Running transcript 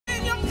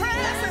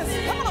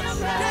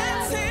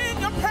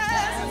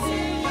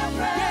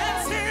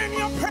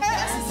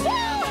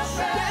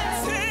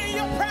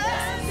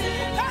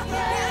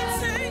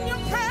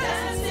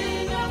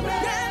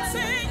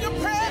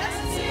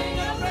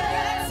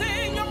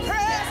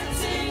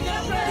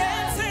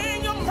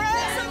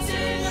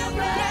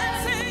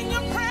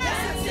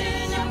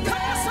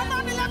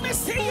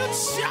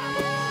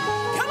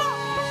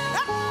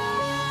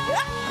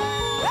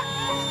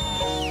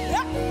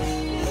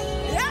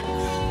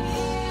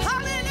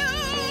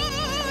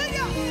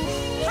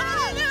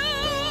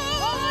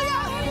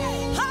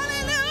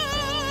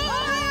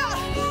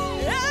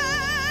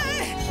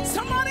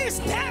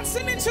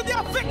dancing into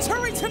their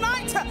victory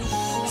tonight.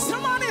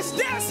 Somebody's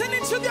dancing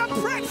into their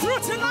breakthrough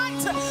tonight.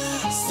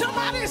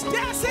 Somebody's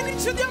dancing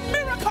into their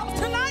miracle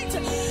tonight.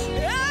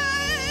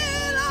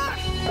 Hey, Lord.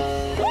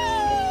 Woo!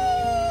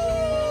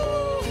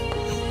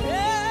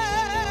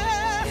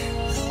 Yeah.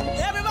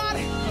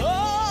 Everybody,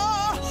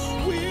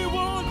 oh, we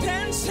will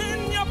dance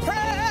in your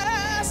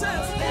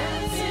presence.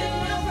 Dance in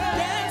your presence.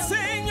 Dance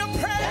in your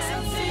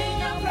presence.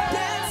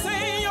 Dance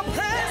in your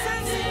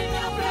presence.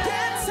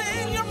 Dance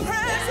in your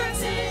presence.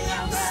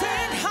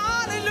 Sing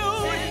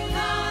hallelujah.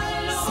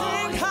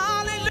 Sing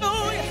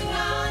hallelujah.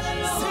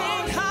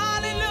 Sing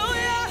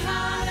hallelujah.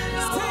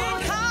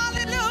 Sing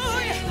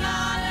hallelujah.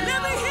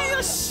 Let me hear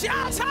you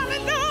shout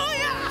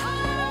hallelujah.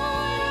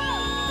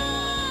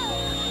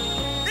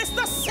 It's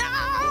the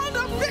sound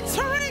of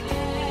victory.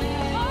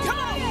 Come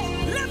on,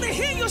 let me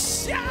hear you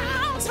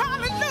shout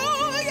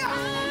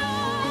hallelujah.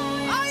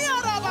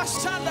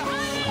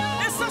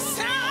 It's the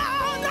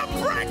sound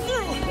of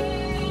breakthrough.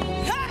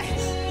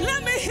 Hey,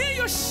 let me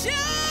hear you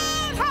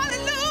shout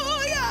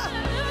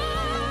hallelujah.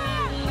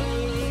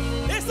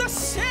 It's the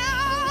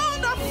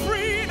sound of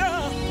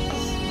freedom.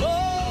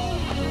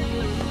 Oh.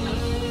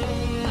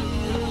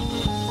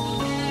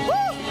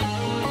 Woo.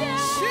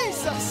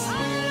 Jesus.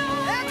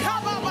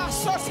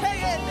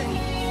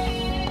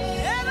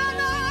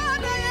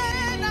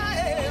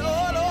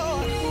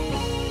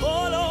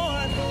 Oh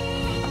Lord.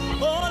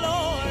 Oh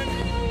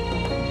Lord.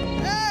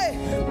 Hey.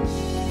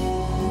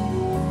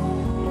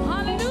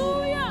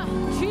 Hallelujah,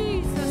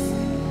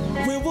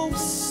 Jesus. We will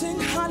sing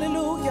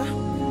hallelujah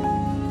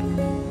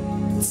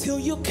till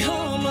you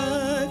come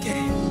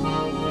again,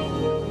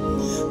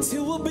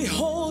 till we'll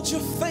behold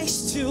your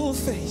face to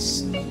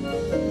face.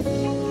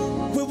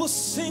 We will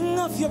sing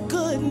of your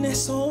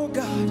goodness, oh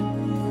God.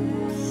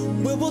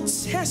 We will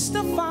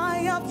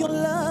testify of your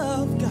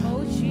love, God.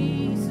 Oh,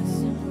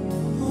 Jesus.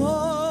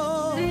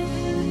 Oh,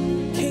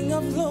 King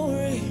of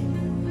glory,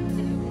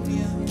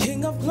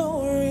 King of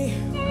glory,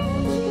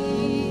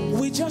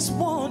 we just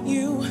want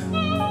you.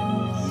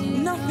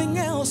 Nothing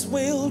else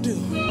will do.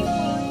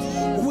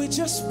 We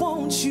just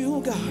want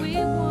you, God. We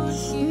want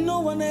you. No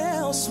one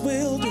else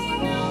will do.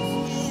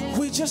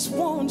 We just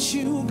want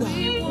you, God.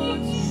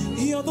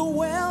 You're the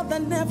well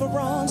that never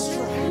runs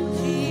dry.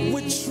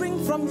 We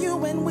drink from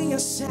you and we are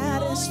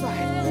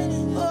satisfied.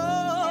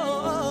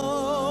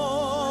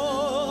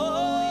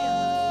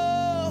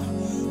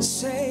 Oh,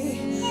 say,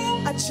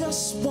 I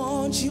just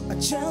want you. I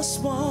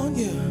just want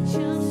you.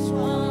 Just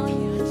want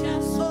you.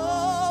 Just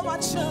Oh, I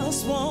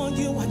just want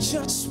you. I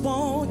just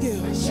want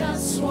you.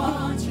 just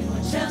want you.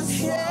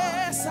 Just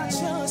Yes, I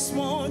just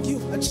want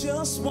you. I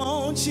just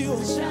want you.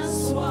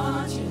 just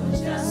want you.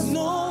 Just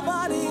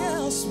Nobody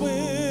else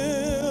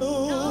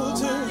will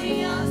nobody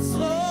do. else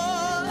will.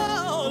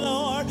 Oh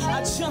Lord,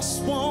 I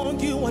just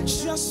want you. I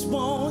just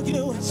want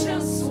you.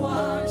 Just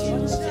want you.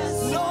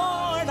 Just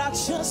Lord, I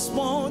just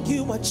want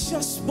you. I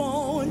just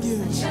want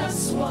you.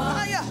 just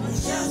want you.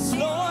 Just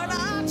Lord,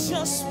 I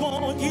just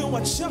want you.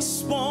 I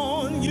just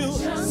want you.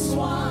 just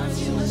want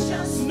you.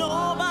 Just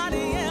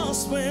Nobody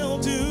else will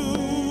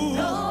do.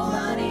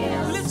 nobody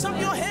else. Lift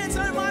up your hands,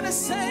 everybody.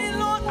 Say,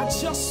 Lord, I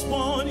just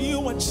want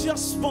you. I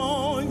just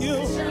want you.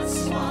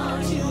 Just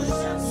want you.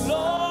 Just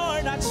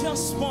Lord, I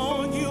just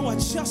want you. I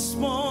just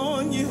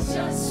want you.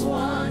 just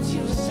want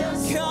you.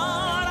 Just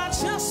God, I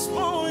just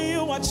want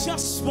you. I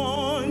just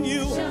want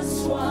you.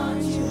 just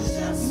want you.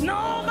 Just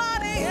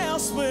Nobody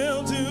else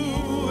will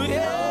do.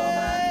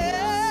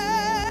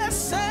 Yeah.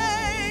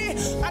 Say,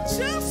 I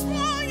just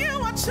want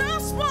you. I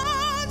just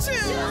want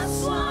you.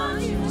 just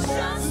want you.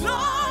 Just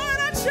Lord,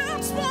 I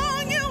just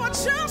want you. I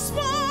just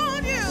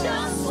want you.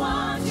 just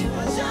want you.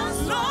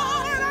 Just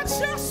Lord, I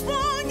just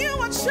want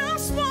you. I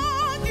just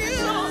want you.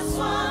 just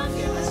want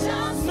you.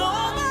 Just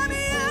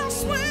Nobody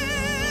else will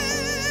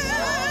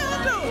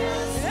do.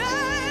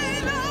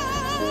 Hey,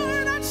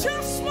 Lord, I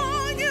just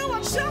want you.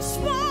 I just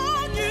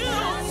want you.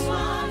 just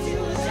want you.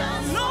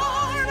 Just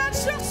Lord, I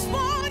just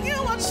want you.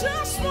 I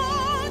just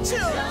want you.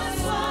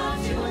 just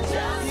want you.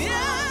 Just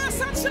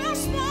Yes, I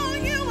just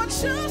want you. I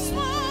just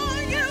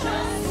want you.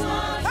 just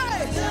want you.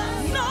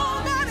 Hey,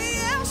 nobody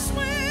else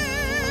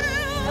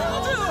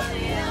will do.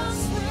 Nobody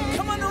else will.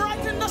 Come on,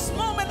 right in this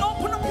moment,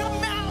 open up your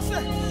mouth.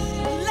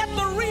 Let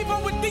the river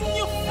within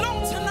you flow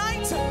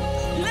tonight.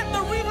 Let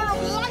the river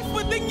of life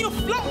within you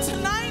flow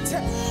tonight.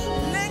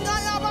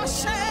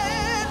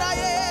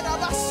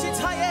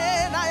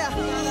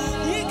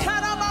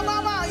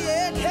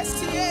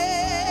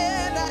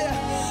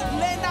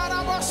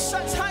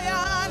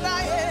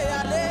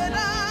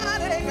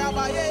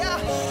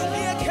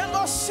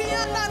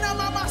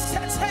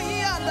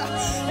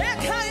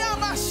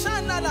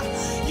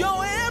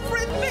 You're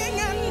everything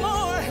and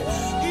more.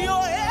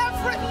 You're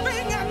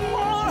everything and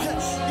more.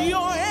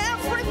 You're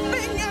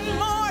everything and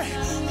more.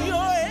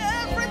 You're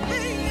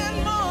everything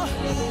and more.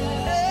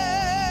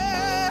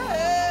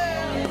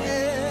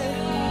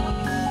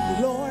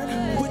 Lord,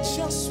 we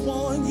just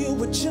want you.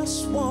 We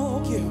just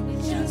want you.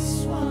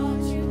 Just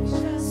want you.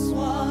 Just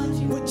want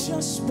you. We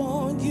just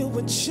want you.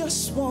 We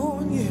just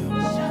want you.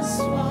 Just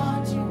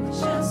want you.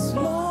 Just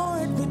Lord,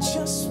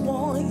 just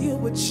want you,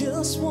 we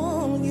just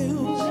want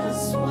you.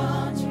 Just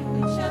want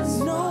you. Just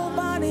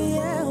Nobody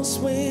else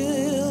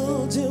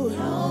will do it.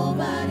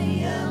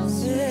 nobody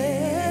else.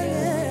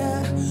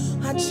 Yeah,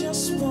 I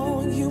just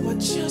want you, I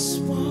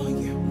just want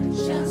you.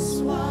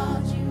 Just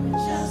want you.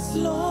 Just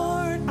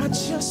Lord, I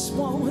just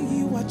want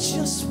you, I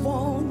just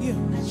want you.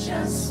 I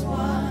just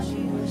want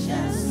you.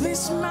 Just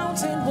This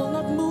mountain will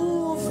not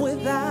move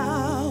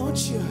without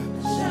you.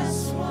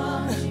 just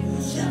want you.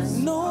 Just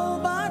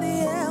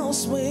Nobody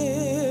else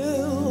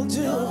will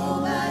do.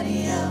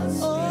 nobody else.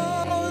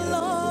 Oh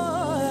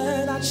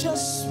Lord, I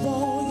just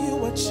want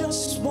you, I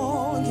just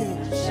want you.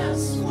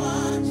 Just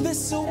want you. This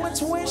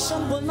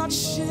situation will not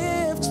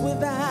shift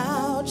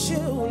without you,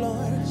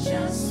 Lord.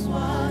 Just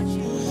want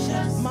you.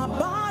 Just My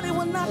body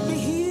will not be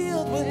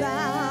healed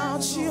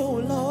without you,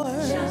 Lord.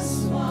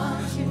 just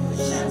want you.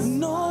 Just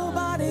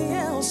Nobody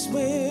else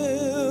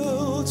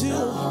will do.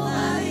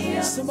 nobody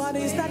else.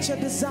 Somebody, is that your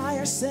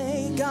desire?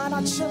 Say, God,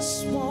 I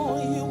just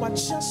want you, I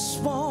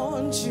just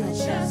want you.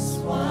 Just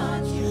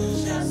want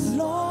you. Just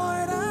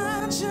Lord,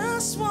 I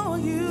just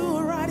want you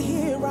right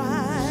here,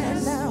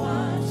 right now.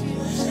 want you.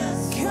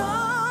 Just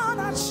God,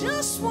 I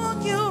just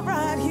want you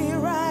right here,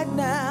 right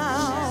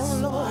now,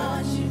 Lord.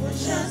 want you.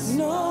 Just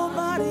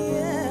Nobody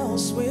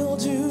else will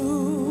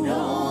do.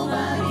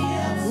 nobody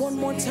else. One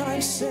more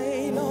time,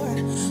 say, Lord,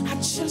 I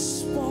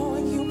just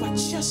want you, I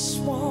just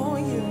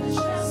want you.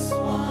 Just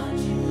want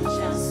you.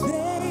 Just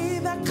They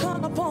that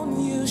call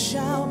upon you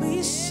shall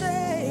be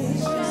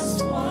saved.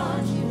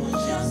 want you.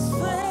 Just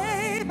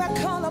They that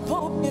call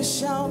upon you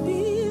shall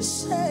be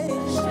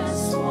saved.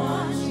 just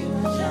want you.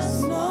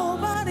 Just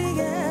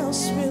Nobody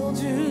else will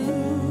do.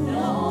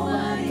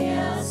 nobody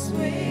else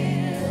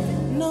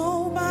will.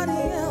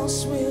 Nobody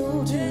else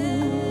will do.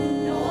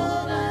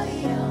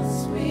 Nobody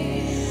else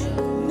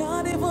will.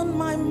 Not even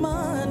my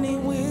money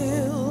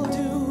will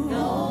do.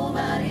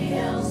 Nobody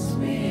else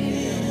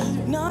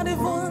will. Not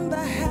even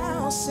the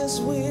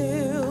houses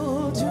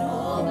will do.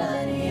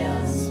 Nobody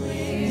else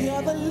will.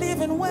 You're the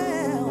living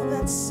well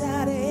that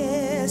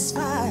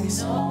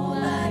satisfies.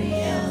 Nobody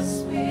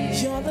else will.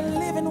 You're the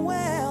living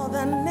well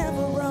that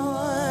never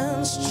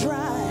runs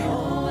dry.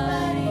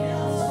 Nobody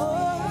else.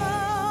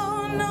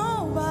 Oh,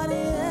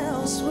 nobody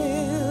else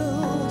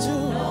will do.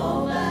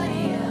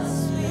 Nobody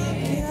else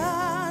will.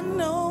 God,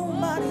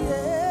 nobody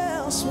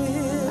else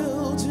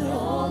will do.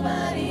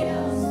 Nobody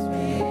else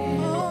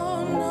will.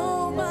 Oh,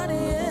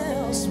 nobody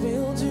else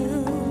will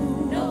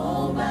do.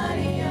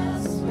 Nobody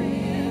else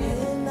will.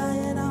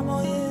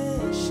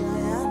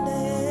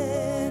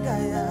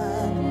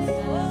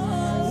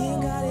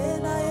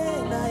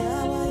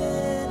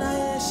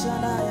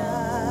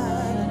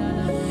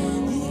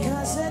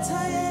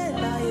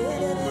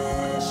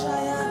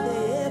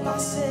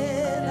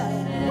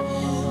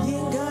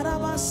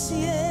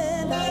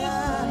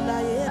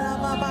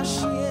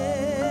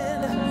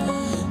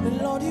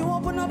 Lord, you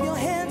open up your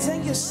hands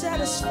and you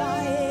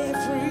satisfy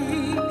every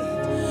need.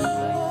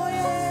 Oh,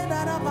 yeah,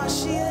 da da ba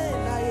shi,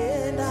 da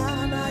yeah,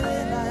 da da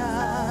yeah, da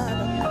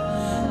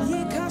yeah.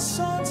 Ye ka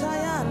so ta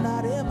ya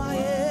na re ma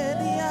ye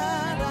di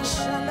ya da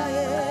sha da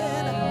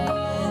yeah, da.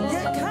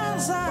 Ye ka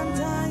za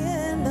da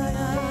yeah, da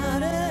ya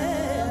re.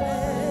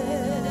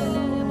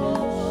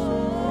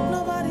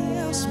 Nobody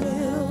else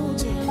will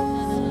do.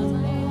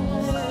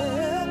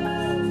 Yeah.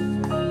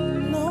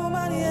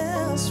 Nobody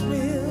else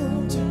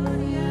will do.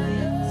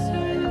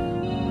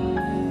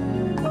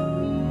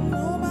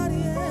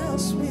 Nobody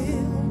else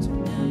will do.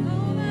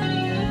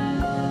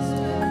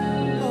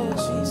 Oh,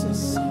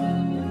 Jesus.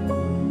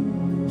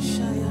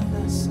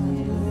 Shayana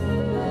Sando.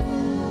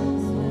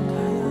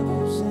 Kayabo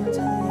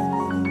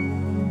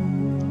Satayani.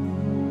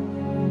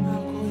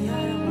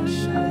 Makoyaya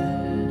Mashaya.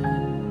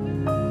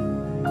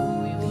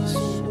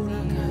 Lisura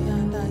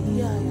Kayanda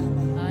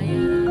Iyayaba.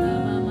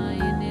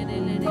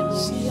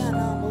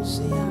 Siyana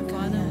Mosea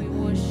Kayanda.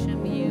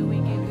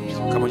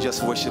 Come on,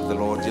 just worship the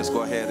Lord. Just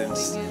go ahead and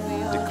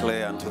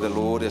declare unto the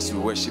Lord as we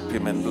worship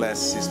Him and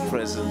bless His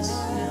presence.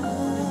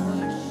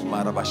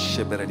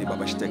 Marabasheberedi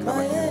babashtekra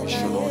batir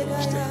bisholo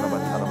bishtekra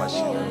batara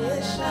bashida.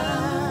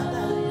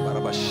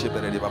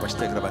 Marabasheberedi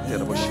babashtekra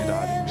batera bashida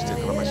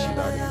bishtekra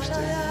bashida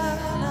bishtekra.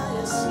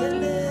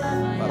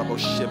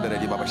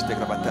 Marabasheberedi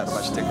babashtekra batara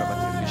bashtekra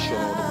batir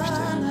bisholo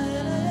bishtekra.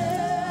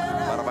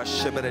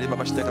 Marabasheberedi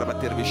babashtekra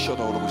batir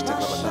bisholo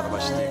bishtekra batara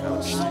bashtekra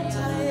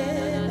bishtekra.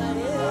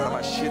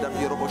 Marabashida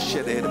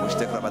biroboshede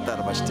bishtekra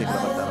batara bashtekra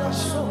batara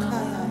bashida.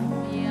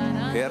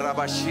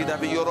 Erabashida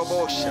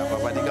biyorobosha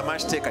babadiga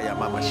mashteka ya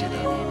mama shida.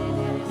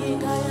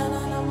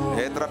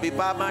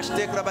 Edrabiba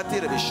mashtekra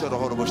batira bishoro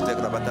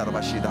horobostekra batara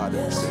bashida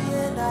hadose.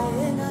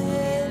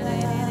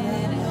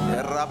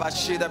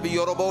 Erabashida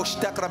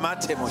biyorobostekra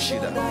mate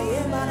moshida.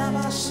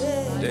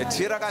 De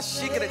tiraga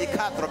shikre di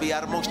katro bi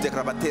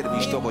armostekra batira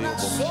bishtobo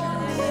yobo.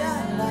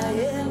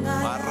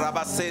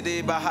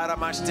 Marabasede bahara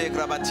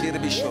mashtekra batira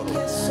bishoro.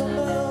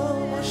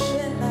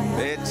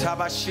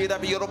 Etabashida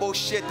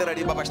biyoroboshetra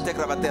di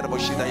babashtekra batera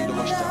boshida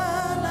idomoshta.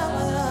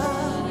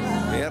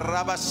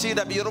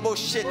 Erabashida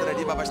biyoroboshetra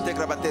di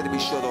babashtekra batera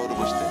bishodo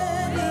roboshte.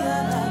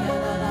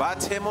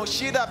 Ate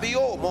moshida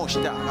bio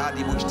moshta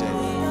hadi moshte.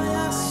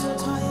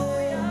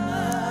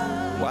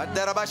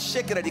 Wadaraba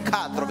shekere di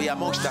katro via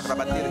moshta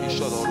krabatir mi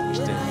shodo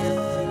moshte.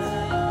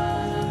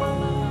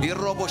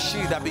 Birobo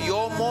shida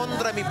bio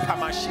mondra mi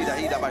pamashida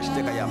hida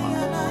bashte kayama.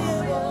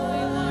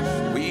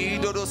 We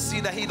do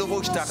sida hido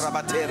moshta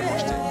krabatir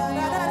moshte.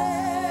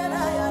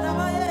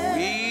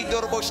 We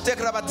do moshte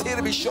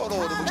krabatir mi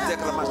shodo moshte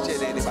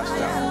kramashede di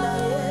bashta.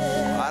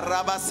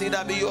 Araba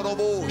sida bio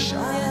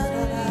robosha.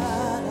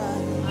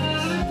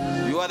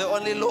 You are the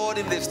only Lord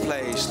in this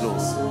place, Lord.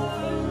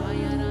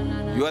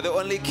 You are the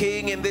only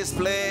King in this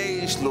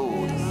place,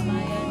 Lord.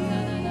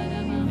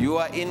 You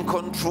are in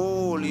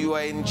control. You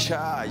are in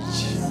charge.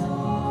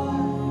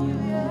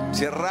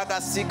 In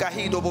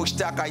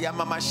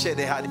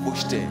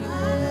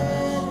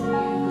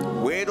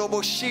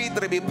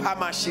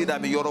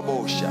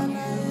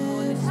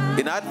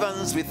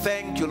advance, we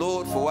thank you,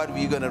 Lord, for what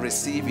we're going to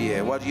receive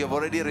here, what you have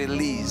already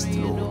released,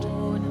 Lord.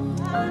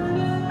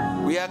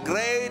 We are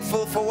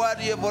grateful for what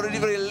you have already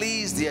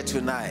released here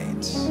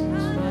tonight.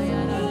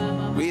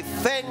 We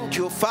thank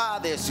you,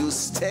 Father, as you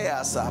stir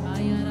us up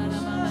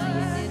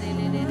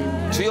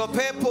to your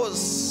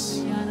purpose,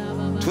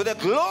 to the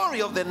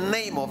glory of the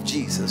name of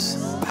Jesus.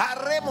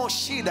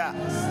 Paremoshida,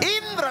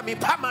 Indrami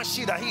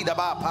Pamashida, Hida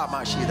Ba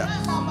Pamashida,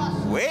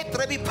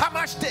 Wetrebi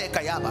Pamashte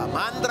Kayaba,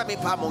 Mandrami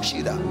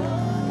Pamoshida.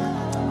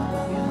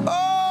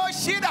 Oh,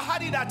 Shida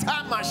Hadida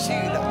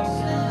Tamashida.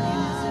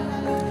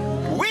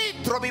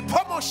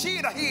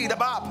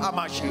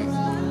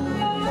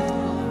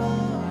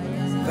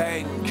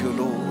 Thank you,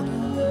 Lord.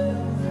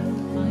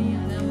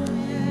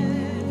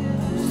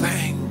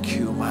 Thank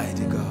you,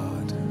 mighty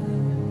God.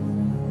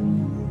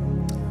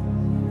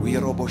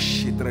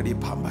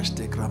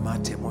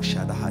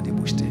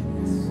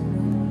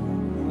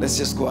 Let's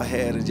just go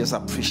ahead and just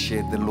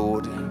appreciate the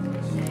Lord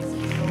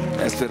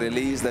as we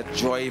release that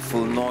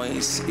joyful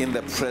noise in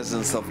the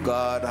presence of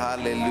God.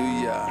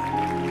 Hallelujah.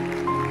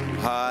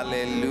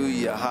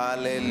 Hallelujah,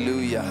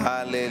 hallelujah,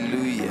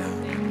 hallelujah.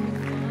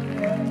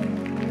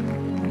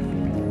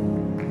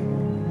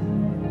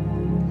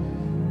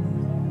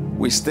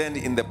 We stand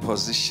in the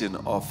position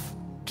of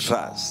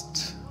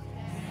trust.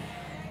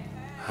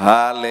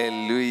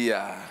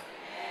 Hallelujah.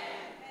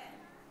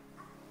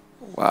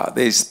 Wow,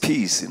 there is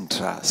peace in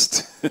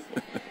trust.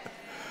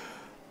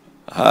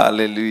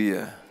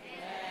 Hallelujah.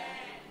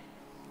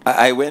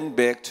 I went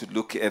back to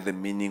look at the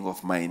meaning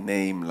of my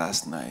name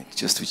last night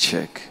just to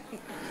check.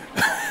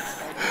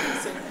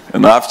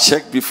 And I've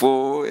checked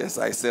before, as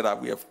I said,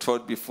 we have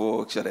taught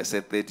before, should I say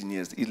 13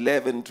 years,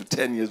 11 to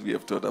 10 years we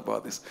have taught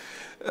about this.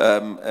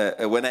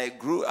 When I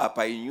grew up,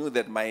 I knew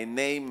that my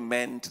name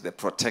meant the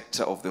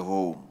protector of the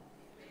home.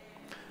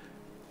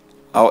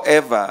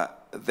 However,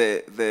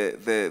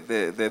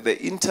 the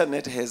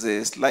internet has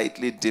a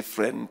slightly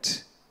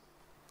different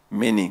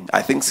meaning.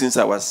 I think since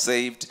I was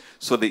saved,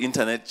 so the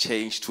internet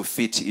changed to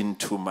fit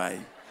into my...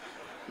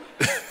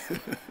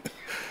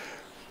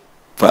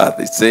 But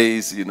it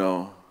says,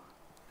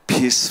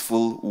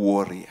 peaceful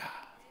warrior.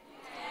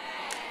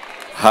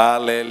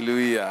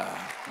 Hallelujah.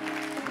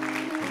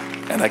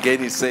 And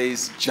again it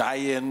says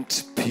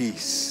giant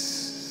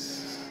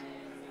peace.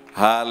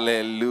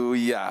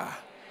 Hallelujah.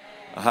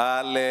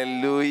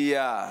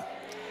 Hallelujah.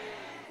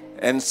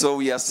 And so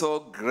we are so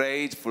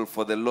grateful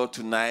for the Lord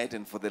tonight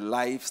and for the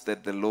lives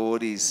that the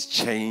Lord is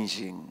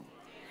changing.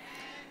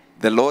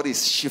 The Lord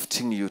is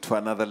shifting you to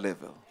another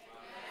level.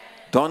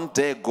 Don't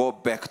dare go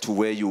back to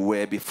where you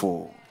were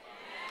before.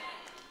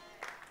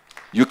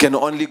 You can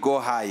only go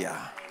higher.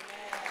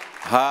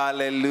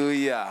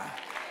 Hallelujah.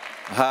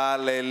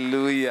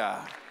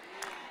 Hallelujah.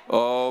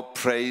 Oh,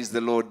 praise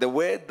the Lord. The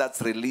word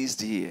that's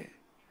released here,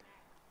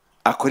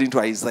 according to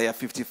Isaiah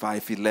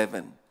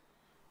 55:11,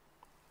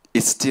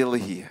 is still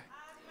here.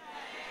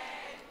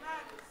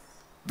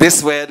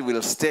 This word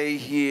will stay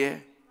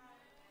here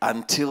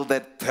until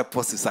that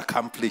purpose is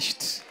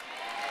accomplished.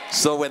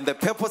 So when the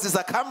purpose is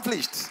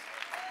accomplished,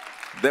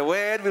 the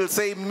word will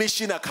say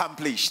mission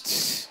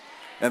accomplished,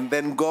 and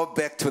then go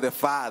back to the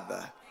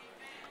Father.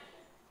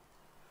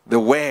 The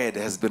word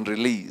has been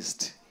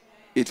released.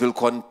 It will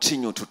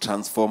continue to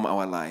transform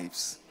our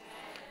lives.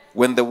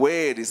 When the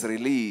word is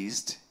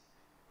released,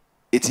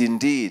 it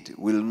indeed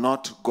will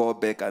not go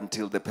back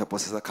until the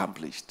purpose is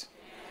accomplished.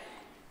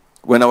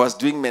 When I was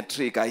doing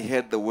matric, I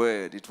heard the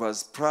word. It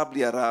was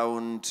probably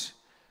around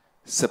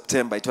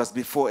September. It was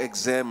before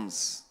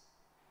exams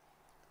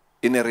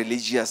in a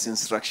religious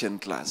instruction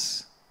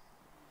class.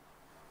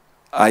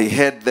 I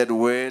heard that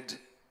word.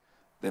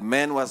 The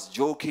man was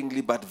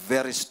jokingly but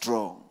very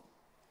strong,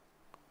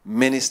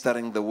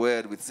 ministering the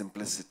word with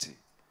simplicity.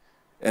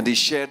 And he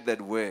shared that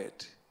word.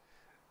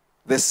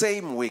 The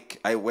same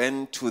week, I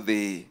went to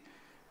the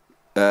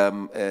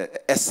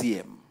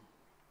SEM.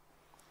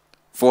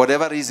 For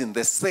whatever reason,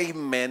 the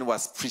same man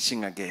was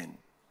preaching again.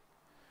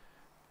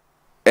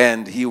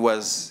 And he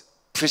was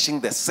preaching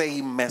the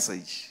same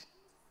message.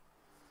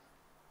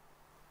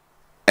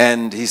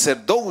 And he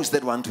said, those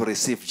that want to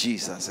receive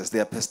Jesus as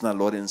their personal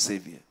Lord and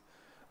Savior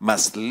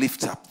must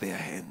lift up their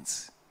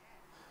hands.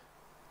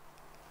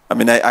 I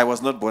mean, I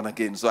was not born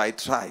again, so I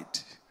tried.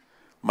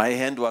 My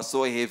hand was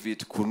so heavy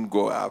it couldn't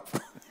go up.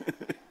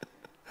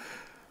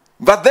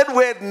 But that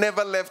word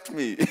never left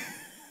me.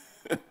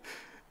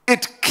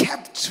 It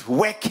kept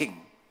working.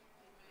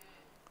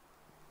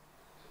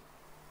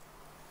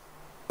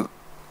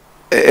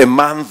 A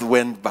month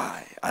went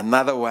by,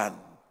 another one.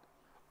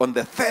 On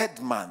the third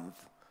month,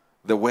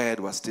 the word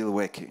was still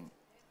working.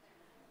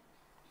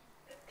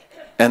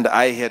 And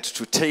I had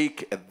to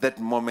take, at that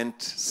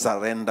moment,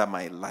 surrender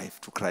my life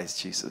to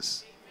Christ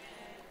Jesus.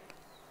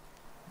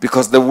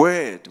 Because the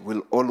word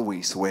will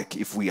always work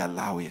if we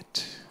allow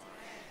it.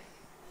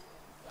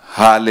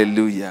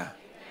 Hallelujah.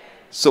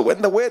 So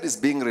when the word is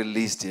being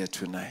released here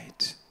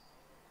tonight,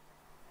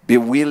 be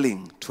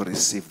willing to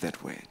receive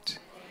that word.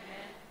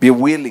 Be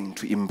willing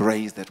to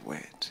embrace that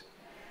word.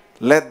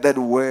 Let that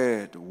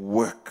word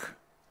work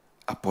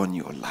upon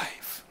your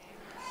life.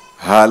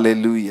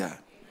 Hallelujah.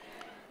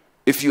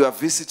 If you are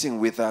visiting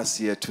with us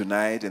here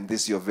tonight and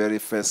this is your very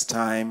first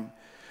time,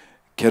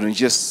 can you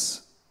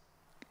just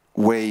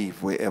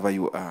wave wherever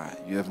you are?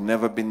 You have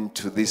never been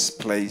to this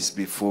place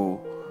before.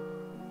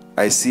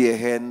 I see a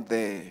hand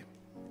there.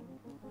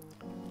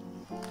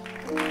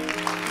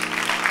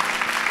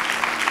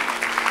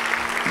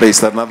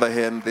 There's another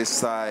hand this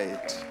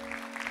side.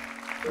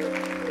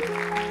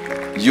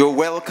 You're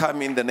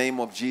welcome in the name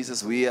of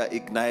Jesus. We are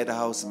Ignite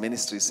House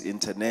Ministries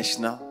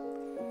International.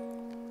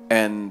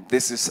 And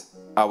this is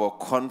our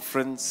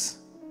conference,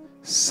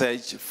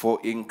 Search for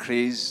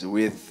Increase,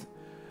 with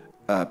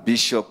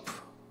Bishop,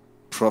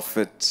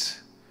 Prophet,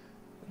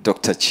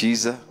 Dr.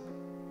 Chiza,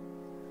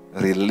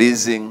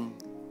 releasing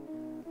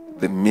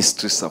the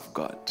mysteries of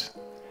God.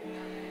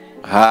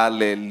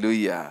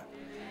 Hallelujah.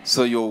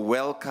 So you're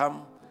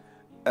welcome.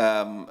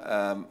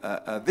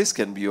 This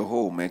can be your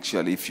home,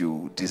 actually, if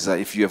you desire.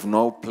 If you have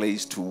no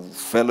place to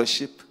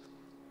fellowship,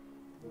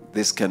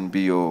 this can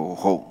be your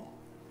home.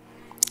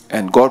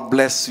 And God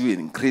bless you and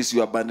increase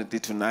you abundantly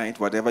tonight.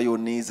 Whatever your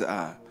needs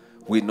are,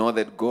 we know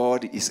that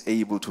God is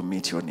able to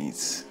meet your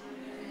needs.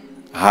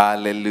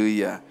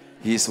 Hallelujah.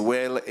 He is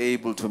well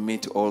able to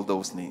meet all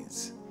those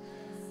needs.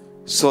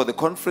 So the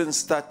conference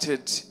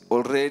started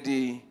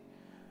already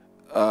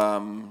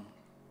more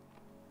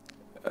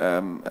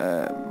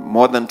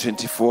than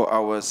 24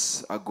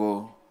 hours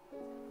ago.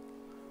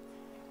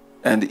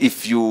 And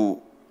if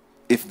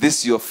this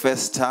is your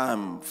first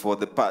time for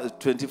the past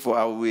 24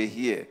 hours we're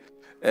here,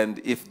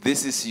 and if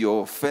this is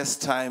your first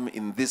time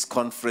in this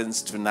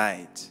conference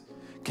tonight,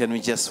 can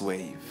we just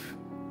wave?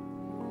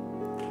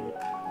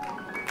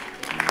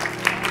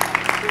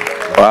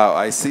 Wow,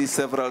 I see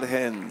several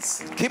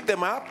hands. Keep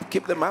them up,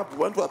 keep them up. We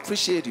want to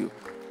appreciate you.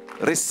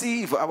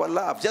 Receive our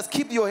love. Just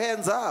keep your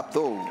hands up,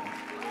 though.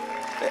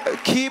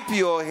 Keep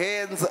your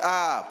hands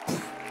up.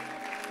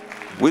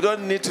 We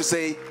don't need to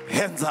say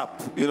hands up,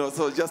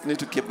 so just need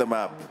to keep them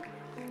up.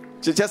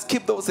 Just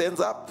keep those hands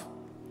up.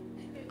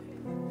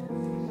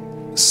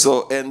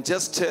 So, and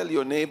just tell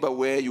your neighbor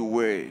where you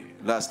were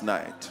last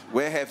night.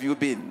 Where have you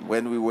been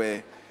when we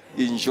were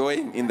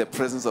enjoying in the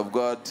presence of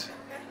God?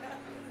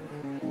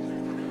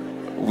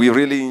 We're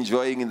really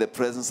enjoying in the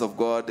presence of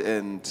God,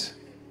 and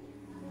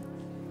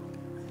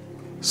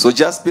so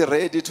just be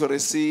ready to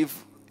receive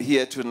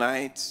here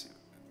tonight.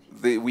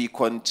 We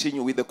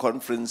continue with the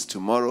conference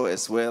tomorrow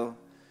as well,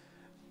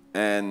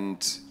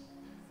 and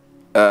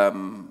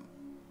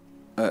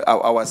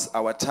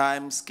our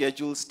time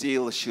schedule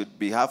still should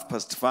be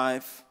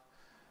 5:30.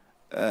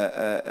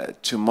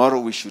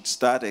 Tomorrow we should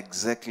start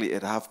exactly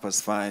at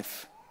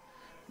 5:30.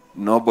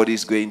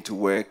 Nobody's going to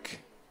work.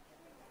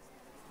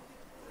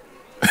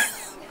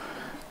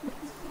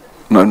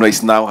 No,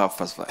 it's now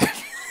 5:30.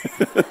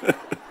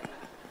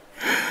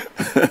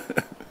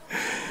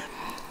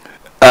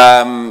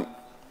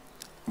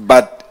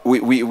 But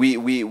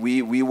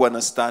we want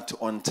to start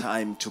on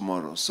time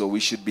tomorrow, so we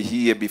should be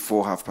here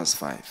before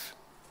 5:30.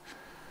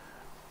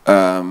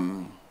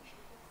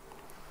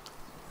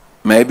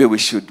 Maybe we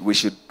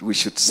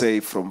should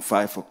say from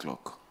 5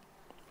 o'clock,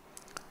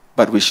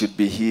 but we should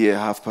be here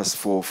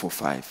 4:30 for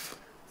 5.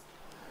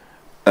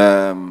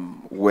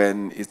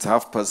 When it's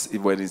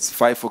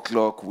 5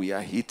 o'clock, we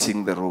are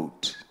hitting the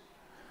road.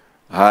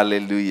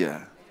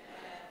 Hallelujah.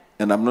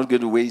 And I'm not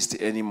going to waste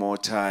any more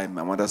time.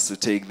 I want us to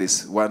take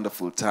this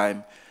wonderful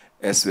time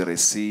as we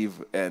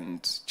receive.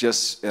 And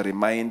just a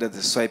reminder,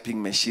 the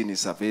swiping machine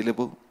is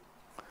available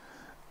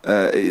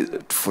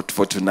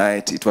for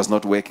tonight. It was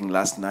not working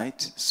last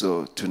night,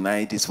 so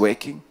tonight it's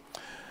working.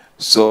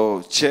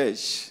 So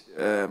church,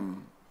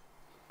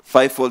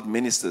 fivefold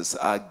ministers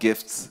are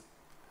gifts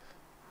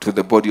to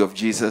the body of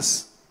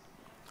Jesus.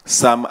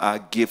 Some are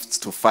gifts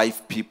to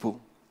 5 people.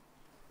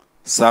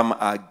 Some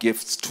are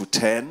gifts to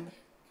 10.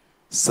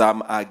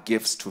 Some are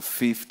gifts to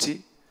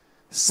 50.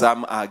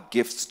 Some are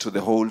gifts to the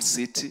whole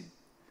city.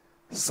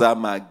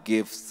 Some are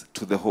gifts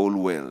to the whole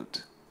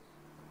world.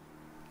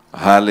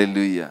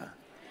 Hallelujah.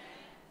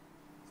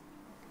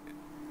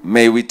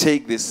 May we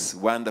take this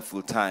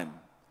wonderful time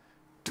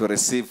to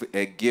receive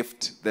a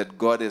gift that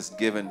God has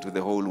given to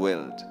the whole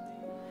world.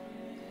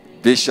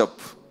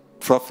 Bishop,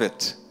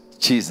 Prophet,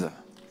 Chiza.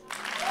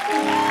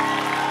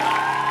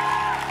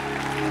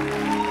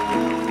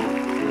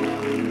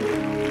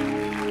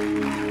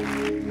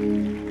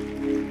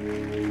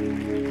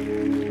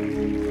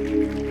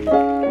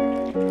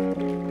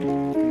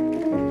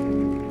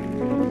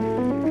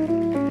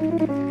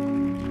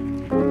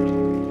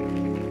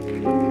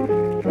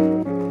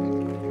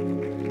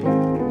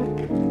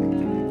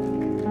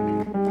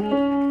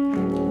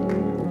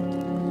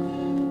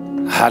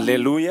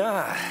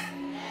 Hallelujah.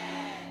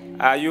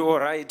 Are you all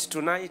right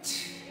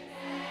tonight?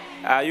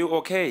 Are you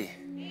okay?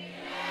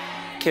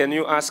 Can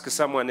you ask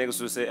someone next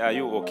to say, are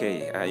you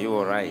okay? Are you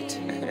all right?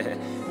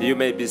 You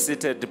may be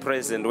seated,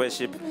 praise and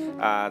worship.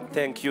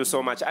 Thank you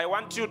so much. I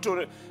want you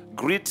to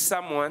greet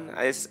someone.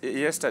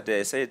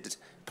 Yesterday I said,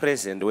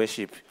 praise and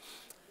worship.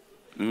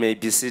 May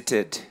be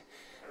seated.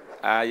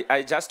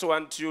 I just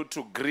want you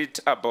to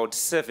greet about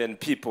 7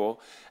 people.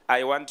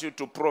 I want you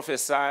to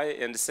prophesy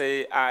and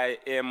say, I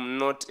am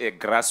not a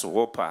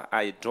grasshopper.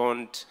 I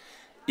don't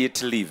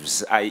eat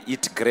leaves. I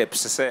eat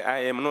grapes. Say,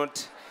 I'm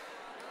not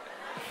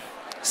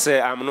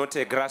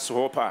a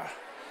grasshopper.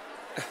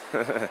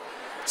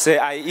 Say,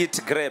 I eat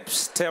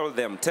grapes. Tell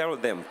them.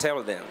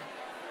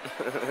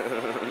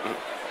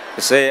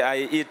 Say, I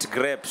eat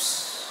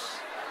grapes.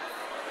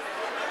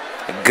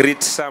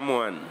 Greet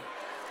someone.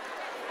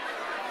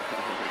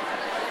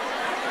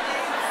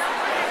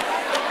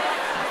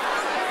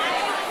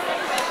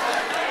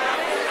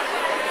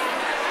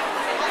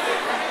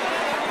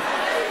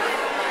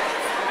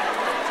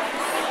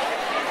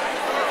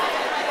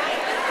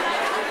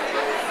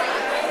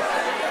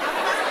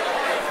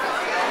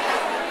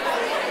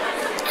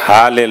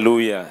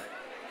 Hallelujah.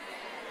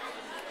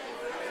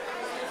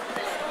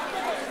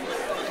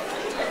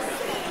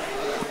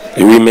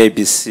 We may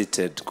be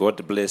seated.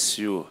 God bless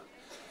you.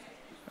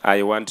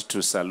 I want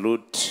to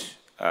salute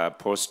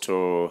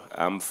Apostle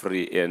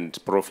Humphrey and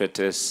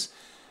Prophetess.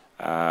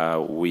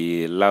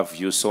 We love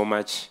you so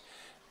much,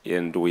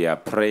 and we are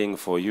praying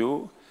for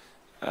you.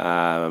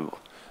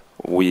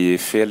 We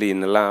fell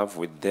in love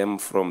with them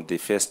from the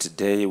first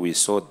day we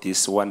saw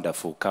this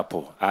wonderful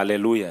couple.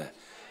 Hallelujah.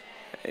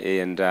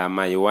 And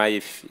my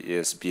wife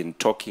has been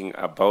talking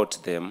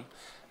about them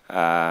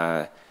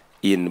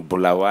in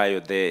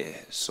Bulawayo there.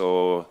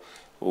 So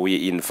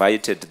we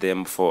invited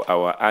them for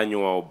our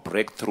annual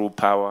Breakthrough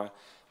Power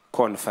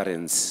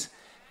Conference,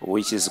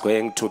 which is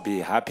going to be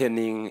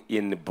happening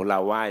in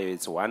Bulawayo.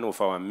 It's one of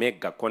our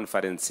mega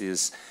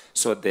conferences.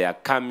 So they are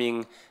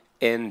coming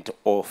end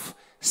of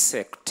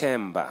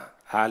September.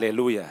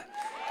 Hallelujah.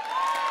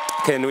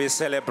 Can we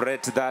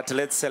celebrate that?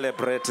 Let's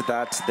celebrate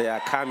that they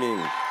are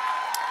coming.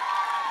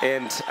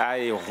 And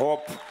I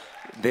hope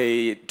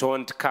they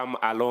don't come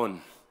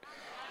alone.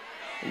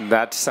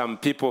 That some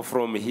people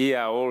from here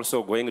are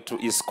also going to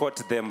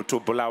escort them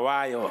to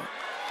Bulawayo,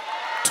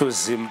 to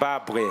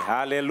Zimbabwe.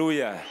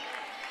 Hallelujah.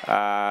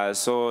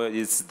 So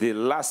it's the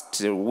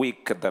last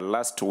week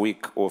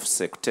of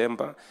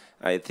September.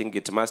 I think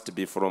it must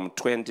be from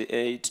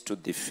 28 to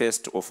the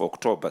 1st of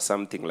October,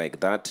 something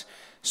like that.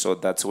 So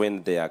that's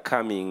when they are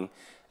coming,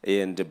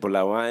 and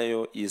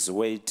Bulawayo is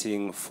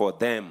waiting for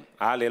them.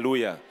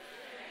 Hallelujah.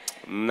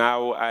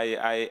 Now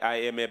I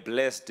am a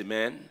blessed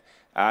man.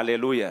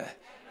 Hallelujah.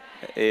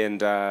 And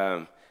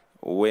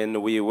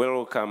when we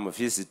welcome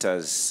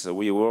visitors,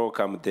 we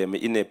welcome them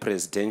in a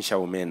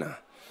presidential manner.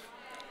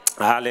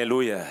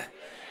 Hallelujah.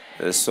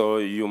 So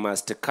you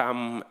must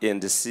come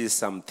and see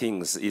some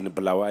things in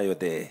Bulawayo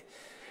there.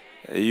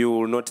 You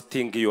will not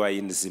think you are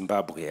in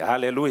Zimbabwe.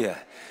 Hallelujah.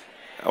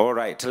 All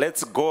right,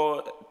 let's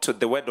go to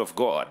the Word of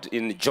God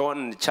in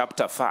John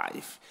chapter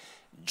 5.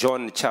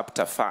 John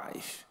chapter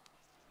 5.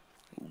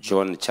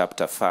 John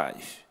chapter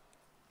 5.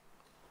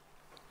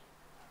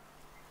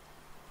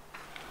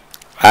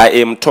 I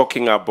am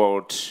talking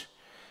about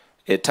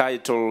a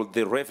title,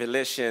 The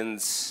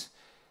Revelations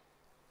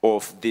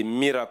of the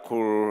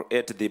Miracle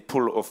at the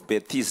Pool of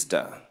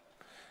Bethesda.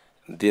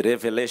 The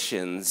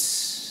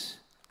Revelations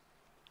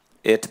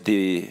at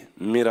the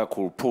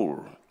Miracle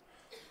Pool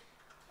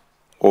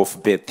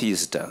of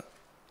Bethesda.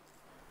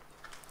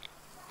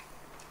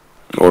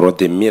 Or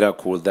the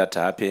miracle that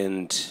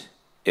happened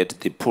at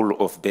the Pool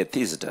of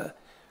Bethesda.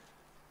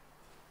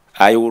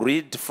 I will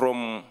read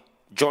from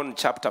John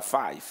chapter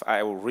 5.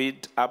 I will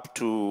read up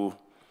to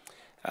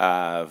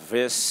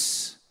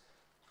verse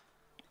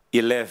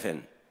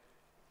 11.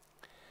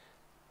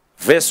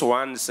 Verse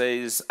 1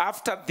 says,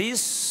 after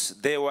this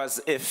there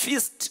was a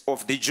feast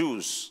of the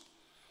Jews,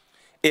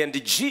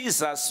 and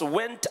Jesus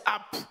went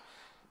up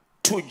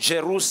to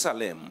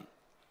Jerusalem.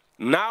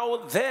 Now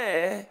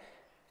there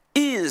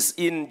is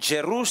in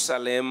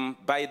Jerusalem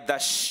by the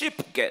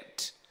sheep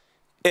gate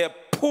a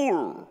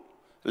pool.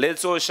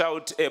 Let's all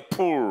shout, a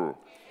pool.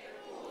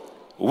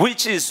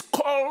 Which is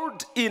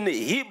called in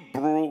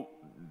Hebrew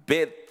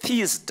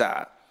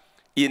Bethesda.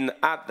 In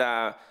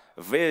other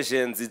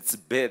versions it's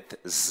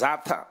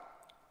Bethzatha,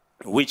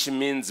 which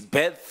means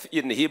Beth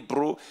in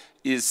Hebrew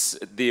is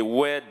the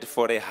word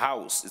for a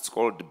house. It's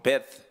called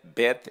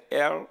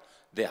Bethel,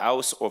 the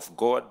house of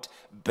God.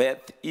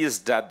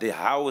 Bethesda, the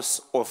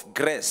house of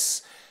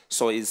grace.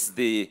 So it's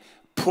the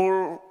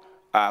pool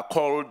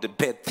called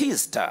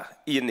Bethesda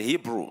in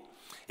Hebrew,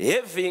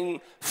 having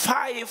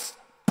 5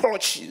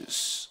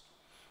 porches.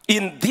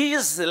 In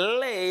these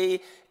lay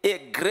a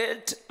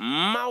great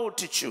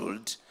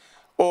multitude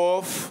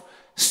of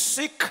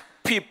sick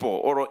people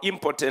or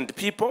impotent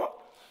people,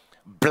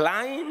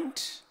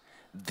 blind,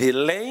 the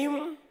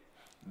lame,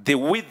 the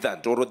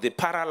withered or the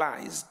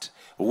paralyzed,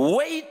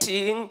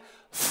 waiting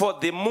for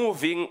the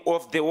moving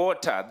of the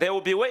water. They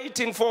will be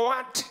waiting for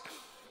what?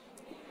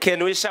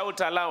 Can we shout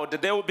aloud?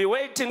 They will be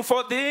waiting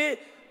for the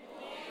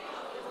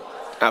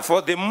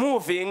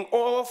moving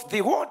of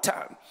the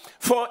water.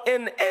 For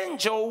an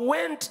angel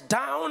went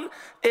down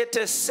at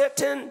a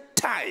certain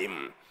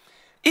time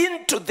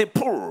into the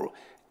pool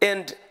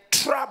and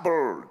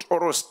troubled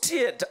or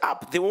stirred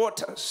up the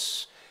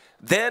waters.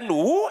 Then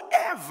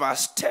whoever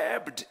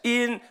stepped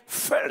in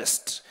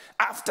first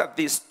after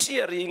the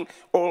stirring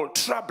or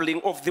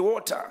troubling of the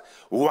water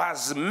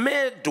was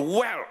made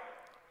well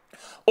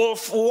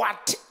of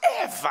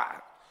whatever,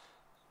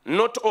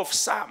 not of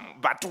some,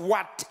 but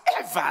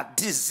whatever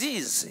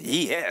disease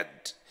he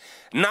had.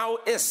 Now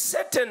a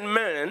certain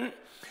man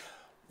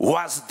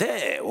was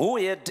there who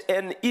had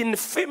an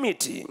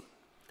infirmity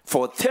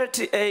for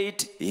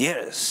 38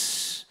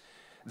 years.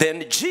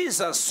 Then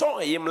Jesus saw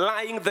him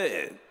lying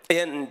there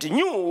and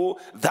knew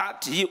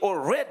that he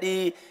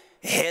already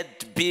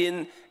had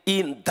been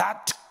in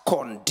that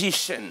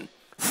condition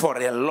for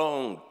a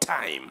long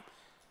time.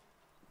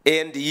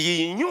 And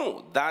he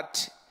knew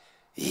that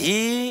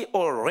he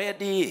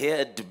already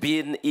had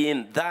been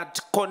in that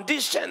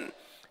condition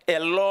a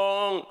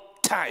long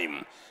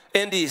time.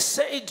 And he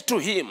said to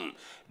him,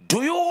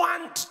 "Do you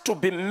want to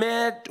be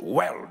made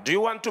well? Do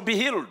you want to be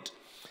healed?"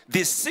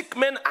 The sick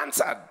man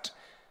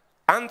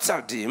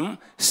answered him,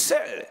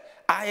 "Sir,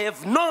 I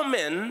have no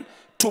man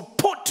to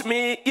put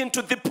me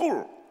into the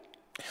pool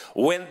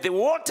when the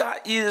water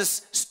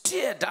is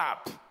stirred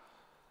up.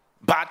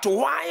 But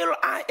while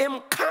I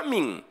am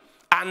coming,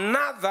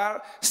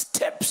 another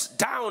steps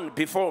down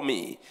before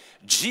me."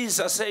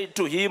 Jesus said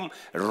to him,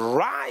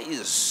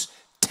 "Rise,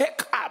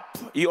 take up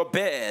your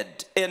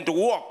bed and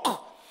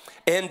walk."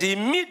 And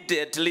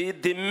immediately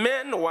the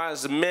man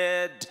was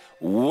made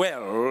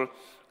well,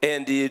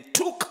 and he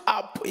took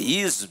up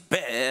his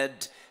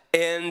bed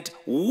and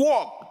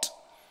walked.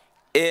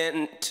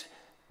 And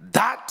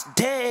that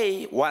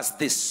day was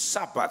the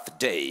Sabbath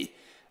day.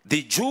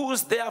 The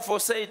Jews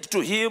therefore said to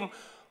him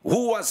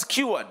who was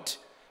cured,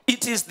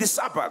 "It is the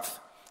Sabbath.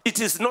 It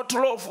is not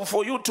lawful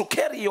for you to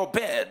carry your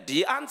bed."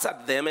 He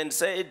answered them and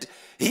said,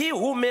 "He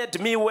who made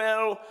me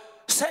well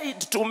said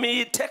to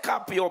me, 'Take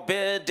up your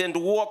bed and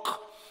walk.'"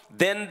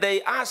 Then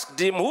they asked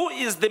him, "Who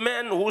is the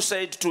man who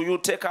said to you,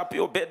 'Take up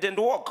your bed and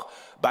walk'?"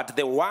 But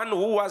the one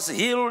who was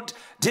healed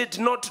did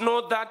not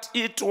know that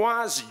it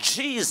was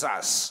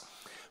Jesus,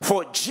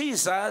 for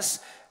Jesus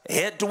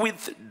had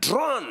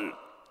withdrawn,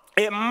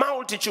 a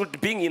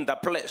multitude being in the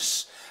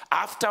place.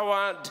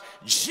 Afterward,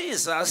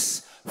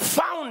 Jesus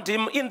found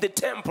him in the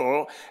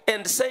temple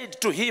and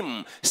said to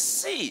him,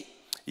 "See,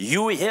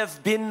 you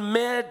have been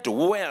made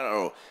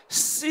well.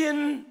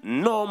 Sin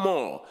no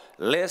more,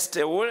 lest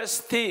a worse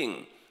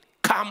thing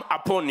come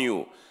upon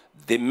you."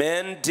 The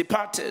man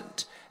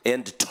departed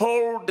and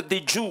told the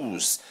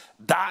Jews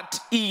that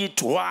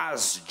it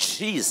was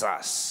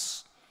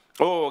Jesus.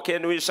 Oh,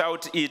 can we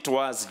shout, "It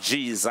was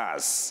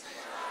Jesus"?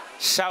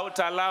 Shout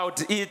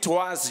aloud, "It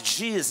was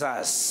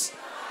Jesus."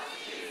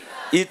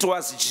 It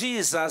was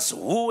Jesus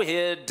who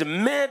had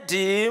made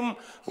him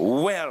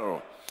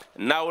well.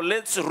 Now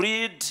let's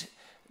read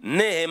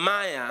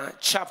Nehemiah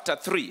chapter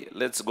 3.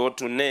 Let's go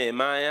to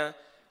Nehemiah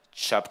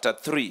chapter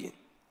 3.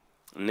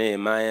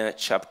 Nehemiah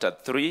chapter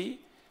 3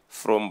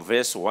 from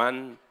verse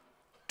 1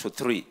 to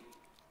 3.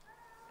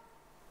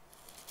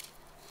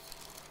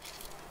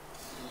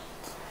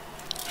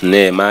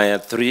 Nehemiah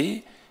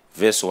 3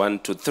 verse 1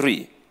 to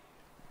 3.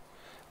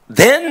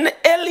 Then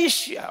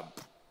Eliashib,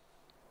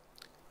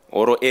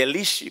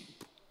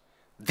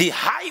 the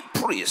high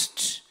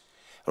priest,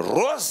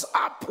 rose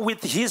up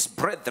with his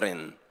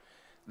brethren,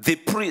 the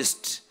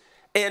priest,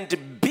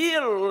 and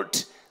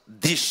built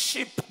the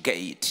sheep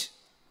gate.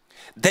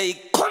 They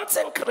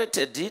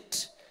consecrated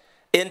it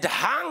and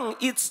hung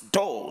its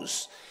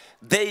doors.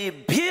 They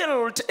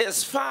built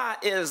as far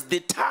as the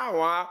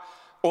Tower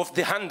of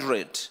the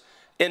 100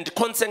 and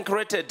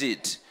consecrated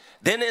it.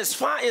 Then as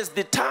far as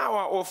the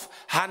Tower of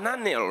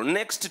Hananel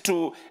next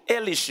to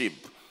Eliashib,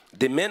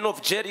 the men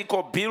of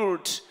Jericho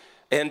built,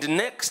 and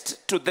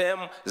next to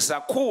them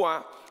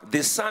Zaccur,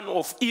 the son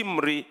of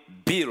Imri,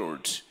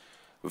 built.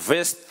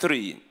 Verse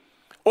 3.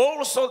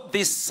 Also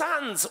the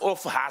sons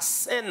of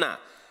Hasena,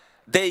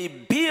 they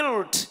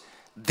built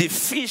the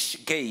fish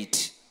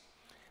gate.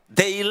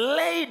 They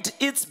laid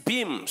its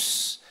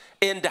beams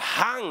and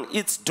hung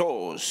its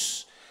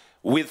doors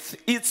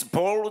with its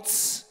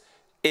bolts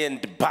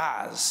and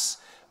bars.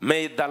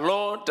 May the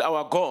Lord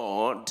our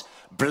God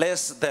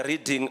bless the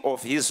reading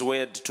of his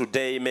word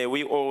today. May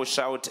we all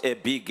shout a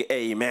big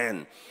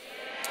amen. Amen.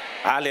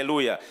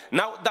 Hallelujah.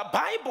 Now the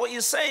Bible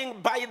is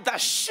saying by the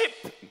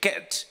sheep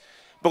gate,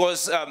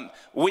 because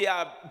we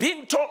are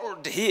being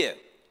told here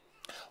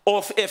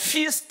of a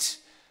feast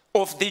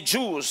of the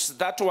Jews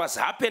that was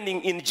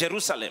happening in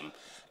Jerusalem.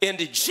 And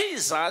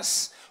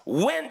Jesus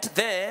went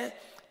there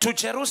to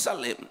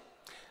Jerusalem.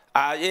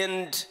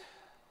 And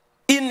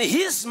in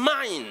his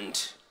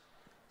mind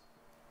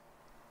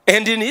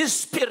and in his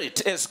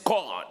spirit as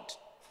God,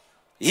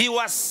 he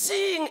was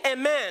seeing a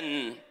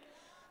man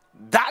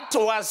that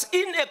was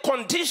in a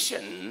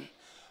condition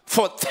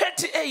for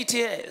 38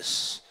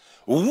 years,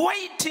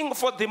 waiting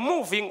for the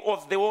moving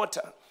of the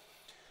water.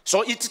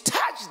 So it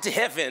touched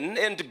heaven,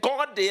 and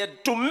God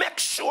had to make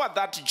sure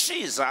that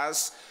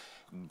Jesus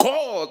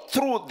go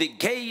through the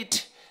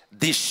gate,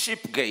 the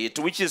ship gate,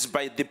 which is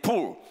by the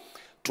pool,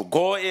 to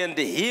go and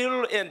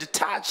heal and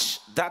touch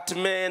that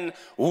man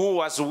who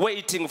was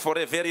waiting for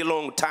a very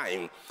long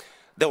time.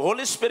 The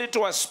Holy Spirit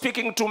was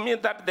speaking to me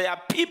that there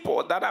are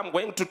people that I'm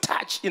going to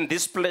touch in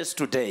this place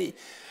today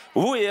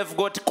who have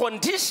got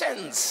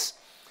conditions.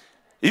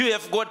 You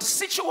have got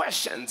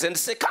situations and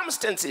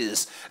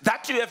circumstances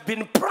that you have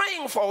been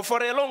praying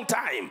for a long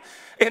time,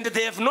 and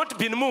they have not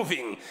been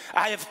moving.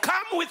 I have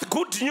come with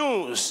good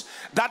news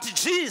that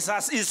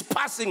Jesus is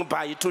passing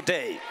by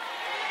today.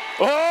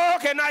 Oh,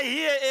 can I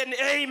hear an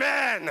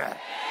amen?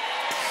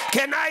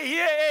 Can I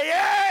hear a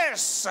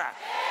yes?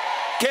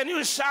 Can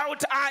you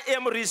shout, I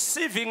am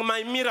receiving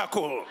my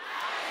miracle?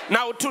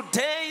 Now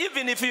today,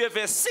 even if you have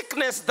a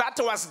sickness that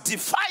was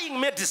defying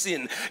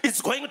medicine,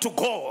 it's going to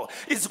go.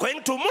 It's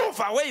going to move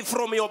away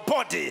from your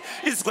body.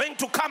 It's going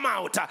to come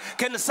out.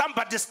 Can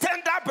somebody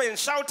stand up and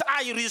shout,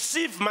 I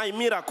receive my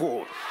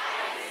miracle?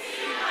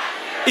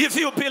 If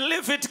you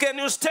believe it, can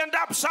you stand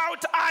up,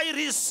 shout, I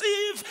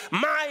receive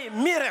my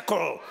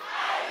miracle?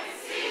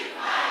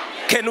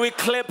 Can we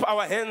clap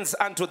our hands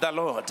unto the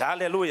Lord?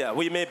 Hallelujah.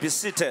 We may be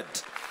seated.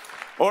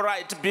 All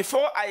right,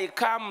 before I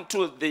come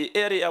to the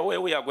area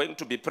where we are going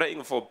to be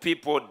praying for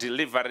people,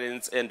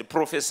 deliverance, and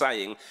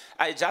prophesying,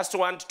 I just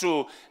want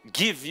to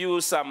give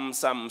you some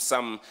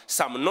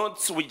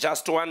notes. We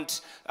just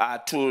want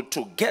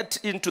to get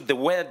into the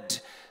word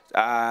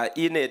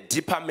in a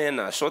deeper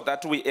manner so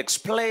that we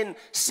explain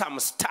some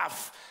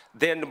stuff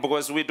then,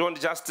 because we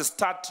don't just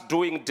start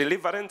doing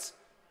deliverance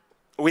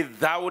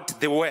without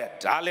the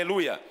word.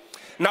 Hallelujah.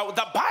 Now,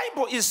 the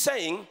Bible is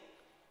saying,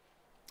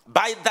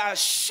 by the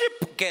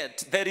ship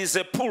gate, there is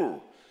a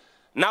pool.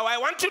 Now, I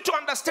want you to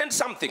understand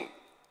something.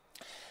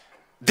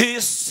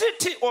 The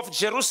city of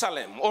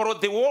Jerusalem, or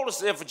the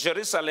walls of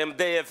Jerusalem,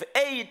 they have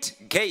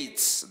 8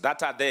 gates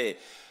that are there.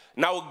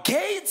 Now,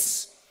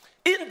 gates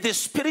in the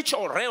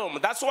spiritual realm,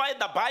 that's why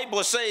the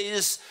Bible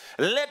says,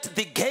 let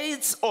the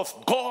gates of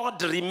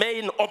God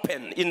remain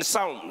open in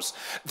Psalms.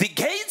 The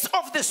gates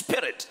of the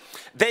Spirit,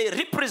 they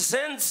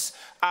represent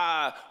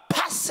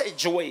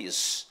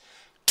passageways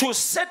to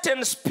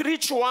certain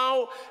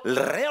spiritual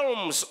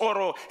realms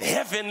or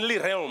heavenly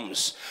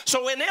realms.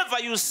 So whenever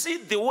you see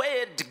the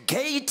word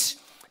gate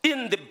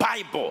in the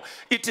Bible,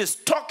 it is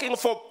talking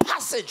for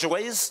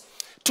passageways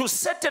to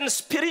certain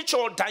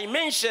spiritual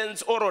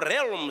dimensions or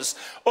realms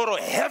or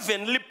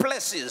heavenly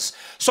places.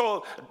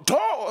 So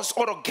doors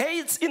or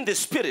gates in the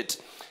spirit,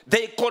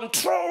 they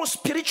control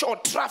spiritual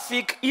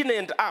traffic in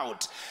and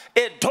out.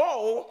 A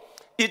door,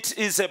 it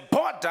is a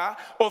border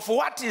of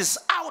what is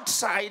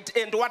outside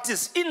and what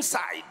is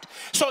inside.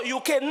 So you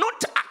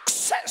cannot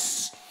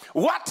access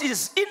what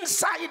is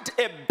inside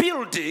a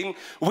building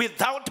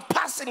without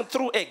passing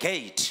through a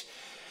gate.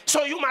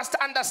 So you must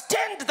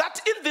understand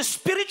that in the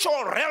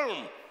spiritual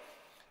realm,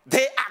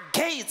 there are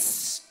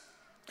gates.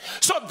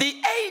 So the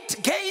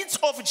 8 gates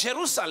of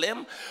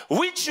Jerusalem,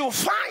 which you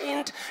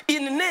find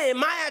in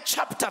Nehemiah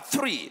chapter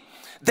 3,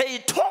 they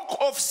talk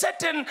of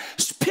certain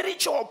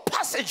spiritual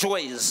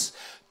passageways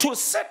to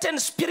certain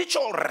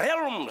spiritual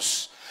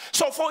realms.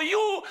 So for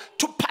you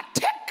to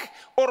partake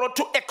or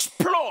to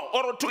explore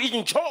or to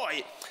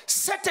enjoy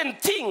certain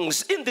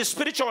things in the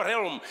spiritual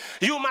realm,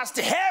 you must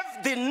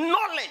have the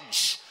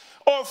knowledge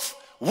of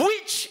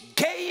which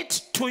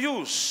gate to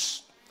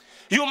use.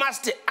 You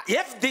must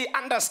have the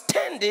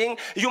understanding,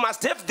 you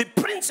must have the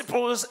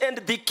principles and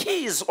the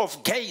keys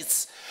of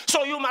gates.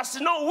 So you must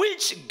know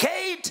which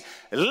gate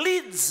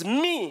leads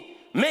me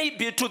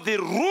maybe to the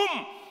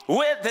room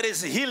where there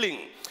is healing,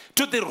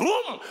 to the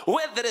room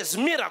where there is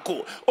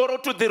miracle, or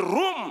to the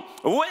room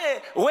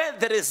where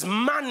there is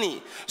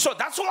money. So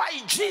that's why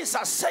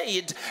Jesus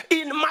said,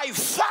 in my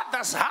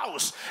Father's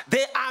house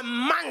there are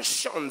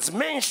mansions,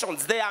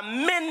 there are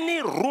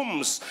many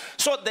rooms.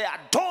 So there are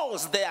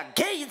doors, there are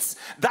gates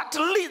that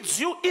leads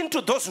you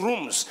into those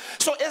rooms.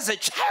 So as a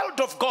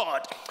child of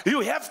God,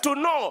 you have to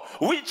know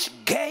which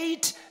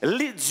gate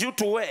leads you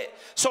to where.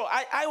 So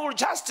I will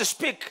just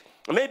speak,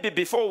 maybe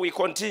before we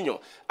continue,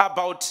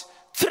 about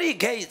 3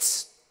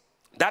 gates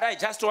that I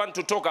just want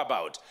to talk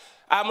about.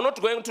 I'm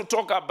not going to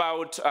talk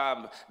about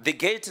the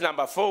gate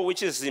number 4,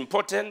 which is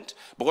important,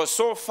 because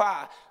so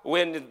far,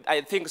 when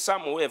I think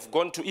some who have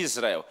gone to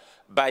Israel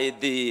by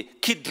the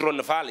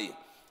Kidron Valley,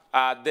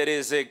 there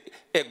is a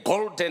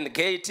golden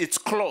gate. It's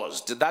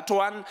closed. That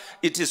one,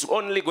 it is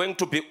only going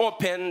to be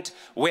opened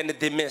when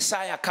the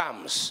Messiah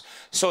comes.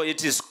 So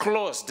it is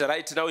closed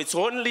right now. It's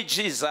only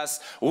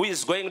Jesus who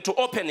is going to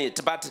open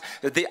it. But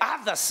the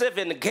other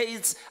 7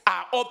 gates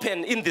are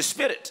open in the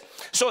spirit.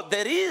 So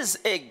there is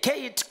a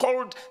gate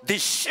called the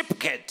ship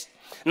gate.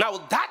 Now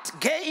that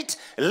gate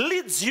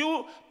leads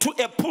you to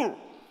a pool.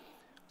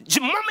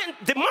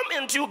 The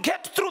moment you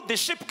get through the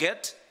ship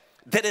gate,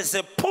 there is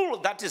a pool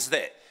that is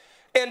there.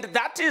 And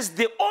that is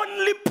the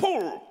only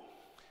pool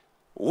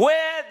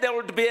where there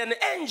would be an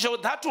angel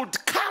that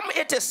would come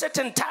at a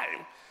certain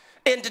time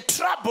and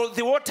trouble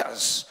the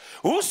waters.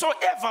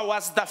 Whosoever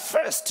was the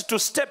first to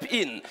step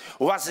in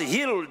was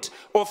healed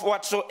of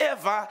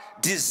whatsoever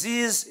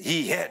disease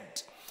he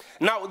had.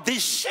 Now, the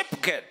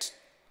sheep gate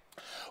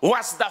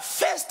was the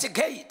first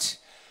gate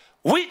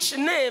which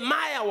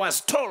Nehemiah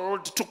was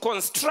told to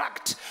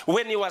construct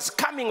when he was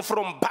coming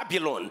from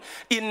Babylon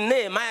in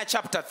Nehemiah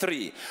chapter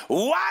 3.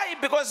 Why?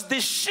 Because the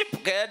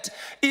sheep gate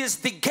is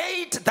the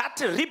gate that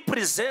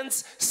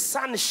represents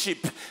sonship.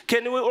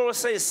 Can we all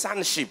say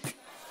sonship?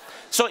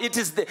 So it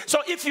is so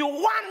if you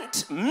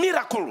want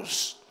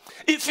miracles,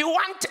 if you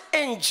want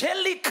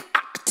angelic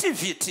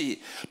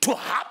activity to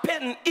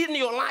happen in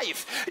your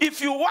life, if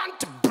you want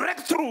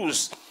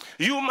breakthroughs,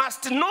 you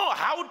must know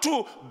how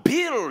to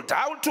build,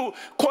 how to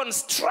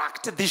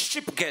construct the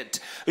sheep gate.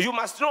 You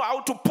must know how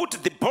to put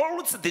the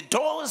bolts, the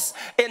doors,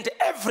 and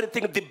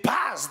everything, the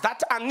bars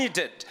that are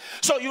needed.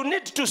 So you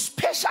need to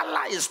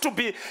specialize, to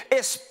be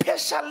a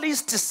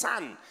specialist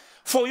son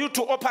for you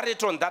to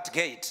operate on that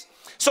gate.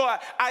 So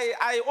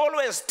I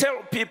always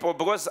tell people,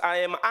 because I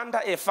am under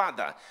a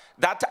father,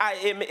 that I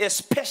am a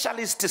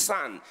specialist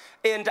son,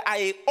 and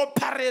I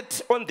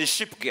operate on the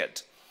sheep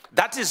gate.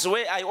 That is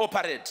where I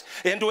operate.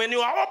 And when you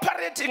are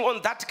operating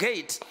on that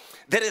gate,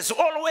 there is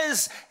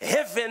always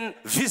heaven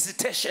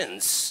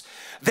visitations.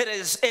 There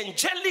is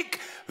angelic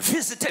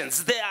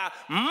visitations. There are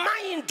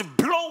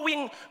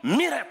mind-blowing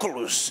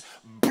miracles,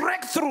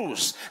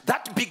 breakthroughs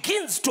that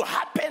begins to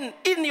happen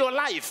in your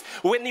life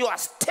when you are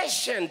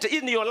stationed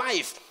in your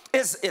life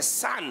as a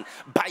son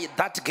by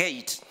that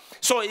gate.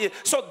 So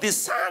the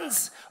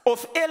sons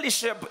of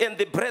Elishab and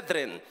the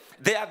brethren,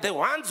 they are the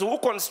ones who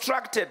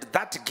constructed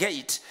that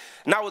gate.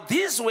 Now,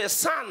 these were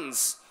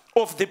sons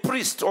of the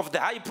priest, of the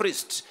high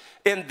priest,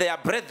 and their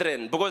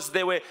brethren, because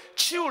they were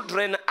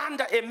children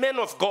under a man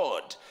of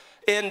God.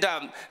 And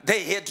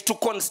they had to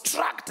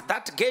construct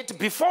that gate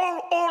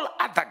before all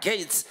other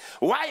gates.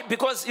 Why?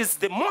 Because it's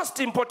the most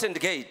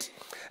important gate.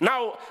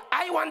 Now,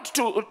 I want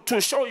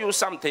to show you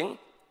something.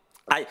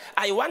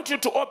 I want you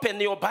to open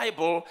your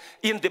Bible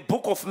in the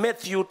book of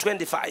Matthew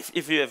 25,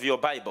 if you have your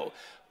Bible.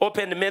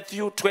 Open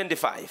Matthew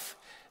 25.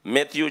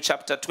 Matthew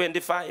chapter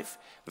 25,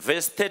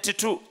 verse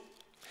 32.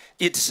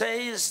 It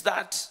says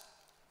that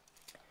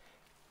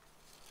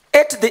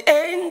at the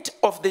end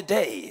of the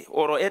day,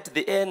 or at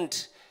the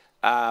end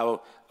of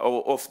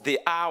the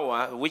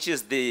hour, which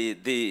is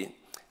the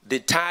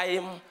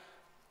time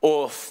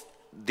of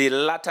the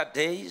latter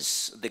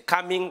days, the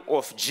coming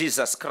of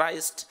Jesus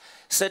Christ,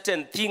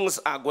 certain things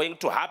are going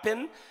to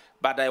happen.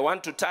 But I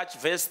want to touch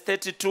verse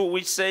 32,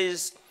 which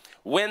says,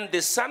 when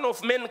the Son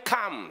of Man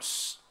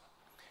comes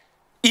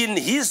in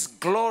his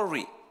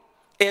glory,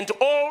 and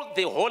all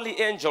the holy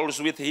angels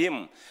with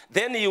him,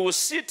 then he will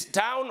sit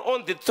down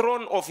on the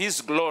throne of his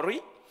glory,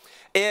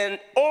 and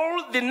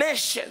all the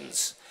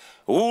nations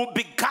will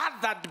be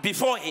gathered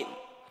before him.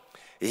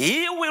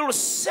 He will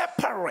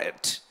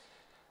separate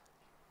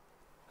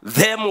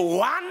them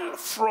one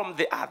from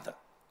the other,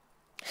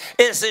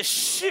 as a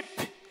sheep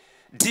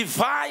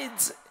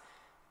divides,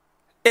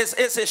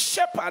 as a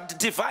shepherd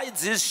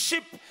divides his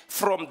sheep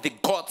from the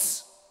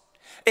goats.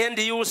 And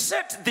he will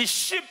set the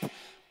sheep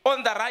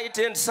on the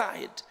right-hand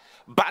side,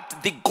 but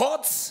the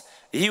goats,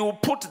 he will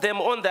put them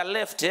on the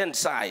left-hand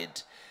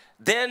side.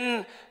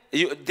 Then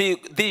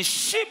the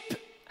sheep,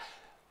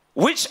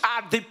 which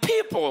are the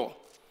people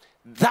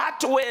that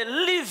were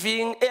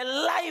living a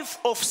life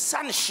of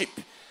sonship,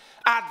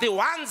 are the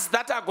ones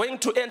that are going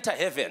to enter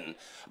heaven,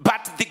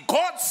 but the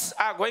goats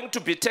are going to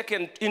be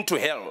taken into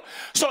hell.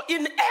 So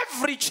in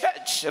every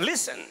church,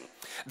 listen,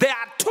 there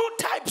are two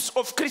types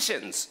of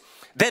Christians.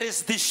 There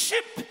is the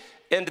sheep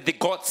and the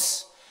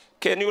goats.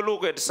 Can you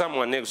look at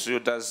someone next to you?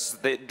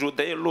 Do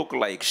they look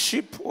like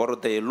sheep or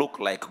they look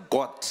like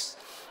goats?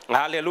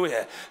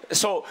 Hallelujah.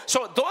 So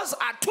those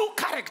are two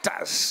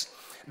characters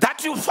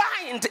that you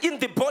find in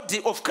the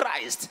body of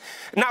Christ.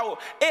 Now,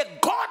 a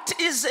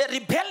goat is a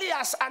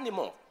rebellious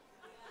animal,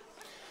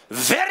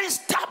 very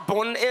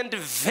stubborn and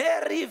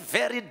very,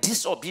 very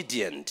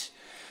disobedient.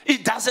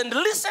 It doesn't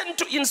listen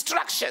to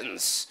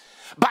instructions,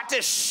 but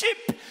a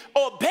sheep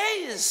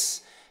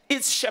obeys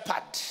its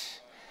shepherd.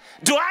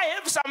 Do I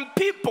have some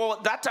people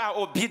that are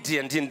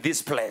obedient in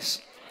this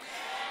place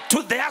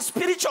to their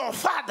spiritual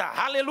father?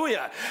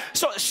 Hallelujah.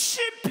 So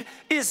sheep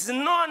is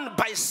known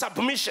by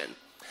submission,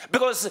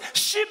 because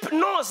sheep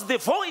knows the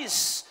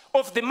voice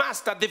of the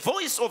master, the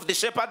voice of the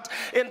shepherd,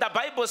 and the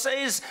Bible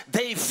says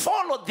they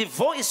follow the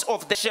voice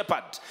of the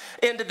shepherd,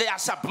 and they are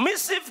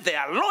submissive, they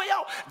are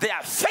loyal, they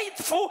are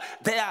faithful,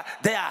 they are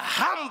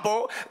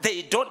humble,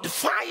 they don't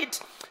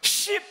fight.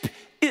 Sheep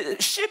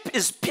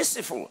is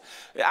peaceful.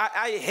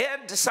 I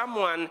heard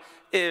someone,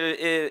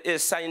 a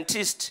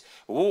scientist,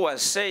 who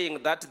was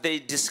saying that they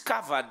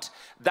discovered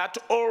that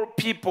all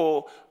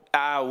people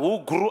who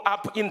grew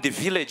up in the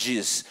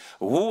villages,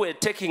 who were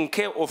taking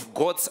care of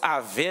goats,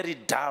 are very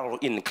dull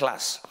in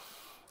class.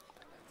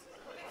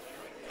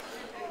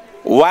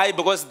 Why?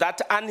 Because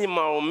that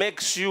animal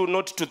makes you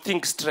not to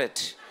think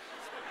straight.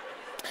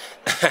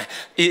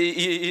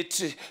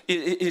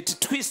 it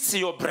twists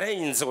your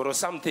brains or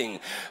something,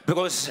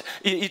 because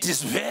it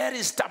is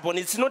very stubborn.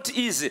 It's not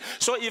easy.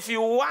 So if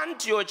you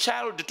want your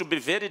child to be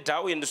very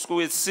down in school,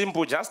 it's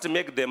simple. Just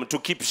make them to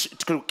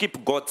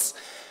keep goats.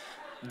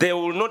 They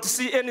will not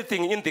see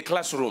anything in the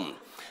classroom.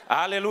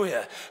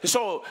 Hallelujah.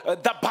 So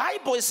the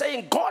Bible is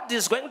saying God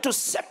is going to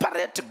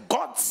separate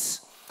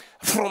goats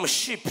from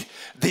sheep.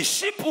 The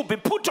sheep will be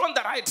put on the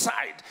right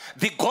side.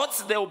 The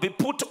goats, they will be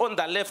put on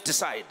the left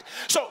side.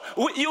 So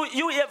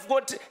you have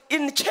got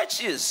in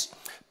churches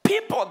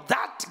people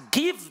that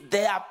give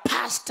their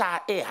pastor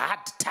a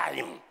hard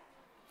time.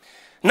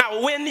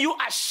 Now, when you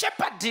are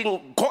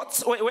shepherding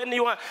goats, when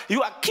you are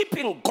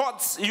keeping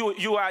goats,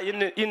 you are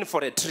in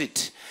for a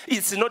treat.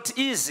 It's not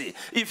easy.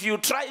 If you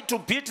try to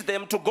beat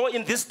them to go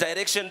in this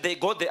direction, they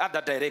go the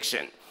other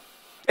direction.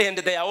 And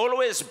they are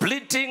always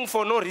bleating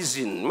for no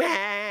reason.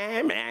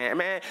 Meh, meh,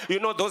 meh.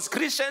 You know, those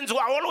Christians who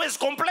are always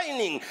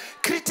complaining,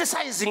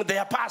 criticizing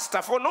their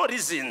pastor for no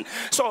reason.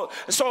 So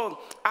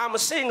I'm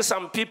seeing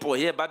some people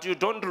here, but you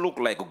don't look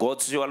like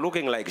goats. You are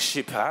looking like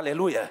sheep.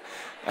 Hallelujah.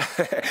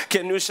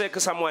 Can you shake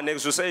someone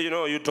next to say, you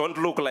know, you don't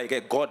look like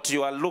a goat.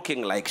 You are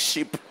looking like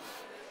sheep.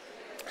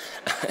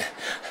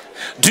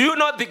 Do you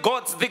know the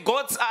goats? The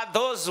goats are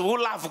those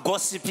who love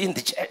gossip in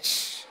the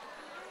church.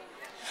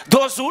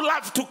 Those who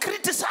love to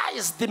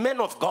criticize the men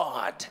of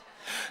God.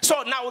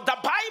 So now the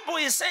Bible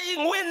is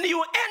saying when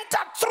you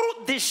enter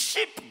through the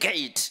sheep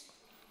gate,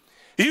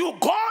 you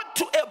go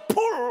to a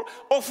pool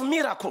of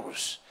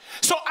miracles.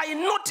 So I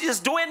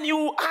noticed when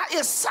you are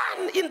a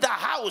son in the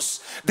house,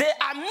 there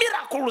are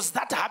miracles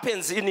that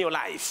happens in your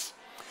life.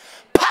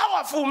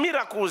 Powerful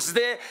miracles.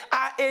 There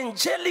are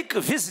angelic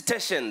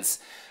visitations.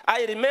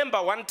 I remember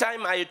one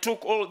time I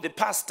took all the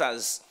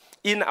pastors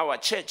in our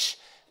church,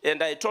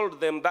 and I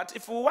told them that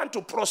if we want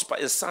to prosper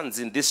as sons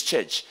in this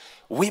church,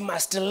 we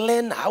must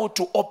learn how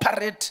to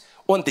operate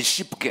on the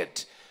sheep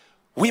gate.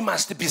 We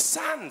must be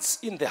sons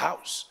in the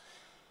house.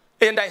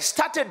 And I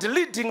started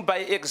leading by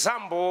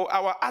example.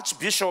 Our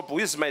Archbishop, who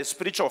is my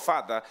spiritual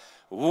father,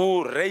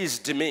 who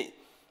raised me,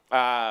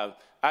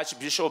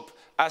 Archbishop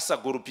Asa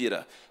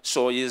Gurupira.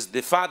 So he is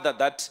the father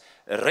that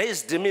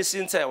raised me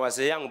since I was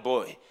a young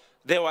boy.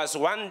 There was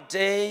one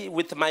day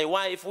with my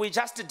wife, we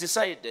just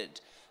decided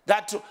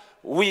that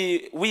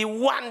we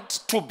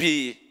want to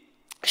be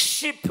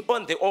sheep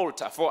on the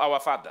altar for our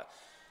father.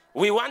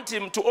 We want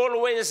him to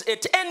always,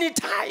 at any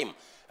time,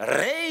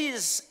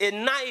 raise a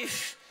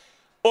knife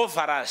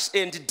over us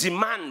and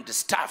demand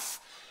stuff.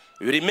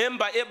 You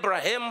remember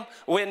Abraham,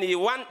 when he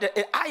wanted,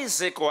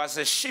 Isaac was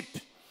a sheep.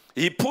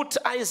 He put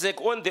Isaac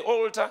on the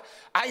altar.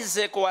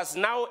 Isaac was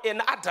now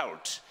an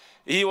adult.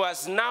 He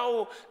was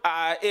now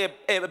a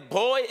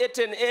boy at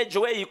an age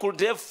where he could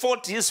have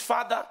fought his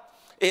father.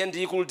 And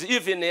he could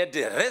even have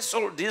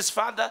wrestled his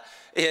father,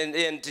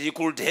 and he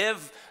could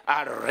have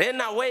ran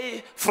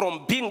away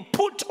from being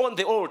put on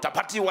the altar,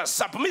 but he was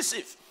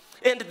submissive.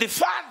 And the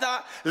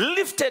father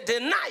lifted a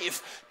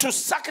knife to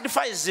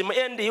sacrifice him,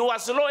 and he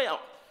was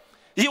loyal.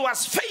 He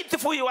was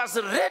faithful. He was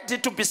ready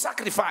to be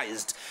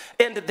sacrificed.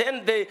 And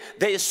then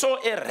they saw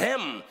a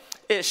ram,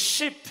 a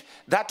sheep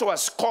that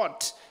was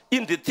caught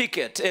in the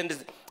thicket,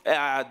 and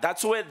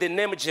that's where the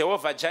name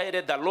Jehovah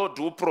Jireh, the Lord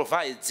who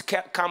provides,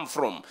 come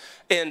from.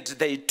 And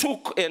they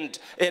took, and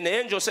an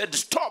angel said,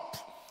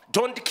 stop,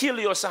 don't kill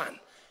your son.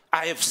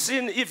 I have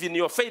seen even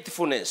your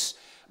faithfulness.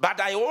 But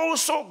I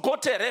also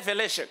got a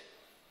revelation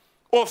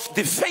of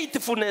the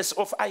faithfulness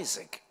of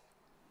Isaac.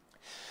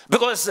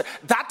 Because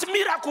that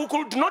miracle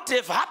could not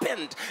have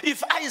happened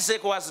if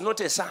Isaac was not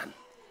a son.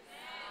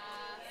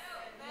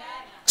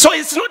 So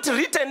it's not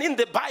written in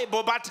the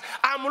Bible, but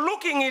I'm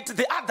looking at it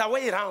the other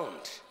way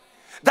around.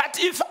 That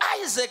if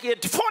Isaac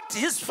had fought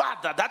his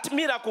father, that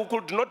miracle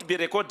could not be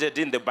recorded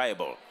in the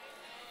Bible.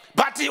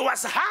 But he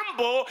was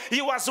humble.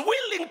 He was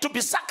willing to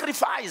be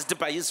sacrificed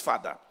by his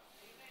father.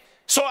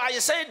 So I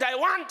said, I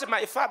want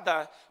my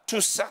father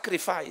to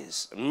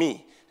sacrifice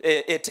me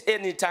at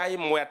any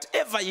time,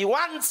 whatever he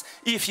wants.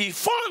 If he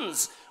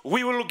phones,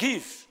 we will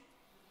give.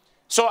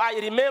 So I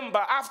remember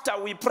after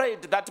we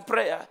prayed that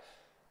prayer,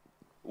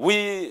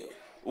 we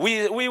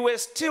were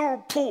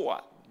still poor.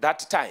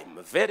 That time,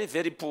 very,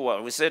 very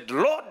poor. We said,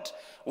 Lord,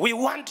 we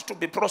want to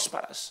be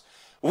prosperous.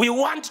 We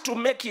want to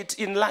make it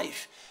in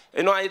life.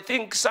 You know, I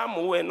think some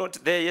who were not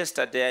there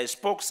yesterday, I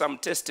spoke some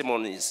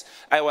testimonies.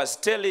 I was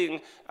telling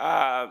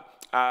Mr.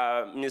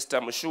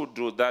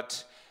 Mushudu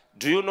that,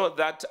 do you know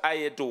that I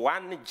had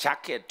one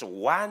jacket,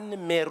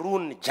 one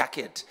maroon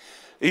jacket.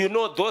 You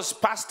know, those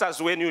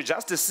pastors, when you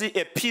just see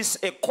a piece,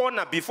 a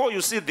corner, before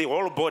you see the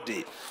whole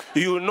body,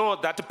 you know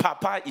that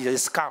Papa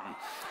has come.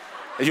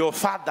 Your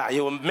father,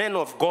 your man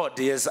of God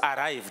has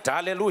arrived.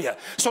 Hallelujah.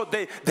 So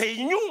they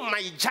knew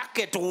my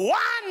jacket,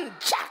 one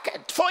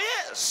jacket for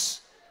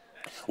years.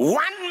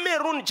 One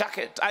maroon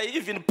jacket. I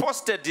even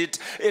posted it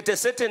at a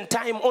certain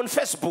time on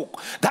Facebook.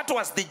 That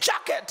was the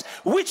jacket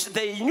which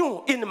they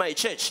knew in my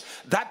church,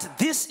 that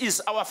this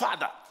is our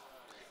father.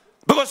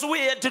 Because we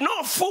had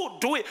no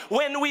food.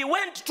 When we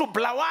went to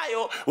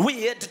Bulawayo,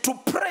 we had to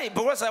pray.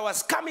 Because I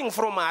was coming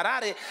from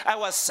Harare, I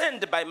was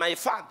sent by my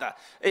father.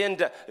 And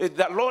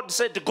the Lord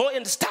said, go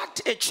and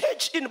start a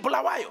church in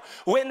Bulawayo.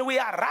 When we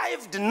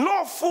arrived,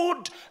 no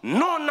food,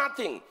 no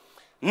nothing.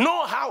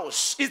 No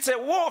house. It's a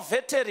war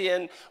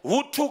veteran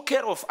who took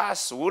care of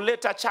us, who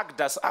later chucked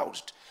us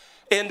out.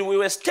 And we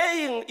were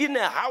staying in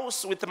a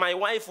house with my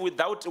wife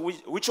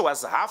which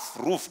was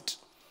half-roofed.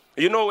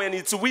 You know, when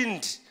it's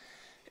wind,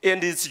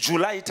 and it's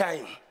July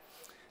time,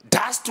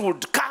 dust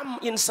would come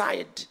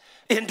inside,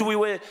 and we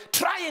were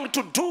trying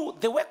to do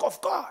the work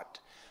of God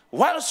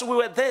whilst we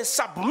were there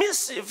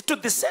submissive to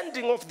the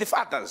sending of the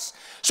fathers.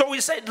 So we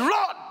said,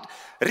 Lord,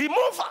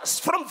 remove us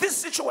from this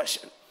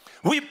situation.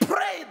 We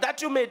pray that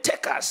you may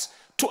take us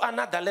to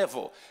another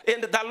level.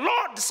 And the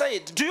Lord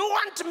said, do you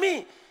want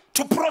me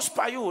to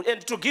prosper you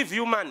and to give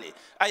you money?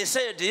 I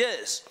said,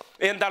 yes.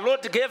 And the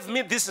Lord gave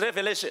me this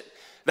revelation,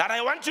 that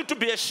I want you to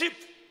be a sheep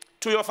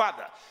to your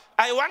father.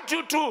 I want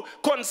you to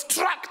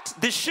construct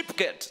the sheep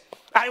gate.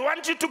 I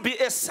want you to be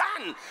a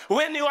son.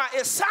 When you are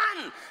a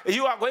son,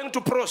 you are going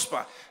to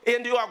prosper.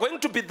 And you are going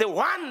to be the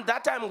one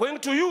that I'm going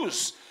to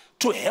use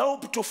to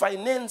help to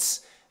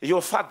finance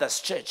your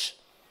father's church.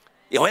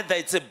 Whether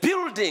it's a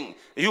building,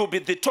 you'll be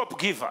the top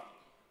giver.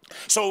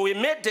 So we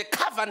made a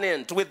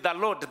covenant with the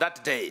Lord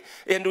that day.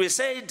 And we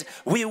said,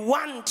 we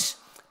want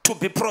to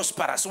be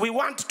prosperous. We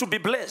want to be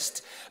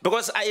blessed.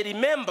 Because I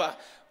remember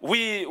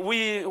we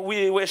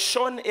were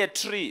shown a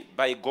tree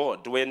by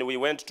God when we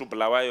went to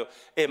Bulawayo,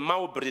 a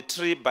mulberry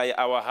tree by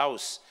our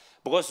house.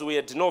 Because we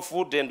had no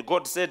food, and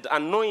God said,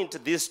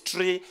 anoint this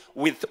tree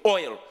with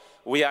oil.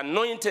 We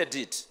anointed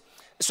it.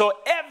 So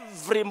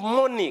every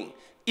morning,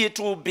 it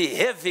will be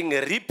having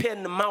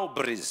ripened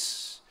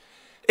mulberries.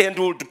 And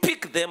we would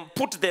pick them,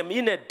 put them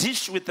in a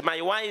dish with my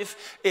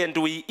wife, and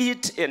we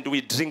eat, and we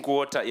drink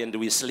water, and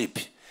we sleep.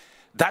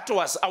 That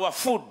was our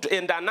food.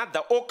 And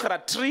another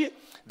okra tree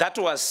that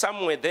was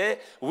somewhere there,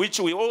 which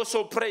we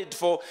also prayed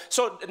for.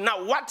 So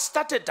now what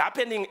started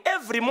happening,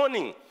 every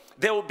morning,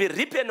 there would be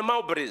ripened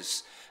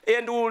mulberries.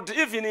 And we would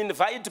even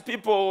invite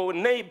people,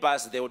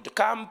 neighbors, they would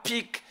come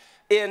pick,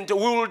 and we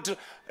would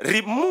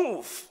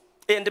remove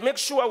and make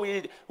sure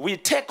we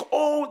take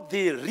all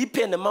the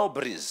ripened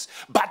mulberries.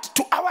 But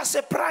to our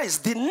surprise,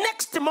 the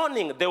next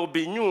morning, there will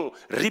be new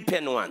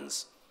ripened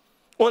ones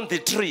on the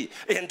tree,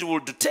 and we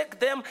would take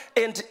them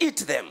and eat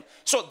them.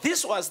 So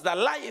this was the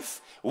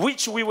life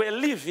which we were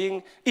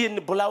living in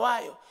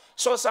Bulawayo.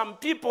 So some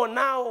people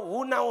now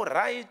who now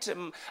write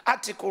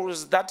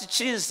articles that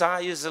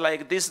Chiza is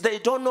like this, they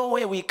don't know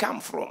where we come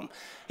from,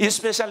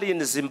 especially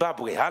in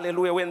Zimbabwe.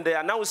 Hallelujah. When they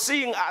are now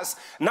seeing us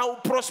now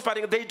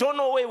prospering, they don't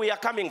know where we are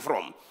coming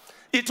from.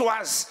 It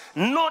was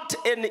not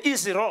an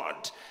easy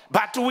road,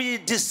 but we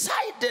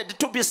decided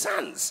to be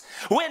sons.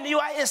 When you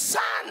are a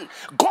son,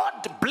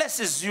 God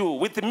blesses you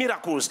with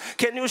miracles.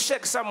 Can you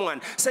shake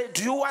someone? Say,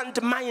 do you want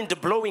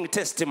mind-blowing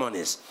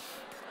testimonies?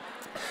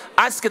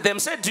 Ask them,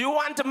 say, do you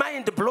want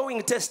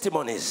mind-blowing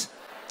testimonies?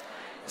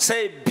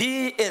 Say,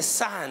 be a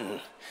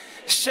son.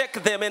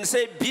 Shake them and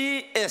say,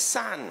 be a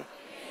son.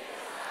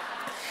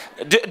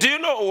 Do you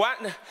know what?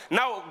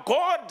 Now,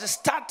 God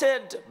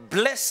started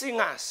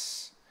blessing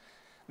us.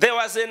 There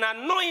was an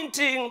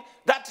anointing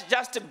that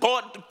just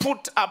God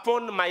put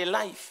upon my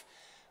life.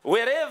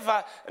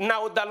 Wherever,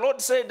 now the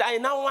Lord said, I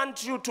now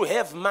want you to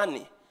have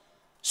money.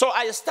 So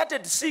I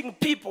started seeing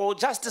people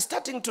just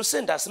starting to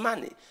send us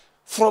money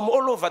from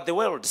all over the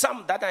world,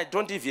 some that I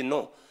don't even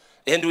know.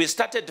 And we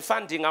started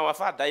funding our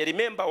father. I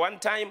remember one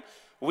time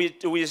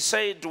we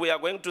said we are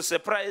going to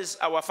surprise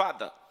our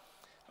father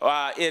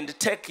and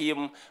take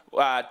him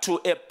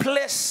to a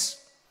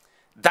place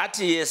that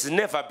he has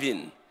never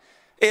been.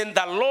 And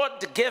the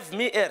Lord gave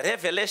me a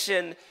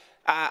revelation.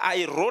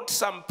 I wrote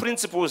some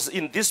principles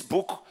in this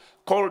book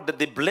called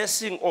The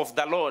Blessing of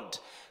the Lord.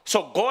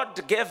 So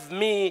God gave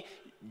me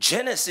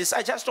Genesis.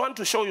 I just want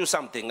to show you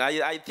something.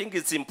 I think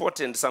it's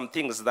important, some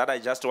things that I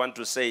just want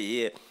to say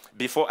here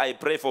before I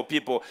pray for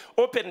people.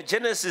 Open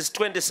Genesis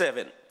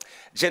 27.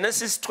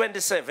 Genesis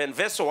 27,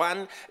 verse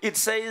 1, it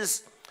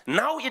says,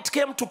 now it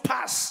came to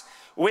pass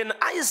when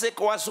Isaac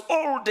was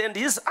old and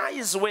his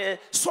eyes were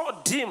so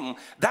dim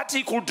that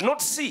he could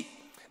not see,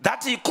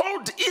 that he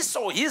called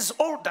Esau, his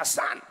older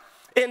son,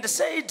 and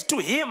said to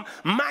him,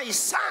 my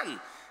son.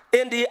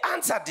 And he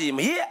answered him,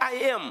 here I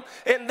am.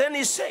 And then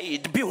he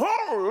said,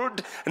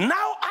 behold,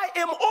 now I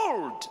am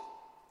old.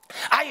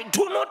 I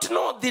do not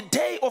know the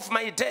day of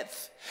my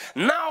death.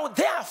 Now,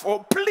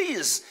 therefore,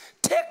 please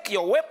take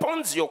your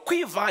weapons, your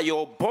quiver,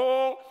 your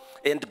bow,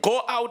 and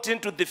go out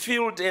into the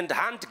field and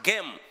hunt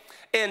game,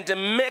 and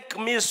make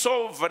me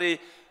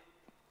savory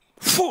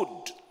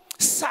food,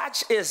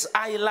 such as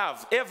I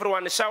love.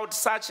 Everyone shout,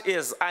 such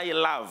as I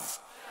love.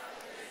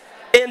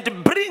 And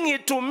bring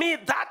it to me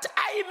that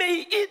I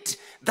may eat,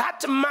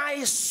 that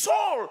my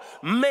soul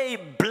may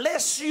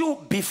bless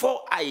you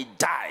before I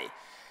die.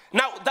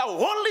 Now, the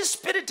Holy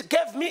Spirit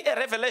gave me a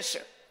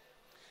revelation.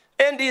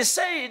 And he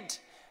said,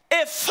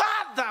 a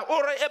father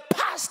or a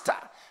pastor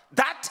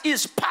that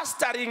is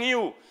pastoring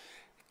you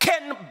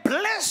can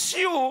bless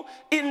you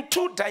in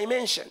two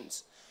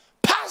dimensions.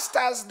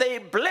 Pastors, they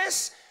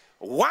bless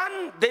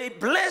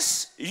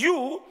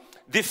you,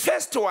 the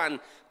first one,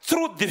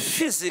 through the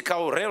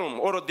physical realm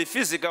or the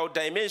physical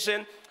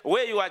dimension,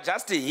 where you are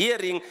just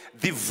hearing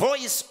the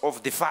voice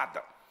of the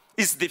Father.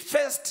 It's the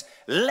first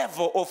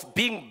level of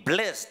being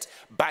blessed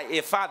by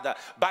a father.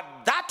 But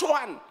that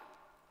one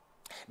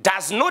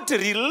does not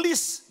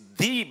release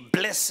the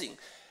blessing.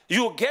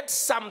 You get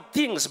some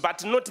things,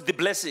 but not the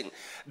blessing.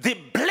 The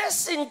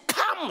blessing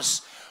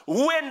comes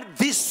when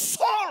the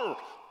soul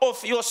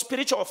of your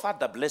spiritual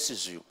father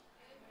blesses you.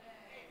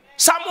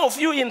 Some of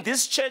you in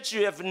this church,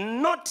 you have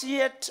not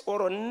yet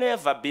or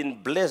never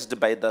been blessed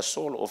by the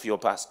soul of your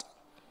pastor.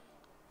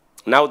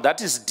 Now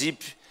that is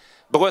deep,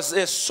 because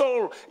a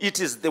soul, it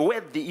is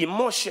where the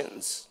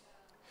emotions,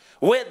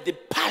 where the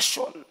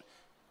passion,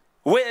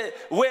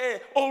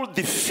 where all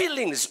the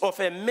feelings of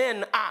a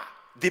man are.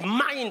 The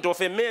mind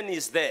of a man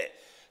is there.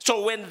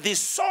 So when the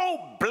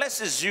soul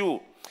blesses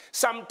you,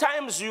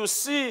 sometimes you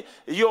see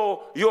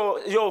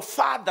your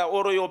father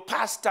or your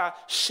pastor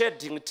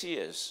shedding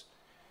tears.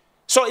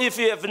 So if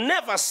you have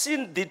never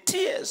seen the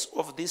tears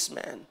of this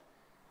man,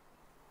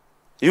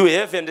 you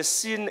haven't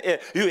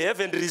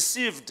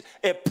received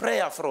a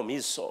prayer from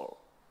his soul.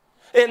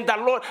 And the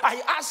Lord,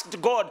 I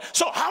asked God,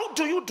 so how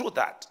do you do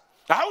that?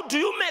 How do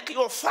you make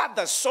your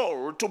father's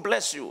soul to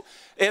bless you?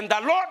 And the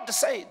Lord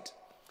said,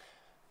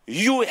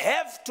 you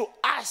have to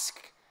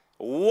ask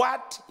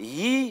what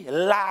he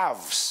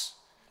loves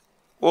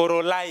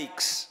or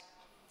likes.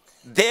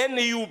 Then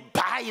you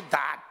buy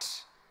that.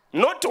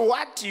 Not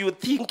what you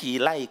think he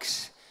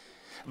likes,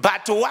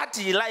 but what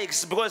he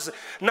likes. Because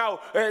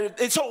now,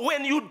 so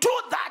when you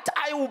do that,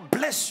 I will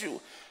bless you.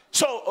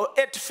 So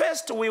at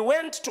first we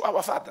went to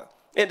our father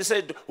and he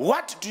said,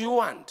 what do you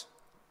want?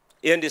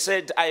 And he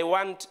said, I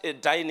want a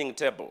dining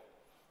table.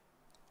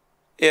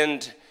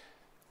 And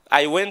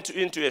I went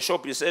into a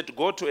shop. He said,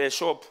 go to a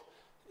shop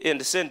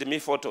and send me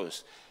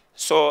photos.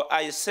 So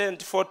I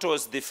sent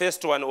photos, the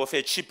first one of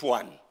a cheap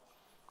one.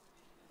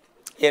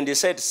 And he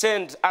said,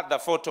 send other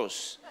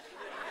photos.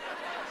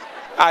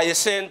 I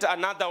sent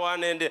another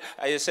one and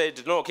I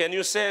said, no, can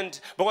you send?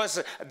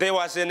 Because there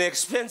was an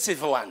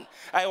expensive one.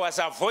 I was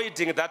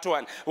avoiding that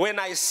one. When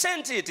I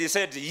sent it, he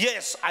said,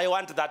 yes, I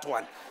want that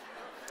one.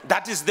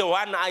 That is the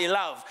one I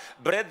love.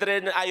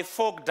 Brethren, I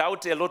forked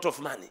out a lot of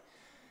money.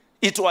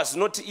 It was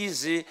not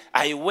easy.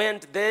 I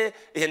went there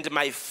and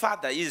my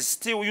father is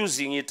still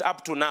using it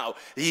up to now.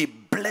 He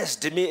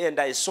blessed me and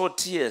I saw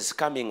tears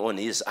coming on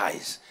his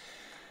eyes.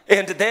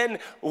 And then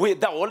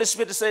the Holy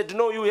Spirit said,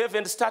 no, you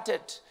haven't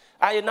started.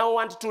 I now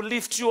want to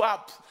lift you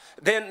up.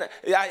 Then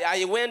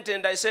I went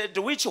and I said,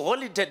 which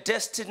holiday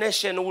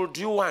destination would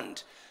you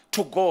want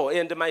to go?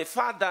 And my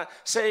father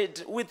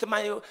said, with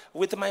my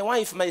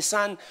wife, my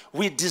son,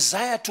 we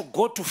desire to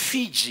go to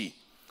Fiji,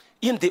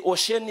 in the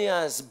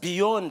Oceanias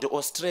beyond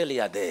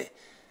Australia there.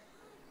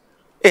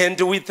 And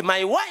with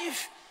my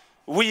wife,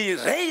 we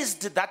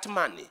raised that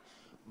money,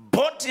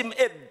 bought him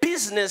a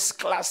business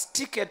class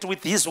ticket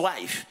with his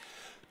wife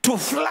to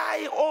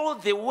fly all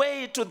the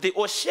way to the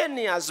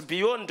Oceanias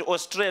beyond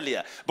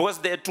Australia. Because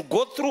they had to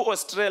go through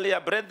Australia,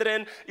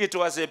 brethren, it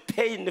was a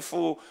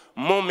painful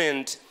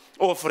moment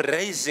of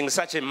raising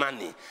such a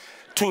money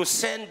to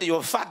send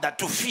your father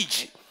to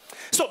Fiji.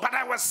 So, but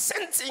I was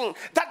sensing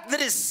that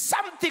there is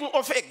something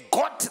of a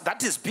God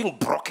that is being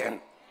broken.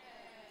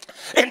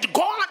 And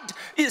God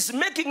is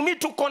making me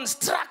to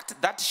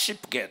construct that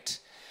ship gate.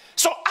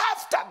 So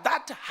after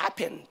that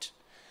happened,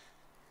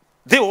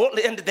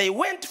 they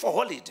went for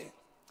holiday.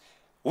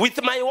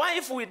 With my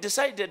wife, we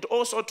decided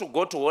also to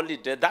go to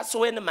holiday. That's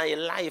when my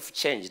life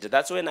changed.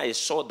 That's when I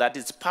saw that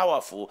it's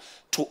powerful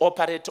to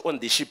operate on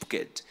the ship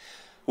gate.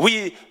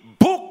 We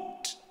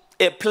booked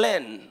a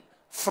plane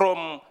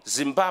from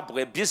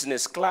Zimbabwe,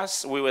 business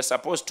class. We were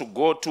supposed to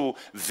go to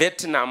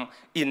Vietnam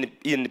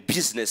in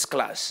business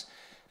class.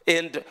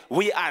 And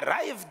we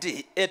arrived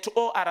at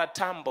OR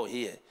Tambo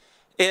here.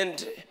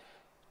 And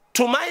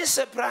to my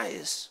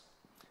surprise,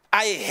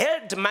 I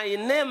heard my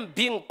name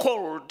being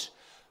called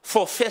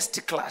for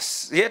first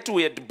class. Yet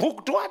we had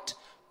booked what?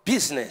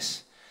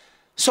 Business.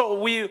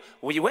 So we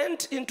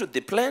went into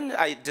the plane.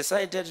 I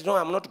decided, no,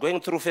 I'm not going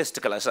through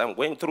first class. I'm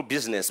going through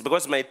business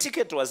because my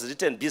ticket was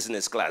written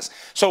business class.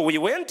 So we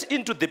went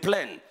into the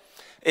plane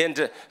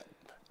and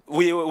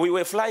we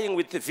were flying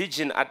with the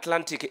Virgin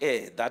Atlantic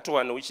Air, that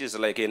one which is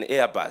like an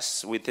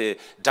Airbus with a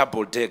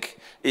double deck.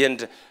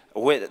 And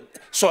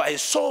so I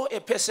saw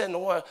a person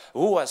who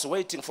was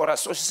waiting for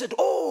us. So she said,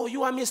 oh,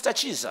 you are Mr.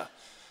 Chiza.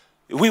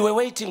 We were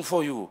waiting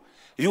for you.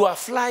 You are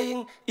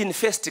flying in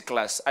first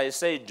class. I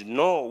said,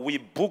 no, we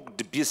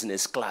booked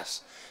business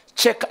class.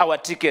 Check our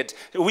ticket.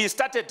 We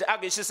started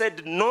arguing. She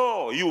said,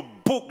 no, you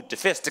booked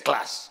first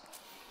class.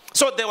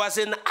 So there was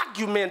an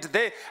argument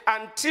there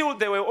until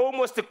they were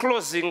almost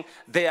closing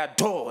their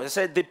door. They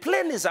said, the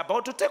plane is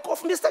about to take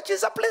off. Mr.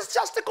 Chiza, please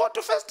just go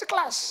to first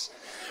class.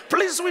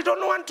 Please, we don't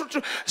want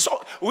to.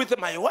 So with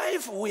my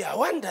wife, we are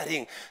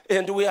wondering,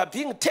 and we are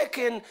being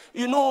taken,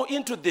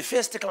 into the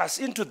first class,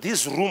 into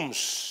these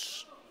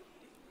rooms.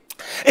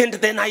 And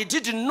then I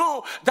didn't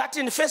know that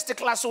in first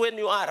class when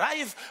you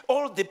arrive,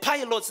 all the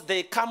pilots,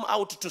 they come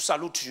out to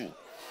salute you.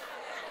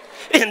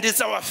 And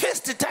it's our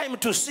first time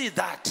to see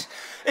that.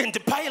 And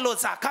the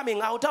pilots are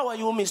coming out. How are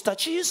you, Mr.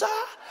 Chiza?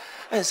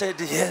 I said,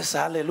 yes,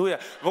 hallelujah.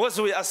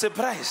 Because we are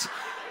surprised.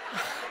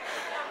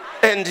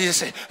 And he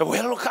said,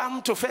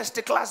 welcome to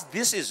first class.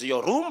 This is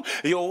your room.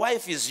 Your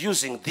wife is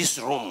using this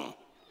room.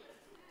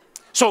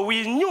 So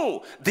we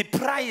knew the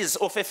price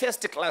of a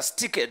first class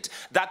ticket,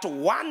 that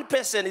one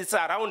person is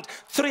around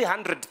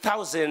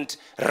 300,000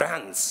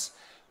 rands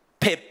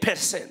per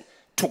person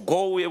to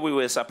go where we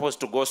were supposed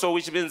to go. So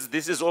which means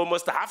this is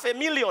almost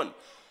 500,000.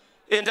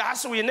 And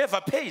us, we never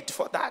paid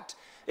for that.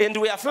 And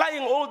we are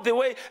flying all the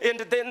way, and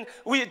then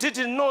we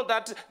didn't know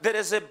that there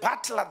is a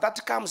butler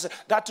that comes,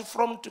 that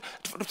from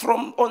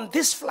on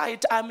this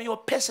flight, I'm your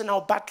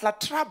personal butler,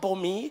 trouble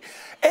me,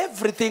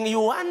 everything you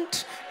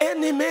want,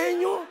 any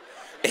menu.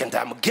 And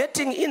I'm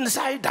getting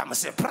inside, I'm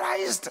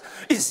surprised.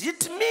 Is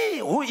it me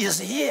who is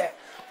here?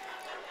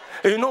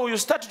 You know, you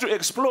start to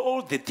explore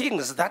all the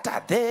things that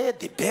are there,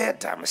 the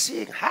bed, I'm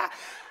seeing her.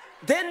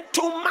 Then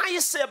to my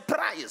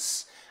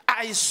surprise,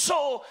 I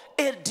saw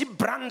Eddie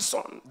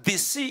Branson, the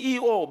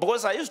CEO,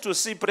 because I used to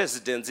see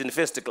presidents in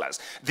first class.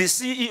 The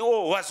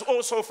CEO was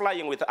also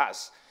flying with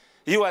us.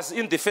 He was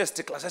in the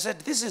first class. I said,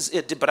 this is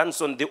Eddie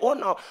Branson, the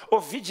owner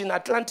of Virgin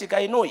Atlantic.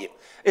 I know him.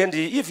 And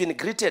he even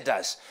greeted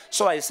us.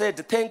 So I said,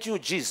 thank you,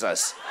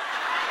 Jesus.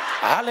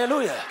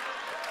 Hallelujah.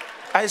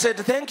 I said,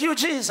 thank you,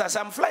 Jesus.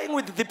 I'm flying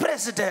with the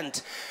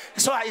president.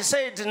 So I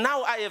said,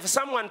 now I have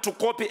someone to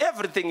copy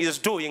everything he's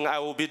doing, I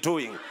will be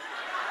doing.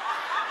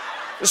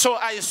 So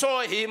I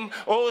saw him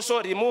also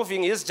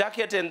removing his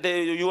jacket, and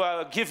you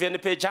are given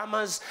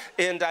pajamas,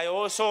 and I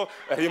also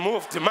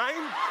removed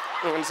mine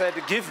and said,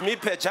 give me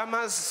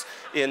pajamas,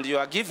 and you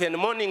are given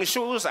morning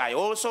shoes. I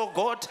also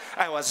got,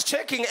 I was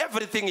checking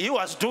everything he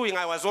was doing.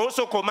 I was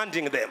also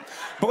commanding them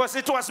because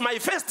it was my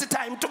first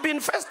time to be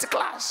in first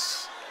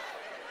class.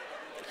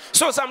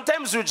 So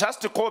sometimes you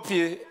just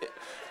copy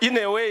in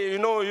a way, you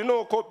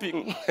know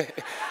copying.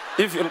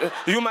 If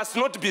you must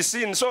not be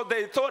seen. So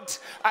they thought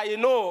I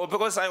know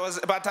because I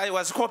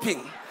was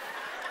copying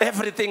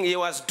everything he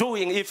was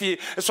doing.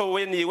 So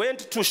when he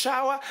went to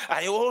shower,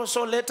 I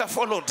also later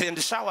followed and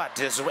showered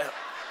as well.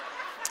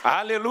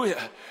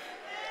 Hallelujah.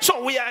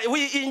 So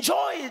we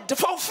enjoyed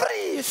for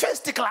free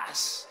first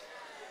class.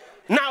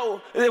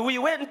 Now we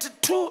went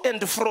to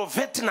and from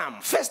Vietnam,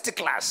 first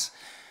class.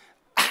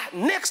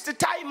 Next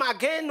time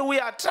again, we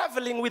are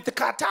traveling with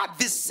Qatar.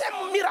 The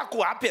same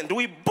miracle happened.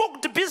 We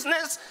booked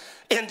business,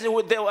 and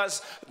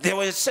they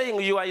were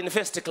saying you are in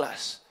first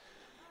class.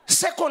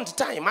 Second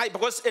time,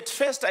 because at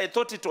first I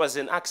thought it was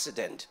an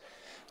accident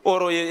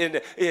or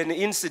an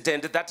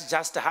incident that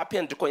just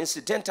happened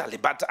coincidentally.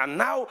 But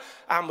now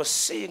I'm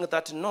seeing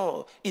that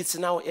no, it's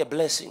now a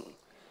blessing.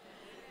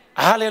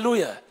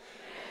 Hallelujah.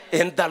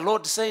 And the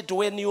Lord said,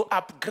 when you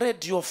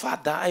upgrade your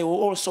father, I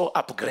will also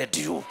upgrade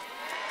you.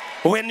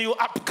 When you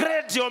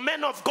upgrade your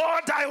men of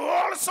God, I will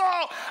also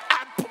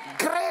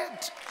upgrade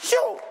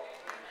you.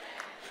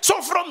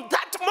 So from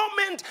that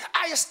moment,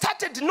 I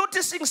started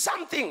noticing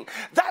something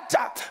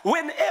that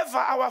whenever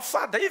our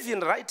father, even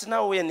right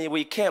now when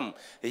we came,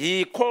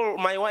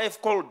 my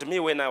wife called me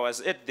when I was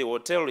at the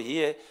hotel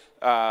here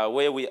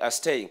where we are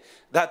staying,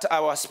 that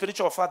our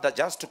spiritual father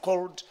just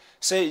called,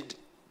 said,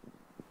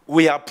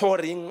 we are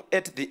pouring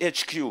at the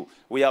HQ.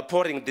 We are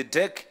pouring the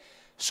deck.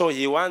 So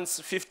he wants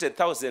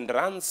 50,000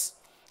 rands.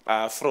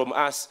 From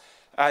us.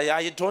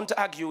 I don't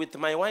argue with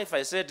my wife.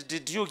 I said,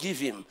 did you give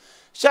him?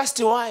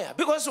 Just why?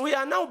 Because we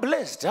are now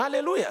blessed.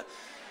 Hallelujah.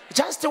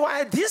 Just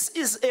why? This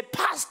is a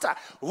pastor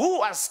who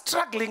was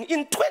struggling.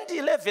 In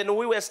 2011,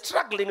 we were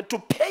struggling to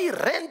pay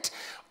rent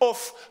of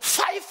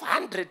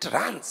 500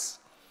 rands.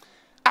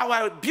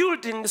 Our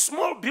building,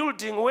 small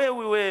building where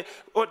we were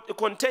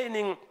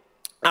containing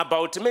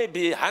about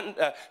maybe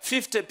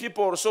 50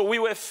 people or so, we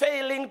were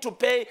failing to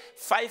pay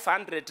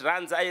 500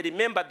 rands. I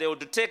remember they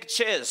would take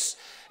chairs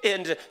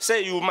and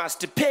say, you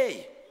must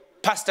pay.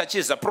 Pastor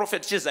Chiza,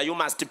 Prophet Chiza, you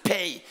must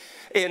pay.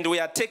 And we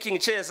are taking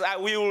chairs.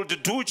 We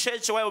would do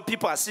church while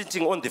people are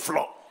sitting on the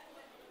floor.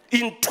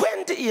 In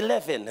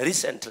 2011,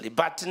 recently,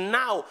 but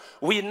now,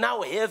 we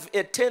now have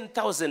a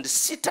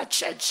 10,000-seater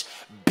church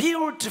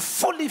built,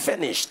 fully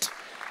finished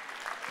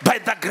by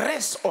the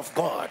grace of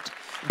God.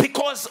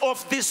 Because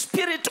of the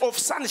spirit of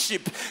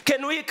sonship.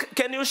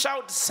 Can you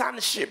shout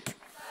sonship? Sonship.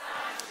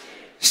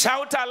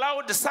 Shout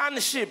aloud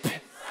sonship.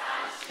 Sonship.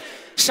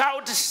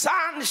 Shout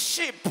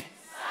sonship. Sonship.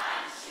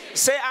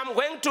 Say, I'm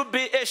going to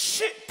be a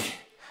sheep.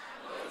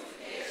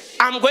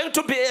 I'm going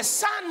to be a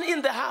son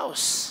in the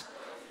house.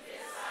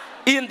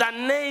 In the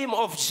name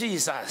of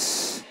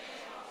Jesus.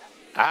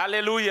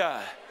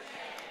 Hallelujah.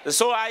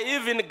 So I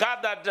even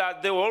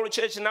gathered the whole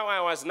church. Now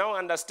I was now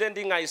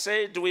understanding. I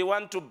said, we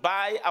want to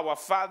buy our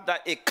father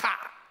a car.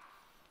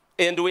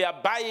 And we are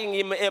buying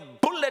him a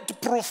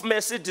bulletproof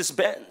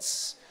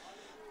Mercedes-Benz.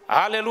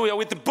 Hallelujah.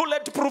 With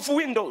bulletproof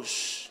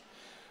windows.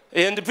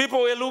 And people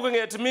were looking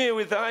at me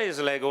with eyes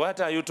like, what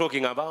are you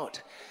talking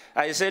about?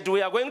 I said,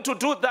 we are going to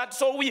do that.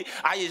 So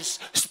I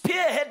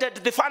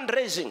spearheaded the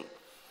fundraising.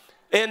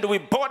 And we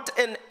bought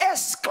an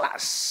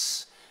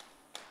S-Class.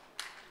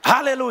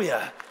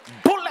 Hallelujah.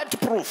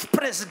 Bulletproof,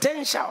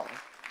 presidential.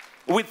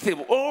 With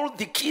all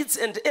the kids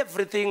and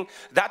everything.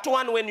 That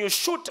one, when you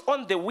shoot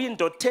on the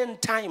window 10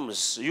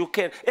 times, you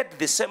can, at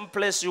the same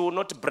place, you will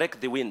not break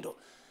the window.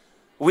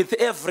 With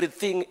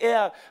everything,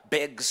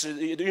 airbags,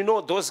 you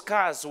know those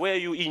cars where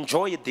you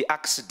enjoy the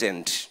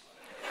accident.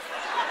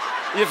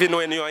 Even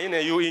when you are in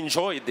it, you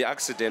enjoy the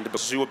accident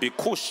because you will be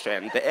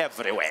cushioned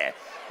everywhere.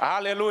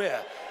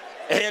 Hallelujah.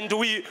 And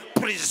we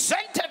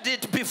presented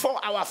it before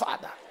our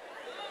Father.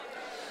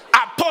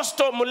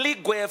 Apostle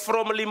Muligwe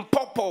from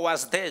Limpopo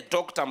was there,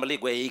 Dr.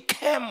 Muligwe. He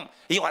came,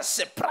 he was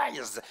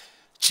surprised,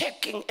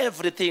 checking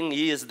everything.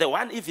 He is the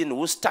one even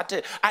who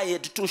started. I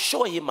had to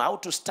show him how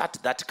to start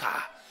that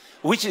car.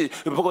 Which is,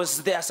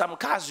 because there are some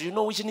cars, you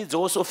know, which needs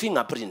also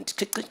fingerprint.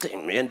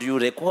 And you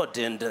record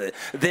and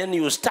then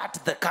you start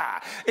the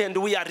car. And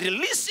we are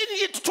releasing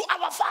it to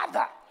our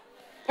Father.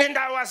 And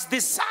I was the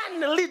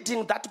son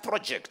leading that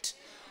project.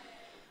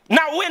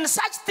 Now, when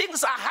such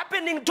things are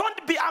happening,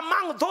 don't be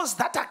among those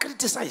that are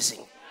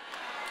criticizing.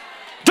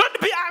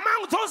 Don't be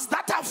among those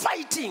that are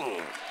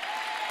fighting.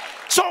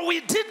 So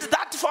we did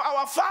that for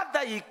our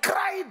Father. He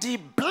cried, he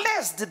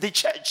blessed the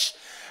church.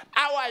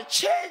 Our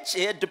church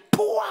had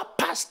poor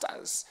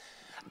pastors.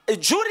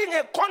 During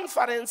a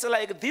conference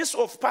like this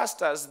of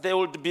pastors, there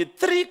would be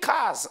 3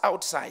 cars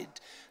outside.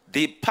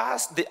 The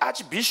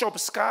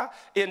Archbishop's car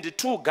and the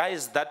 2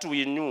 guys that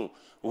we knew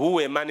who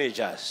were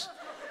managers.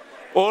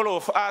 All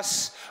of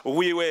us,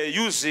 we were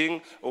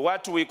using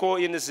what we call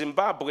in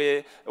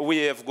Zimbabwe, we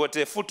have got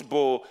a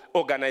football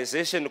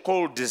organization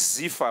called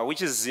ZIFA,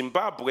 which is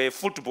Zimbabwe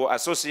Football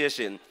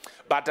Association.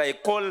 But I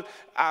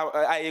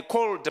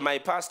called my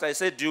pastor, I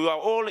said, you are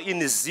all in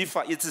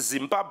ZIFA, it's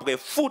Zimbabwe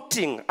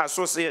Footing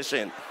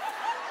Association.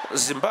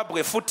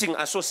 Zimbabwe Footing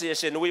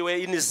Association, we were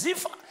in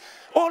ZIFA,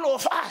 all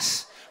of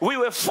us. We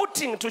were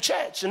footing to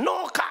church,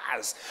 no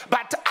cars.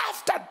 But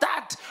after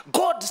that,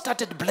 God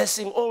started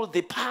blessing all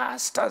the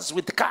pastors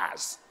with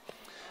cars.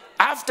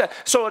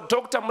 So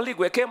Dr.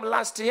 Muligwe came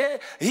last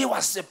year. He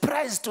was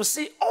surprised to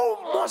see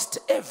almost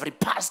every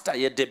pastor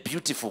had a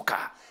beautiful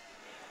car.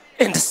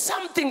 And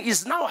something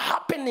is now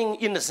happening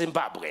in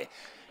Zimbabwe.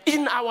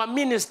 In our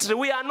ministry,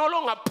 we are no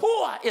longer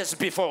poor as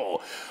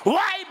before.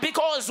 Why?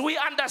 Because we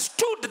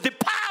understood the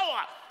power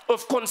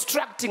of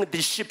constructing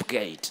the ship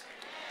gate.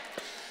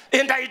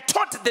 And I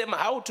taught them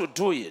how to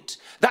do it.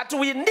 That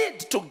we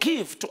need to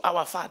give to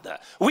our Father.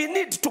 We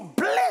need to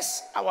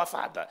bless our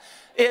Father.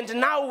 And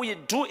now we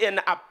do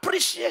an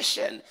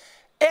appreciation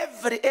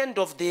every end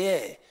of the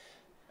year.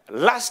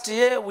 Last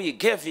year we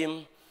gave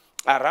him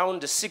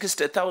around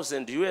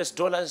 $60,000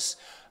 US.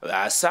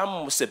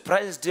 Some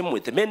surprised him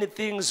with many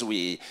things.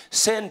 We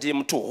send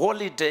him to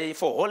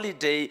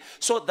holiday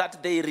so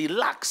that they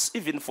relax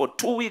even for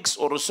 2 weeks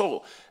or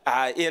so.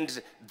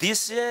 And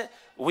this year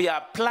we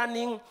are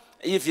planning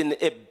even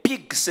a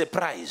big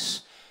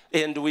surprise.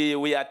 And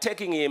we are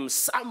taking him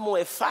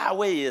somewhere far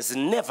away he has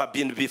never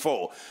been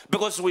before.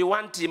 Because we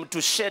want him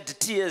to shed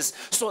tears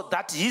so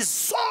that his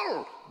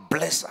soul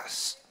bless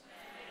us.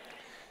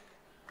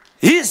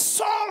 His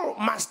soul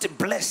must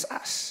bless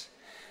us.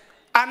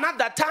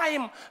 Another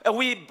time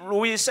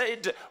we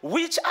said,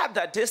 which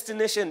other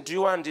destination do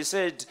you want? He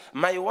said,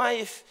 my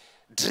wife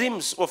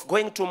dreams of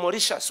going to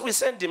Mauritius. We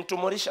sent him to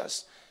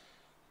Mauritius.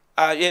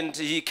 And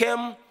he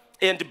came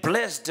and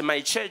blessed my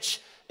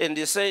church, and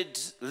he said,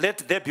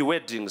 let there be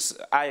weddings.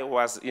 I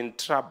was in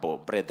trouble,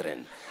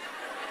 brethren.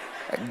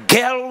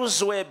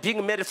 Girls were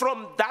being married.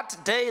 From that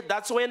day,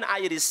 that's when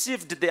I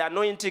received the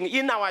anointing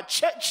in our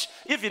church.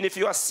 Even if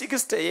you are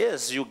 60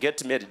 years, you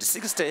get married.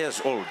 60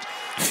 years old,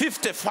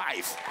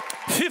 55,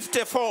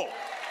 54.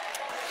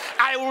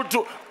 I would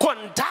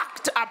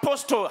conduct,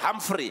 Apostle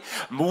Humphrey,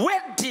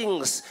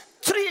 weddings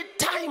 3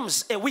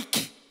 times a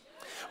week.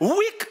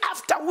 Week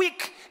after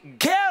week,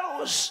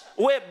 girls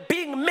were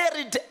being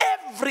married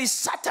every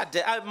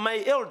Saturday.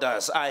 My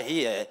elders are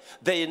here.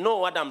 They know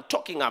what I'm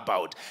talking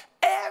about.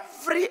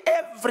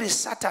 Every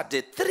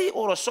Saturday, 3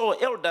 or so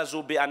elders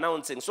will be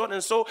announcing,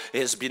 so-and-so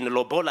has been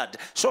lobolad.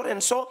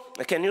 So-and-so,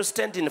 can you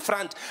stand in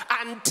front?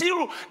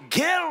 Until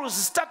girls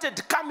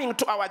started coming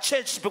to our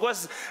church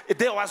because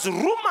there was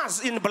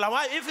rumors in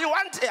Bulawayo. If you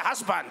want a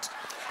husband,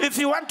 if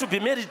you want to be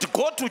married,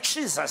 go to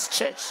Chiza's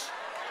church.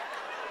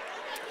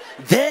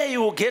 There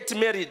you get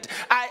married.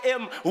 I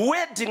am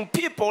wedding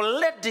people,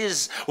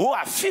 ladies who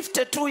are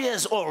 52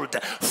 years old,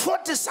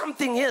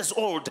 40-something years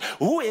old,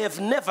 who have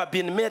never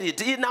been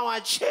married. In our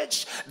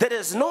church, there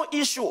is no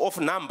issue of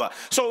number.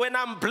 So when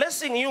I'm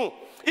blessing you,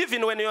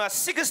 even when you are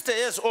 60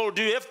 years old,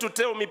 you have to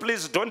tell me,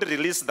 please don't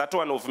release that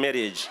one of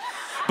marriage.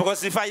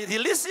 Because if I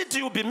release it,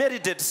 you'll be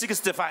married at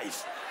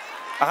 65.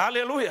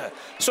 Hallelujah.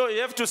 So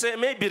you have to say,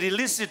 maybe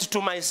release it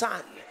to my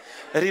son.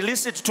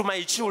 Release it to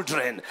my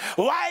children.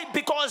 Why?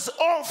 Because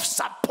of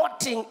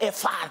supporting a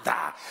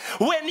father.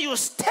 When you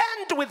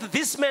stand with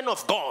this man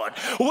of God,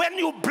 when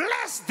you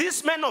bless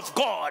this man of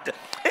God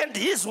and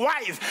his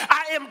wife,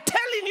 I am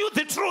telling you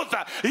the truth,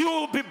 you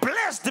will be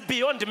blessed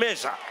beyond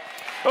measure.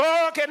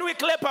 Oh, can we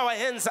clap our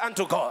hands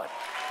unto God?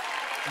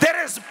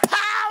 There is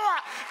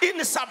power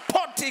in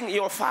supporting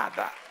your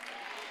father.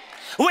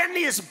 When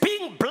he is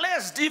being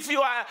blessed, if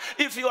you are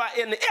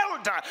an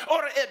elder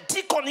or a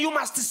deacon, you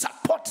must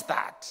support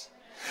that.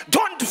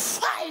 Don't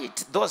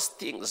fight those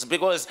things,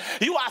 because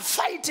you are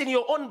fighting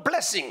your own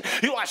blessing.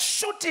 You are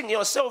shooting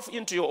yourself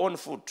into your own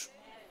foot.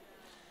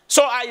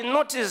 So I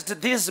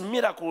noticed these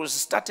miracles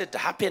started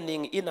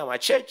happening in our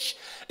church,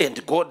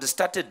 and God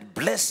started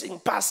blessing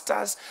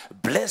pastors,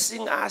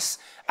 blessing us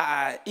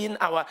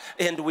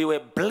and we were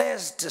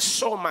blessed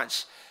so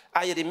much.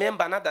 I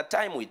remember another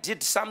time we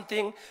did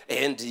something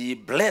and he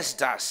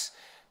blessed us.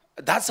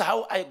 That's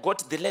how I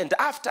got the land.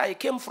 After I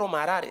came from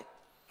Harare,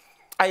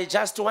 I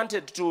just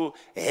wanted to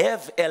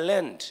have a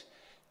land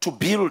to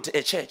build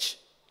a church.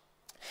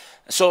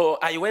 So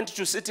I went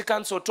to city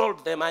council,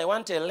 told them I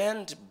want a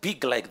land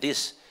big like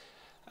this,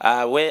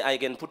 where I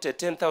can put a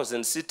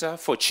 10,000 seater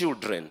for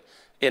children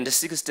and a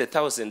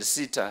 60,000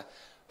 seater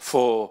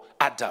for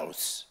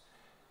adults.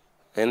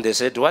 And they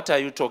said, what are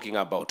you talking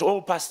about?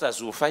 All pastors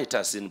who fight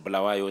us in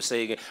Bulawayo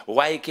saying,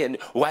 why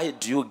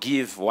do you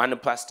give one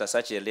pastor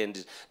such a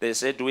land? They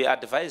said, we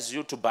advise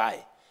you to buy.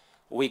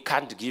 We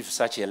can't give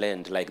such a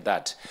land like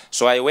that.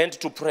 So I went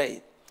to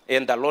pray,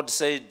 and the Lord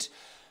said,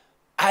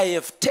 I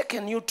have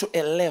taken you to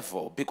a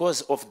level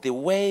because of the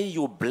way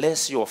you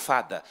bless your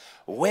father,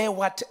 where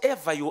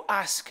whatever you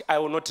ask, I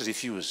will not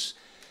refuse.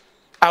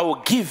 I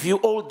will give you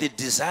all the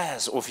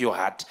desires of your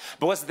heart.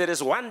 Because there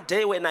is one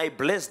day when I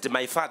blessed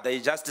my father, he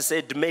just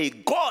said, may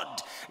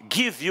God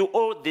give you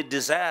all the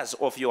desires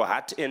of your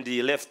heart. And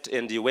he left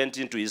and he went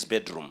into his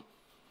bedroom.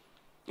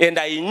 And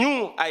I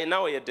knew I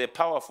now had a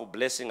powerful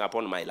blessing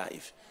upon my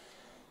life.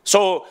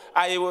 So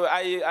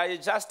I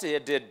just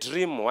had a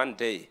dream one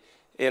day.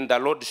 And the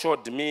Lord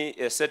showed me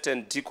a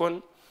certain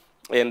deacon.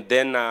 And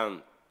then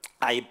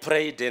I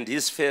prayed, and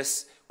his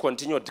face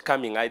continued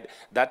coming.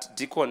 That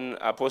deacon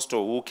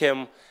apostle who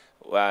came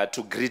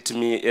to greet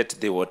me at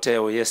the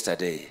hotel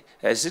yesterday.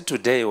 Is it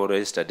today or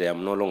yesterday?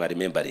 I'm no longer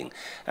remembering.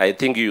 I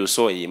think you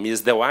saw him.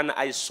 He's the one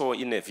I saw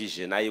in a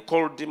vision. I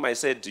called him. I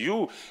said,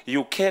 you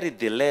carry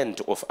the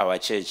land of our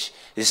church.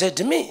 He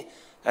said, me?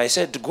 I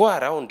said, go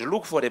around,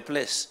 look for a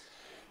place.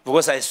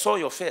 Because I saw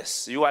your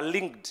face. You are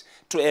linked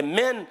to a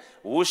man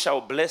who shall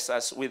bless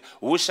us with,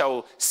 who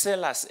shall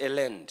sell us a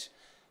land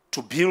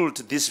to build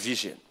this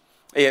vision.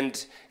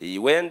 And he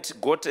went,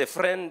 got a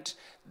friend,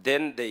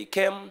 then they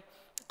came,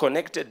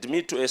 connected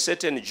me to a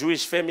certain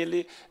Jewish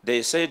family.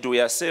 They said, we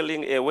are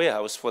selling a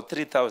warehouse for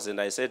 3,000.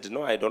 I said,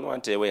 no, I don't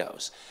want a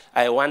warehouse.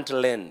 I want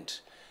land.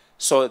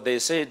 So they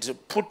said,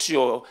 put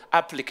your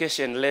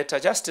application letter,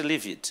 just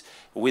leave it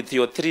with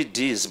your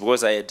 3Ds,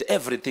 because I had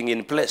everything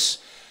in place.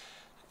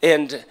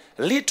 And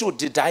little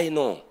did I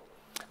know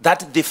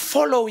that the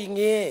following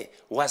year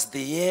was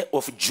the year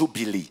of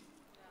Jubilee.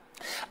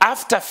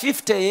 After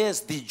 50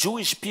 years, the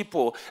Jewish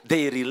people,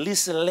 they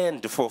release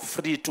land for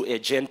free to a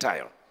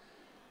Gentile.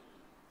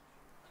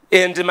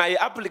 And my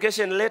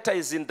application letter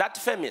is in that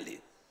family.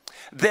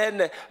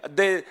 Then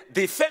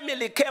the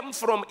family came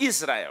from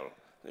Israel.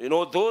 You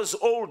know, those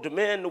old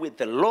men with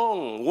the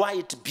long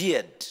white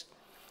beard.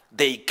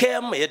 They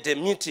came at a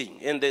meeting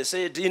and they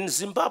said, in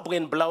Zimbabwe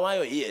and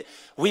Bulawayo here,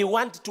 we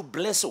want to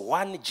bless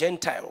one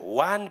Gentile,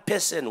 one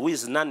person who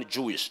is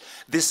non-Jewish.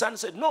 The son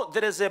said, no,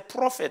 there is a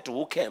prophet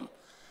who came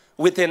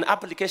with an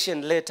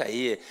application letter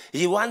here.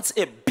 He wants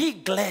a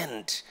big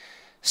land.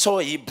 So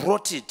he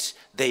brought it.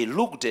 They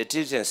looked at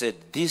it and said,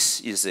 this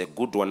is a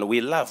good one.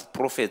 We love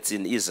prophets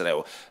in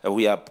Israel.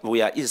 We are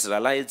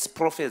Israelites.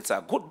 Prophets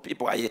are good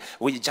people.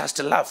 We just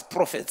love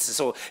prophets.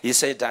 So he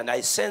said, and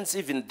I sense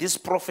even this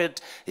prophet,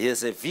 he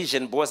has a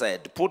vision, because I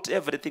had put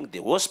everything,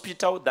 the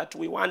hospital that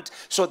we want.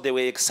 So they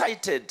were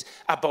excited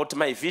about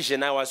my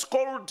vision. I was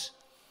called,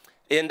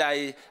 and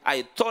I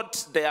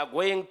thought they are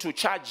going to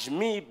charge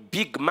me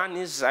big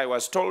monies. I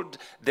was told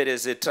there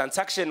is a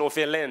transaction of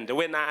a land.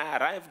 When I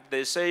arrived,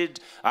 they said,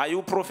 are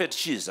you Prophet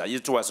Chiza?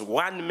 It was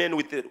one man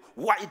with a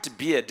white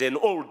beard, an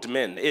old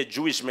man, a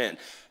Jewish man.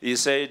 He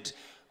said,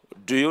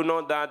 do you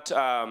know that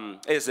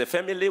as a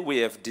family, we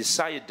have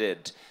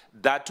decided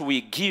that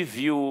we give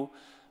you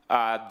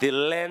the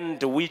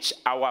land which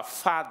our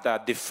father,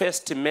 the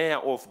first mayor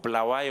of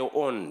Bulawayo,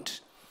 owned.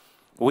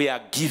 We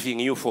are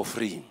giving you for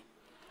free.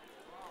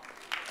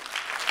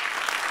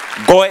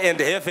 Go and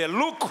have a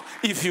look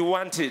if you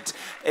want it.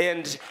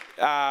 And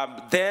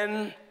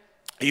then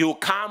you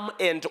come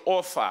and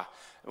offer,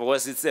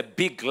 because it's a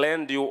big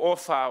land, you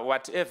offer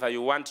whatever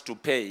you want to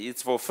pay.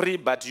 It's for free,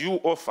 but you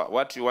offer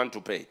what you want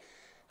to pay.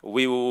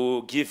 We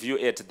will give you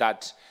at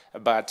that,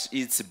 but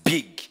it's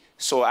big.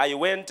 So I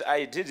went,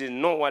 I didn't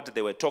know what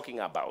they were talking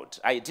about.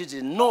 I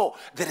didn't know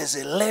there is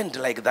a land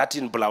like that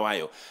in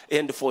Bulawayo.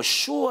 And for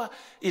sure,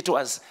 it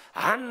was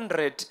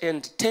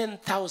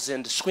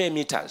 110,000 square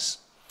meters.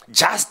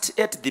 just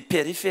at the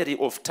periphery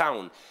of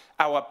town.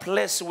 Our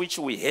place which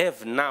we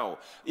have now,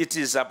 it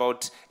is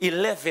about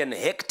 11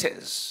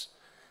 hectares.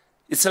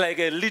 It's like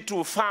a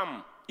little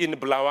farm in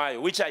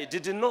Bulawayo, which I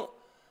didn't know.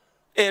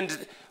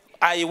 And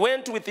I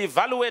went with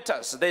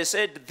evaluators. They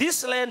said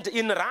this land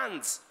in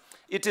rands,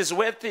 it is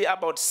worth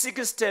about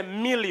 60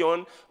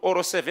 million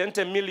or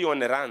 70 million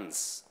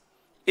rands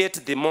at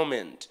the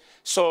moment.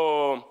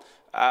 So,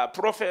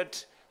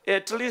 Prophet,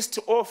 at least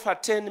offer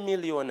 10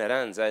 million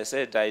rands. I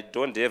said, I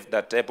don't have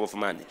that type of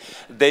money.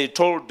 They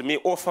told me,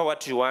 offer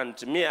what you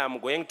want. Me, I'm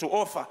going to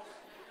offer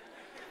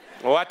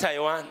what I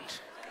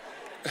want.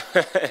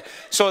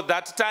 So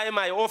that time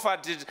I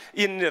offered it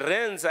in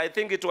rands, I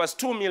think it was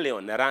 2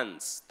 million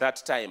rands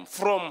that time.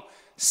 From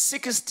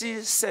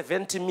 60,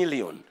 70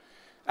 million.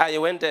 I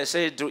went, I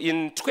said,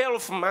 in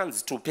 12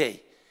 months to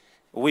pay,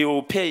 we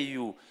will pay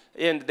you.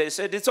 And they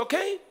said, it's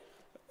okay.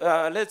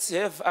 Let's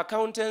have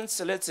accountants,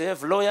 let's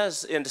have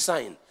lawyers and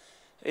sign.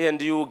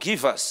 And you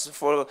give us.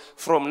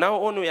 From now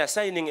on, we are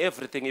signing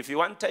everything. If you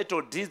want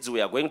title deeds,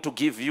 we are going to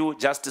give you.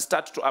 Just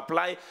start to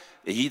apply.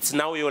 It's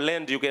now your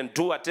land. You can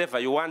do whatever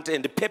you want.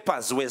 And the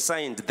papers were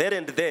signed there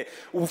and there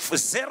with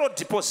zero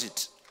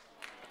deposit.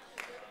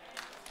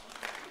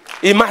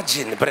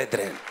 Imagine,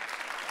 brethren.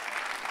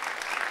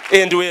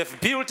 And we have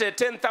built a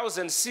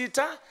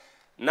 10,000-seater.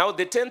 Now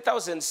the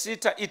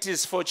 10,000-seater, it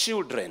is for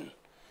children.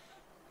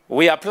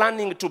 We are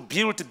planning to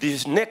build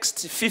the next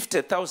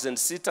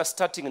 50,000-seater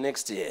starting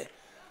next year,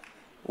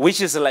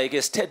 which is like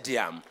a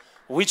stadium,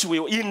 which we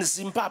in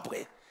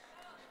Zimbabwe.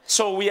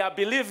 So we are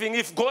believing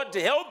if God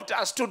helped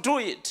us to do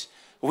it,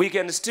 we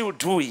can still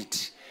do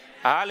it.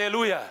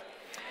 Hallelujah.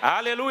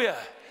 Hallelujah.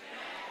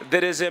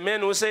 There is a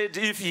man who said,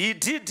 if he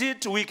did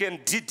it, we can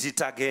did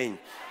it again.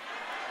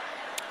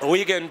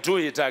 We can do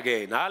it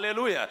again.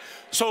 Hallelujah.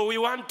 So we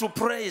want to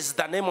praise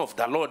the name of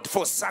the Lord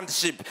for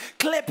sonship.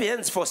 Clap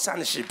hands for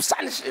sonship.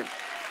 Sonship.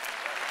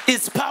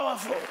 It's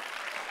powerful.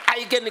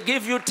 I can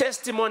give you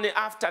testimony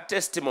after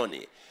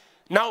testimony.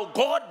 Now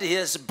God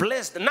has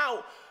blessed.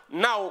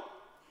 Now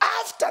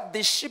after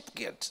the ship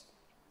gate,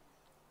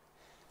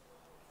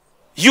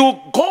 you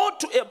go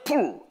to a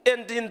pool,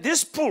 and in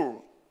this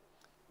pool,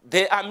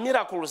 there are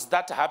miracles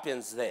that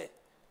happens there.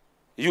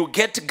 You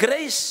get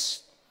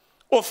grace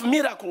of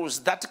miracles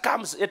that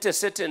comes at a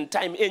certain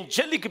time,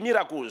 angelic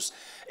miracles.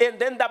 And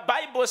then the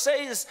Bible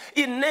says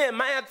in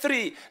Nehemiah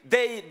 3,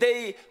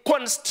 they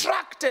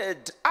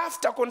constructed,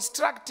 after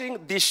constructing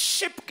the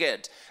ship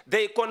gate,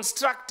 they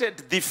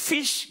constructed the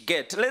fish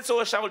gate. Let's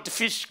all shout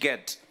fish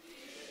gate.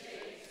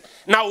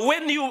 Now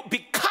when you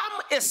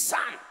become a son,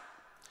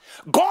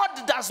 God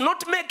does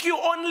not make you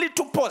only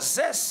to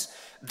possess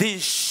the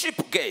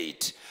ship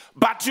gate,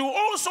 but you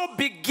also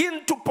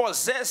begin to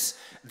possess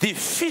the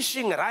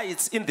fishing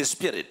rights in the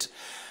spirit.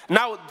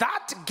 Now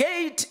that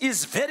gate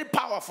is very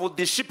powerful,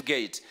 the ship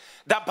gate.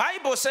 The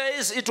Bible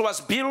says it was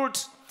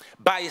built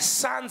by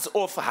sons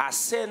of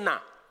Hasena.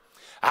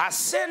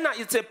 Hasena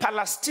is a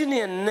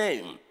Palestinian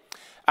name,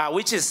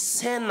 which is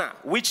Sena,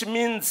 which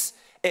means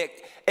a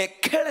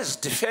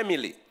cursed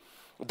family.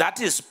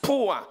 That is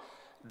poor,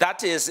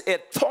 that is a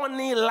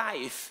thorny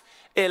life,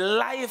 a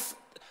life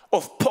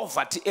of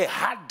poverty, a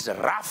hard,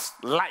 rough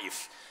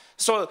life.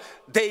 So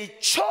they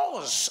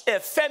chose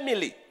a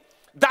family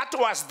that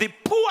was the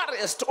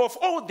poorest of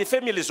all the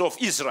families of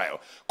Israel,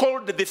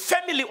 called the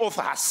family of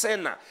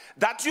Hasena.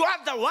 That you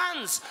are the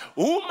ones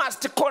who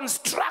must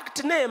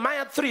construct,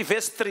 Nehemiah 3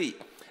 verse 3,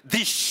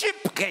 the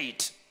ship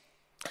gate,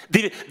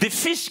 the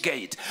fish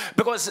gate.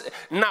 Because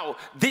now,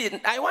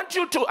 I want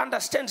you to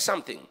understand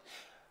something.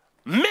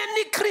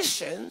 Many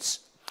Christians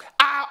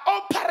are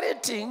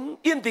operating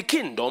in the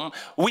kingdom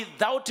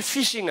without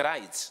fishing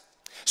rights.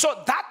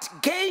 So that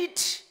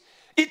gate,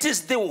 it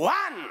is the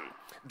one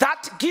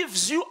that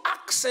gives you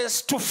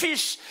access to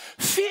fish.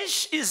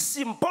 Fish is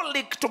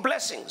symbolic to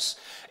blessings.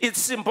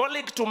 It's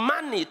symbolic to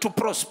money, to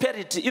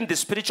prosperity in the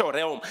spiritual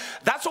realm.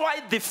 That's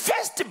why the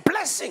first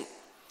blessing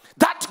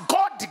that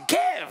God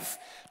gave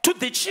to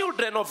the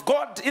children of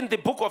God in the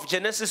book of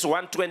Genesis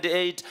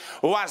 1:28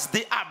 was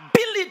the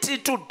ability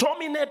to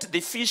dominate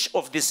the fish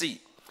of the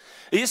sea.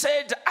 He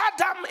said,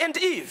 Adam and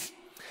Eve,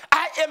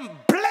 I am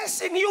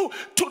blessing you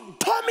to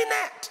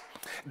dominate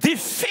the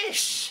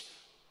fish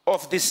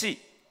of the sea,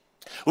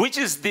 which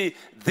is the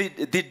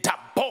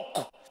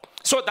dabok.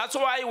 So that's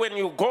why when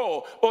you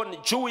go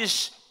on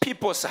Jewish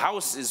people's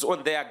houses,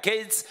 on their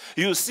gates,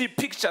 you see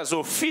pictures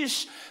of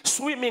fish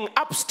swimming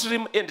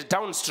upstream and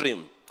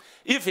downstream.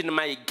 Even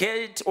my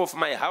gate of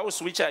my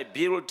house, which I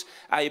built,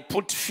 I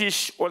put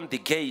fish on the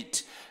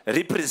gate,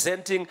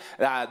 representing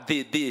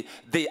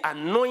the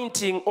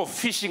anointing of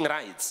fishing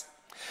rights.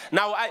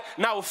 Now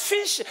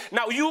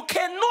you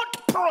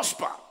cannot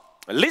prosper.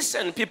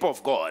 Listen, people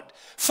of God,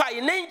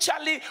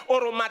 financially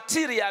or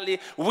materially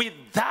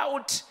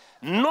without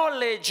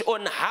knowledge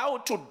on how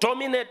to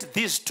dominate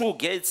these two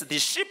gates, the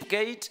ship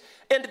gate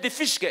and the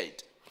fish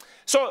gate.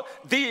 So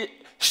the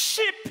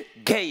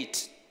ship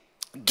gate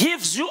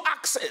gives you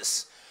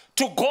access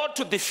to go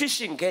to the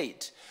fishing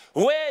gate,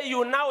 where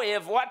you now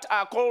have what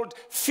are called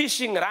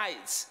fishing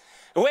rights.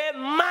 where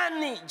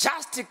money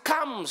just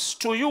comes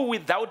to you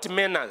without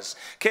manners.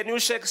 Can you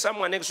shake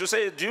someone next to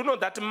say, do you know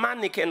that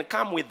money can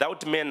come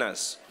without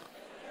manners?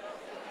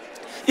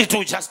 It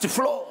will just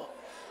flow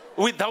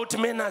without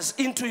manners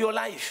into your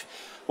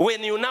life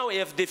when you now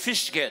have the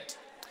fish gate.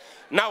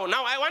 Now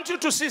I want you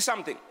to see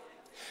something.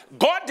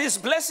 God is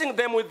blessing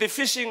them with the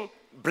fishing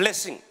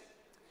blessing,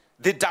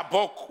 the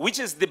dabok, which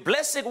is the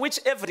blessing which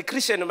every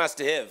Christian must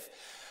have.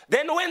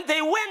 Then when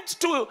they went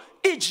to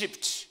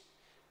Egypt,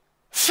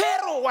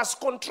 Pharaoh was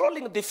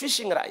controlling the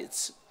fishing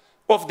rights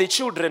of the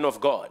children of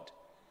God.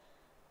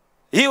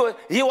 He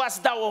was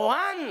the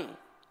one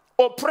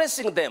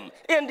oppressing them,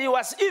 and he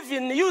was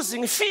even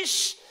using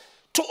fish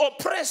to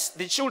oppress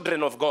the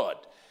children of God.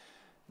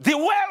 The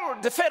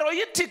world, the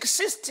Pharaohitic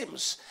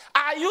systems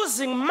are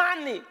using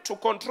money to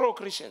control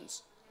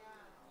Christians.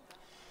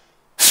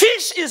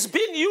 Fish is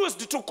being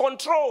used to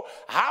control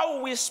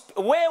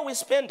where we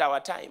spend our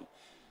time.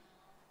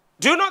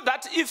 Do you know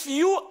that if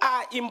you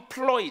are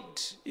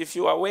employed, if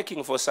you are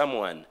working for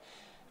someone,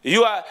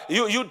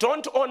 you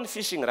don't own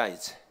fishing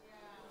rights.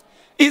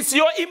 It's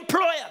your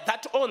employer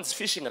that owns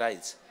fishing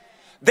rights.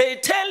 They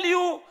tell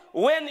you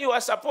when you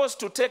are supposed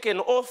to take an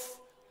off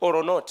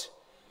or not.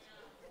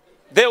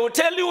 They will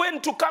tell you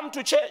when to come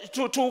to church,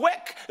 to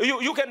work.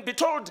 You can be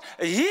told,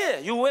 here,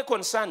 you work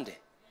on Sunday.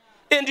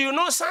 And you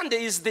know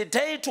Sunday is the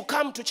day to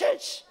come to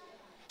church.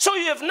 So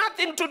you have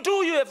nothing to do,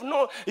 you have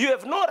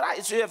no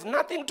rights, you have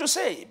nothing to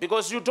say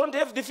because you don't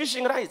have the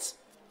fishing rights.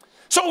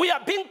 So we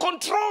are being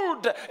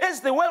controlled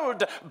as the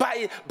world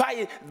by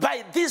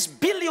these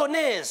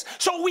billionaires.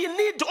 So we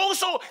need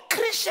also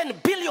Christian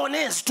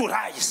billionaires to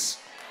rise,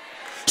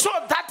 so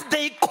that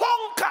they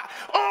conquer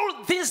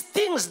all these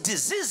things,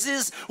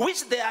 diseases,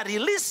 which they are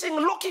releasing,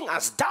 looking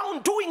us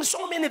down, doing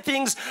so many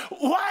things.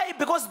 Why?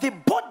 Because the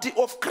body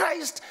of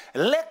Christ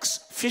lacks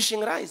fishing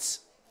rights.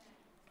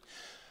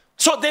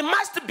 So there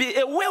must be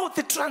a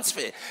wealth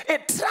transfer, a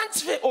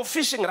transfer of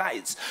fishing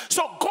rights.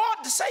 So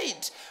God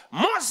said,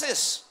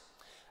 Moses,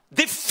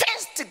 the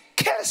first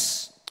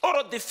curse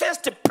or the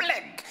first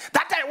plague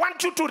that I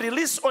want you to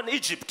release on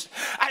Egypt,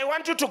 I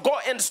want you to go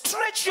and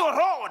stretch your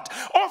rod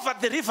over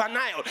the river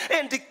Nile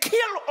and kill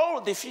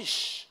all the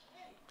fish.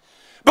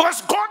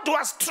 Because God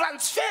was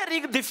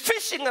transferring the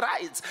fishing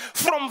rights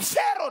from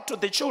Pharaoh to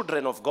the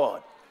children of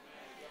God.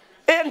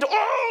 And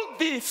all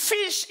the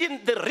fish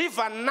in the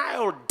river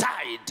Nile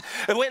died.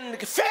 When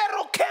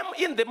Pharaoh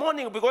came in the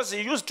morning, because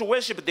he used to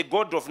worship the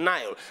god of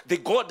Nile, the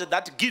god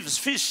that gives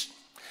fish,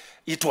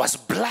 it was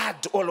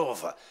blood all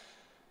over.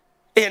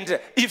 And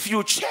if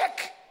you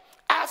check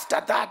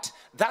after that,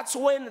 that's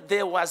when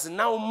there was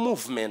now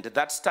movement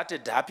that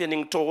started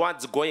happening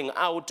towards going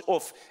out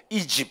of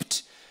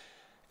Egypt.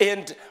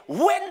 And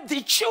when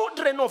the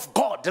children of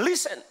God,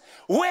 listen,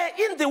 were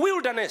in the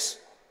wilderness,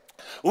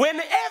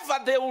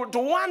 whenever they would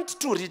want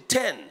to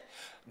return,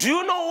 do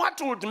you know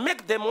what would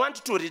make them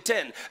want to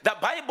return? The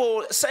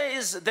Bible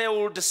says they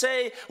would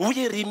say,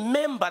 we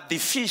remember the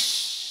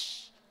fish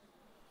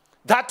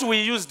that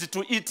we used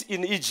to eat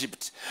in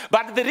Egypt.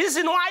 But the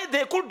reason why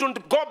they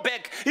couldn't go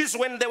back is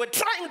when they were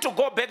trying to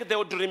go back, they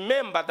would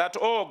remember that,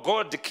 oh,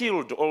 God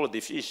killed all the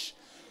fish.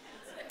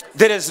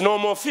 There is no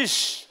more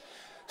fish.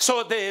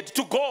 So they had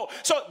to go.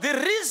 So the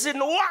reason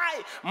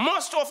why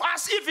most of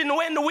us, even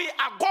when we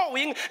are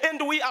going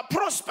and we are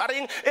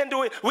prospering and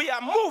we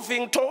are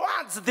moving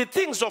towards the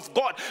things of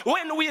God,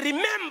 when we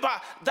remember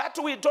that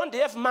we don't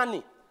have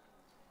money,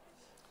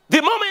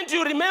 the moment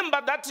you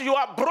remember that you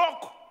are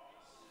broke,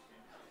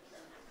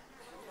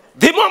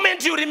 the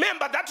moment you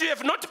remember that you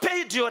have not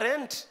paid your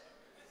rent,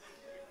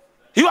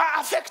 you are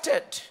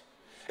affected.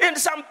 And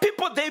some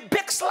people, they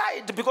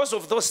backslide because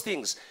of those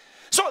things.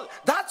 So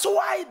that's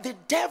why the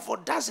devil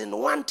doesn't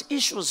want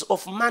issues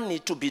of money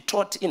to be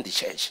taught in the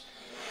church.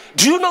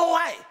 Do you know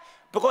why?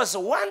 Because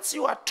once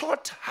you are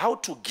taught how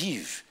to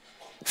give,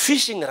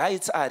 fishing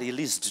rights are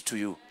released to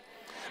you.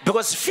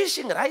 Because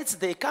fishing rights,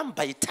 they come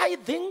by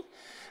tithing,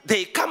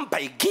 they come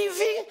by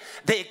giving,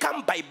 they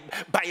come by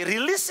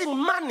releasing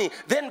money,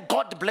 then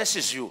God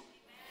blesses you.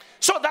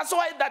 So that's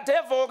why the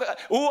devil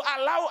will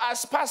allow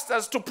us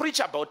pastors to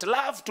preach about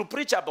love, to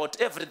preach about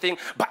everything.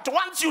 But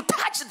once you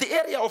touch the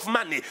area of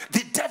money,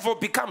 the devil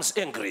becomes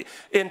angry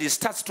and he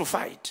starts to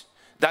fight.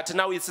 That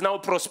now it's now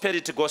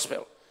prosperity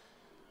gospel.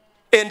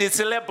 And it's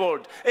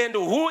labeled. And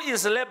who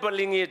is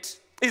labeling it?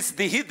 It's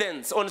the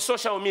heathens on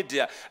social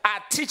media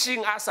are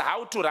teaching us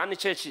how to run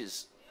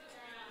churches.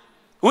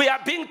 We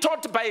are being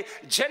taught by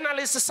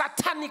journalists,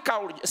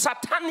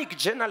 satanic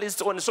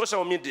journalists on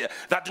social media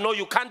that no,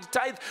 you can't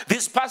tithe.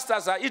 These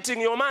pastors are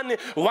eating your money.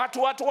 What?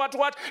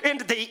 And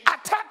they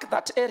attack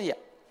that area.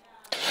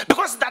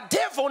 Because the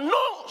devil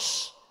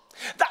knows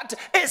that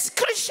as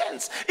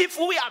Christians, if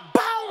we are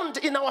bound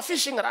in our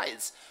fishing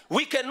rights,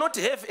 we cannot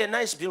have a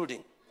nice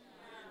building.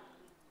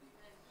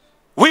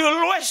 We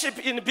will worship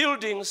in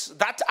buildings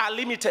that are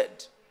limited.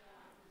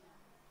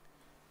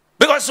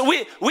 Because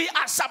we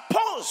are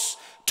supposed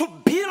to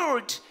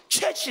build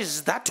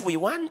churches that we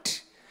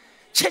want,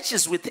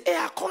 churches with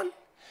aircon,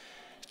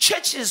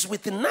 churches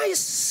with nice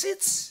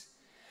seats,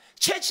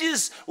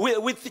 churches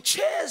with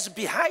chairs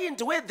behind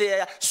where they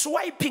are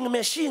swiping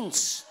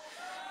machines.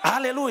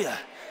 Hallelujah.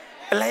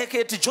 Like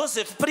at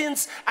Joseph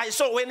Prince, I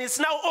saw when it's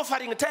now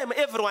offering time,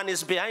 everyone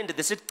is behind.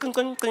 They said, cling,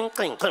 cling, cling,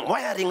 cling, cling,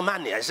 wiring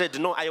money. I said,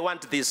 no, I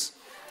want this.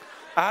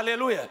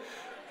 Hallelujah.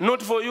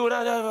 Not for you,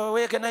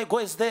 where can I go?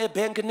 Is there a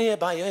bank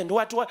nearby? And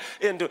what?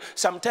 And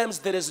sometimes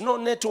there is no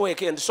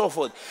network and so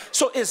forth.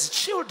 So as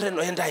children,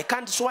 and I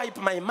can't swipe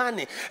my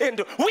money. And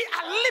we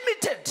are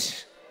limited.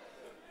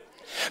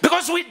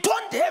 Because we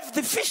don't have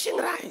the fishing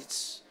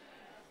rights.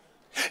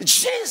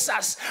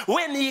 Jesus,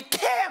 when he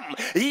came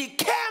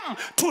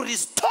to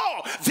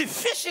restore the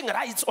fishing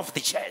rights of the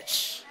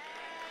church.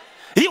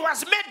 He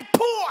was made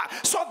poor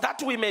so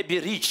that we may be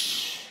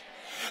rich.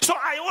 So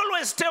I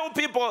always tell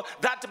people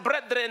that,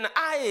 brethren,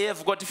 I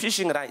have got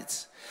fishing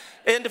rights.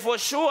 And for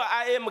sure,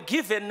 I am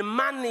given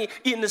money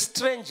in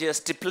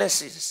strangest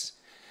places.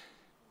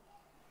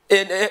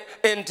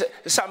 And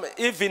some,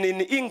 even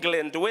in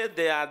England, where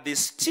there are the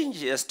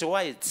stingiest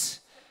whites,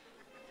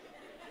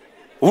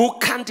 who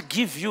can't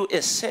give you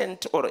a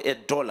cent or a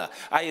dollar.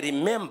 I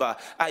remember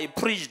I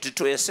preached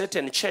to a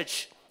certain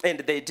church, and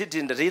they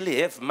didn't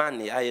really have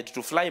money. I had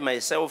to fly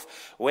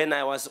myself. When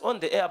I was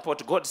on the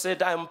airport, God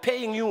said, I'm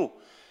paying you.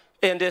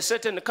 And a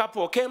certain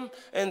couple came,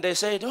 and they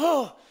said,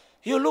 oh,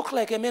 you look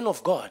like a man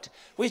of God.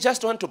 We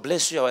just want to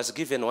bless you. I was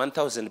given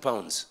 1,000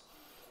 pounds.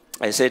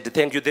 I said,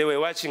 thank you. They were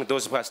watching,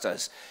 those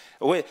pastors.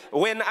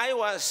 When I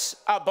was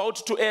about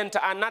to enter,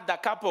 another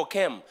couple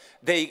came.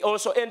 They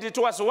also, and it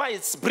was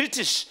whites,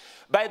 British.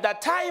 By the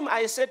time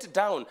I sat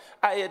down,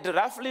 I had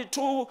roughly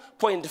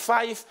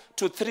 2.5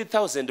 to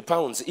 3,000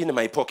 pounds in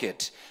my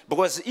pocket.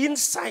 Because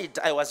inside,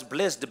 I was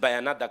blessed by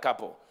another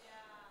couple.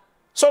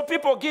 So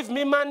people give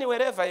me money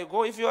wherever I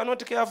go. If you are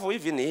not careful,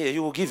 even here,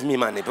 you will give me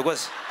money.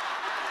 Because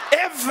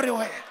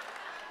everywhere,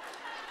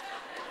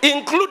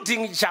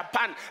 including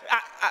Japan.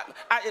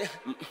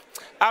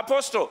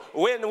 Apostle,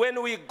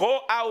 when we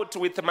go out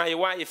with my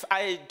wife,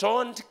 I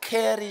don't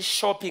carry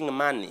shopping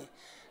money.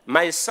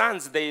 My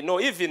sons, they know,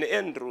 even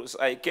Andrews,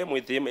 I came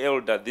with him,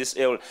 this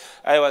elder.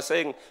 I was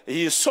saying,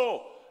 he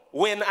saw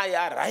when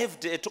I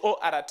arrived at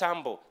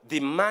Aratambo,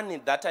 the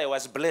money that I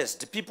was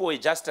blessed, people were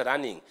just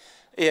running.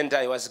 And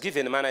I was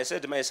given money. I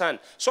said, my son,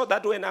 so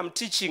that when I'm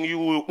teaching, you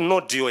will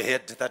nod your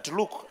head that,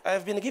 look,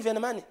 I've been given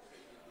money.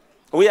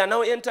 We are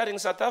now entering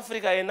South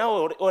Africa. I now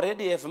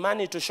already have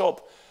money to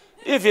shop.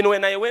 Even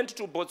when I went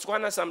to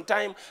Botswana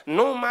sometime,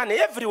 no money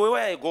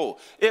everywhere I go.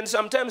 And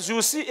sometimes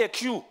you see a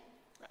queue.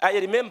 I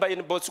remember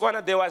in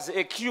Botswana there was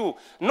a queue.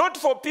 Not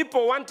for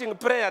people wanting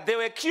prayer. They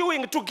were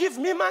queuing to give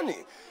me money.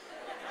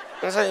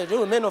 I said,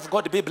 oh, men of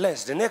God, be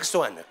blessed. The next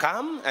one,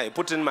 come. I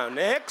put in my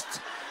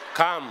next.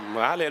 Come.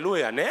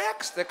 Hallelujah.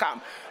 Next,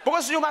 come.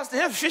 Because you must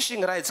have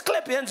fishing rights.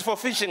 Clap hands for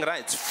fishing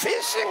rights.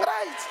 Fishing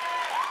rights.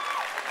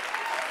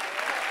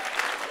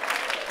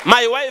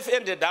 My wife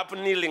ended up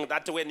kneeling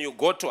that when you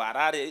go to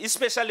Harare,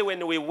 especially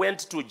when we went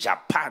to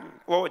Japan.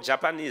 Oh,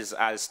 Japanese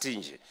are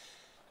stingy.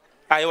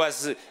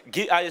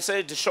 I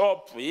said,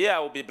 shop, yeah, I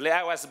will be blessed.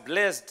 I was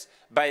blessed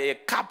by a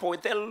couple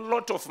with a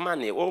lot of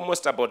money,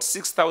 almost about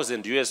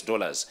 6,000 US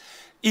dollars,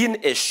 in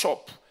a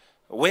shop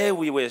where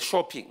we were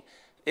shopping.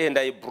 And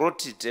I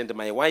brought it, and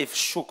my wife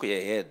shook her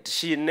head.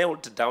 She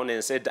knelt down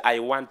and said, I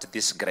want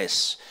this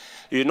grace.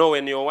 You know,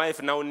 when your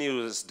wife now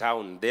kneels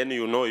down, then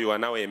you know you are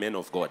now a man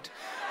of God.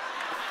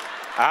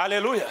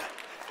 Hallelujah.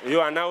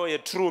 You are now a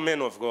true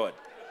man of God.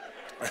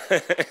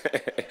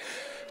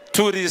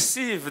 To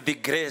receive the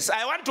grace.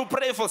 I want to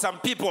pray for some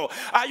people.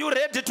 Are you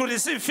ready to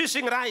receive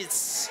fishing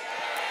rights?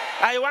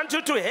 I want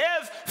you to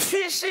have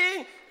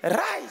fishing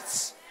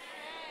rights.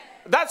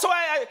 That's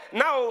why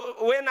now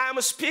when I'm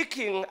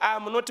speaking,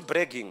 I'm not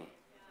bragging.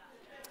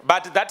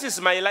 But that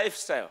is my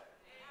lifestyle.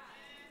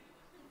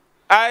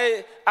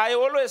 I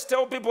always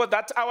tell people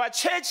that our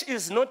church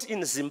is not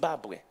in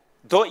Zimbabwe.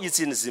 Though it's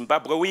in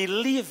Zimbabwe, we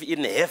live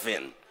in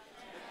heaven.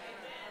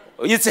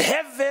 It's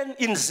heaven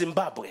in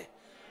Zimbabwe.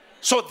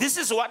 So this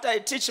is what I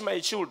teach my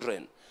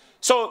children.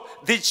 So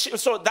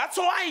that's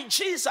why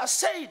Jesus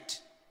said,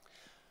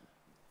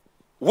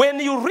 when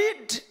you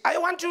read, I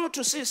want you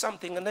to see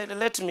something, and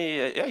let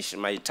me,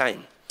 my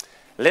time.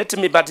 Let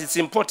me, but it's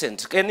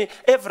important. Can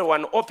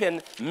everyone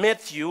open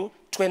Matthew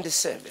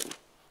 27?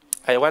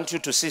 I want you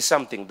to see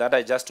something that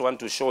I just want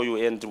to show you,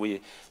 and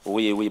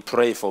we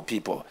pray for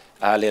people.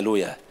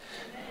 Hallelujah.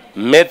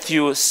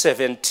 Matthew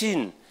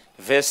 17,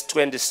 verse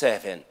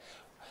 27.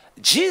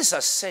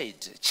 Jesus said,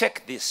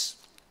 check this.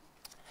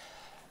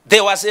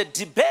 There was a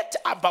debate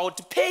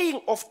about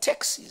paying of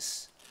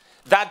taxes.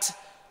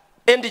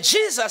 And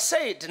Jesus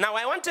said, now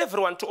I want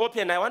everyone to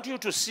open, I want you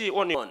to see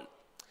on.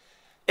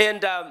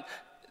 And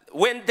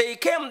when they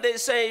came, they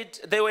said,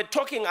 they were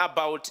talking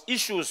about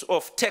issues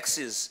of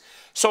taxes.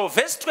 So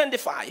verse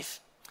 25,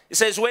 it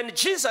says, when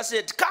Jesus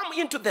said, come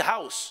into the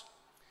house,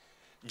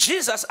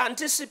 Jesus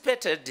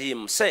anticipated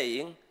him,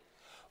 saying,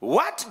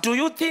 what do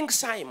you think,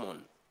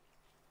 Simon?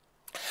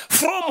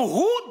 From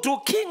who do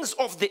kings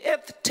of the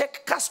earth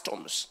take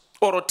customs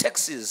or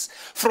taxes?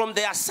 From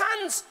their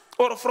sons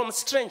or from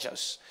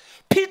strangers?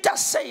 Peter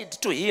said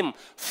to him,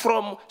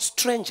 from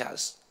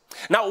strangers.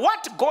 Now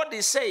what God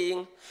is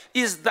saying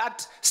is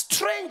that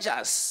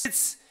strangers,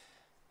 it's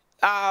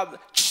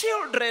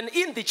children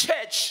in the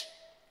church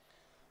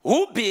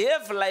who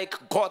behave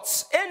like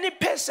gods. Any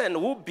person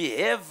who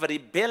behave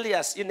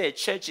rebellious in a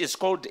church is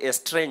called a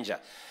stranger.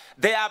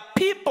 There are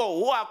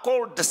people who are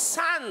called the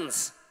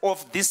sons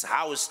of this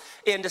house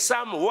and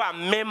some who are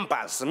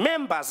members.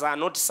 Members are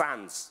not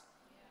sons.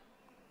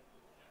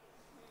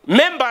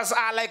 Members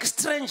are like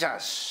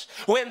strangers.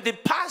 When the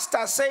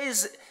pastor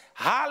says,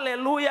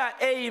 hallelujah,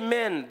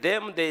 amen,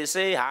 them they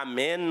say,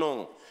 amen,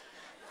 no.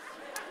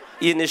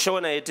 In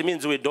Shona, it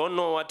means we don't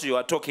know what you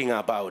are talking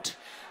about.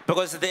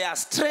 Because they are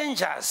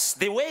strangers.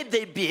 The way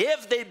they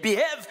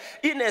behave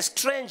in a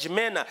strange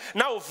manner.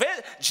 Now,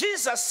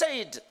 Jesus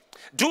said,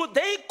 do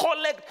they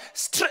collect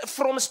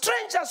from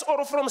strangers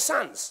or from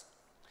sons?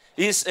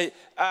 And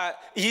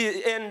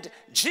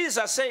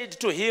Jesus said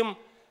to him,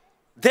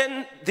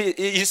 then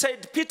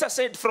Peter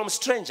said, from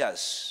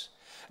strangers.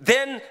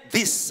 Then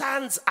the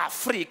sons are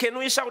free. Can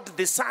we shout,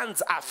 the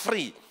sons are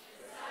free?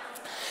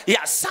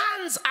 Yeah,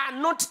 sons are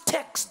not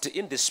taxed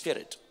in the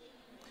spirit.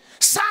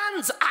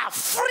 Sons are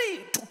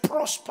free to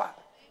prosper.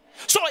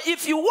 So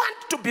if you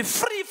want to be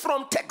free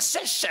from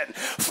taxation,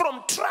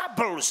 from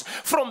troubles,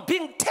 from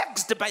being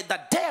taxed by the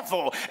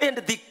devil and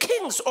the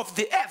kings of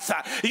the earth,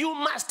 you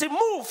must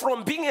move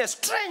from being a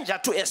stranger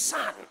to a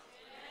son.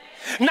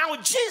 Now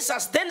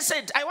Jesus then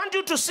said, I want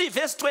you to see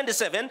verse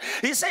 27.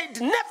 He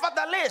said,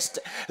 nevertheless,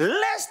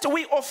 lest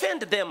we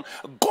offend them,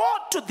 go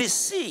to the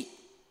sea.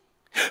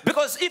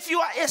 Because if you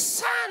are a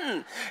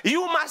son,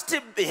 you must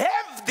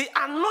have the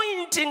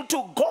anointing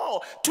to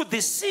go to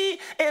the sea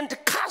and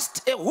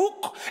cast a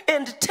hook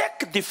and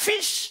take the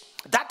fish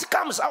that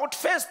comes out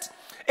first.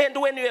 And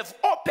when you have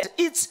opened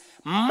its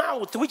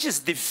mouth, which is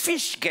the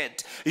fish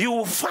gate, you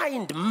will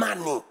find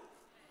money.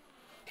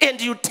 And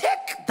you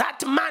take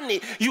that money,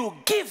 you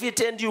give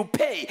it and you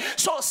pay.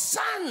 So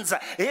sons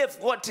have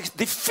got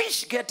the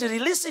fish gate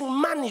releasing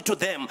money to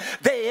them.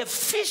 They have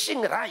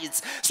fishing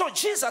rights. So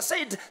Jesus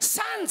said,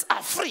 sons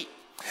are free.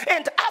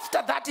 And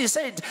after that he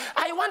said,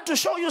 I want to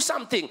show you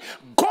something.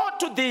 Go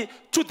to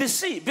the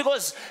sea.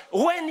 Because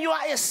when you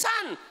are a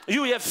son,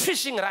 you have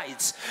fishing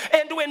rights.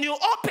 And when you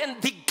open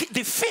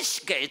the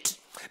fish gate,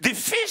 the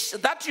fish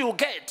that you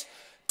get,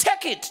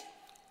 take it,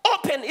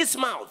 open its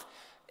mouth.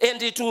 And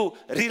it will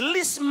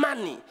release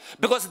money.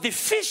 Because the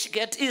fish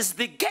gate is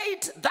the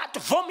gate that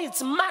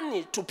vomits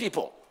money to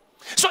people.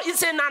 So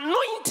it's an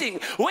anointing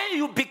where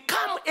you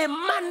become a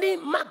money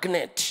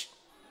magnet.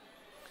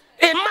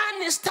 A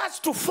man starts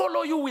to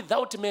follow you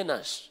without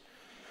manners.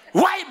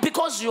 Why?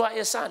 Because you are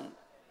a son.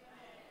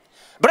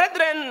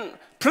 Brethren,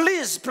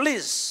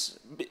 please,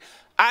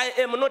 I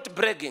am not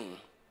bragging.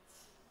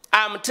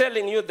 I'm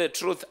telling you the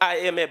truth. I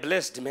am a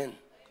blessed man.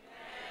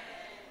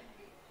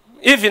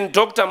 Even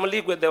Dr.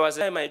 Muligwe, there was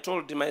a time I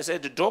told him, I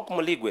said, Doc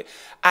Muligwe,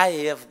 I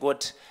have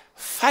got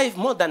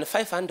more than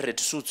 500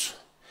 suits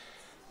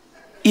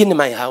in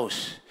my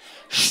house.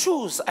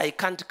 Shoes I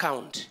can't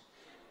count.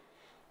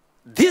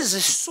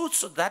 These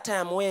suits that I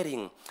am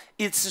wearing,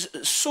 it's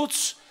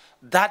suits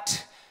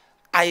that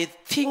I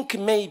think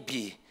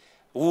maybe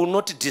will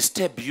not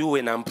disturb you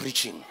when I'm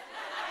preaching.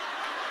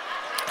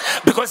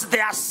 Because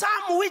there are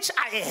some which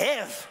I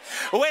have.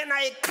 When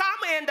I come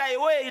and I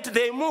wear it,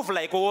 they move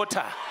like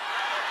water.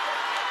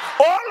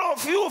 All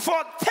of you,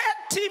 for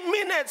 30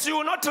 minutes, you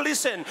will not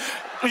listen.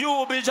 You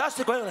will be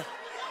just going,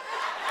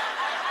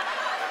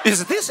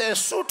 is this a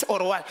suit or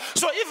what?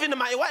 So even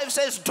my wife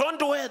says,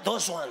 don't wear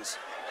those ones.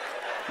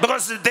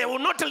 Because they will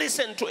not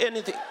listen to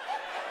anything.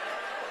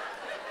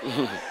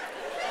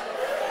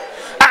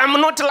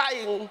 I'm not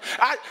lying.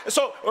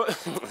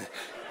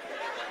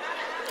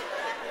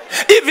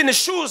 Even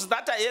shoes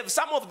that I have,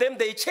 some of them,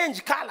 they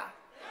change color.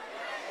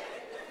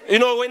 You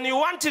know, when you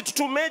want it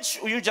to match,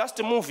 you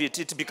just move it.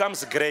 It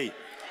becomes gray.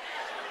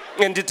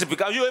 And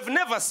you have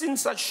never seen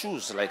such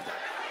shoes like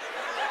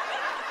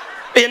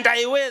that. And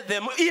I wear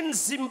them in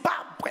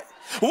Zimbabwe,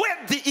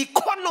 where the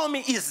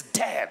economy is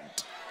dead.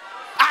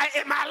 I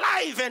am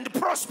alive and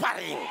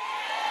prospering.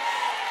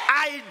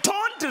 I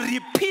don't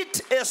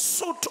repeat a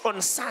suit on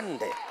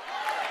Sunday.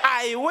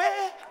 I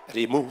wear,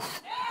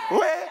 remove,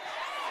 wear.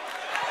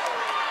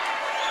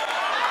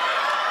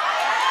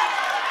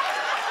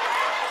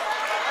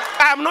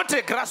 I'm not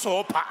a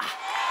grasshopper.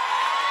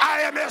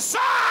 I am a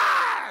son.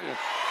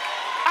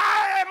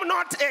 I am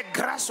not a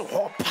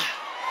grasshopper.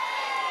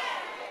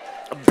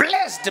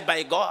 Blessed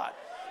by God.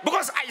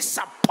 Because I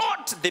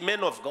support the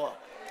men of God.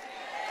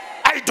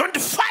 I don't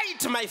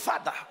fight my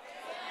father.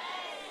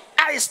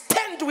 I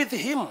stand with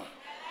him.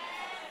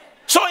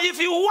 So if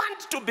you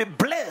want to be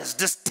blessed,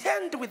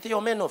 stand with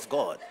your men of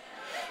God.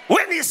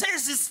 When he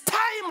says it's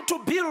time to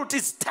build,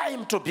 it's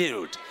time to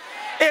build.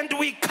 And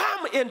we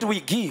come and we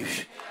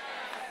give.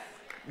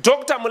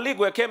 Dr.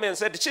 Muligwe came and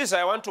said, Chiza,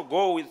 I want to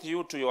go with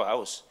you to your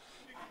house.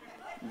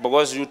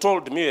 Because you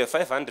told me you have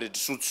 500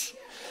 suits.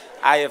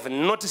 I have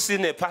not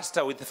seen a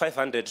pastor with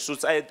 500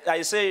 suits.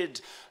 I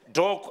said,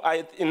 Doc,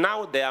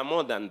 now there are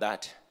more than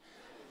that.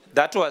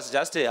 That was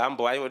just a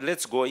humble.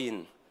 Let's go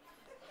in.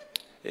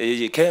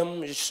 He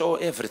came, he saw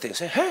everything.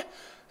 Said, huh?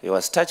 He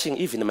was touching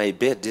even my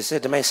bed. He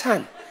said, my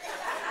son,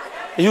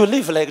 you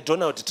live like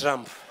Donald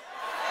Trump.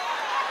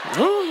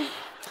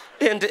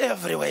 And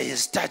everywhere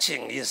he's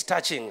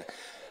touching.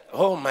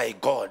 Oh my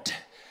God.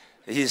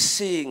 He's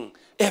seeing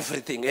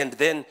everything. And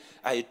then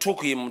I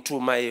took him to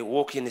my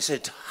walk-in. He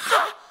said,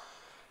 ha!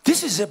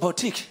 This is a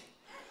boutique.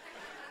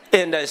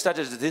 And I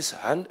started this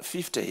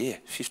 50 here,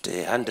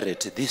 50,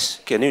 100.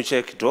 This, can you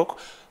check, Doc?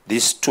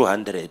 This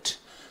 200.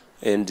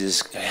 And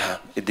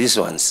this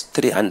one's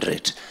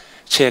 300.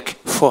 Check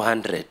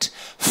 400.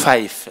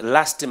 5.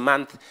 Last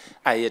month,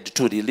 I had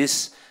to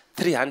release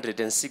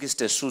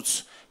 360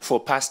 suits for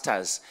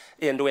pastors.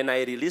 And when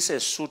I release a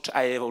suit,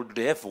 I would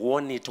have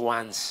worn it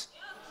once.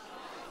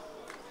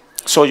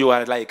 So you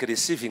are like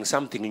receiving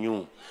something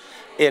new.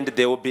 And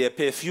there will be a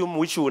perfume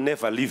which will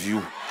never leave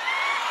you.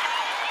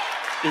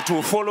 It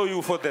will follow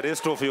you for the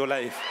rest of your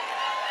life.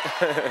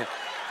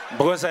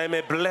 Because I am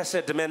a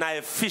blessed man. I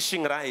have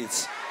fishing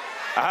rights.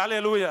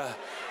 Hallelujah.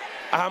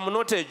 I'm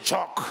not a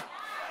joke.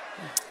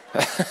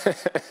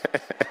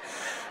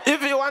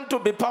 If you want to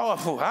be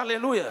powerful,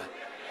 hallelujah.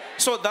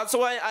 So that's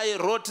why I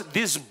wrote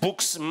these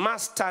books,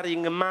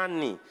 Mastering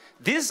Money.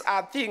 These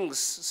are things,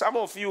 some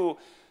of you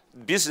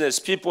business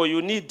people,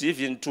 you need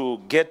even to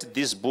get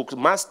this book,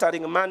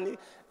 Mastering Money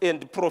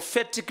and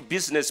Prophetic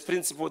Business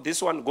Principle.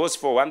 This one goes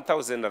for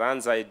 1,000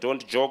 rands. I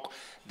don't joke.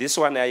 This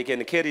one, I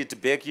can carry it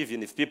back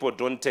even if people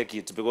don't take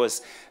it,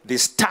 because the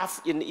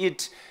stuff in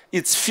it,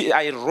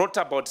 I wrote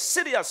about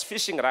serious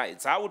fishing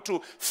rights, how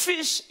to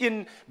fish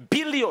in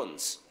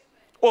billions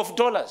of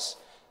dollars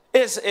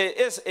as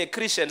a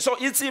Christian. So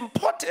it's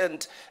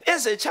important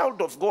as a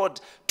child of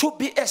God to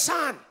be a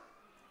son.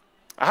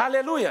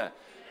 Hallelujah.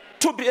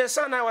 To be a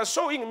son. I was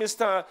showing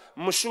Mr.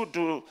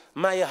 Mushudu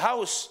my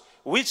house,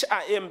 which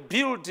I am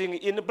building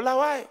in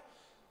Blawai.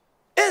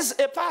 As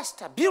a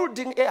pastor,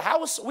 building a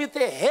house with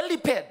a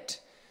helipad.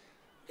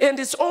 And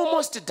it's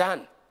almost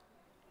done.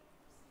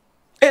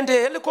 And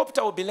a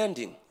helicopter will be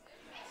landing.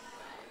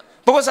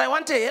 Because I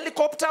want a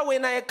helicopter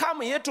when I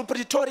come here to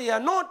Pretoria,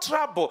 no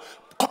trouble.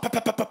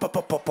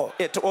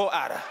 At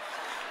OR.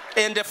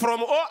 And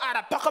from OR,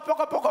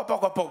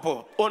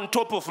 on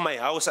top of my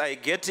house, I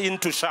get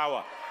into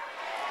shower.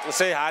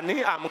 Say,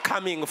 honey, I'm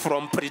coming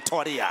from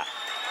Pretoria.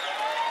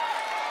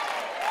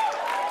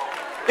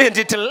 And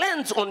it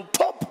lands on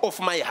top of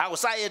my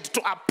house. I had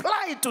to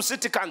apply to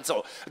City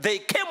Council. They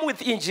came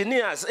with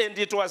engineers and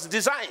it was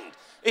designed.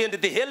 And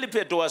the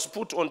helipad was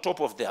put on top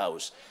of the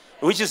house,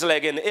 which is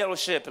like an L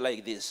shape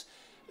like this.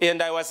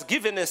 And I was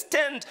given a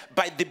stand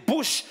by the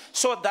bush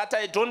so that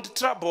I don't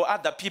trouble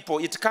other people.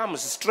 It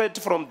comes straight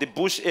from the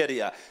bush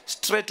area,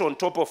 straight on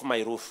top of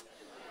my roof.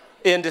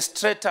 And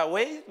straight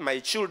away, my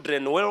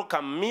children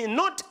welcome me,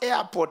 not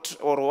airport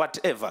or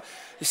whatever,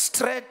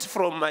 straight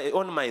from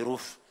on my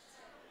roof.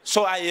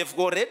 So I have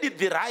already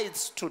the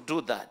rights to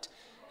do that.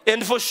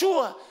 And for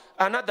sure,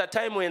 another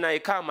time when I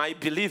come, I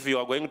believe you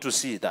are going to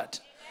see that.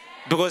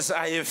 Because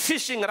I have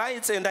fishing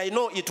rights and I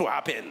know it will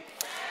happen.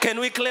 Can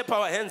we clap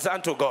our hands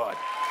unto God?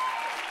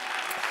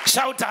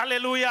 Shout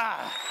hallelujah.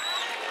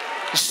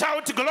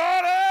 Shout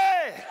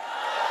glory.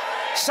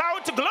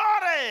 Shout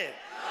glory.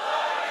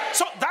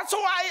 So that's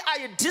why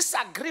I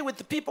disagree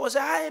with people who say,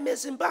 I am a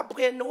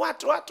Zimbabwean,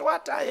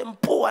 what, I am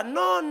poor.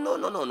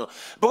 No.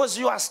 Because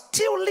you are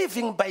still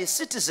living by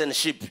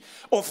citizenship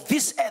of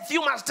this earth.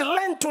 You must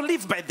learn to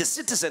live by the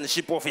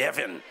citizenship of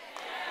heaven.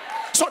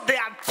 So there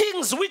are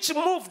things which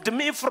moved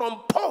me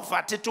from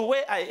poverty to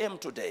where I am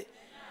today.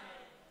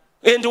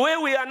 And where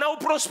we are now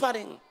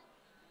prospering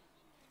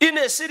in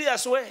a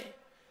serious way.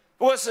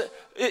 Because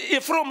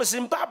from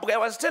Zimbabwe, I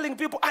was telling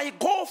people, I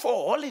go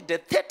for holiday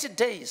 30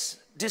 days,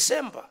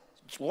 December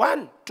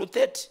 1 to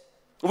 30,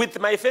 with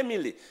my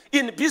family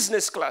in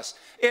business class.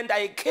 And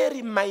I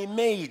carry my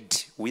maid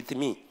with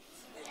me.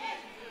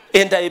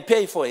 And I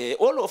pay for her.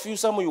 All of you,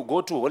 some of you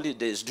go to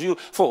holidays. Do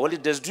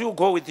you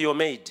go with your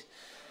maid?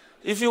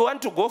 If you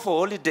want to go for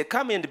holiday,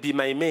 come and be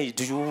my maid.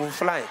 You will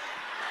fly.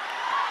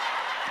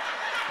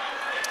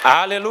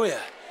 Hallelujah.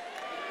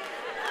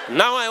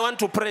 Now I want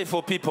to pray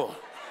for people.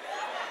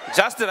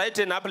 Just write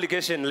an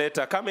application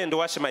letter. Come and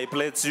wash my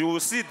plates. You will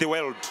see the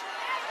world.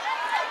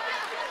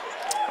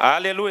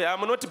 Hallelujah.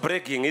 I'm not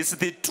bragging. It's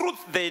the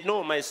truth. They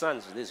know, my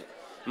sons.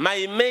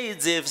 My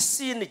maids have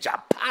seen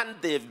Japan.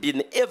 They've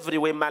been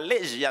everywhere.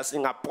 Malaysia,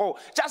 Singapore.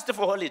 Just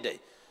for holiday.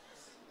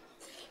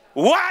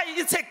 Why?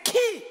 It's a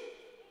key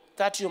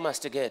that you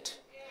must get.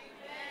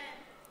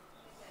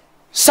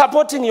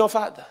 Supporting your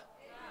father.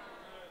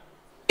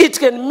 It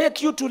can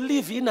make you to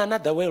live in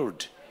another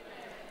world.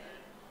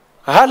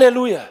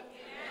 Hallelujah.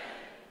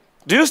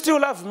 Do you still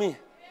love me?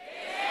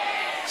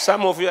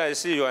 Some of you, I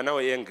see you are now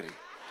angry.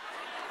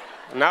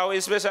 Now,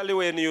 especially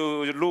when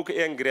you look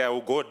angry, I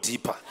will go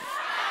deeper.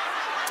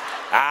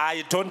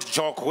 I don't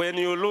joke. When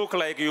you look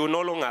like you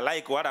no longer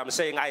like what I'm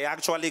saying, I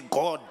actually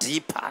go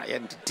deeper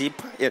and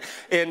deeper.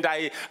 And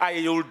I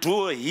will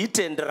do a hit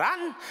and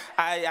run.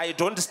 I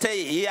don't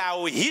stay here. I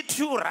will hit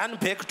you, run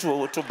back to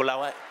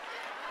Blawai.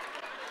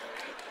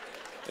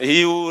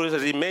 He will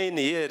remain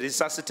here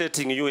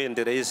resuscitating you and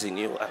raising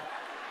you up.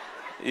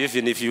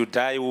 Even if you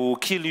die, we will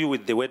kill you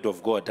with the word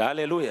of God.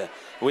 Hallelujah.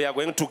 We are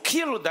going to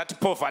kill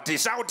that poverty.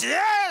 Shout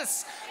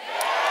yes.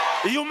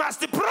 You must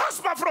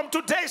prosper from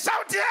today.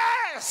 Shout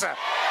yes.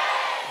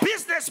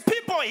 Business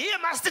people here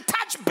must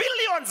touch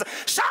billions.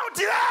 Shout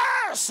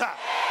yes.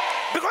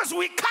 Because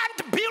we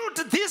can't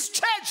build this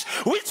church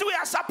which we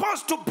are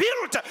supposed to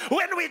build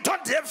when we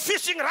don't have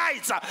fishing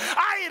rights.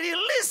 I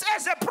release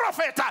as a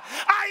prophet.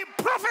 I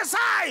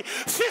prophesy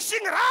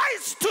fishing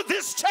rights to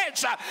this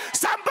church.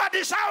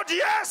 Somebody shout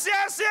yes,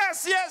 yes,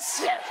 yes, yes,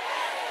 yes.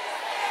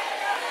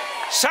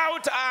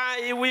 Shout,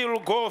 I will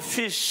go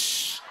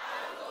fish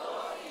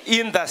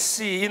in the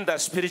sea, in the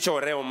spiritual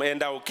realm,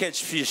 and I will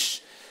catch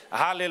fish.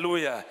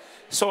 Hallelujah.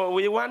 So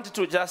we want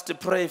to just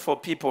pray for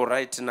people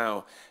right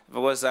now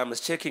because I'm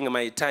checking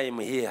my time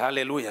here.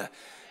 Hallelujah.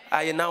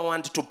 I now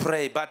want to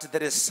pray, but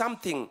there is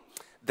something,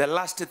 the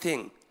last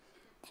thing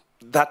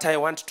that I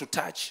want to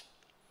touch.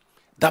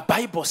 The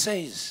Bible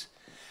says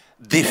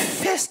the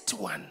first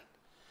one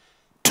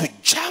to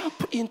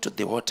jump into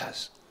the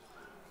waters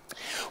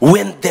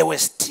when they were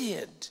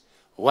stirred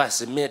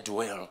was made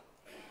well.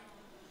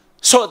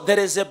 So there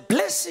is a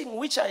blessing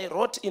which I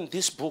wrote in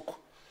this book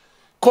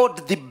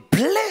called the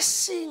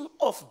blessing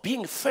of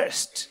being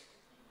first.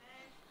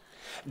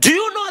 Do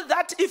you know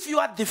that if you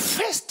are the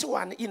first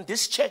one in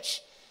this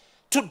church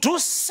to do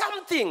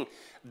something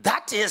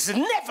that has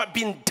never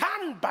been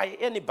done by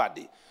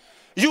anybody,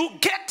 you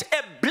get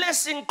a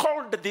blessing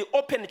called the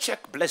open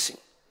check blessing,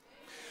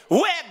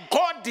 where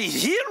God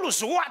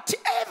heals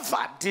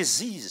whatever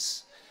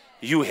disease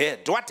you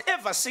had,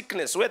 whatever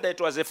sickness, whether it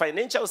was a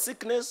financial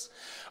sickness,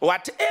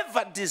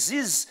 whatever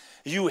disease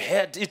you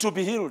had, it will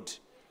be healed.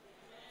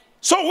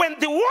 So when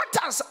the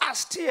waters are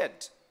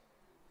stirred,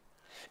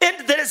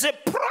 and there is a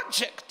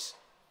project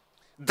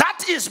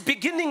that is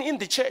beginning in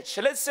the church,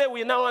 let's say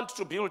we now want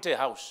to build a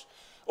house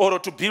or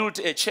to build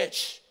a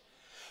church,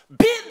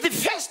 be the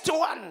first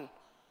one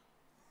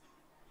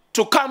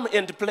to come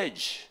and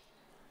pledge.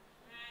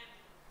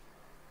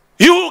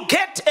 You will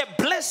get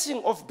a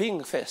blessing of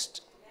being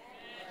first.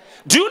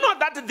 Do you know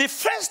that the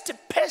first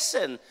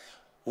person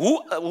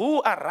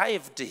who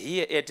arrived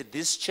here at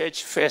this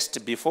church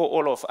first before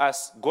all of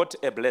us got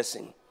a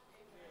blessing?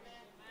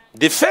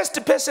 The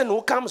first person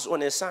who comes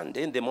on a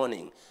Sunday in the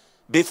morning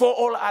before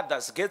all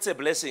others gets a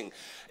blessing.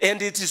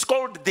 And it is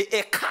called the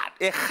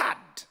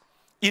echad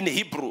in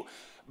Hebrew.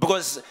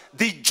 Because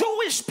the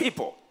Jewish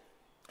people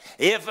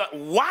have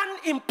one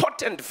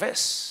important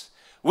verse,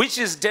 which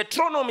is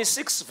Deuteronomy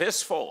 6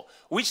 verse 4,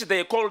 which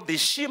they call the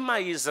Shema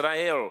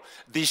Israel,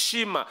 the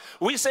Shema,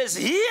 which says,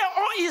 "Hear,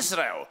 O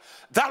Israel,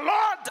 the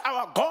Lord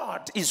our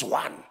God is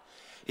one.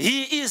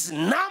 He is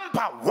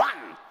number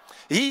one.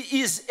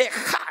 He is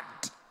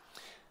Echad."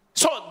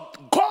 So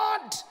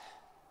God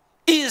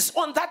is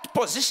on that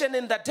position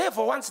and the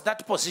devil wants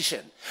that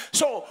position.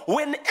 So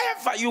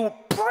whenever you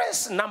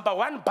press number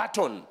one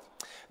button,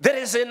 there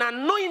is an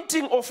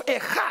anointing of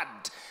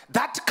Echad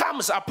that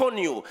comes upon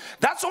you.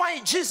 That's why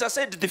Jesus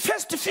said the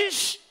first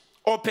fish,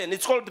 open.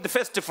 It's called the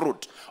first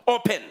fruit,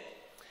 open.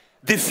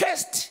 The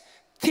first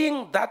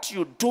thing that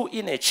you do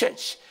in a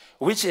church,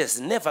 which has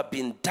never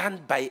been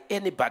done by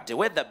anybody,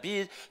 whether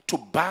be to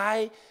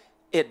buy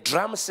a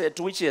drum set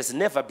which has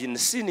never been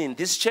seen in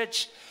this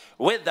church,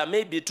 whether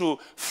maybe to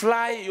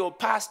fly your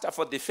pastor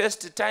for the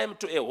first time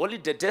to a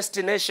holiday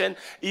destination,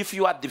 if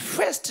you are the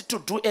first to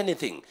do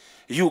anything,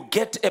 you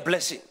get a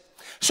blessing.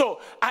 So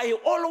I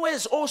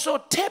always also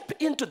tap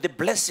into the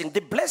blessing.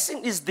 The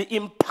blessing is the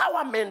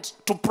empowerment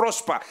to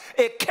prosper.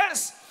 A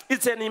curse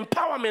is an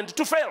empowerment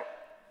to fail.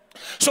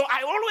 So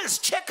I always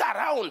check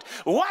around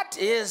what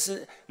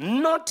has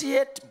not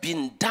yet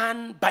been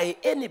done by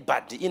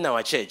anybody in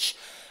our church.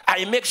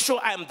 I make sure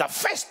I'm the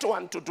first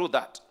one to do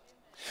that.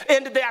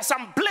 And there are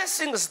some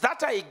blessings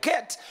that I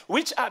get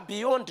which are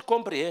beyond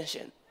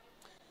comprehension.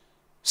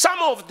 Some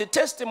of the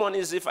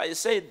testimonies, if I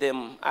say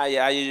them,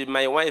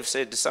 my wife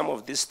said some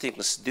of these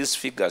things, these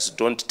figures,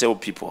 don't tell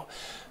people.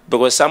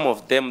 Because some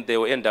of them, they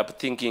will end up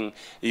thinking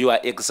you are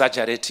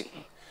exaggerating.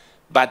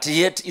 But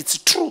yet it's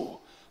true.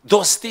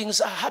 Those things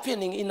are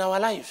happening in our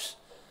lives.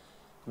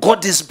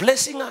 God is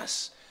blessing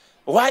us.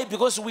 Why?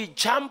 Because we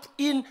jump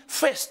in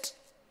first.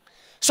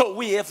 So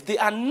we have the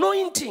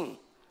anointing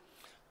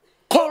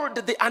called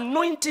the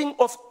anointing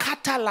of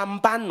Kata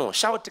Lambano.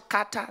 Shout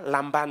Kata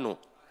Lambano.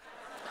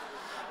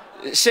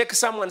 Shake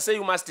someone, say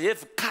you must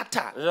have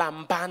Kata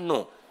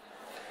Lambano.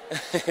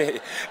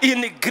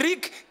 In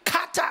Greek,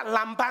 Kata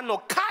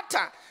Lambano.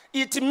 Kata,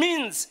 it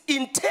means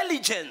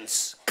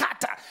intelligence.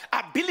 Kata,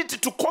 ability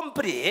to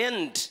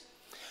comprehend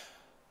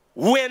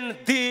when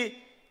the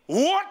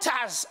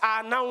waters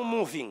are now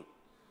moving.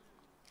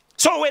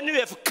 So when you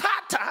have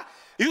Kata,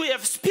 you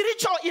have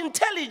spiritual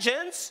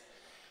intelligence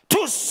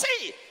to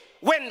see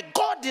when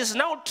God is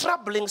now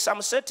troubling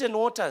some certain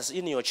waters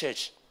in your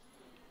church.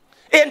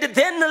 And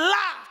then La,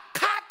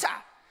 Kata,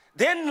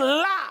 then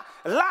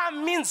La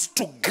means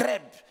to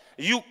grab.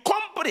 You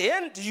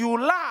comprehend, you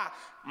La,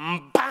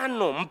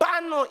 Mbano.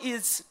 Mbano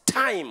is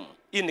time.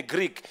 in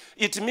Greek.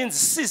 It means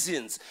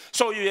seasons.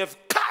 So you have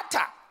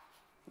kata,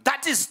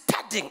 that is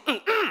starting.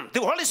 The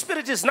Holy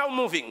Spirit is now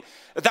moving.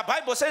 The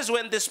Bible says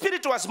when the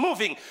Spirit was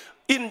moving,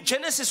 in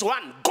Genesis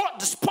 1,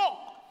 God spoke.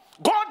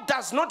 God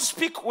does not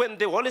speak when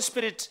the Holy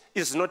Spirit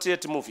is not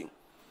yet moving.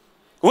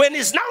 When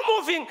he's now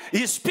moving,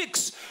 he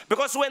speaks.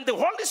 Because when the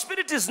Holy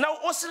Spirit is now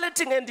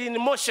oscillating and in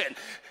motion,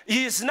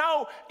 he is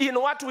now in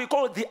what we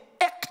call the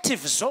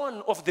active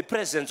zone of the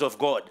presence of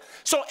God.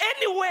 So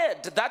any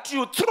word that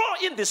you throw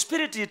in the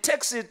Spirit, he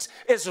takes it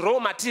as raw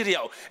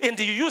material and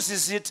he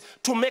uses it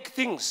to make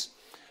things.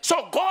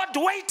 So God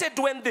waited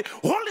when the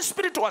Holy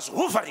Spirit was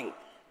hovering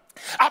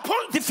upon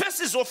the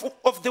faces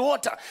of the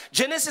water.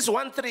 Genesis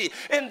 1:3.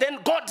 And then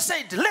God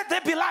said, let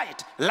there be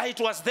light. Light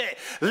was there.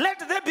 Let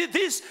there be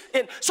this.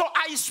 And so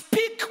I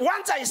speak.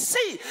 Once I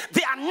see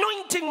the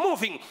anointing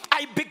moving,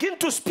 I begin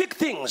to speak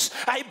things.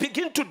 I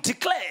begin to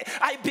declare.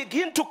 I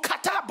begin to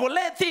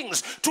katabole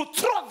things, to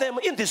throw them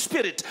in the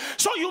Spirit.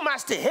 So you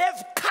must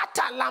have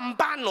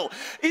katalambano.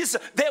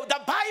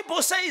 The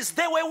Bible says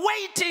they were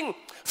waiting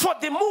for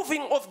the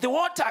moving of the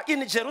water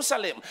in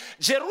Jerusalem.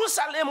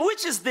 Jerusalem,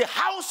 which is the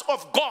house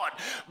of God.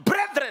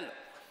 Brethren,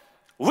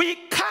 we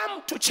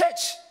come to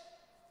church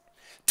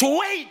to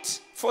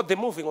wait for the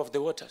moving of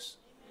the waters.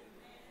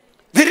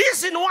 The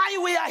reason why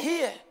we are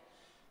here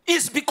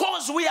is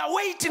because we are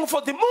waiting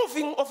for the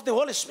moving of the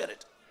Holy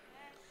Spirit.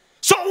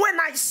 So when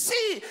I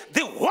see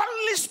the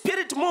Holy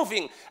Spirit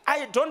moving,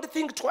 I don't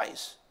think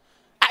twice.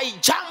 I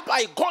jump,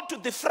 I go to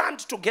the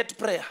front to get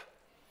prayer.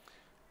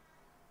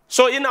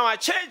 So in our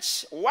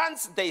church,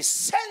 once they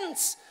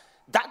sense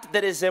that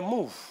there is a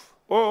move,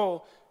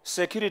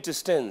 security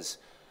stands.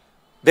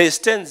 They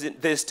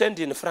stand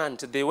in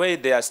front. The way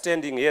they are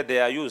standing here, they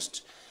are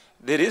used.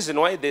 The reason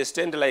why they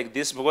stand like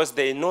this, because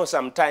they know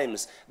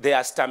sometimes they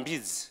are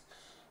stampedes.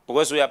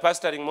 Because we are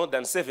pastoring more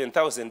than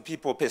 7,000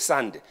 people per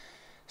Sunday.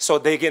 So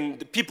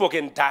people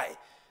can die.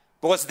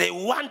 Because they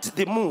want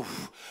the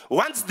move.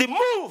 Once the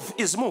move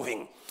is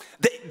moving,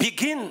 they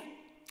begin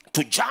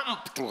to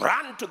jump, to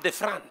run to the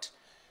front,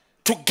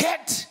 to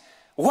get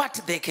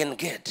what they can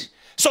get.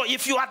 So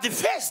if you are the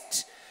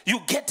first, you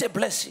get a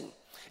blessing.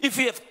 If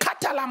you have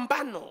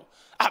katalambano,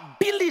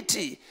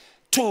 ability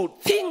to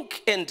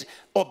think and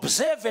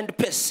observe and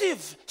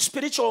perceive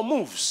spiritual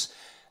moves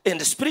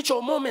and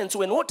spiritual moments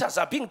when waters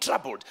are being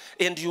troubled,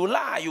 and you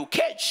lie, you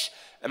catch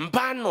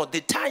mbano,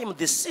 the time,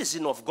 the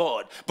season of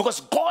God.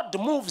 Because God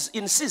moves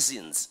in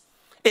seasons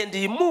and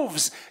he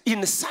moves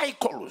in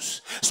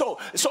cycles. So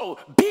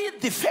be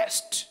the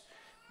first.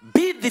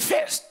 Be the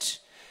first.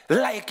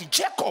 Like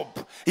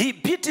Jacob, he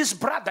beat his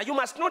brother. You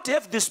must not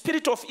have the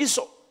spirit of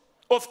Esau,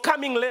 of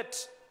coming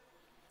late.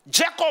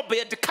 Jacob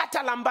had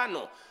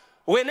katalambano.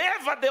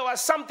 Whenever there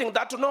was something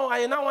that, no,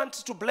 I now want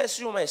to bless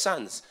you, my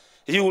sons,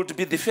 he would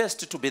be the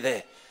first to be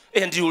there.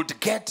 And you would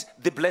get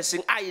the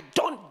blessing. I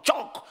don't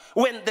joke.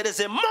 When there is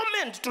a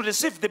moment to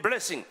receive the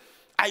blessing,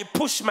 I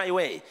push my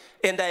way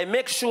and I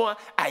make sure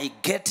I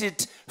get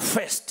it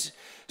first.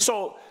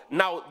 So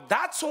now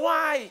that's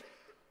why,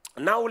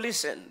 now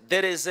listen,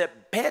 there is a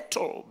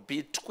battle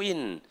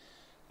between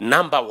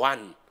number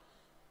one.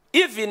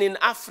 Even in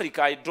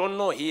Africa, I don't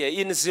know here,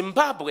 in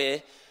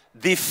Zimbabwe,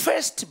 the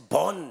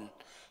firstborn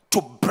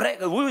to break,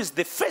 who is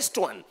the first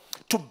one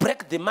to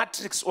break the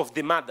matrix of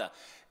the mother,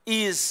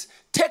 is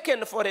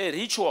taken for a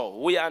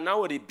ritual. We are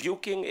now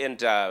rebuking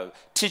and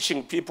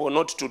teaching people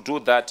not to do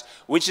that,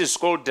 which is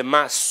called the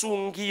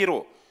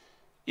masungiro.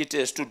 It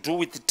has to do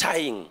with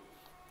tying.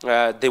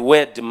 The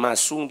word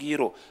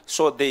masungiro.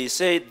 So they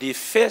say the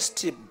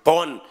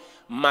firstborn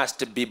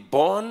must be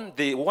born.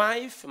 The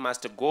wife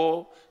must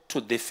go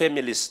to the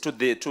families,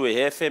 to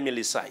her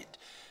family side,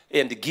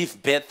 and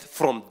give birth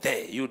from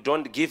there. You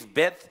don't give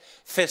birth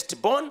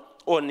firstborn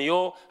on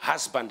your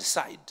husband's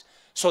side.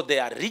 So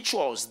there are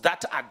rituals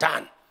that are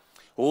done.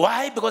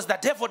 Why? Because the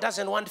devil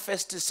doesn't want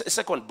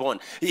secondborn.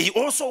 He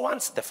also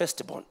wants the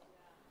firstborn,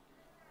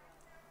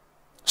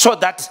 so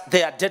that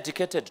they are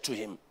dedicated to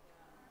him.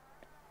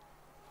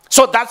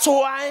 So that's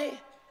why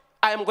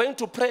I am going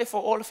to pray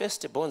for all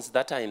firstborns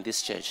that are in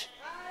this church.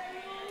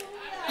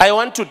 I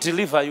want to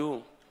deliver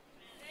you.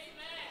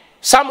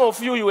 Some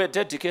of you were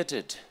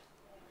dedicated,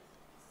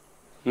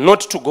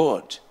 not to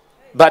God,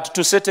 but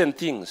to certain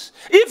things.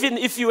 Even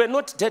if you were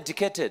not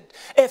dedicated,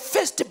 a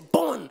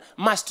firstborn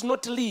must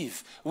not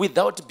live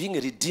without being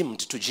redeemed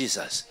to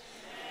Jesus.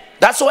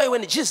 That's why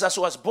when Jesus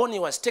was born, he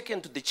was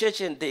taken to the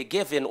church and they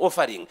gave an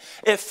offering.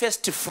 A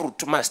first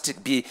fruit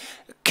must be,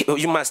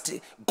 you must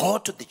go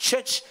to the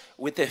church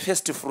with a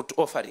first fruit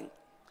offering.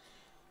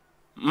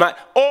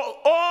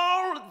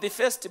 All the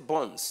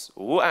firstborns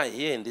who are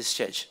here in this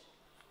church,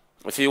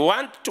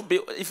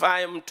 if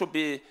I am to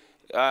be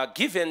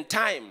given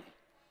time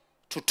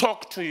to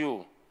talk to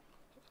you,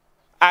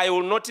 I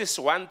will notice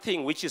one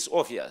thing which is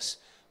obvious.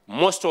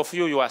 Most of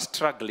you are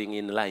struggling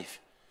in life.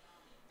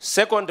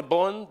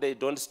 Secondborn, they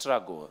don't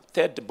struggle.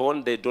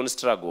 Thirdborn, they don't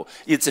struggle.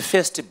 It's the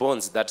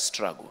firstborns that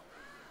struggle.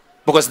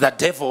 Because the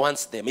devil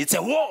wants them. It's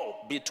a war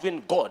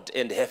between God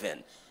and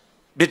heaven.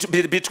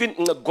 Between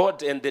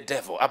God and the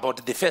devil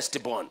about the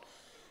firstborn.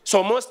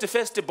 So most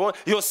firstborn,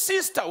 your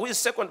sister who is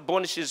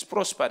secondborn, she's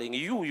prospering.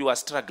 You are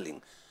struggling.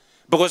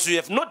 Because you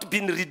have not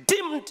been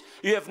redeemed,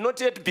 you have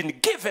not yet been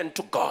given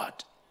to God.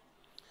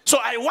 So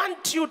I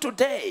want you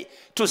today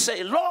to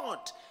say, Lord,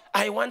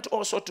 I want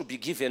also to be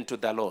given to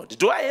the Lord.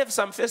 Do I have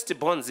some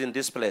firstborns in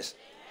this place?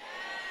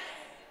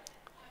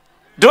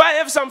 Do I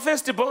have some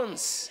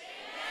firstborns?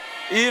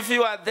 If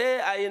you are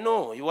there, I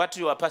know what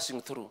you are passing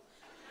through.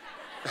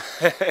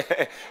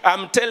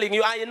 I'm telling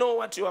you, I know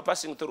what you are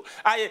passing through.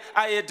 I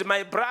had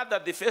my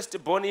brother, the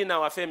firstborn in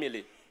our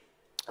family,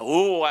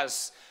 who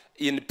was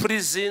in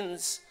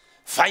prisons,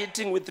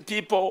 fighting with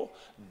people,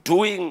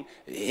 doing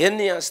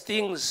heinous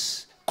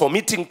things,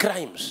 committing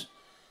crimes.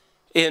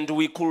 And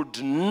we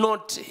could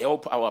not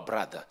help our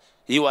brother.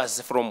 He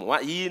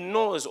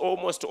knows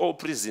almost all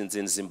prisons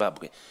in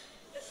Zimbabwe.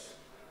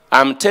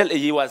 I'm telling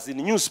you, he was in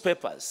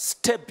newspapers,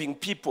 stabbing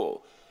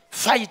people,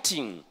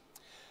 fighting.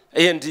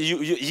 And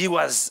he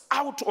was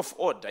out of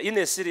order in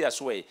a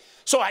serious way.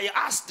 So I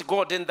asked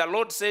God, and the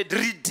Lord said,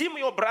 redeem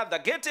your brother,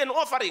 get an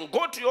offering,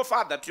 go to your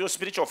father, to your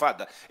spiritual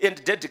father,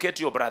 and dedicate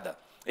your brother.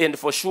 And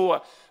for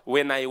sure,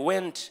 when I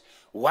went,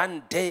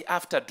 one day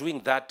after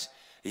doing that,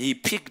 he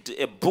picked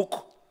a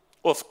book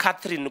of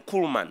Catherine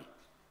Kuhlman.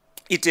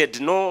 It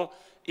had no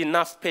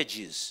enough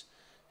pages.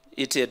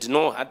 It had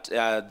no,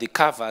 the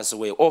covers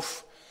were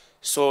off.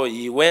 So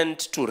he went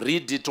to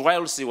read it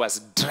whilst he was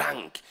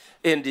drunk.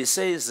 And he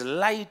says,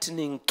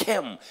 lightning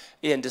came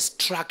and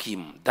struck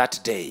him that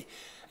day.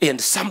 And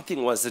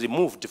something was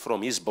removed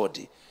from his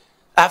body.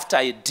 After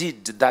I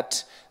did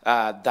that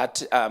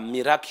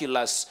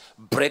miraculous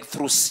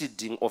breakthrough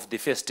seeding of the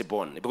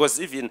firstborn.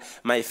 Because even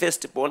my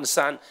firstborn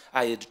son,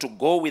 I had to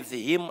go with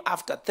him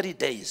after 3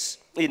 days.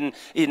 In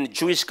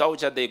Jewish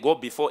culture, they go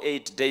before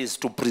 8 days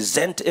to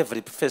present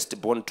every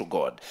firstborn to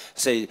God.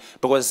 Say,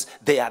 because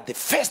they are the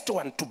first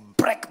one to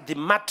break the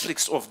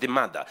matrix of the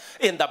mother.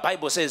 And the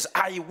Bible says,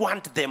 I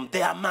want them,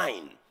 they are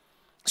mine.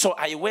 So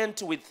I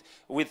went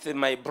with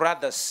my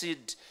brother's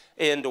seed,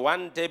 and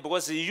one day,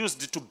 because he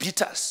used to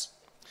beat us,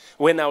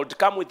 when I would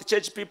come with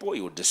church people,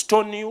 he would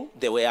stone you.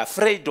 They were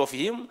afraid of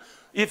him.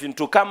 Even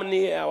to come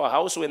near our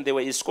house, when they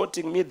were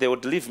escorting me, they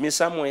would leave me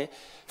somewhere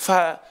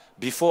far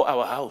before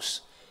our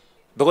house.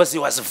 Because he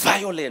was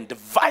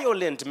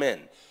violent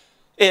man.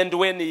 And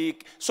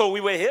so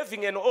we were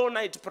having an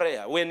all-night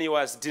prayer when he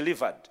was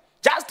delivered,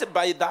 just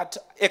by that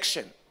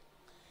action.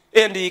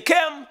 And he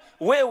came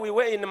where we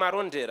were in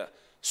Marondera.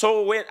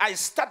 So when I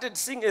started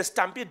seeing a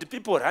stampede,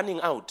 people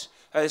running out,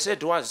 I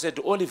said,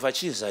 Oliver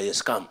Chiza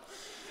has come.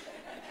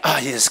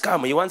 He has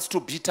come. He wants to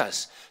beat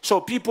us.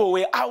 So people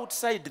were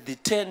outside the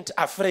tent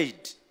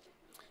afraid.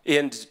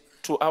 And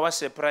to our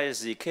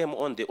surprise, he came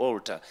on the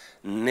altar,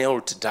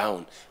 knelt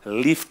down,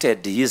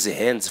 lifted his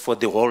hands for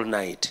the whole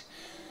night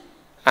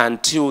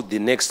until the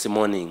next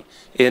morning.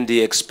 And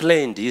he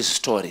explained his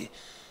story.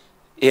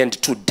 And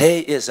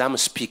today, as I'm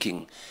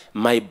speaking,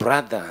 my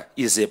brother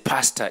is a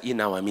pastor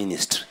in our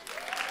ministry.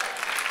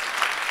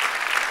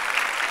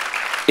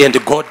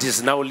 And God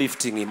is now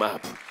lifting him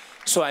up.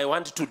 So I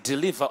want to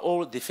deliver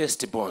all the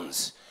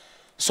firstborns.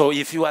 So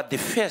if you are the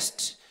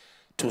first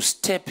to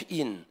step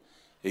in,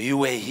 you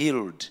were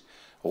healed.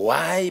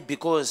 Why?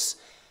 Because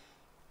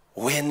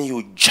when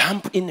you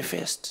jump in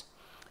first,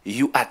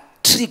 you are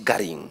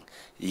triggering,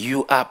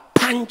 you are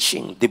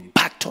punching the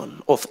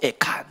button of a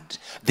card,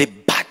 the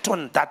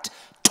button that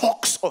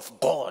talks of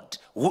God,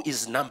 who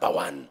is number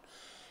one.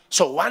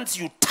 So once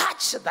you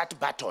touch that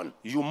button,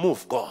 you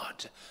move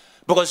God.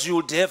 Because you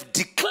would have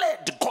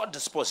declared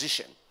God's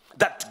position.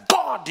 That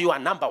God, you are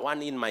number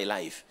one in my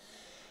life.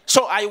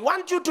 So I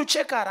want you to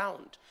check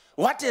around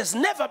what has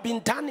never been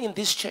done in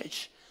this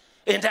church.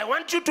 And I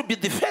want you to be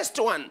the first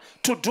one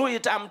to do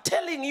it. I'm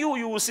telling you,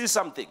 you will see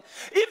something.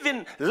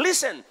 Even,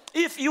 listen,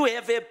 if you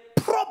have a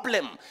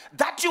problem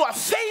that you are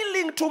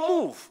failing to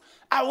move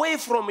away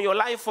from your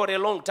life for a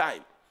long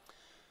time,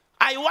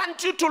 I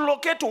want you to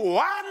locate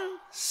one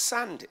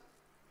Sunday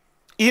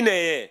in a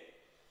year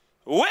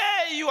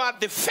where you are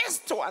the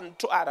first one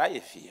to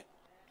arrive here,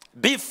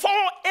 before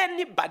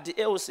anybody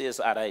else has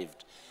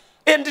arrived,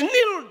 and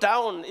kneel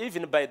down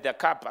even by the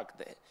car park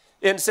there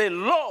and say,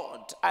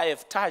 Lord, I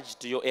have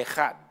touched your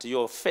echad,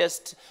 your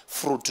first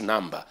fruit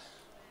number.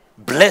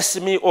 Bless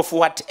me of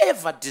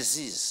whatever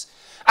disease.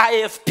 I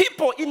have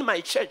people in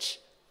my church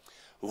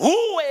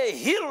who were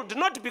healed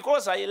not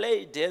because I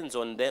laid hands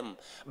on them,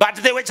 but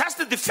they were just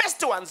the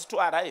first ones to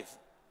arrive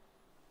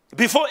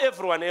before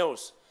everyone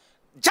else.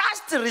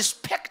 Just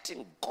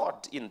respecting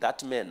God in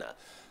that manner.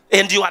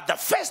 And you are the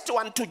first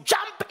one to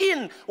jump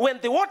in when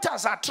the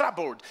waters are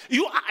troubled.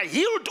 You are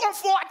healed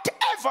of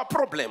whatever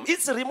problem.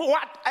 It's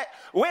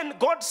when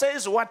God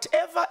says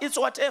whatever, it's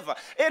whatever.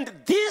 And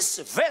this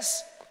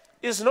verse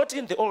is not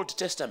in the Old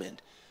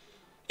Testament.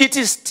 It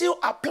is still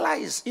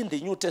applies in the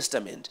New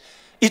Testament.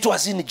 It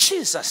was in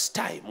Jesus'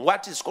 time,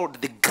 what is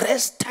called the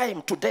grace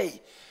time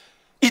today.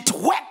 It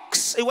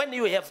works when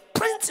you have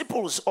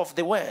principles of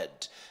the word.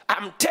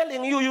 I'm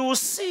telling you, you will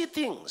see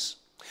things.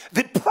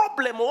 The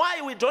problem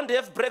why we don't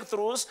have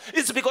breakthroughs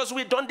is because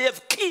we don't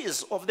have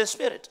keys of the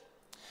Spirit.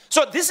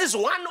 So this is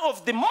one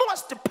of the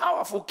most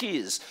powerful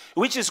keys,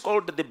 which is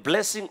called the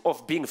blessing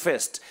of being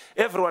first.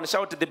 Everyone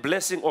shout the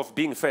blessing of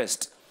being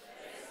first.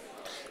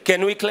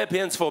 Can we clap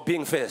hands for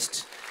being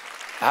first?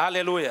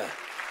 Hallelujah.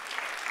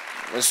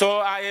 So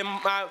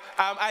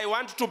I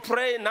want to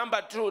pray,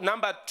 number three,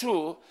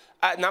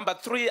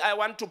 I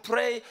want to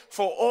pray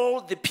for all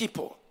the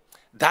people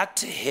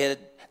that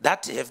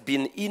have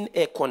been in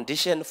a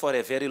condition for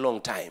a very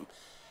long time.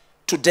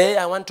 Today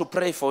I want to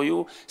pray for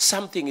you.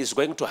 Something is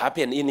going to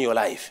happen in your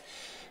life.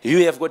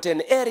 You have got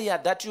an area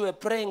that you are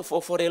praying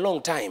for a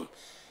long time.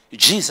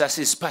 Jesus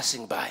is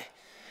passing by.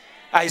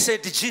 I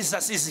said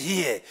Jesus is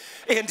here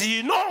and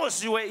he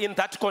knows you are in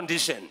that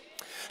condition.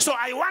 So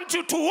I want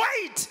you to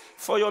wait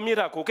for your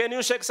miracle. Can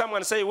you shake someone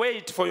and say,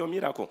 wait for your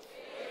miracle?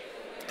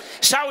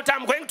 Shout,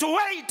 I'm going to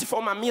wait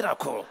for my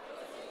miracle.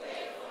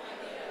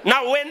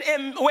 Now,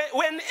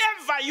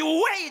 whenever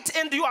you wait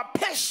and you are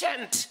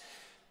patient,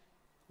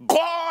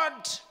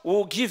 God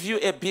will give you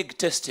a big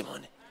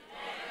testimony.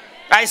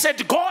 I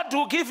said God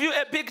will give you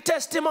a big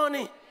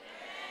testimony.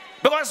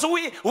 Because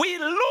we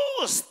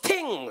lose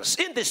things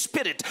in the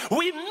spirit.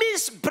 We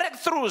miss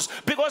breakthroughs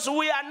because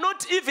we are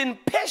not even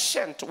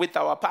patient with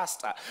our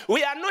pastor.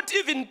 We are not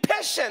even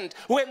patient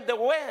when the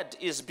word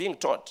is being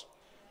taught.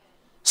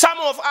 Some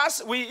of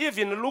us, we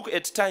even look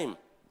at time.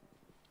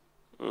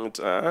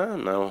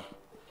 Now,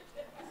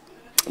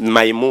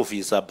 my movie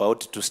is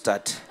about to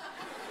start.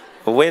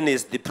 When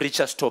is the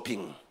preacher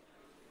stopping?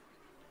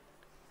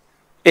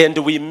 And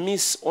we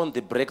miss on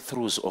the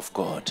breakthroughs of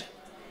God.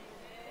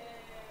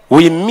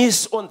 We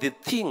miss on the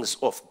things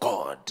of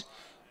God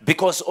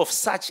because of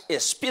such a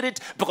spirit,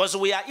 because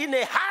we are in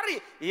a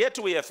hurry, yet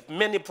we have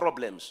many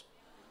problems.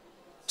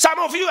 Some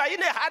of you are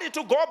in a hurry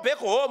to go back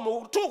home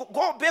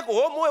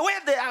where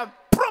there are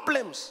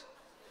problems.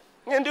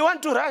 And you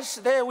want to rush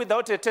there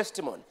without a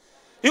testimony.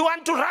 You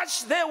want to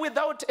rush there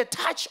without a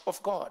touch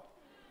of God.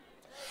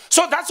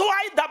 So that's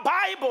why the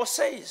Bible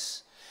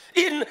says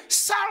in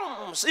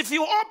Psalms, if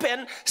you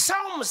open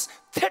Psalms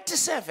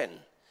 37,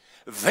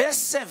 verse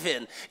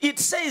 7, it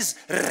says,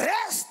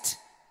 rest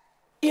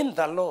in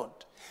the Lord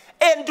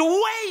and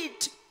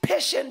wait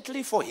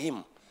patiently for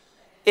him,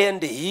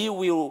 and he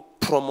will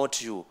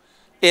promote you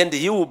and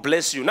he will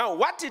bless you. Now,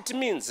 what it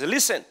means,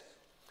 listen,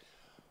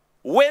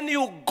 when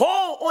you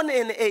go on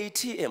an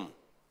ATM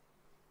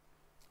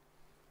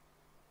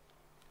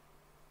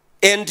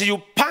and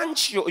you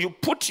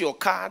put your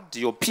card,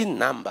 your PIN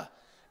number,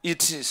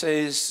 it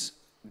says,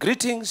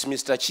 greetings,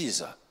 Mr.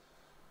 Chiza.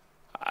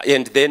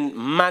 And then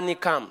money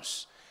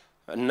comes,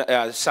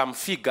 some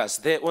figures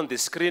there on the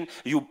screen.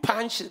 You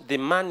punch the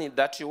money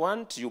that you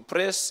want. You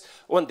press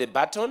on the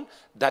button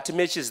that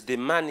matches the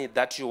money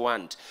that you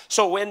want.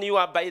 So when you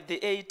are by the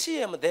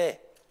ATM there,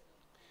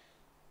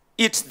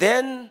 it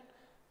then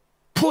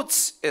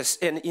puts as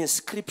an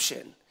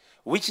inscription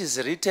which is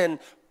written,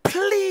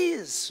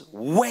 please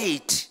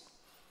wait.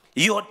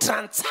 Your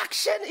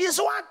transaction is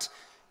what?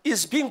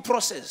 Is being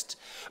processed.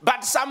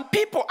 But some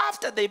people,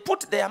 after they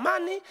put their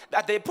money,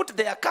 that they put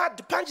their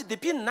card, punch the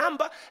PIN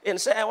number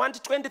and say, I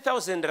want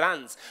 20,000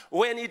 rands.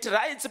 When it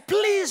writes,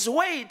 please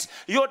wait,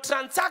 your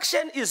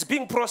transaction is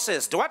being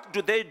processed. What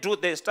do?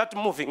 They start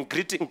moving,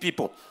 greeting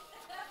people,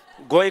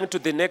 going to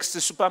the next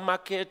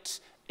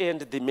supermarket,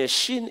 and the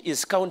machine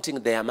is counting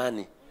their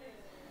money.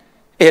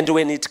 And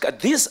when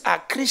these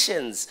are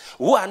Christians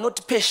who are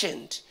not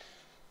patient.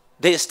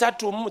 They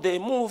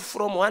move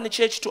from one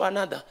church to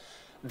another.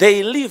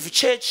 They leave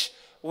church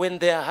when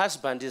their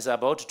husband is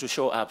about to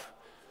show up.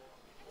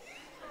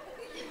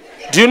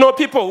 Do you know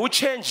people who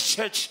change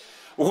church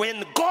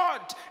when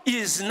God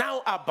is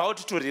now about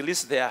to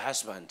release their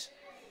husband?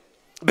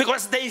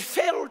 Because they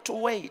fail to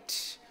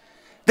wait.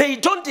 They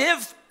don't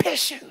have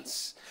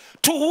patience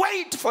to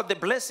wait for the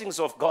blessings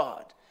of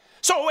God.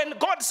 So when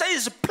God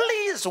says,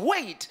 please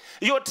wait,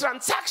 your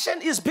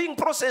transaction is being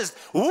processed,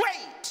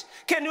 wait.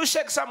 Can you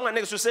shake someone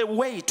next to say,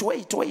 wait,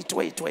 wait, wait,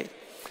 wait, wait.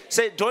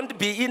 Say, don't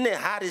be in a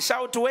hurry.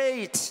 Shout,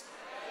 wait.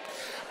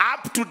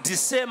 Up to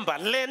December,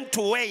 learn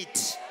to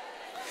wait.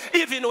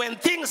 Even when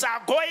things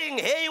are going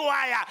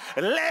haywire,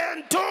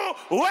 learn to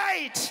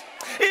wait.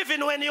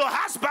 Even when your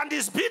husband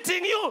is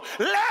beating you,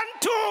 learn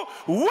to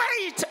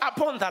wait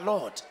upon the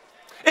Lord.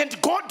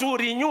 And God will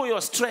renew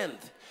your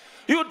strength.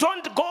 You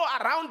don't go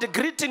around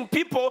greeting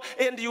people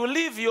and you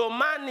leave your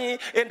money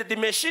and the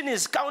machine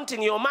is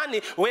counting your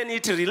money. When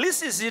it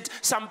releases it,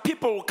 some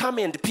people will come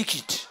and pick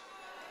it.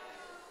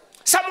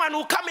 Someone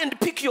will come and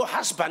pick your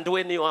husband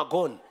when you are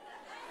gone.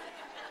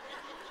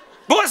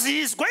 Because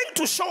he is going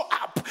to show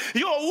up.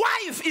 Your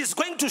wife is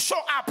going to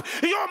show up.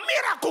 Your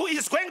miracle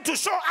is going to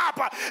show up.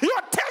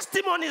 Your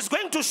testimony is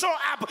going to show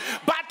up.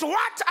 But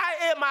what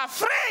I am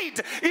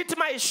afraid, it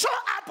might show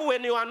up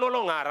when you are no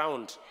longer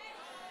around.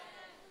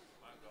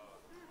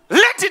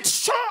 Let it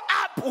show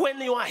up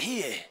when you are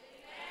here.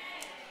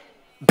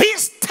 Be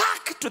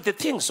stuck to the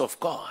things of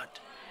God.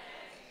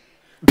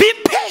 Be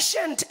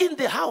patient in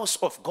the house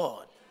of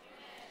God.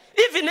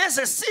 Even as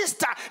a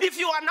sister, if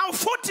you are now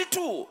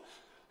 42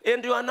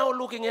 and you are now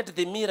looking at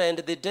the mirror and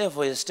the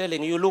devil is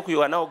telling you, look,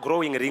 you are now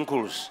growing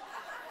wrinkles.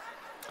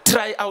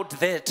 Try out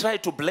there, try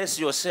to bless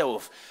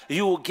yourself.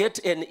 You will get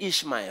an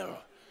Ishmael,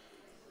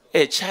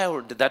 a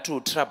child that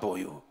will trouble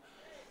you.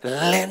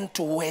 Learn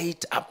to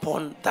wait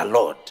upon the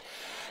Lord.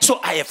 So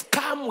I have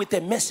come with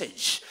a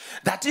message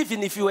that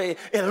even if you are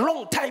a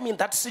long time in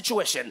that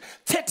situation,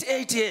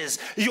 38 years,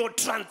 your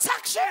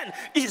transaction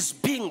is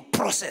being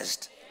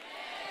processed.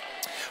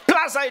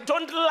 Plus, I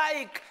don't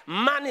like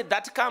money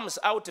that comes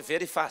out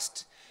very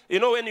fast. You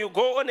know, when you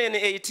go on an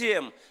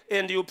ATM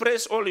and you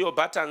press all your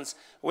buttons,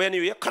 when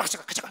you hear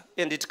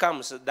and it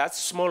comes, that's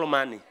small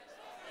money.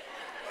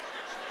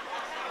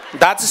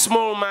 That's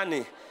small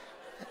money.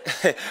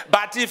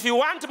 But if you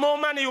want more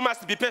money, you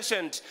must be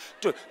patient.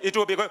 It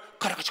will be going.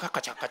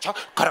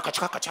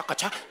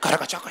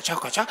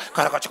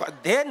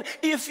 Then,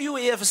 if you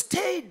have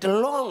stayed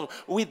long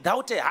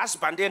without a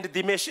husband and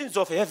the machines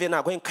of heaven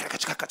are going,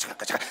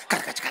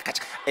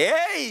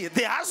 hey,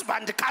 the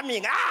husband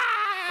coming.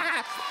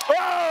 Ah!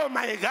 Oh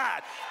my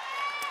God.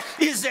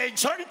 Is a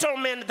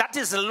gentleman that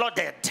is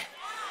loaded.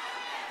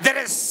 There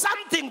is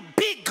something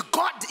big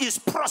God is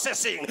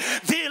processing.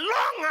 The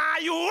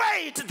longer you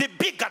wait, the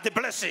bigger the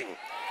blessing.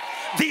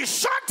 The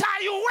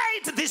shorter you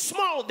wait, the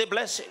smaller the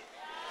blessing.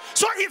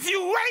 So if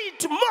you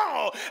wait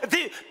more,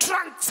 the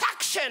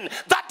transaction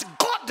that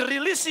God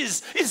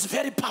releases is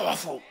very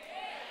powerful.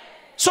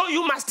 So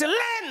you must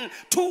learn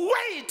to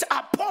wait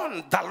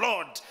upon the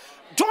Lord.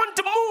 Don't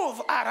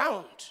move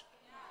around.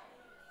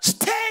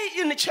 Stay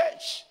in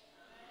church.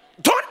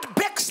 Don't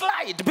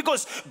backslide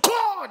because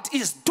God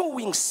is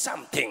doing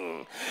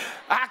something.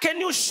 Can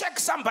you shake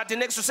somebody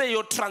next to say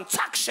your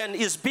transaction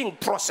is being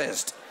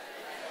processed?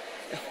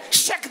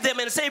 Shake them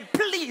and say,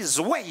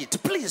 please wait,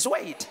 please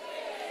wait.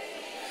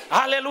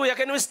 Hallelujah.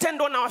 Can we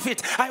stand on our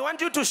feet? I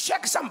want you to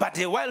shake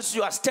somebody whilst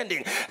you are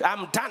standing.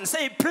 I'm done.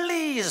 Say,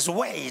 please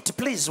wait,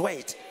 please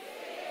wait.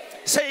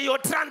 Say, your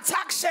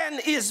transaction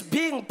is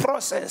being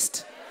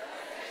processed.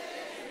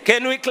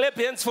 Can we clap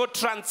hands for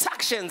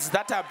transactions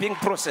that are being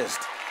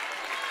processed?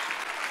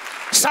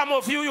 Some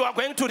of you are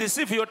going to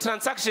receive your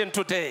transaction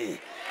today.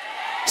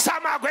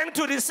 Some are going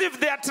to receive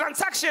their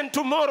transaction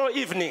tomorrow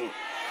evening.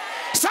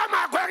 Some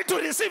are going to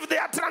receive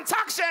their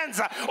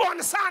transactions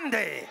on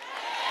Sunday.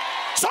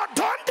 So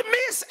don't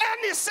miss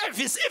any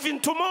service even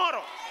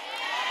tomorrow.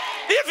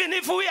 Even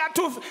if we are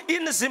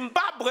in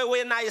Zimbabwe,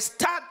 when I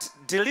start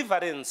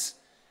deliverance,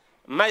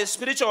 my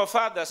spiritual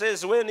father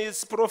says when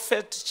it's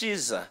Prophet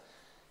Chiza,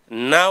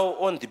 now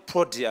on the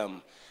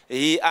podium,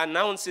 he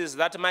announces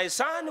that my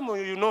son,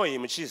 you know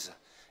him, Chiza,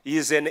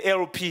 is an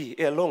LP,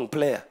 a long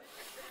player.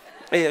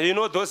 You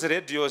know those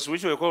radios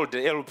which were called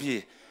the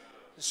LP.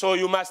 So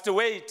you must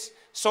wait.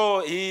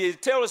 So he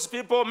tells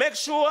people, make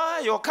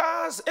sure your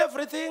cars,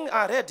 everything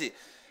are ready.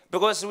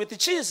 Because with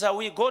Chiza,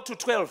 we go to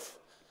 12.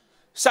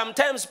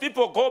 Sometimes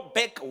people go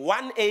back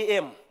 1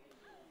 a.m.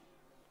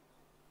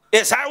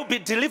 Yes, I will be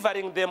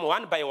delivering them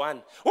one by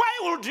one. Why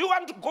would you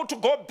want to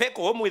go back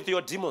home with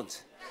your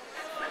demons?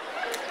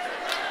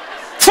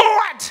 For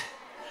what?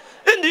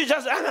 And you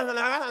just,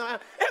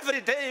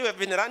 every day you have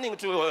been running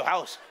to your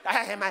house.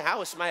 My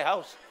house, my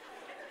house.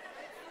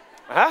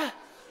 Huh?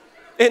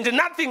 And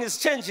nothing is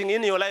changing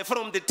in your life.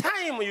 From the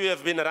time you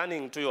have been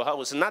running to your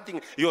house,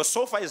 nothing, your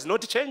sofa is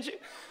not changing.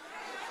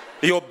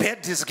 Your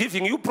bed is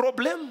giving you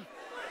problem.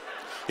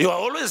 You are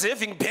always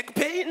having back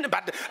pain,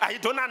 but I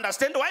don't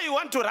understand why you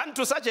want to run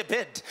to such a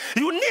bed.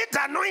 You need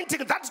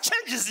anointing that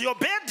changes your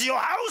bed, your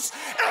house,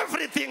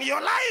 everything,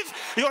 your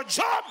life, your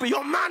job,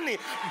 your money.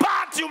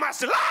 But you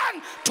must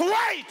learn to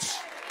wait.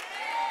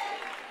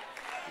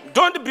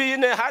 Don't be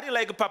in a hurry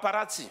like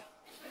paparazzi.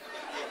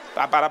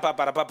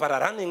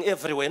 Running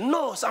everywhere.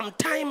 No,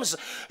 sometimes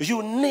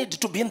you need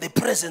to be in the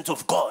presence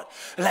of God.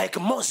 Like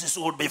Moses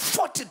would be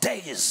 40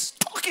 days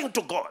talking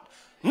to God.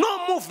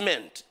 No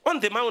movement on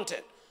the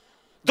mountain.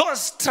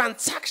 Those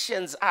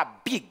transactions are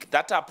big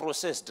that are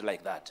processed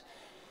like that.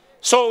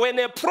 So when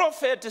a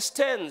prophet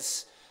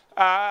stands,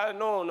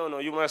 no,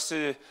 you must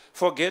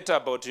forget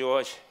about your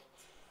watch.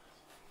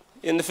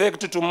 In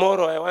fact,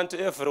 tomorrow I want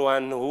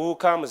everyone who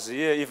comes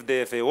here, if they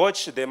have a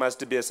watch, there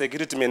must be a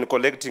security man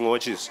collecting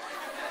watches.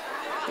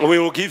 We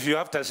will give you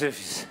after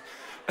service.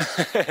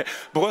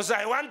 Because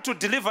I want to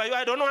deliver you.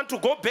 I don't want to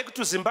go back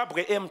to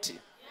Zimbabwe empty.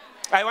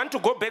 I want to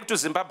go back to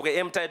Zimbabwe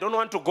empty. I don't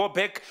want to go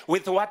back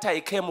with what I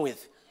came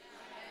with.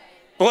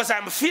 Because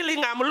I'm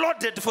feeling I'm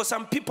loaded for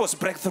some people's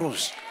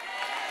breakthroughs.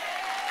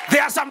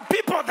 There are some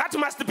people that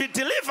must be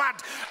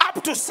delivered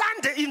up to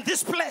Sunday in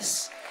this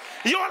place.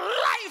 Your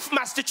life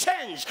must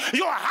change.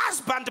 Your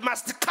husband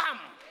must come.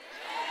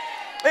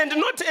 And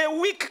not a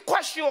weak,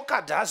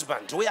 kwashioka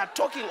husband. We are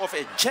talking of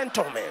a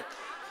gentleman.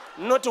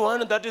 Not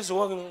one that is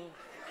walking.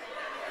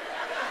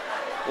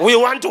 We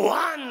want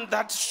one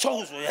that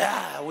shows,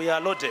 yeah, we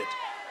are loaded.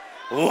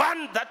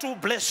 One that will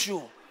bless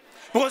you.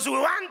 Because we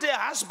want a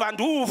husband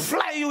who will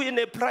fly you in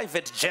a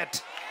private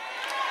jet.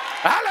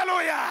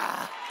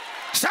 Hallelujah.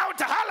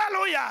 Shout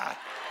hallelujah.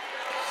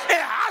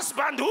 A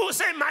husband who will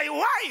say, my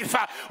wife,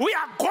 we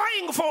are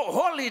going for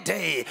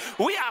holiday.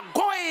 We are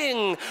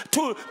going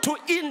to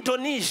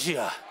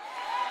Indonesia.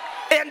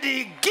 And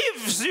he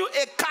gives you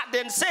a card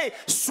and say,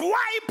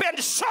 swipe and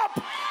shop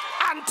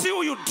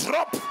until you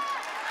drop.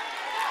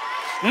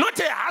 Not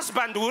a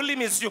husband who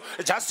limits you,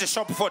 just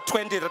shop for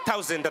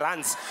 20,000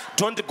 rands.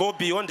 Don't go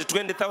beyond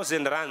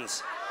 20,000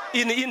 rands.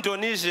 In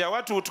Indonesia,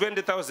 what would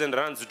 20,000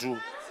 rands do?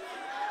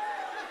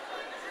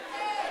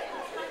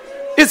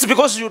 It's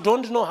because you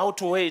don't know how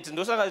to wait.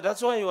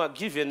 That's why you are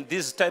given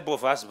this type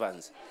of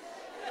husbands.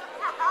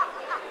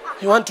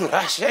 You want to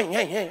rush,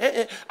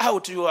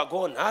 out you are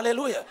gone.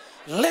 Hallelujah.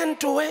 Learn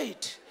to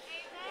wait.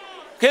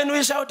 Can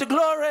we shout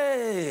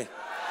glory?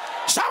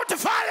 Shout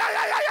fire.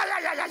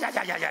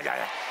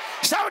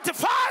 Shout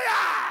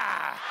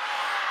fire.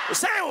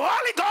 Say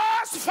Holy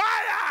Ghost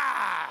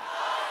fire.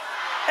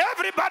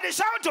 Everybody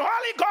shout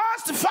Holy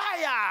Ghost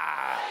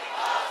fire.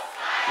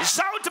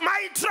 Shout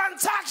my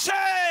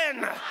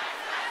transaction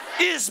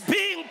is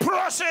being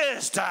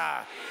processed.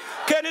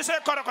 Can you say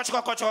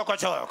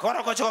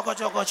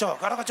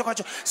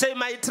say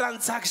my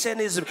transaction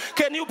is,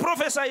 can you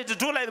prophesy it?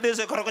 Do like this.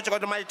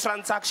 My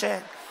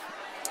transaction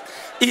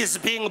is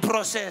being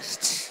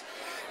processed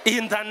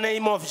in the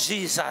name of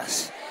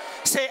Jesus.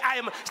 Say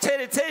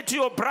say to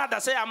your brother,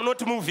 say I'm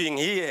not moving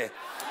here.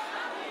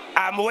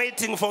 I'm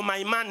waiting for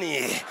my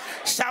money.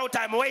 Shout,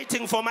 I'm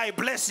waiting for my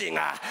blessing.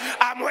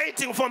 I'm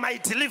waiting for my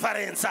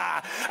deliverance.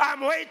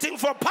 I'm waiting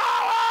for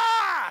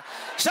power.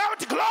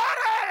 Shout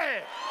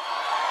glory.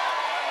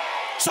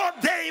 So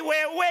they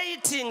were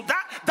waiting.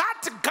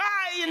 That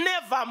guy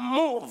never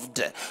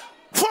moved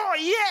for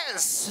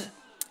years.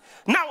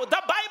 Now,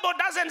 the Bible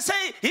doesn't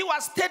say he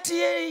was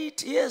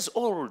 38 years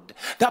old.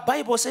 The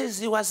Bible says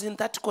he was in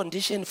that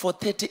condition for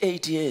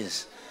 38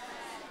 years.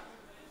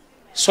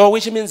 So,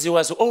 which means he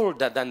was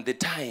older than the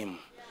time.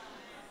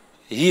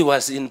 He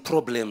was in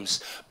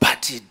problems,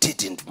 but he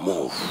didn't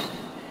move.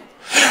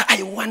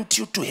 I want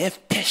you to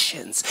have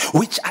patience,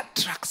 which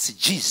attracts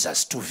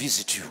Jesus to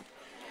visit you,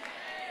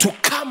 to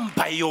come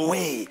by your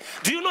way.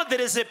 Do you know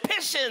there is a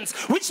patience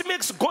which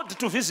makes God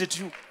to visit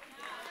you?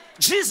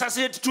 Jesus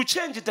had to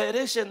change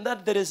direction,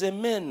 that there is a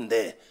man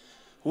there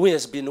who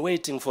has been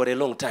waiting for a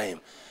long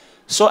time.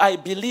 So I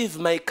believe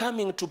my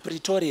coming to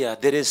Pretoria,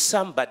 there is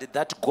somebody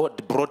that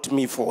God brought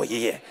me for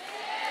here,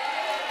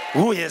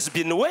 who has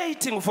been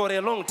waiting for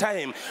a long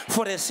time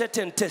for a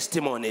certain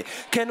testimony.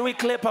 Can we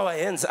clap our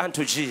hands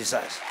unto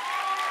Jesus?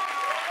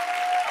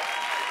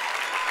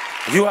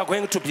 You are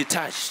going to be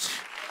touched.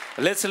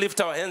 Let's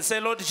lift our hands. Say,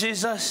 Lord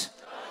Jesus,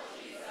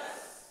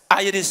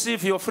 I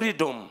receive your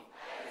freedom.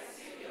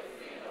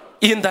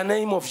 In the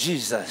name of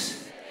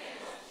Jesus.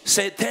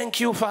 Say, thank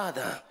you,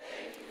 Father,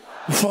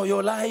 for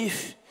your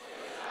life,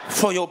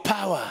 for your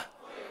power,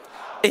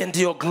 and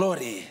your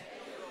glory.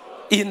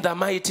 In the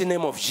mighty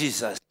name of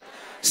Jesus.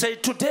 Say,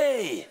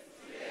 today,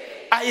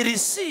 I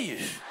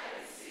receive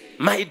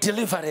my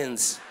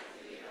deliverance.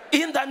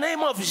 In the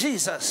name of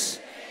Jesus.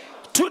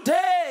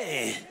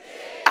 Today,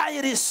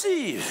 I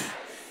receive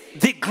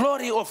the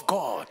glory of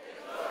God,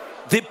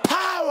 the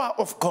power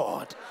of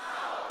God.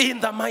 In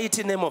the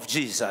mighty name of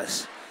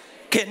Jesus.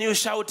 Can you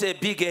shout a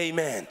big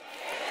amen?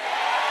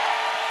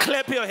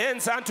 Clap your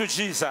hands unto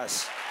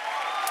Jesus.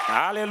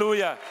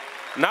 Hallelujah.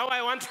 Now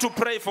I want to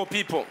pray for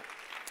people.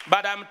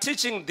 But I'm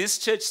teaching this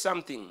church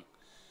something.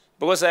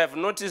 Because I have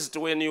noticed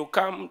when you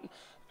come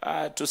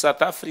to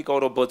South Africa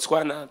or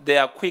Botswana, they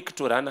are quick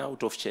to run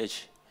out of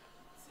church.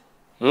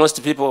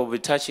 Most people will be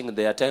touching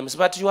their times.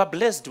 But you are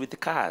blessed with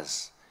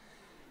cars.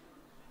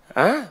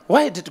 Huh?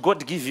 Why did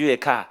God give you a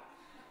car?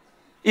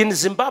 In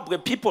Zimbabwe,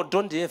 people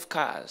don't have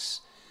cars.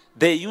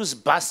 They use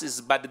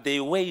buses, but they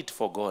wait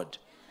for God.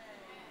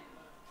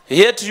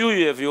 Yet you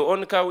have your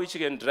own car which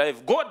you can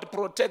drive. God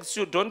protects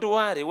you. Don't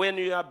worry. When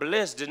you are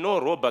blessed,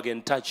 no robber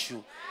can touch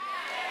you.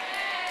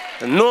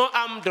 No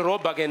armed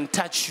robber can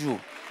touch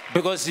you.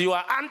 Because you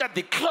are under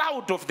the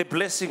cloud of the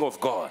blessing of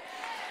God.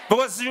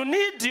 Because you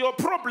need your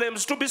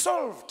problems to be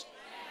solved.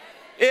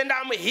 And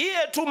I'm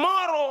here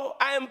tomorrow.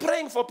 I am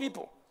praying for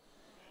people.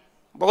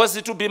 Because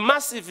it will be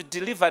massive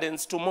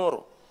deliverance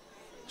tomorrow.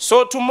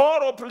 So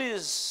tomorrow,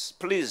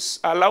 please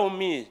allow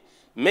me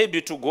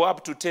maybe to go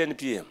up to 10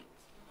 p.m.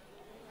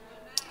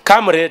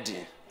 Come ready.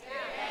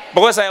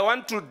 Because I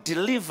want to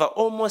deliver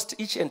almost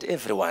each and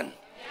every one.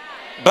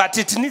 But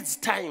it needs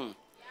time.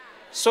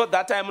 So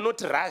that I'm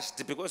not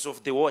rushed because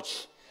of the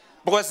watch.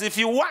 Because if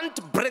you want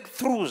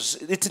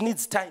breakthroughs, it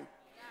needs time.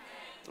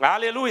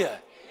 Hallelujah.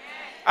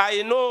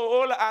 I know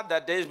all other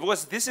days,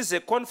 because this is a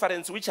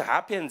conference which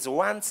happens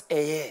once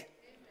a year.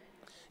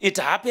 It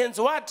happens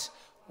what?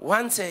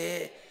 Once a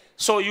year.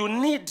 So you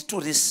need to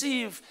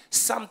receive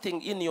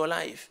something in your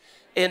life.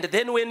 And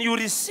then when you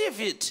receive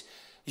it,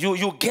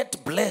 you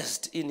get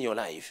blessed in your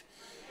life.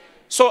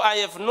 So I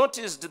have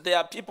noticed there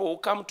are people who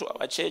come to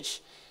our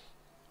church.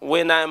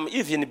 When I'm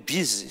even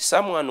busy,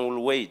 someone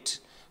will wait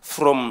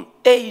from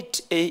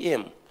 8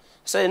 a.m.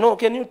 Say, no,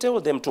 can you tell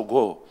them to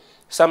go?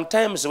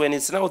 Sometimes when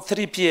it's now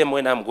 3 p.m.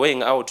 when I'm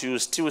going out, you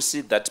still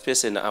see that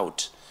person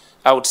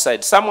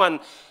outside. Someone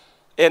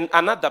And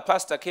another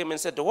pastor came and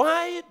said,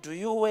 why do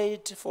you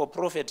wait for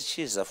Prophet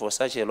Chiza for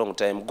such a long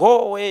time?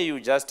 Go where you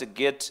just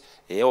get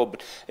help.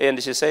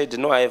 And she said,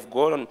 no, I've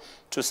gone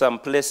to some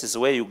places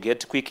where you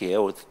get quick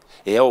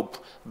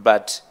help,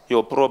 but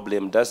your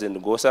problem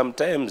doesn't go.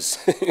 Sometimes,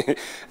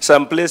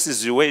 some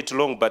places you wait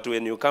long, but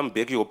when you come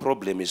back, your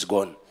problem is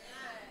gone.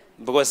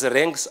 Because the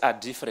ranks are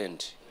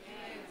different.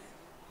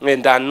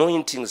 And the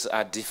anointings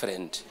are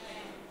different.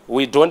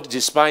 We don't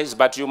despise,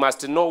 but you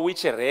must know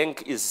which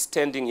rank is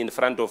standing in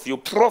front of you.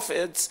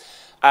 Prophets,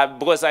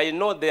 because I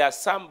know there are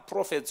some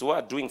prophets who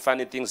are doing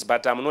funny things,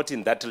 but I'm not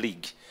in that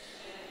league.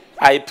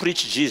 I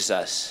preach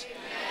Jesus.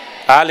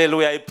 Amen.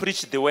 Hallelujah. I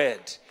preach the word.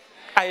 Amen.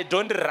 I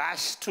don't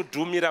rush to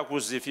do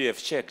miracles if you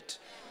have checked.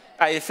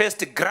 I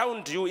first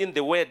ground you in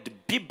the word,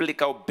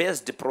 biblical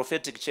based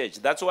prophetic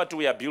church. That's what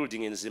we are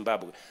building in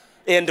Zimbabwe.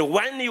 And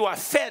when you are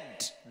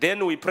fed,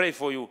 then we pray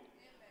for you.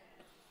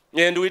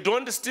 And we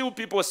don't steal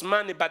people's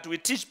money, but we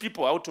teach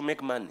people how to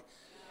make money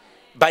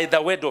by the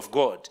word of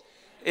God.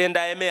 And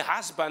I am a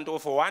husband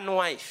of one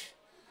wife,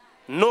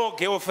 no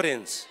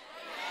girlfriends.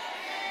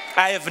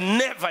 I have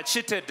never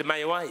cheated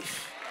my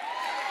wife.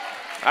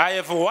 I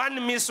have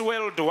one Miss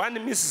World,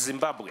 one Miss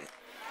Zimbabwe.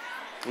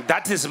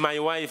 That is my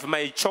wife,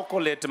 my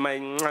chocolate,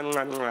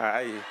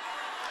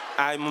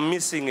 I'm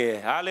missing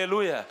her.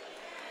 Hallelujah.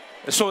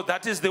 So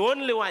that is the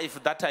only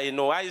wife that I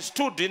know. I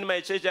stood in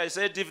my church. I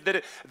said, if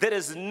there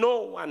is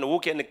no one who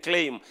can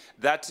claim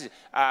that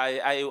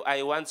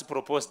I once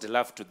proposed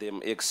love to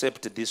them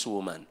except this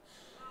woman.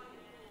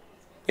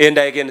 And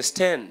I can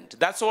stand.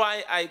 That's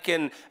why I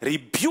can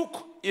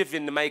rebuke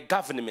even my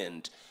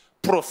government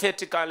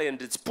prophetically,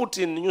 and it's put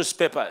in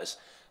newspapers.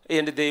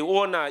 And they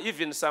honor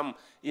even some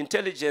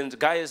intelligent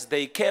guys.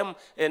 They came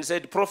and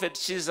said, Prophet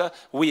Chiza,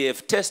 we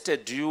have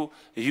tested you.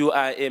 You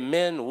are a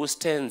man who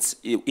stands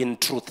in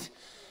truth.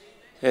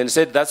 And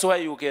said, that's why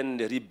you can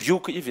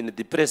rebuke even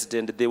the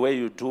president the way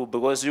you do,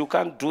 because you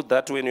can't do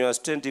that when you are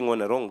standing on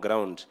the wrong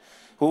ground.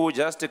 Who will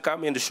just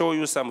come and show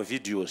you some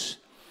videos.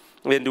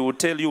 And will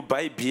tell you,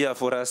 buy beer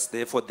for us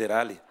there for the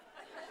rally.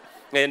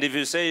 And if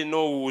you say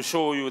no, we will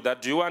show you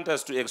that. Do you want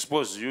us to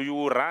expose you? You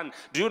will run.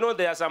 Do you know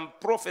there are some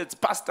prophets,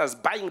 pastors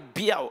buying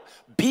beer,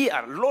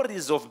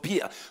 lorries of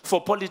beer for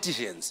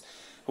politicians?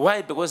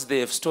 Why? Because they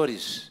have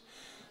stories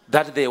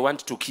that they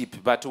want to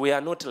keep. But we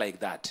are not like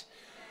that.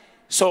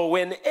 So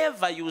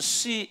whenever you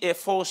see a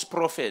false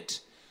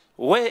prophet,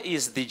 where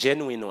is the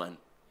genuine one?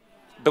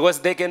 Because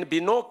there can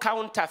be no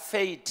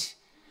counterfeit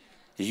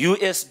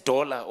US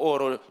dollar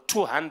or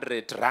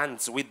 200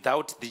 rands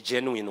without the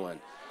genuine one.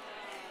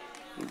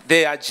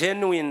 There are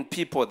genuine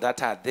people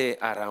that are there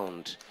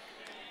around.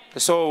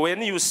 So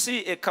when you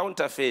see a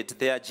counterfeit,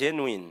 they are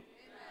genuine.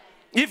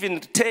 Even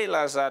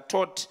tailors are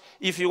taught,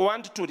 if you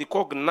want to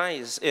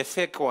recognize a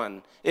fake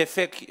one, a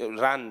fake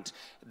rand,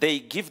 they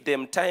give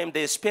them time,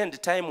 they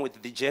spend time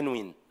with the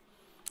genuine.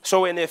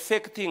 So when a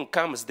fake thing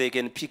comes, they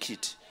can pick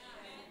it.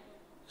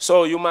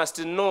 So you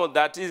must know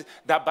that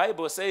the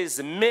Bible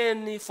says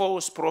many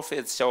false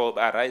prophets shall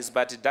arise,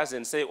 but it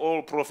doesn't say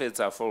all prophets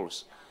are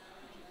false.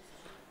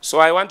 So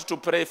I want to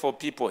pray for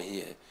people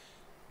here,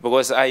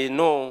 because I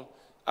know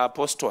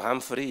Apostle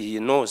Humphrey, he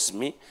knows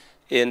me,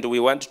 and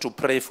we want to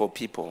pray for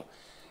people.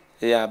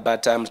 Yeah,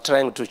 but I'm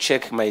trying to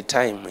check my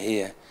time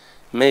here.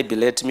 Maybe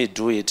let me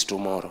do it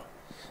tomorrow.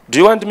 Do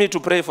you want me to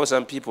pray for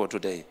some people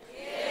today?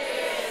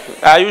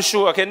 Yes. Are you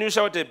sure? Can you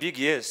shout a big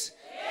yes?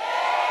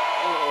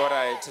 Yes. All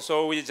right.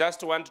 So we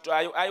just want to,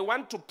 I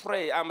want to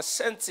pray. I'm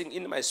sensing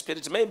in my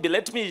spirit. Maybe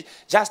let me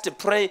just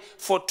pray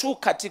for two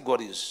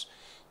categories.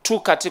 Two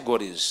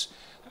categories.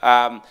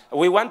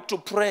 We want to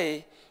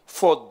pray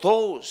for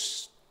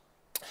those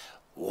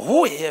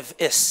who have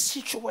a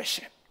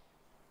situation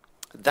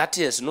that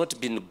has not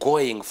been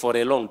going for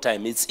a long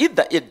time. It's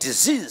either a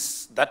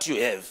disease that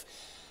you have,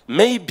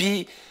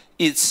 maybe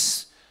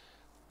it's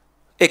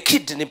a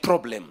kidney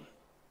problem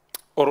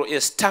or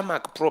a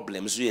stomach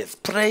problem. You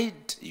have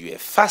prayed, you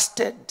have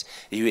fasted,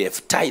 you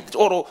have tithed,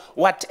 or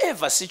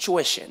whatever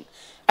situation.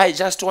 I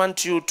just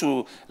want you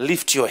to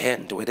lift your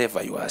hand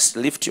wherever you are.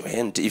 Lift your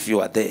hand if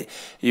you are there.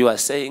 You are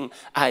saying,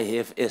 I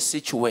have a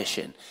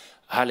situation.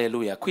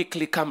 Hallelujah.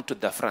 Quickly come to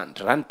the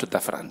front. Run to the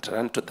front.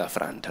 Run to the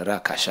front.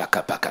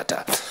 Rakashaka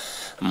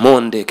pakata.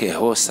 Monde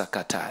kehosa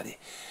katari.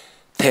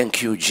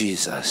 Thank you,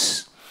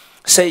 Jesus.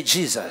 Say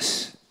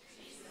Jesus.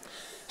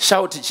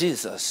 Shout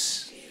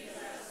Jesus.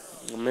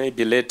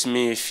 Maybe let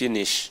me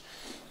finish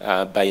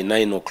by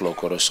 9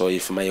 o'clock or so.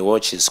 If my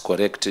watch is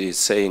correct, it's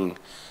saying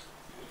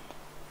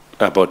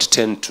about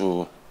 10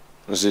 to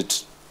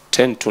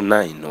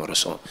 9 or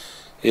so.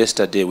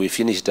 Yesterday we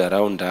finished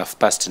around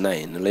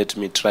 9:30. Let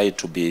me try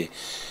to be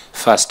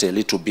fast a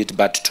little bit.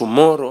 But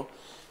tomorrow,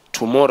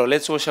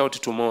 let's all shout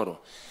tomorrow.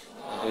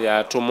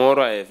 Yeah,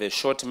 tomorrow I have a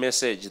short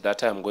message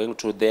that I'm going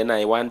to. Then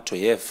I want to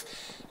have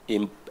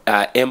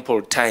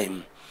ample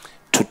time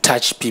to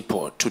touch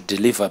people, to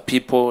deliver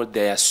people.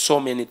 There are so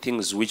many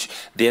things which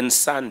then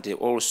Sunday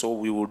also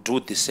we will do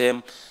the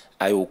same.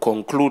 I will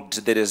conclude.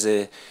 There is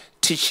a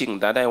teaching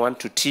that I want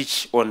to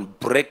teach on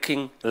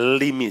breaking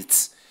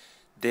limits.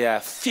 there are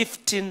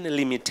 15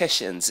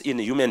 limitations in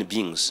human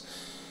beings.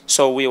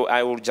 So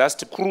I will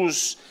just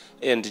cruise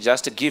and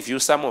just give you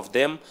some of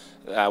them,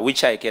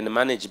 which I can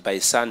manage by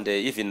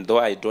Sunday, even though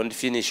I don't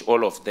finish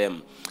all of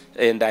them.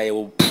 And I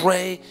will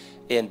pray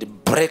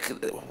and break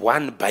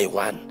one by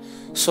one,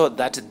 so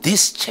that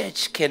this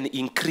church can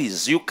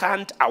increase. You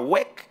can't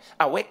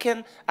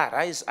awaken,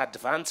 arise,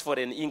 advance for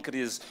an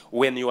increase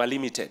when you are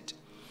limited.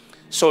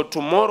 So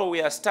tomorrow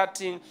we are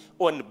starting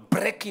on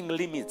breaking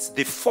limits,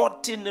 the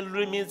 14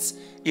 limits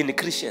in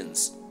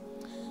Christians.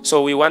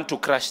 So we want to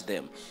crush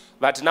them.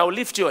 But now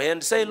lift your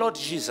hand, say, Lord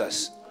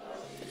Jesus,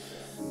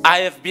 I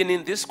have been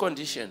in this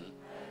condition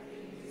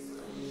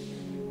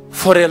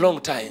for a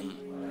long time.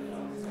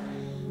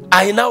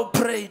 I now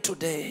pray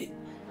today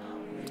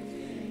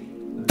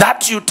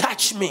that you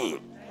touch me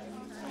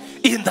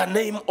in the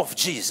name of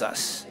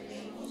Jesus,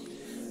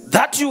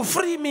 that you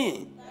free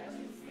me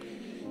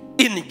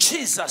in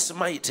Jesus'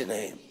 mighty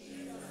name.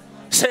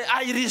 Say,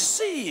 I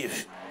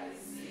receive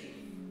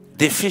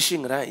the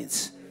fishing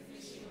rights,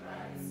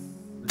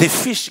 the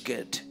fish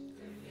gate.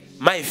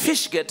 My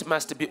fish gate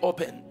must be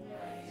open.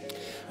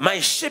 My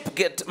ship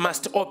gate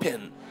must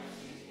open.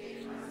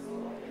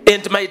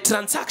 And my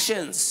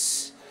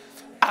transactions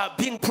are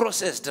being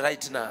processed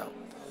right now.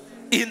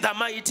 In the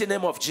mighty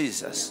name of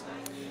Jesus.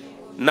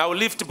 Now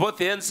lift both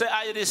hands. Say,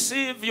 I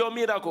receive your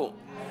miracle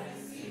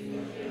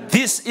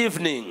this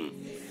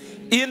evening.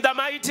 In the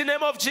mighty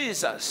name of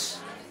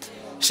Jesus.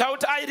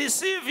 Shout, I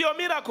receive your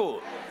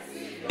miracle.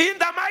 In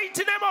the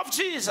mighty name of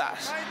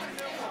Jesus.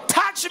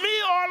 Touch me,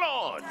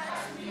 oh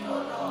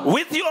Lord,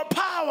 with your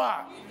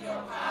power.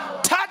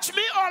 Touch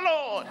me,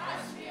 oh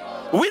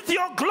Lord, with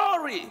your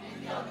glory.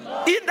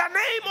 In the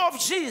name of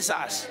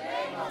Jesus.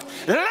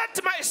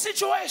 Let my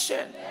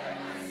situation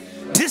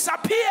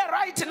disappear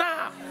right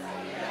now.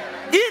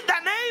 In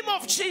the name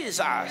of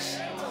Jesus.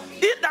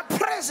 In the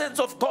presence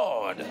of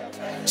God.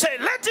 Say,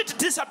 let it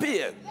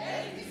disappear.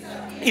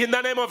 In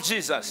the name of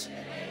Jesus.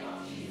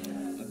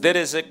 There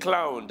is a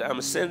cloud.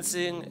 I'm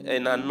sensing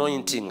an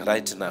anointing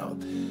right now.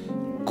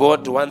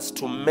 God wants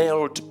to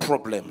melt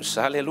problems.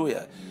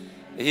 Hallelujah.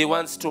 He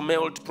wants to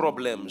melt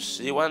problems.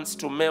 He wants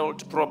to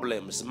melt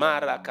problems.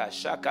 Maraka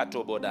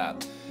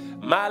shakatoboda.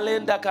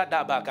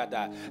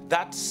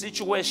 That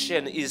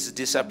situation is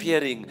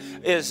disappearing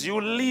as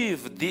you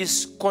leave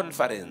this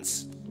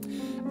conference.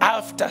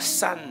 After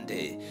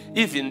Sunday,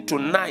 even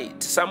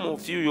tonight, some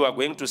of you are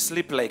going to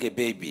sleep like a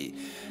baby.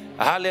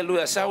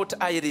 Hallelujah. Shout,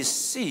 I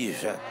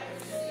receive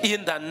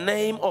in the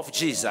name of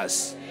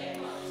Jesus.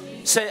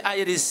 Say,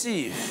 I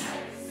receive.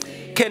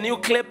 Can you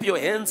clap your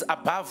hands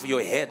above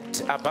your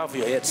head? Above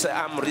your head. Say,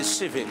 I'm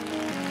receiving.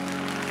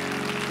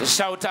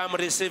 Shout, I'm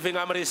receiving,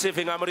 I'm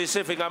receiving, I'm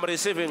receiving, I'm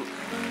receiving.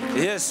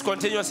 Yes,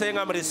 continue saying,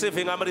 I'm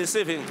receiving, I'm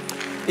receiving.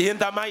 In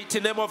the mighty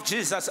name of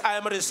Jesus, I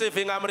am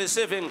receiving, I'm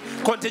receiving.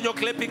 Continue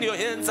clapping your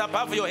hands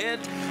above your head.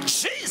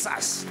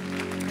 Jesus.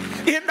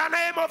 In the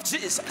name of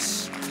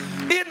Jesus.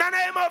 In the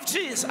name of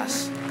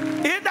Jesus.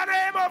 In the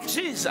name of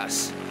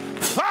Jesus.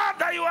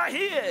 Father, you are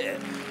here.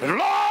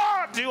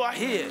 Lord, you are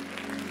here.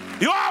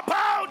 You are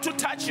about to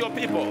touch your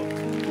people.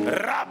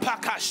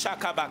 Rapaka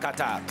shaka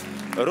bakata.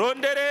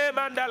 Rondere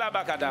mandala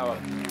bakadawa.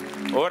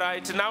 All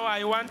right, now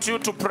I want you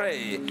to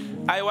pray.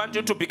 I want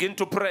you to begin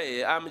to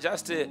pray. I'm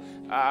just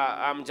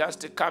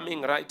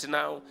coming right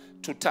now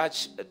to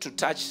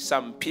touch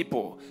some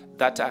people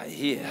that are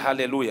here.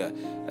 Hallelujah.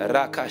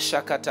 Raka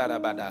shaka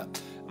tarabada.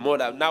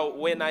 Now,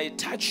 when I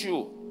touch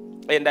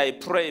you and I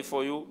pray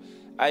for you,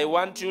 I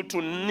want you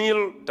to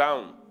kneel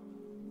down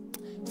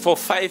for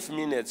 5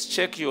 minutes.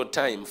 Check your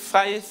time.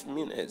 5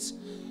 minutes.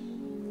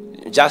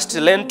 Just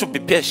learn to be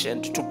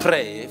patient, to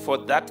pray for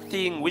that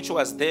thing which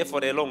was there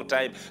for a long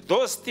time.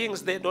 Those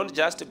things, they don't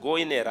just go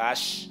in a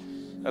rush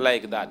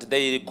like that.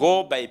 They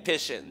go by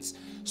patience.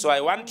 So I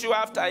want you,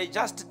 after I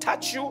just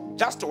touch you,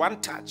 just one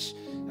touch,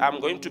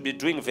 I'm going to be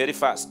doing very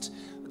fast.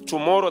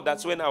 Tomorrow,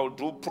 that's when I will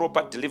do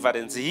proper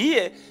deliverance.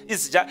 Here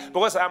is just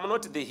because I'm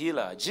not the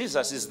healer.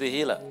 Jesus is the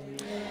healer.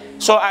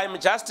 So I'm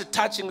just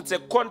touching. It's a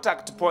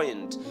contact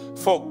point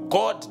for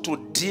God to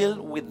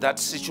deal with that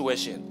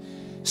situation.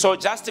 So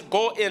just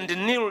go and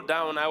kneel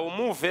down. I will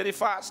move very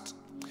fast.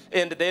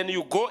 And then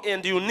you go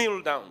and you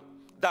kneel down.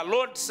 The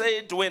Lord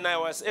said when I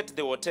was at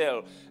the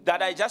hotel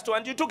that I just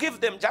want you to give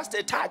them just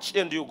a touch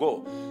and you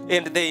go.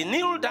 And they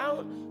kneel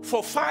down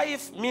for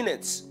 5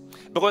 minutes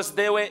because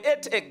they were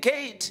at a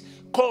gate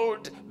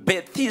called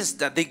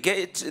Bethesda.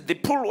 The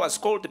pool was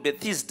called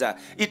Bethesda.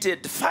 It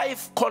had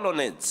 5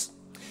 colonnades,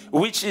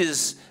 which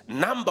is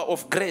number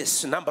of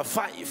grace, number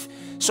 5.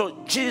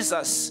 So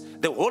Jesus,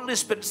 the Holy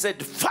Spirit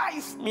said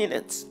 5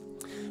 minutes,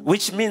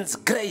 which means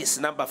grace.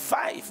 Number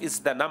 5 is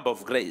the number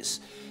of grace.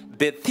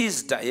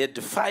 Bethesda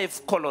had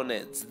 5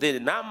 colonnades. The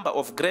number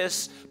of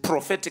grace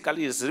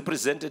prophetically is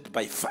represented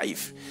by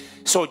 5.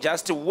 So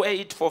just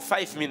wait for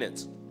 5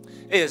 minutes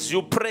as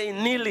you pray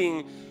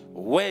kneeling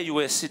where you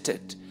were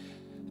seated.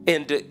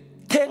 And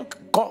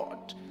thank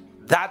God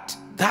that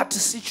that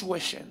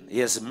situation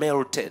is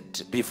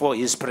melted before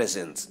his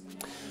presence.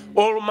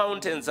 All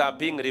mountains are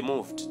being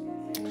removed.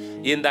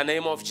 In the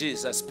name of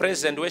Jesus.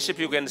 Praise and worship,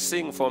 you can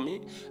sing for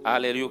me.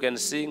 Hallelujah. You can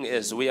sing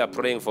as we are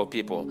praying for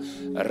people.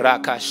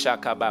 Raka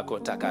shaka bako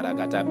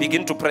takaragata.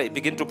 Begin to pray.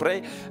 Begin to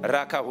pray.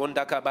 Raka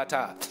honda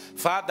kabata.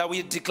 Father,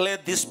 we declare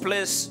this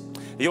place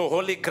your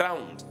holy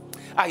ground.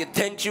 I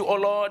thank you, O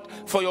Lord,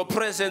 for your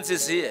presence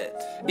is here.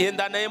 In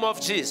the name of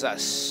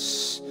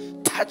Jesus.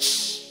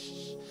 Touch.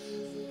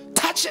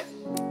 Touch it.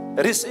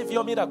 Receive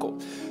your miracle.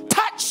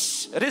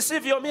 Touch.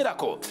 Receive your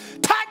miracle.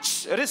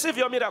 Touch. Receive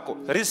your miracle.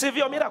 Receive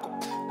your miracle.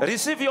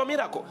 Receive your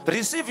miracle.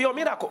 Receive your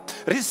miracle.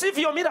 Receive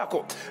your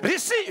miracle.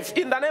 Receive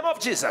in the name of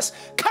Jesus.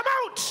 Come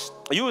out,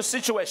 you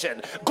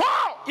situation. Go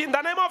in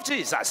the name of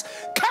Jesus.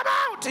 Come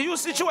out, you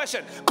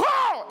situation. Go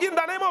in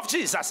the name of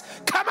Jesus.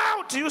 Come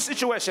out, you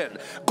situation.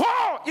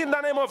 Go in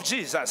the name of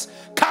Jesus.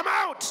 Come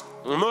out.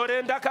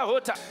 Morenda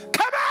kahota.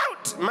 Come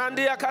out.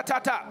 Mandia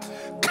katata.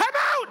 Come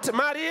out.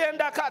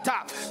 Marienda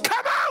kata.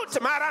 Come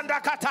out. Maranda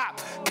kata.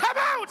 Come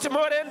out.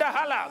 Morenda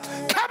hala.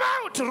 Come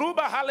out.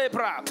 Ruba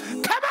halebra.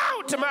 Come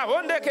out.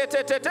 Mahonde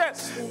ketetete.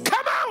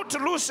 Come out.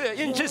 Lucy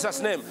in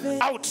Jesus' name.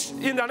 Out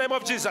in the name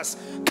of Jesus.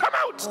 Come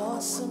out.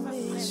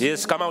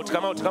 Yes, come out.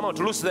 Come out. Come out.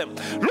 Loose them.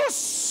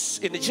 Loose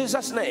in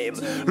Jesus' name.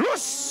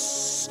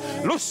 Loose.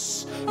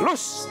 Loose.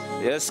 Loose.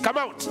 Yes, come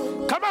out.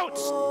 Come out.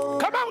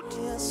 Come out.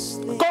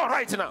 Go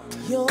right now.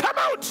 Come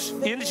out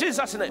in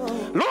Jesus' name.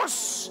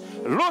 Loose.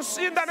 Loose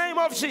in the name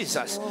of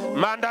Jesus.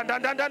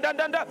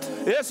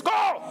 Yes,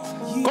 go.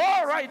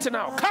 Go right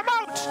now. Come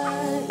out.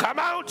 Come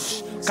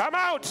out. Come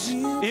out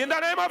in the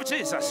name of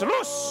Jesus.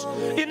 Loose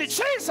in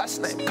Jesus'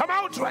 name. Come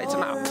out right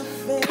now.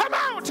 Come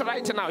out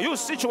right now. You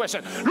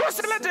situation.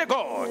 Loose, let it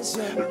go.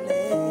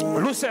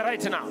 Loose it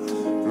right now.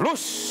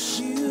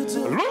 Loose.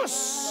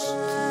 Loose.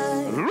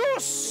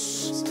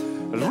 Loose.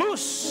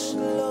 Loose.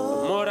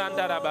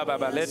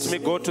 Let me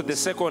go to the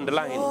second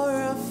line.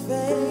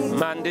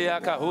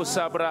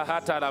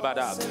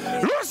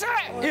 Loose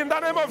in the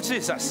name of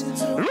Jesus.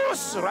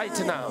 Loose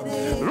right now.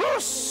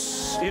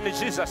 Loose in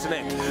Jesus'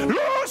 name.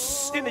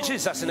 Loose in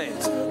Jesus' name.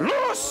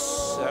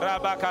 Loose.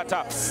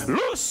 Rabakata.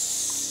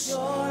 Loose.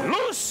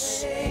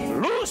 Loose.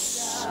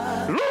 Loose.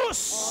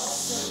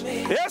 Loose.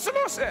 Yes,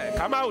 loose.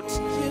 Come out.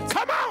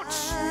 Come out.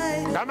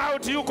 Come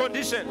out, you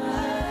condition.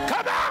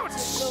 Come out.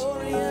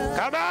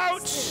 Come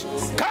out.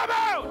 Come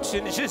out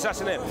in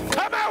Jesus' name.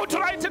 Come out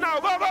right now.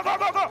 Go, go, go,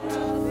 go,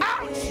 go.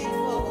 Out.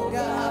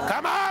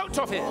 Come out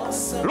of it.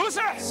 Loose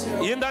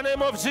in the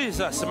name of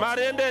Jesus.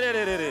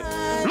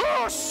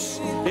 Loose.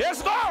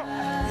 Yes, go.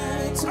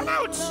 Come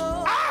out.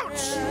 Out.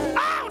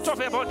 Out of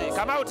your body.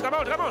 Come out. Come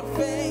out. Come out.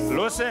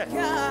 Loose.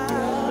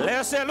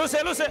 Loose.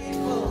 Loose. Loose.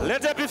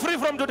 Let her be free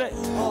from today.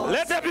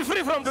 Let her be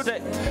free from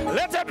today.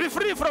 Let her be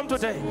free from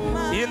today.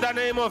 In the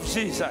name of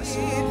Jesus.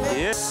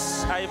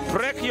 Yes, I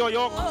break your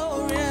yoke.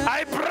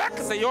 I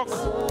break the yoke.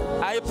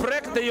 I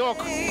break the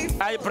yoke.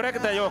 I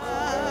break the yoke.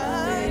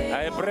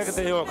 I break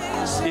the yoke.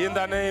 In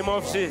the name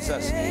of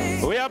Jesus.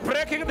 We are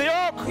breaking the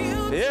yoke.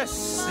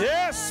 Yes,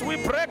 yes, we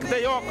break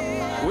the yoke.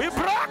 We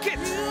break it.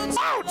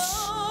 Out.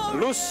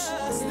 Loose.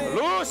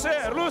 Loose.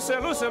 Loose.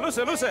 Loose. Loose.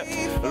 Loose.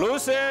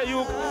 Loose.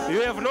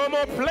 You have no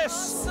more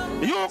place.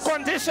 You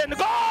condition.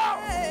 Go.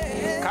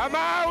 Come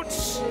out.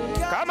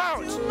 Come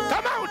out.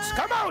 Come out.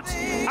 Come out.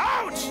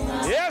 Out.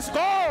 Yes,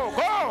 go.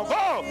 Go.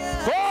 Go.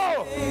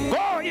 Go.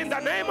 Go in the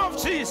name of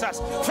Jesus.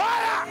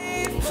 Fire.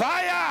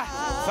 Fire.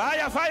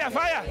 Fire. Fire.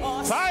 Fire.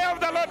 Fire of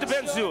the Lord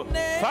burns you.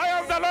 Fire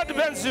of the Lord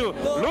burns you.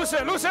 Loose.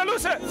 Loose.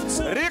 Loose.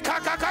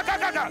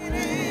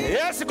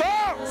 Yes, go.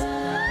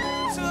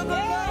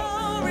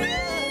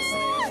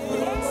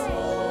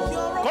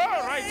 Go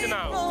right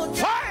now.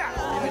 Fire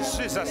in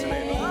Jesus'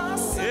 name.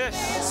 Yes.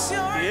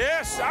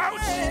 Yes. Out.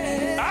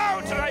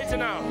 Out right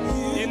now.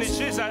 In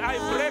Jesus. I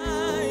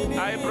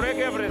break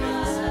everything.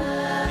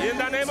 In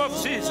the name of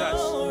Jesus.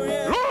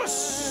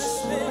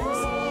 Loose.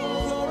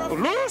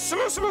 Loose,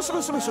 loose, loose,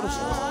 loose, loose, loose.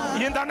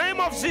 In the name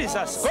of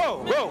Jesus.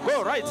 Go, go,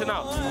 go right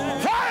now.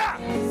 Fire.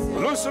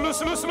 Loose,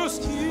 loose, loose, loose.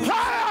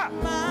 Fire.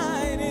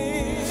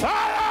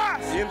 Fire.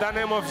 In the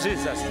name of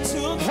Jesus.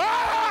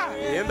 Fire.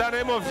 In the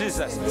name of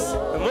Jesus.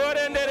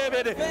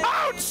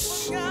 Out.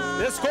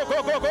 Let's go,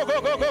 go, go, go,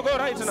 go, go, go, go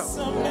right now.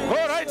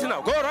 Go right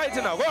now. Go right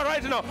now. Go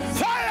right now.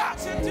 Fire.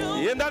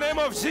 In the name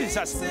of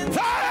Jesus.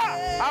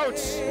 Fire. Out.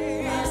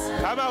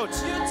 Come out.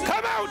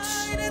 Come out.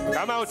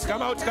 Come out.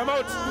 Come out. Come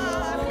out.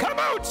 Come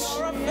out.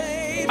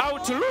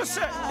 Out. Loose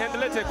and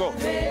let it go.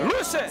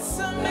 Loose.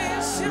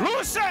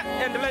 Loose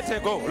and let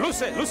it go.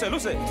 Loose. Loose.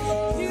 Loose.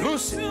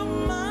 Loose.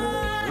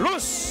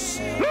 Loose.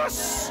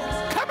 Loose.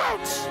 Come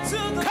out.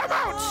 Come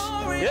out.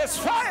 Yes,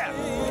 fire.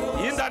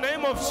 In the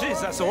name of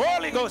Jesus.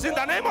 Holy Ghost. In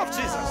the name of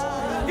Jesus.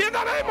 In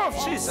the name of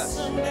Jesus.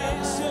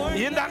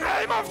 In the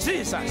name of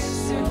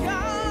Jesus.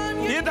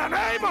 In the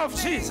name of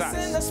Jesus.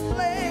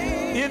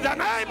 In the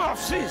name of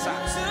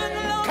Jesus.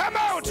 Come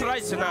out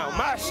right now.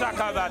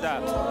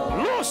 Mashakabada.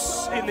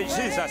 Loose in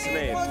Jesus'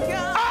 name.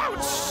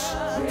 Out.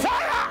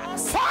 Fire.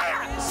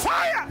 Fire.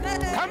 Fire.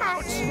 Come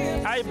out.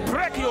 I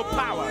break your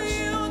powers.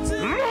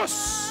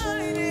 Loose.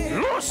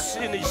 Loose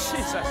in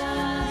Jesus.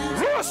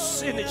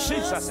 Loose in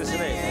Jesus'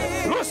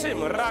 name. Loose him.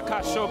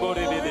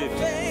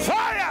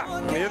 Fire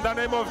in the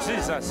name of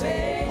Jesus.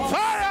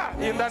 Fire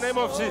in the name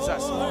of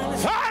Jesus.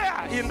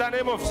 Fire in the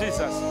name of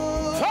Jesus.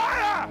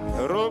 Fire.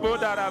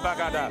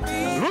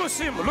 Loose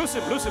him. Loose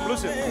him. Loose him.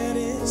 Loose him.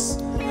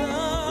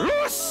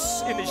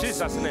 Loose in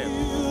Jesus' name.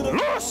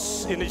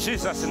 Loose in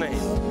Jesus' name.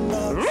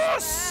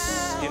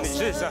 Loose in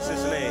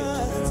Jesus' name.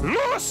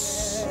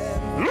 Loose.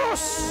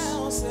 Loose.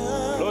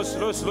 Loose,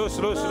 loose, loose,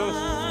 loose, loose.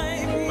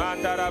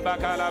 Mandara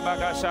bakala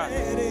bagasha.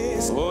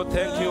 Oh,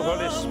 thank you,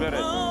 Holy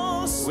Spirit.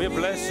 We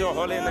bless your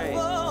holy name.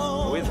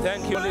 We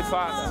thank you, Holy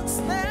Father.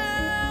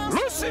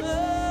 Loose him.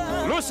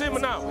 Loose him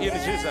now in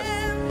Jesus.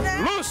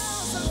 Loose.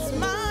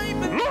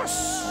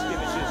 Loose in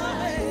Jesus.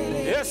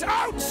 Yes,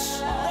 out.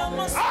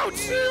 Out.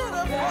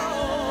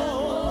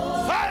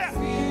 Fire.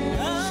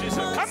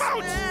 Jesus, come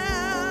out.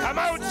 Come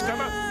out.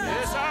 Come out.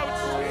 Yes, out.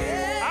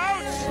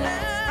 Out.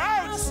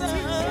 Out.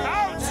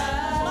 Out.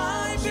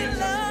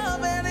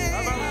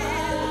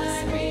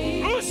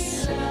 Loose.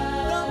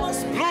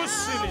 Loose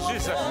in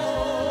Jesus.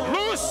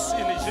 Loose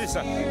in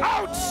Jesus.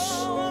 Out.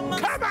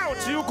 Come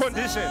out, you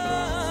condition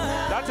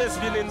that has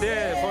been in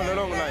there for a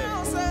long time.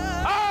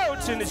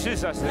 Out in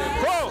Jesus'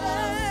 name. Go.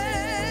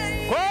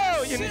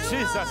 Go in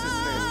Jesus'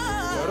 name.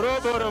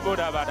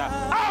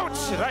 Out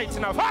right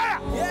now. Fire.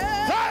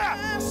 Fire.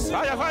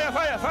 Fire, fire,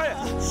 fire, fire.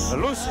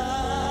 Loose it.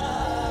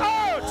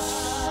 Out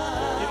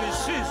in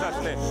Jesus'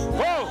 name.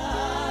 Go.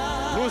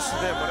 Loose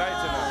them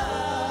right now.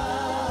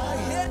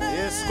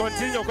 Yes,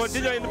 continue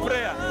in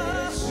prayer.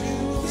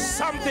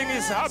 Something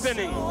is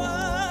happening.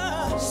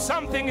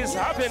 Something is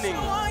happening.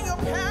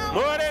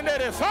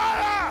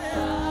 Fire!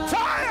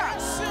 Fire!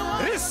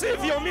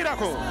 Receive your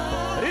miracle.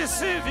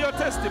 Receive your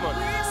testimony.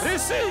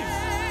 Receive.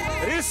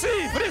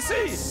 Receive.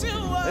 Receive.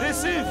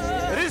 Receive.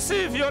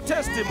 Receive your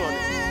testimony.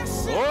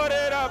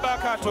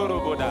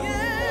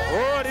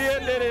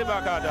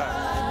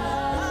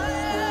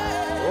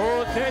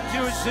 Oh, thank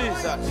you,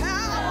 Jesus.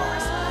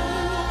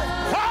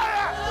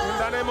 Fire in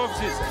the name of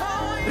Jesus.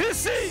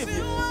 Receive.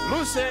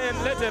 Loose and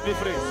let her be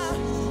free.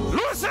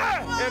 Loose her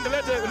and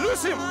let her.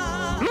 Loose him.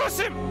 Loose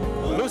him.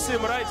 Loose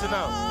him right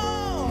now.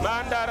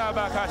 Mandara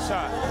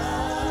bakasha.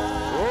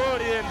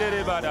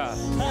 Oriendere bada.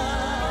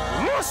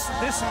 Loose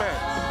this man.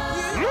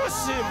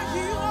 Loose him.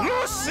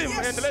 Loose him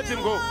and let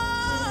him go.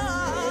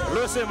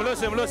 Loose him.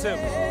 Loose him. Loose him.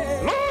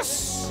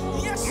 Loose.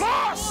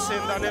 Loose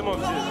in the name of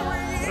Jesus.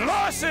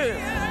 Loose him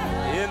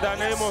in the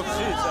name of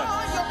Jesus.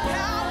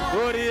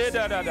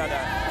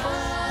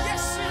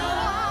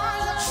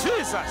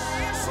 Jesus.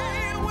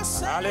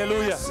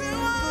 Hallelujah.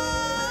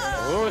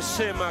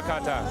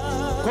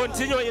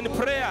 Continue in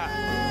prayer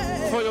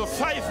for your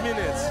 5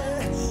 minutes.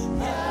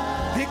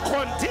 The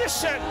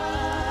condition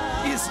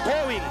is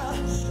going.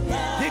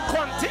 The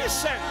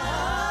condition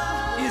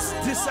is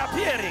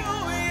disappearing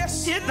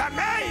in the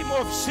name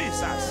of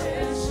Jesus.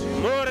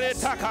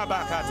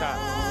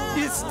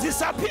 It's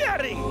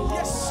disappearing.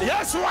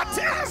 Yes,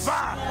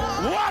 whatever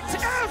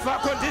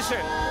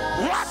condition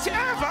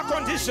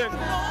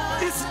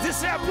is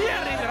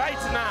disappearing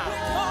right now.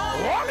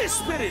 Holy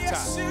Spirit,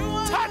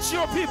 touch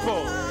your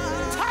people.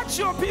 Touch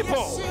your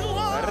people.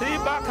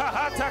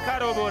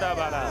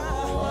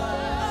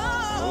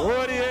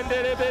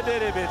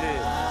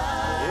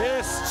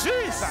 Yes,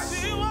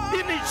 Jesus.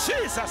 In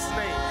Jesus'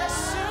 name.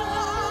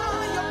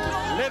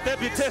 Let there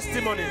be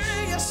testimonies.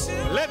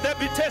 Let there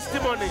be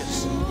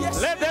testimonies.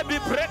 Let there be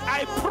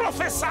I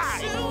prophesy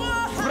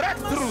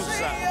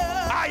breakthroughs.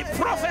 I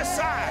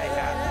prophesy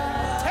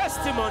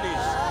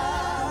testimonies.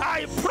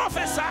 I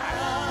prophesy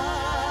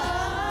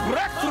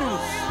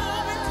breakthroughs.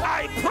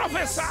 I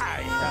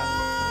prophesy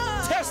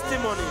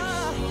testimonies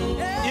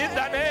in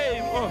the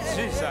name of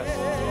Jesus.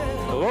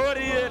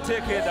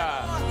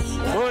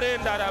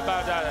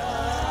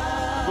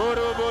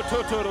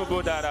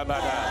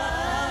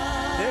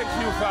 Thank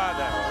you,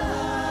 Father,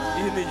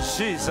 in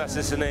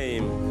Jesus'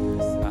 name.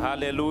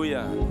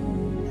 Hallelujah.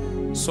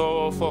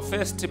 So for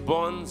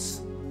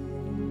firstborns,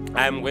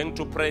 I'm going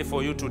to pray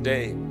for you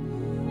today.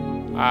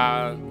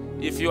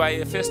 If you are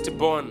a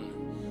firstborn,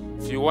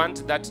 if you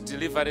want that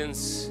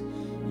deliverance,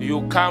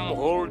 you come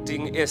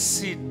holding a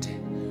seed,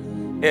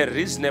 a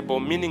reasonable,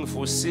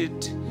 meaningful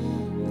seed.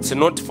 It's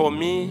not for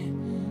me.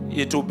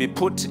 It will be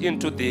put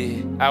into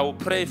I will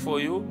pray for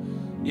you.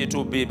 It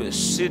will be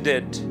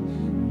seeded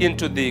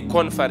into the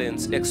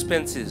conference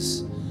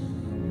expenses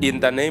in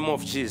the name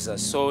of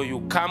Jesus. So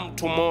you come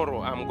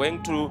tomorrow. I'm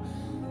going to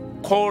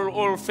call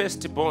all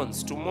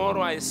firstborns.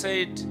 Tomorrow I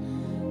said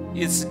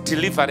it's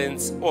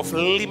deliverance of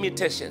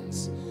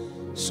limitations.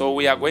 So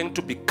we are going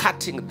to be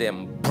cutting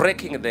them,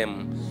 breaking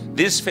them.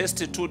 These first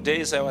 2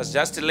 days I was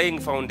just laying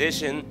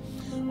foundation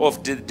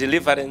of the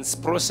deliverance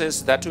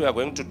process that we are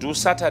going to do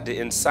Saturday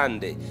and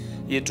Sunday.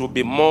 It will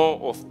be more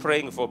of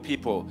praying for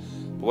people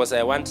because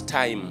I want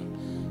time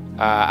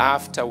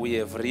after we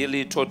have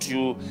really taught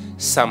you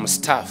some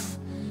stuff.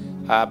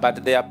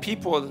 But there are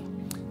people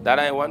that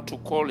I want to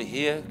call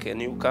here. Can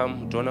you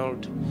come,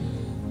 Donald?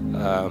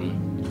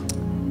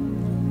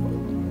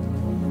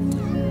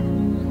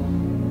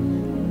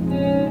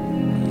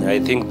 I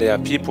think there are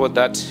people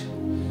that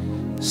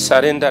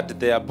surrendered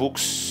their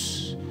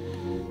books.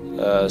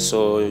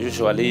 So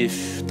usually,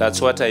 if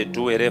that's what I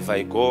do wherever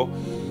I go,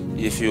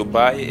 if you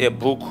buy a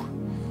book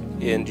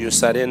and you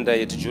surrender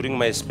it during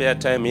my spare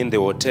time in the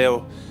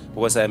hotel,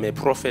 because I'm a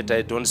prophet,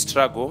 I don't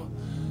struggle.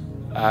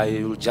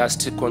 I will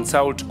just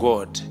consult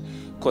God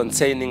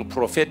concerning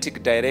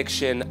prophetic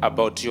direction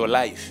about your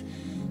life,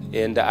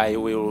 and I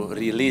will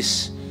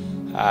release,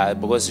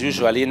 because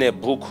usually in a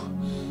book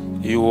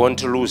you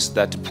won't lose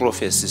that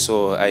prophecy,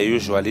 so I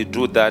usually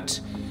do that.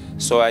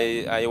 So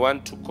I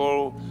want to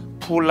call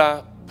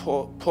Pula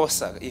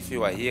Posa. If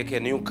you are here,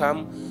 can you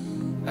come?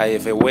 I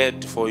have a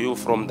word for you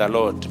from the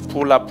Lord.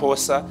 Pula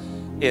Posa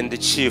and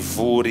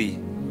Chivuri.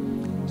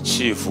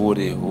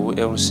 Chivuri. Who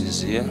else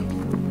is here?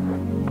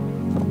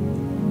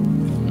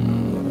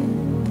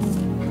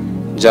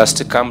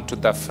 Just come to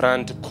the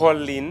front.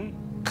 Colin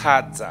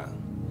Kadza.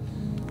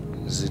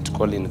 Is it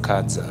Colin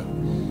Kadza?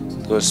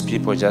 Those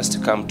people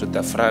just come to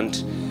the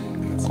front.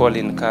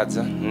 Colin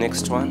Kadza.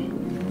 Next one.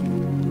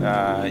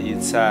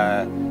 It's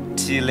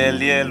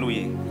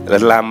Tilelelui.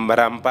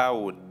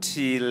 Rambau.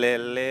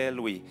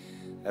 Tilelelui.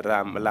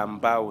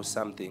 Lambau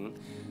something.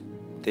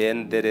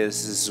 Then there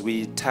is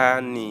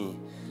Zwitani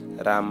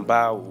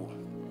Rambau.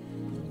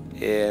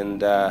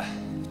 And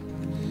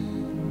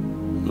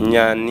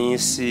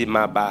Nyanisi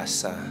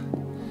Mabasa.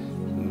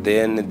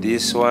 Then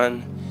this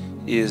one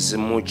is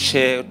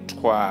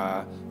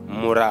Muchetwa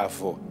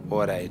Muravo.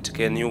 All right,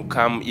 can you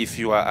come if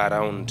you are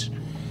around?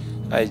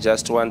 I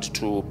just want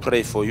to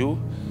pray for you.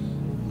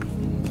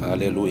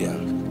 Hallelujah.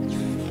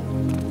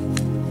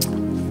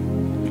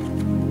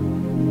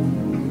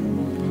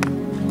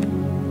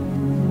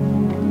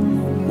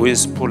 Who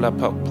is Pula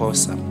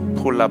Posa?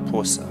 Pula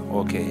Posa.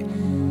 Okay.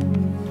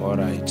 All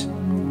right.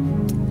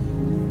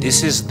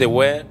 This is the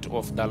word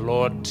of the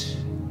Lord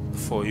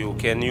for you.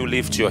 Can you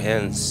lift your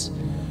hands?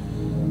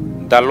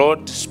 The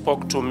Lord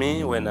spoke to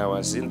me when I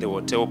was in the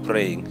hotel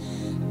praying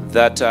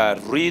that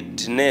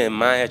read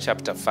Nehemiah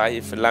chapter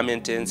 5,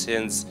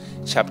 Lamentations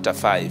chapter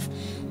 5.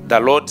 The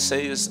Lord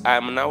says, I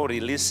am now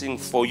releasing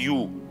for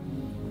you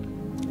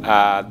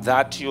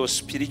that your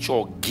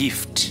spiritual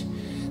gift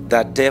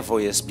that devil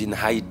has been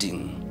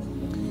hiding.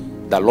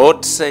 The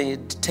Lord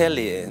said, tell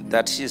her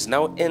that she is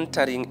now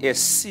entering a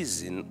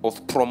season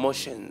of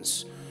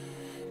promotions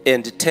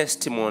and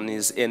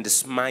testimonies and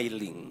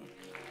smiling.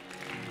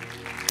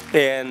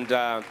 And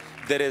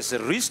there is a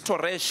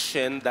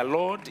restoration the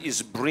Lord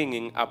is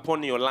bringing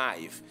upon your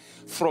life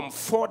from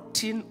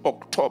 14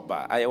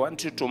 October. I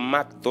want you to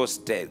mark those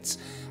dates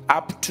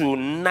up to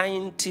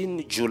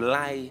 19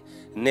 July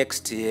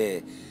next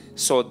year.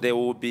 So there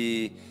will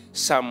be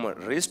some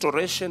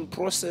restoration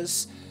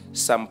process,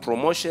 some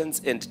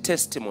promotions and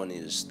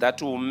testimonies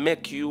that will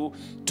make you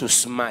to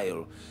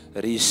smile.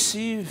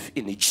 Receive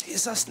in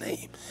Jesus'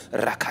 name.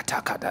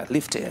 Rakatakada.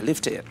 Lift here,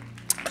 lift here.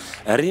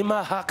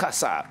 Rima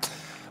Hakasa.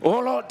 Oh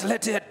Lord,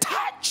 let it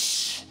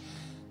touch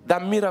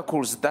the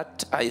miracles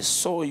that I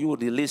saw you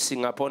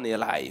releasing upon your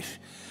life.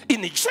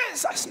 In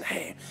Jesus'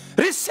 name,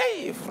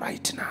 receive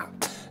right now.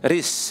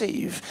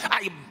 Receive.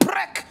 I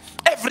break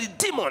every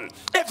demon,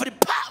 every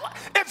power,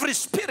 every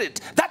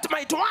spirit that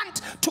might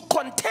want to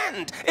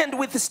contend and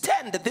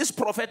withstand this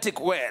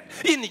prophetic word.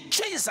 In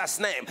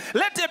Jesus' name,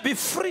 let it be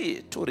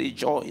free to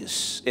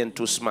rejoice and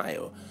to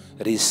smile.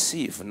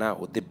 Receive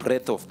now the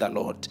breath of the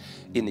Lord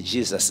in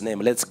Jesus'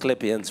 name. Let's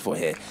clap hands for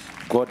her.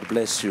 God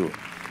bless you.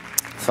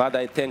 Father,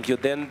 I thank you.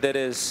 Then there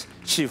is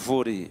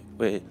Chivuri.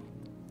 Wait,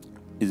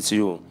 it's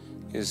you.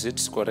 Is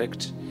it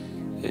correct?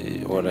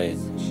 All right.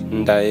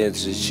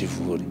 Ndaezi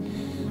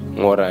Chivuri.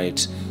 All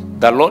right.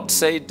 The Lord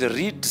said,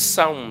 read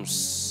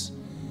Psalms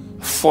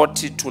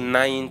 40 to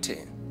 90.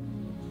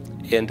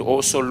 And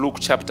also Luke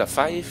chapter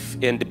 5.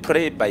 And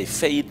pray by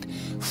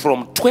faith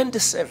from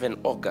 27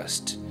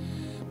 August.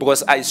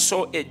 Because I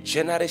saw a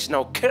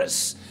generational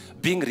curse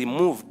being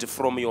removed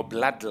from your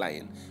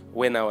bloodline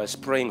when I was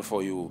praying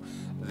for you.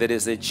 There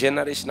is a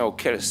generational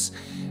curse,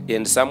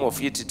 and some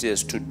of it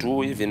has to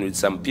do even with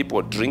some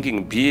people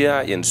drinking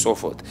beer and so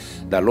forth.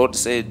 The Lord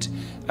said,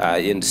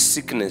 in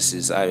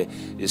sicknesses,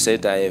 He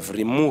said, I have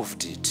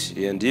removed it,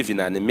 and even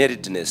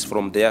unmarriedness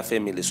from their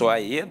family. So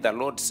I hear the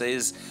Lord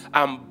says,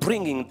 I'm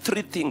bringing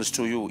 3 things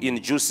to you in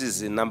due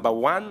season. Number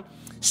 1,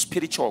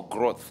 spiritual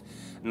growth.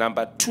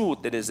 Number 2,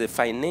 there is a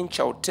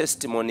financial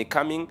testimony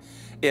coming.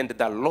 And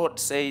the Lord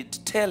said,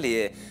 tell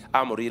her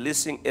I'm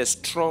releasing a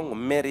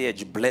strong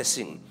marriage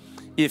blessing,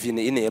 even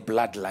in a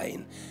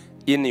bloodline.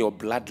 In your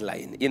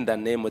bloodline, in the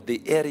name of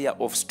the area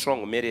of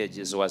strong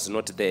marriages was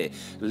not there.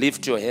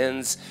 Lift your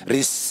hands,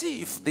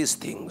 receive these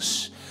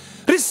things.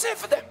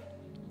 Receive them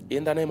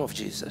in the name of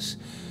Jesus.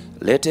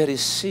 Let her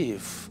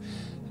receive.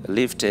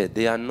 Lift her.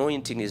 The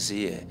anointing is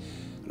here.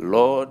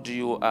 Lord,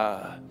 you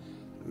are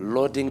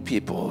loading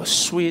people.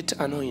 Sweet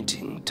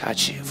anointing.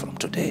 Touch you from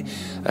today.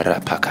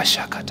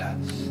 Rapakashakata.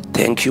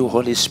 Thank you,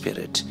 Holy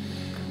Spirit.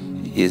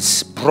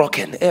 It's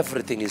broken.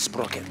 Everything is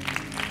broken.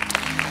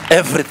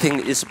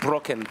 Everything is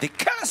broken. The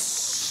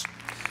curse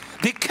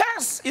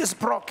is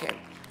broken.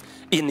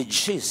 In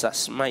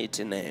Jesus'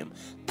 mighty name.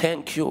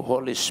 Thank you,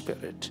 Holy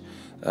Spirit.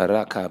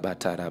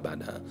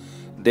 Rakabatarabana.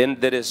 Then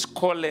there is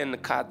Colin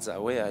Kadza.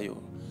 Where are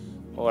you?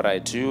 All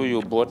right,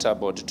 you bought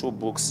about 2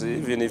 books.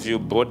 Even if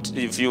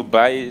you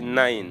buy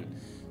 9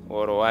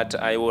 or what,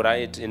 I will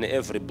write in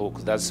every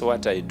book. That's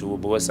what I do.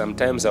 Because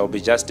sometimes I'll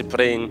be just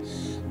praying,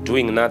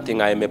 doing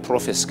nothing. I am a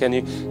prophet. Can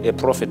you, a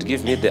prophet,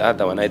 give me the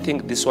other one? I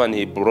think this one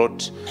he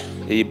bought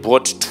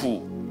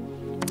 2.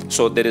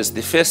 So there is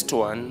the first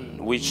one,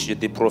 which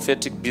the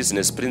prophetic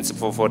business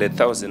principle for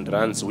 1,000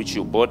 rands, which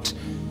you bought.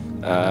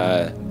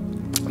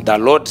 The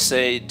Lord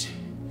said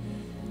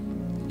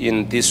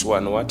in this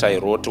one, what I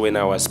wrote when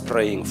I was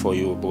praying for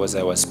you, because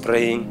I was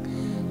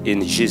praying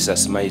in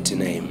Jesus' mighty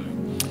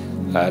name.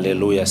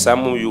 Hallelujah.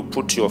 Some of you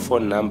put your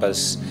phone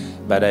numbers,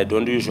 but I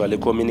don't usually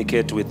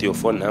communicate with your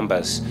phone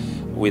numbers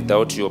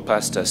without your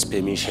pastor's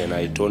permission.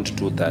 I don't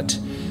do that.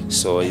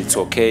 So it's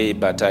okay,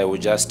 but I will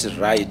just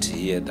write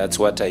here. That's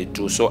what I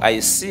do. So I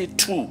see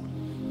 2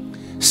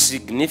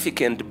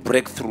 significant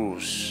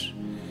breakthroughs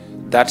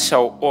that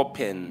shall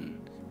open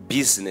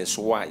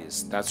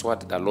business-wise. That's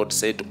what the Lord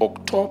said,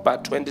 October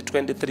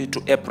 2023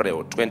 to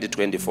April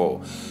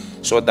 2024.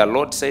 So the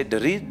Lord said,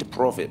 read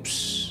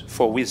Proverbs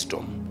for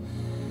wisdom,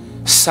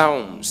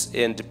 Psalms,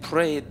 and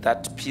pray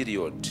that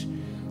period.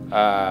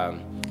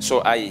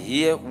 So I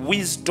hear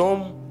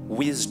wisdom,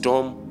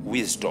 wisdom,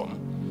 wisdom.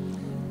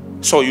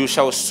 So you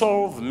shall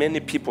solve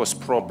many people's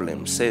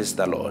problems, says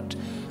the Lord,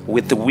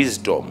 with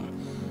wisdom.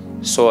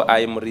 So I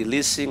am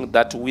releasing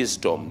that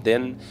wisdom.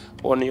 Then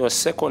on your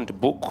second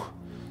book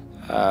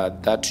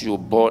that you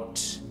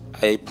bought,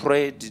 I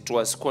prayed it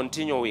was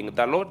continuing.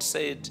 The Lord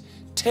said,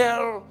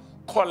 tell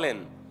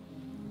Colin,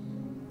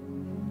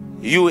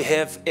 you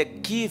have a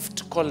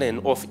gift, Colin,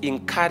 of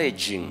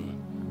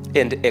encouraging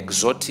and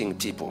exhorting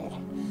people,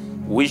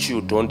 which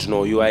you don't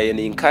know. You are an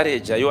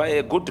encourager. You are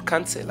a good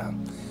counselor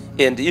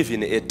and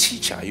even a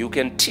teacher. You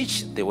can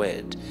teach the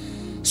word.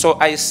 So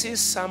I see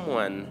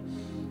someone,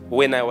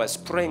 when I was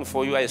praying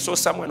for you, I saw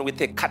someone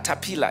with a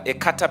caterpillar,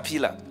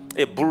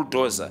 a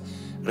bulldozer,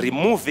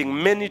 removing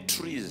many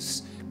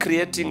trees,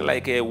 creating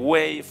like a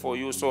way for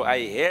you. So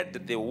I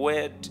heard the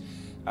word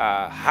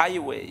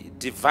highway,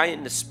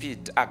 divine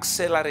speed,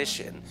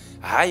 acceleration.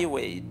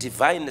 Highway,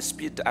 divine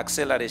speed,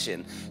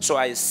 acceleration. So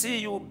I see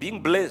you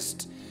being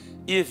blessed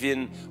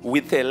even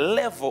with a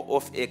level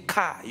of a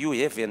car you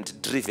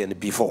haven't driven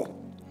before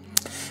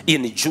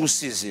in due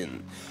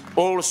season.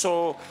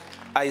 Also,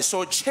 I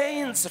saw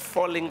chains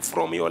falling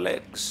from your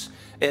legs,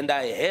 and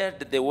I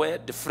heard the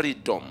word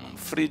freedom.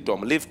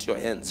 Freedom. Lift your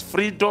hands.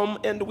 Freedom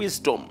and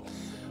wisdom.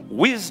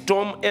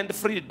 Wisdom and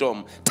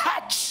freedom.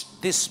 Touch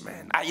this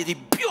man. I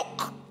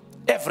rebuke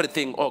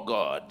everything, oh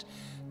God,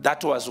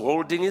 that was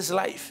holding his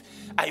life.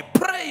 I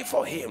pray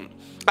for him.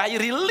 I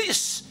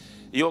release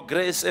your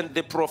grace and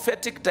the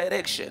prophetic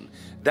direction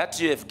that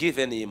you have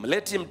given him.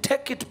 Let him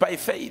take it by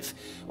faith,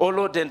 oh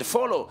Lord, and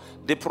follow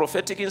the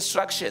prophetic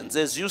instructions.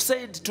 As you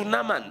said to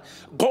Naaman,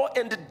 go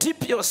and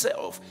dip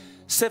yourself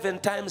 7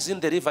 times in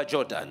the river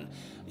Jordan.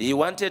 He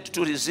wanted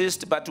to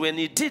resist, but when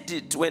he did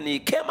it, when he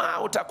came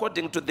out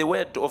according to the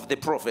word of the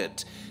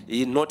prophet,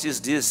 he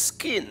noticed his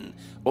skin,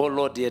 oh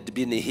Lord, he had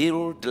been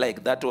healed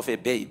like that of a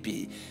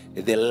baby.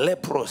 The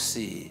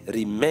leprosy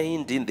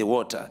remained in the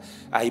water.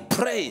 I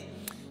pray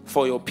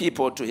for your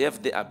people to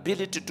have the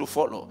ability to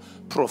follow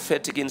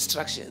prophetic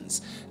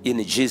instructions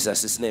in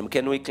Jesus' name.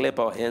 Can we clap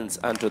our hands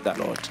unto the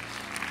Lord?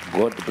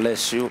 God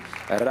bless you.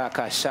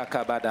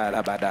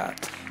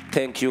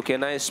 Thank you.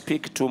 Can I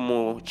speak to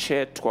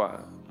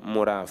Muchetwa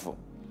Muravo?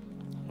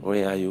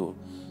 Where are you?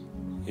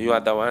 You are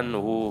the one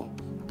who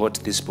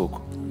bought this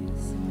book.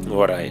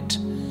 All right.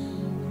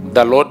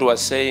 The Lord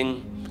was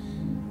saying,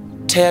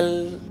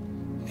 tell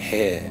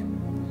her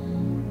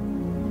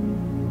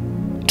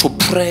to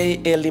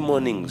pray early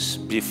mornings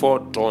before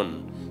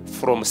dawn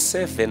from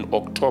 7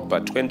 October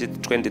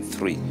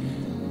 2023.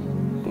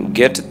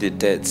 Get the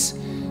dates.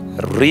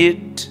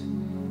 Read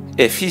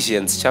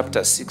Ephesians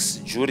chapter 6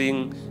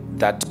 during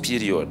that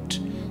period.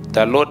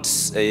 The Lord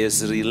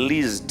has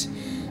released.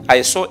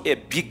 I saw a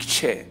big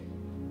chair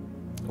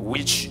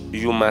which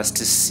you must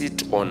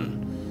sit on.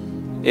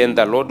 And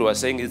the Lord was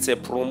saying it's a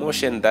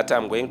promotion that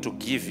I'm going to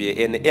give you,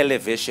 an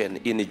elevation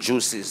in due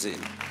season.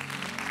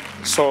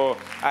 So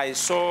I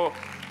saw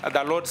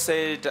the Lord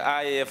said,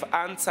 I have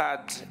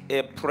answered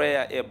a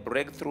prayer, a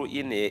breakthrough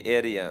in an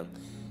area.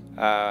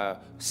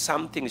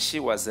 Something she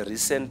was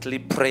recently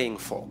praying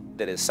for.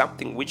 There is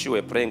something which you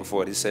were praying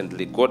for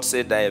recently. God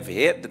said, I have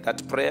heard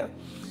that prayer.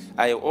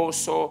 I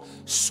also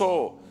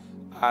saw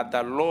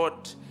the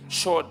Lord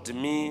showed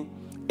me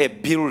a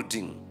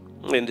building.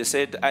 And he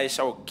said, I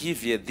shall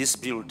give you this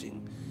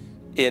building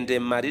and a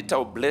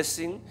marital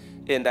blessing.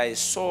 And I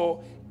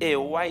saw a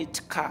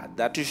white car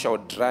that you shall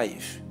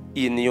drive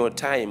in your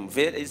time.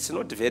 It's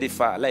not very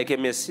far, like a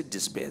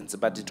Mercedes-Benz,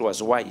 but it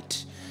was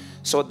white.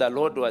 So the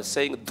Lord was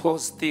saying,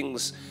 those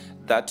things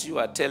that you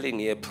are telling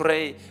her,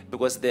 pray,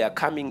 because they are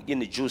coming in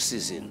due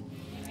season.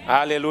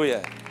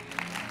 Hallelujah.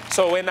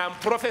 So when I'm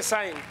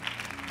prophesying,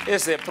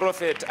 As a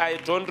prophet, I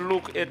don't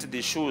look at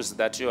the shoes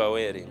that you are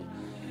wearing.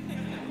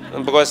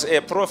 Because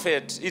a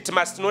prophet, it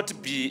must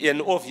not be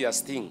an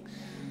obvious thing.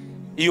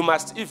 You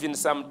must even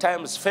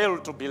sometimes fail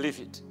to believe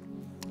it.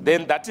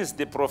 Then that is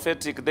the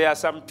prophetic. There are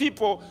some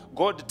people,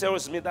 God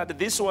tells me that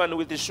this one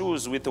with the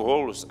shoes with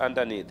holes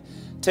underneath,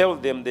 tell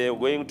them they're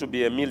going to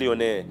be a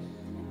millionaire.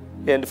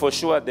 And for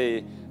sure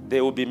they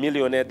will be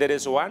millionaire. There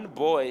is one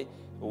boy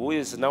who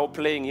is now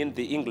playing in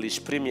the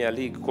English Premier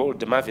League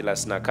called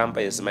Marvelous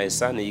Nakamba is my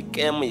son. He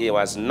came, he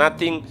was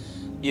nothing.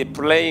 He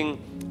playing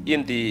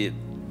in the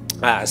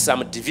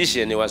some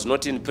division. He was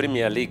not in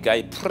Premier League.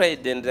 I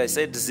prayed and I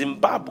said,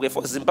 Zimbabwe,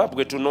 for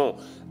Zimbabwe to know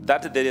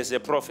that there is a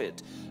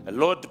prophet.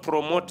 Lord,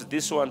 promote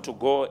this one to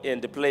go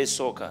and play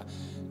soccer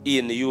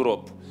in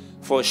Europe.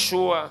 For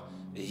sure,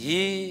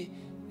 he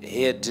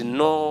had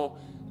no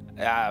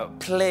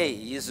play.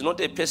 He's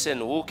not a person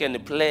who can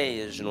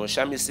play,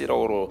 shamisira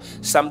or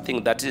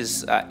something that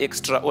is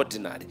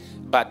extraordinary.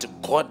 But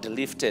God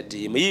lifted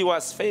him. He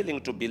was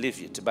failing to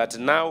believe it. But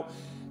now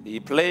he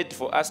played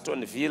for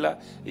Aston Villa.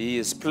 He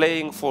is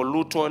playing for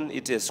Luton.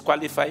 It is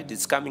qualified.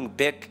 It's coming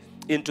back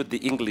into the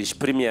English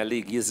Premier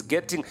League. He's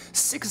getting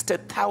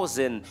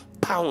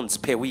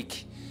 £60,000 per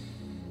week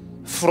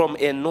from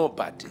a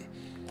nobody.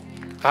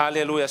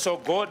 Hallelujah. So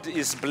God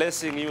is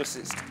blessing you,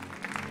 sister.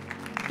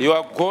 You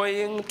are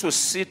going to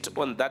sit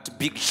on that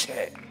big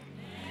chair.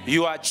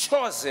 You are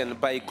chosen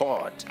by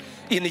God.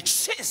 In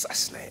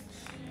Jesus' name,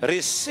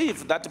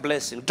 receive that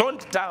blessing.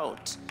 Don't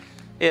doubt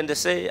and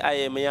say, I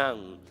am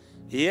young.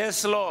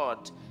 Yes,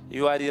 Lord,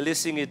 you are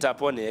releasing it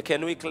upon you.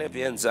 Can we clap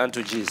hands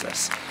unto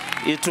Jesus?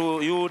 You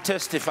will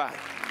testify.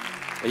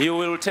 You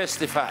will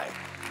testify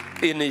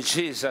in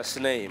Jesus'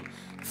 name.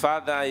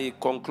 Father, I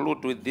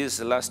conclude with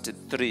these last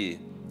three.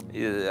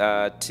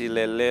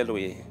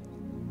 Tilelelwe.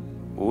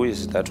 Who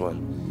is that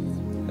one?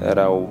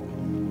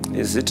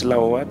 Is it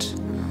Lao what?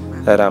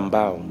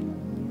 Rambao.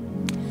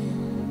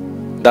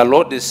 The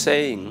Lord is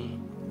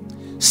saying,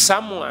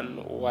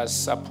 someone was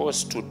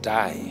supposed to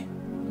die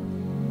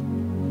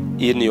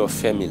in your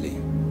family.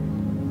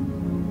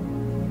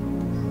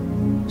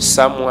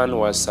 Someone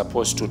was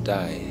supposed to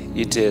die.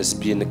 It has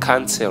been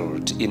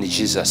cancelled in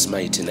Jesus'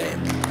 mighty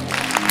name.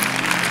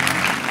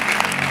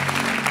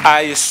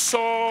 I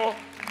saw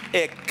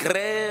a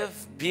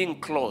grave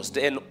being closed,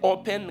 an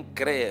open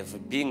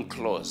grave being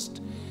closed.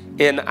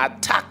 An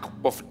attack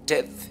of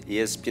death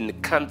has been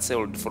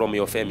cancelled from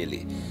your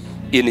family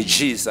in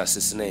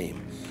Jesus' name.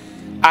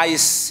 I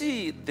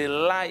see the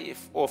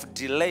life of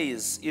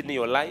delays in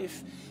your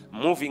life,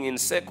 moving in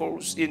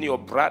circles in your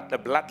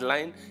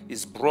bloodline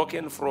is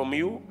broken from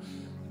you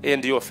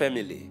and your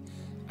family.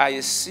 I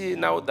see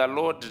now the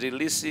Lord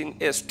releasing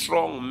a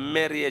strong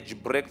marriage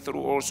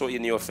breakthrough also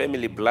in your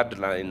family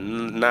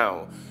bloodline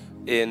now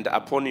and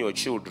upon your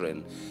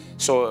children.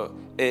 So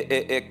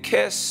a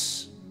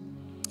case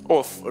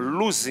of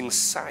losing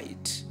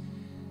sight.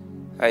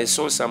 I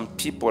saw some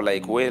people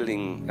like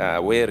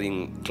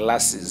wearing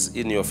glasses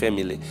in your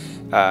family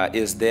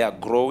as they are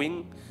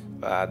growing.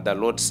 The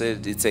Lord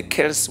said it's a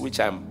curse which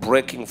I'm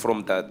breaking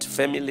from that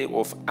family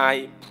of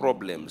eye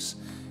problems.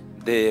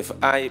 They have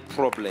eye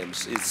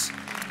problems. It's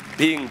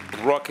being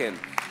broken.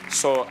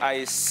 So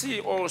I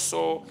see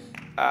also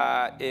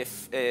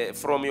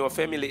from your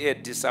family a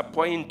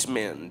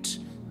disappointment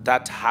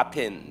that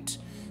happened.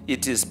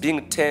 It is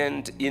being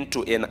turned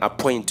into an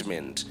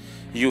appointment.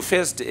 You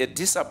faced a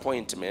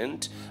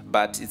disappointment,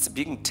 but it's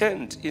being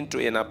turned into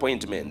an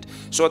appointment.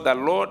 So the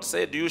Lord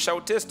said, you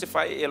shall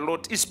testify a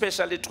lot,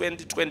 especially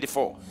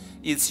 2024.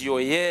 It's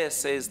your year,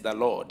 says the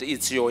Lord.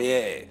 It's your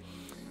year.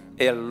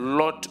 A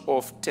lot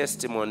of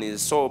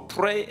testimonies. So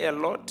pray a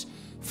lot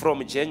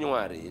from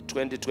January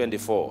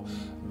 2024.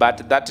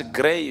 But that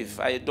grave,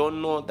 I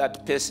don't know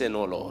that person,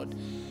 oh Lord,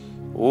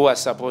 who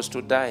was supposed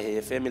to die,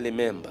 a family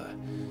member,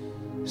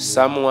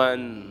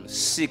 someone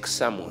sick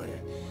somewhere.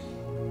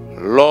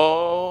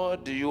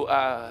 Lord, you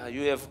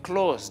have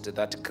closed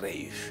that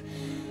grave.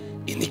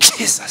 In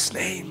Jesus'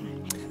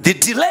 name, the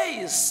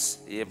delays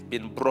have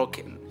been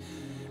broken.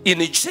 In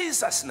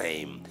Jesus'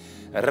 name,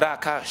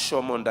 Raka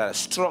Shomonda,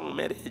 strong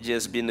marriage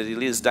has been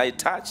released. I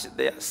touch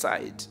their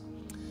side.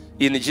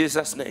 In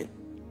Jesus' name,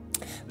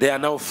 they are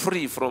now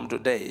free from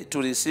today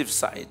to receive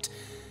sight.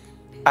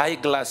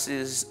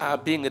 Eyeglasses are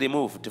being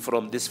removed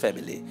from this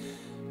family.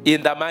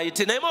 In the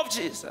mighty name of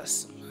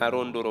Jesus.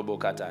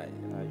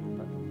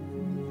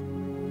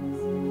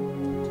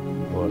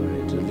 All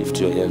right, lift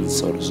your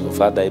hands also.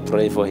 Father, I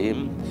pray for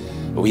him.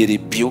 We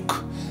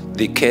rebuke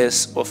the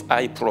case of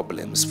eye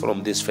problems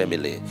from this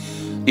family.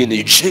 In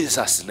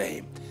Jesus'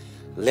 name,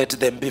 let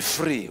them be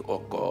free, oh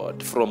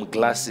God, from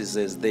glasses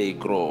as they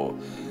grow.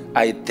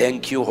 I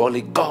thank you,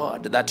 Holy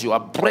God, that you are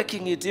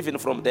breaking it even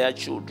from their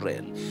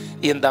children.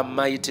 In the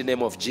mighty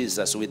name of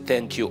Jesus, we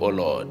thank you, O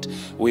Lord.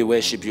 We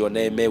worship your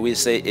name. May we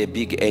say a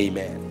big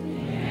amen.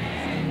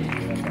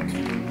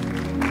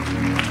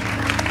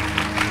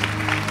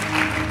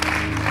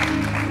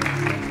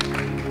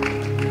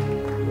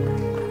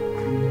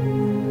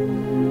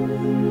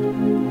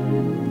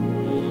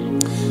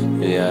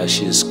 Yeah,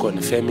 she's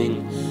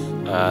confirming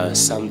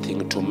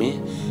something to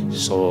me,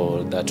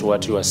 so that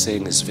what you are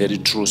saying is very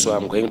true. So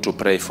I'm going to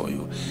pray for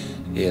you.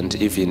 And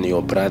even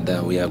your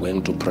brother, we are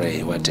going to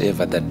pray.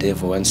 Whatever the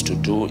devil wants to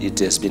do, it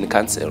has been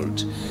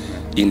cancelled.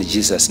 In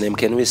Jesus' name,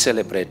 can we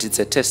celebrate? It's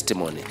a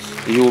testimony.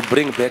 You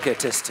bring back a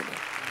testimony.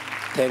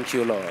 Thank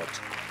you, Lord.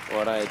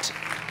 All right.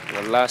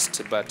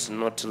 Last but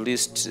not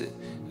least,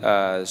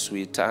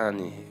 Sweet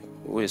Annie,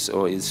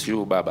 is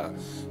you, Baba.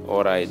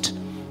 All right.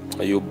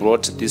 You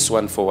brought this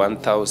one for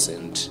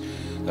 1,000.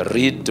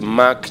 Read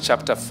Mark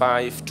chapter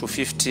 5 to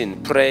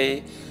 15.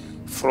 Pray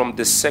from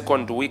the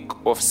second week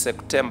of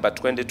September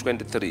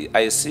 2023.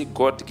 I see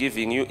God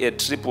giving you a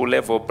triple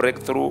level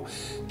breakthrough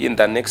in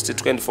the next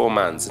 24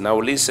 months. Now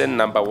listen,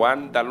 number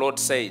one, the Lord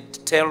said,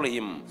 tell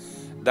him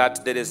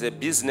that there is a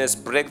business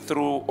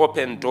breakthrough,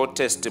 open door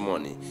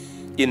testimony.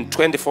 In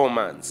 24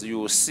 months, you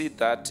will see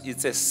that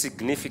it's a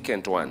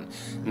significant one.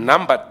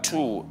 Number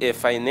two, a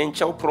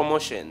financial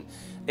promotion.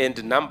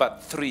 And number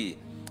three,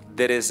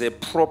 there is a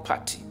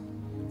property.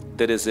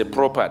 There is a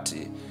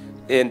property.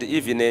 And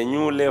even a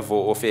new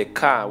level of a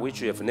car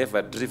which you have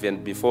never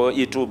driven before,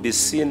 it will be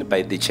seen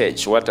by the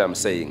church, what I'm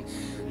saying,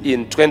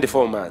 in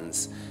 24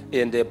 months.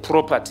 And a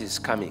property is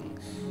coming.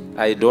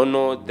 I don't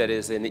know, there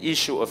is an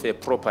issue of a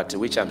property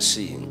which I'm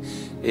seeing,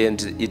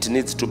 and it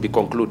needs to be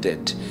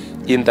concluded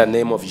in the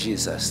name of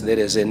Jesus. There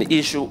is an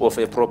issue of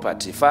a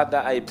property. Father,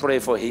 I pray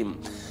for him.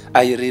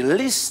 I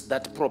release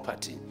that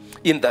property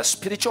in the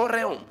spiritual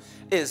realm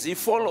as he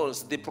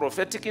follows the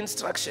prophetic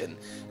instruction.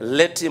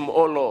 Let him,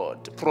 oh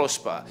Lord,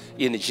 prosper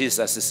in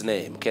Jesus'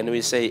 name. Can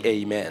we say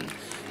amen?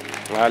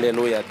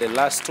 Hallelujah. The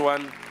last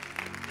one,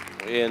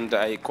 and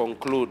I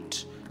conclude,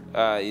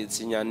 it's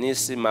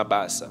Nyanisi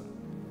Mabasa.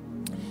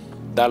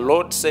 The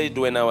Lord said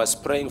when I was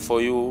praying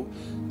for you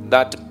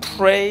that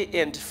pray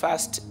and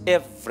fast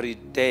every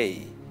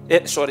day,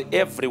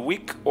 every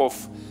week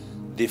of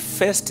the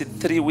first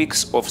 3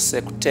 weeks of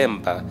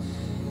September,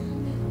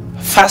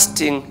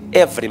 fasting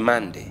every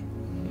Monday.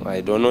 I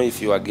don't know if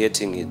you are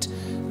getting it,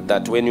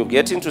 that when you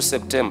get into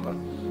September,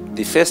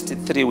 the first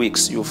 3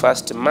 weeks, you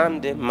fast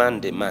Monday,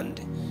 Monday,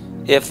 Monday.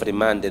 Every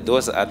Monday,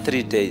 those are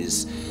 3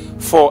 days.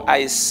 For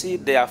I see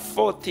there are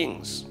 4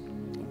 things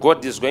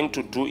God is going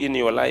to do in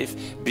your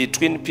life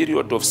between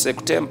period of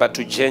September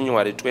to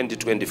January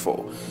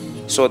 2024.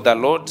 So the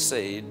Lord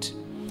said,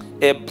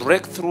 a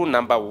breakthrough,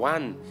 number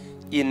one,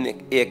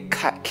 in a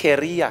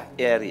career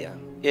area,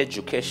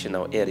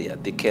 educational area,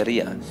 the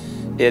career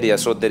area.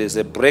 So there is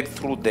a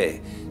breakthrough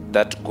there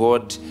that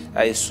God,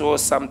 I saw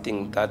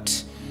something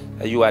that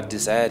you are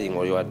desiring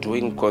or you are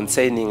doing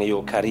concerning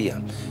your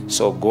career.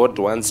 So God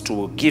wants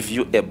to give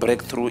you a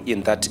breakthrough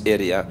in that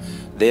area.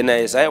 Then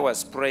as I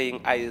was praying,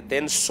 I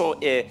then saw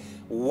a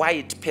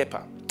white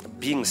paper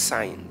being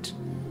signed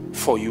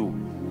for you.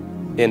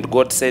 And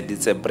God said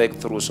it's a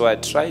breakthrough. So I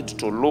tried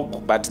to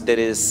look, but there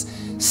is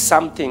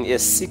something, a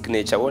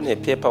signature on a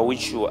paper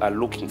which you are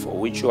looking for,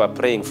 which you are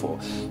praying for.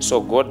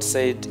 So God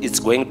said it's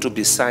going to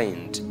be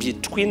signed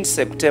between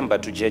September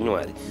to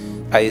January.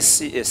 I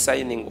see a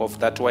signing of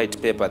that white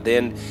paper.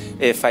 Then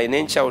a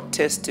financial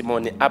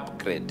testimony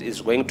upgrade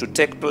is going to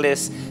take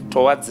place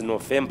towards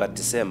November,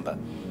 December.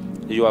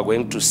 You are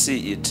going to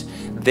see it.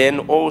 Then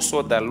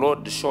also the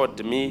Lord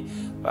showed me,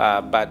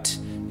 but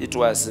it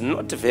was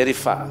not very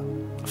far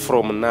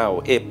from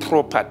now, a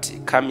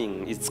property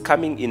coming. It's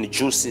coming in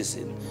due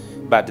season.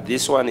 But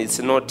this one is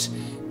not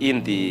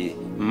in the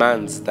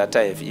months that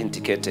I have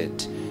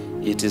indicated.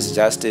 It is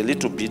just a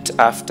little bit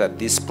after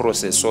this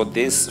process. So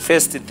these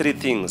first 3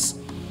 things,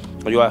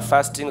 you are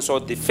fasting. So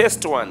the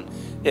first one,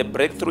 a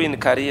breakthrough in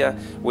career.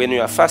 When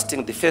you are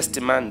fasting the first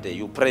Monday,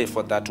 you pray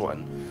for that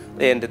one.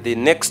 And the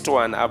next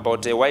one,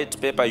 about a white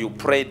paper, you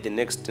pray the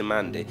next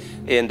Monday.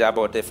 And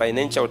about a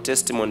financial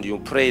testimony, you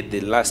pray the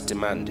last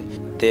Monday.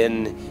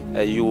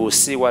 Then you will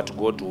see what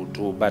God will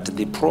do. But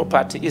the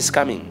property is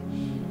coming.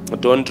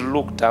 Don't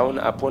look down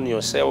upon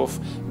yourself.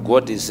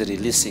 God is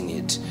releasing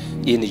it.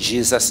 In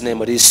Jesus'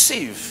 name,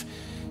 receive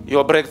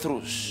your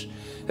breakthroughs.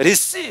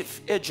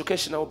 Receive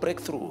educational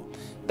breakthrough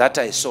that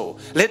I saw.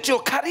 Let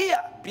your career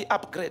be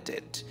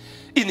upgraded.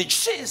 In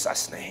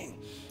Jesus' name.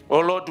 Oh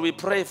Lord, we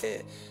pray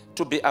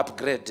to be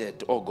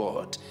upgraded, oh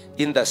God,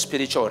 in the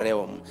spiritual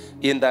realm,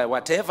 in the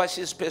whatever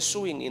she's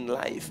pursuing in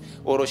life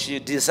or she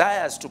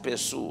desires to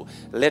pursue.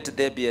 Let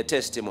there be a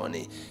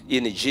testimony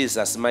in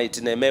Jesus'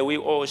 mighty name. May we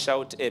all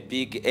shout a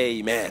big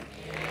amen.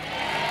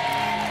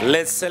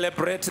 Let's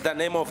celebrate the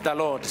name of the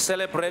Lord.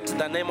 Celebrate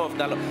the name of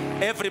the Lord.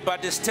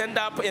 Everybody stand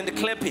up and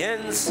clap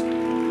hands.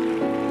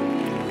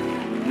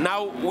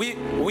 Now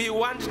we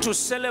want to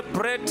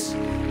celebrate.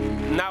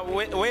 Now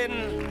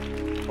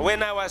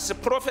when I was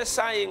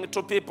prophesying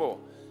to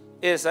people,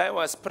 as I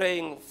was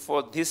praying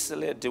for this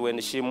lady when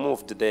she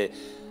moved there,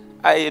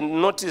 I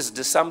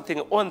noticed something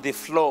on the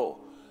floor.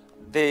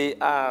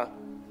 I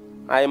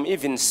am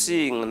even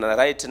seeing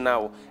right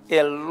now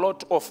a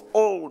lot of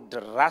old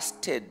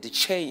rusted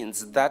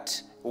chains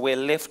that were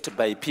left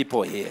by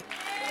people here.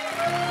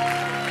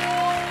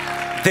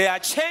 There are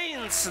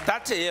chains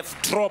that have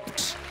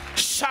dropped.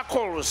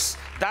 shackles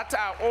that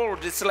are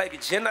old. It's like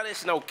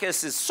generational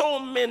cases. So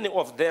many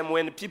of them,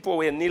 when people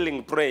were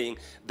kneeling praying,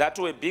 that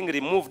were being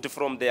removed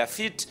from their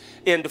feet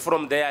and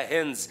from their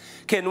hands.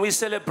 Can we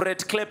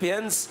celebrate? Clap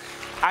hands.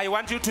 I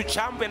want you to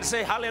jump and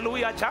say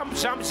hallelujah. Jump,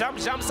 jump, jump,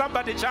 jump.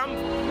 Somebody jump.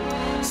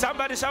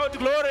 Somebody shout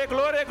glory,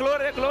 glory,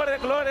 glory, glory,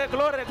 glory,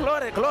 glory,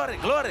 glory, glory,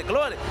 glory,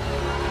 glory.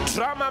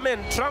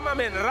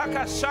 Tramamen,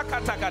 raka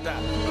shaka takata.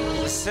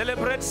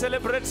 Celebrate,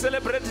 celebrate,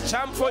 celebrate.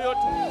 Jump for your.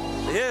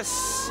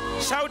 Yes.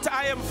 Shout,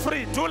 I am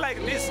free. Do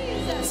like this.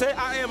 Say,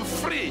 I am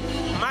free.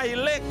 My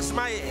legs,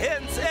 my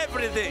hands,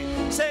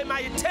 everything. Say,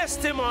 my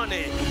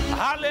testimony.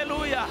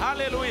 Hallelujah,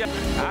 hallelujah.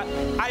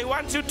 I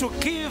want you to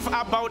give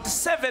about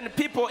 7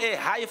 people a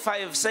high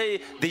five.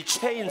 Say, the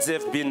chains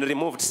have been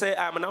removed. Say,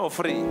 I'm now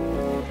free.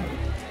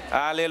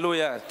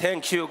 Hallelujah.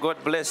 Thank you.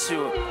 God bless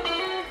you.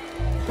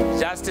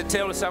 Just to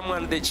tell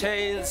someone the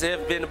chains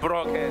have been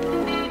broken.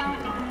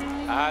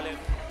 Hallelujah.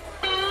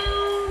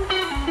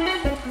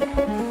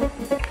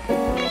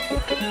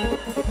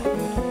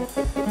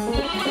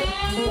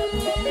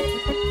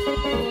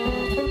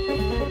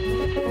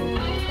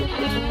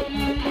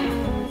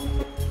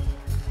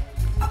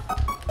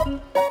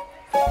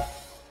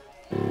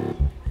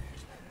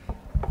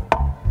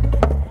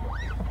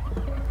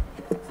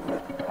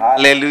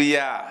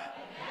 Hallelujah.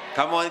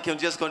 Come on, can we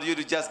just continue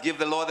to just give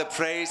the Lord the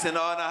praise and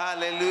honor?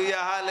 Hallelujah,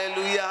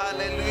 hallelujah,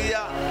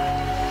 hallelujah.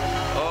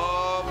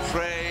 Oh,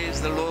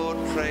 praise the Lord,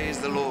 praise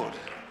the Lord.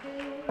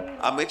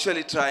 I'm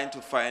actually trying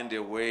to find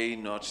a way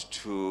not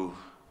to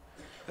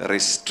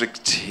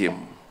restrict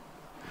him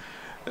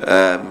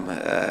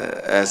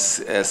as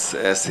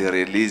he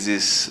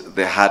releases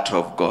the heart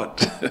of God.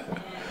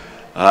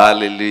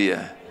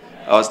 Hallelujah.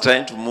 I was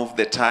trying to move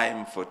the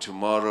time for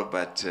tomorrow,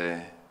 but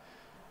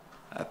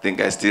I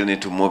think I still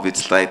need to move it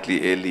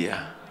slightly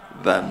earlier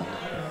than.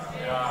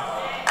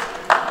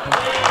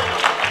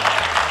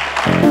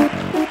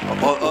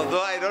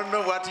 Although I don't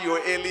know what your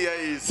earlier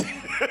is.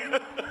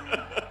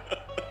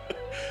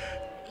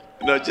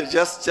 No,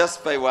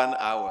 just by 1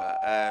 hour.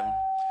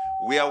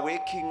 We are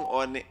working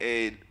on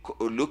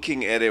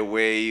looking at a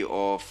way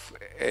of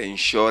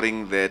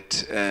ensuring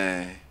that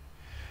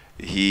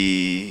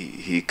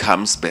he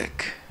comes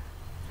back.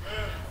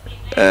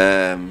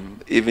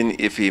 Even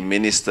if he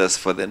ministers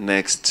for the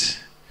next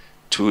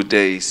 2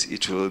 days,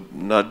 it will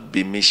not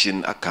be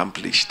mission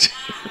accomplished.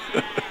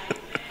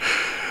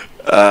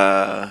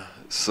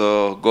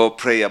 So go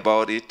pray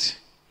about it,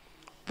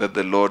 that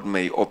the Lord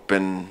may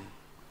open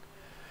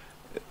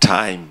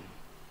time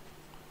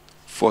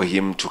for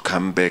him to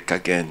come back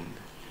again,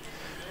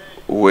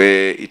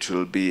 where it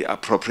will be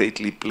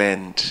appropriately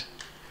planned,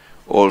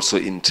 also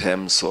in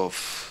terms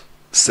of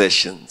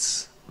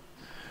sessions.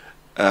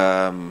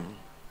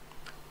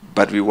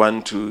 But we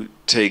want to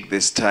take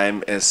this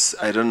time, as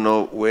I don't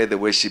know where the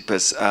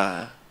worshippers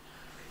are,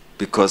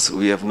 because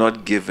we have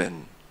not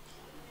given.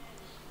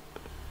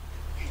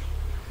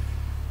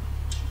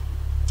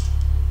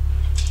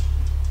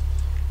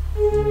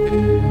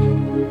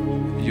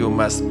 You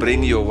must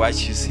bring your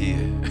watches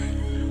here.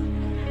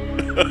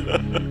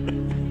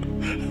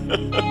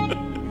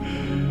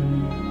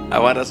 I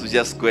want us to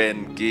just go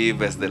and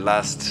give as the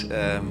last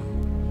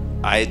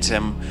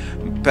item.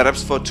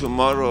 Perhaps for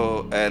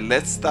tomorrow,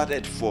 let's start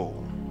at 4.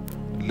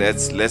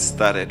 Let's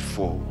start at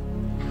 4.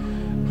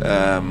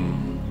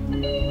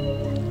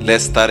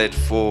 Let's start at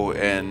 4,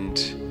 and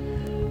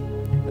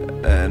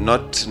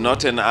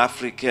not an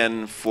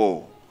African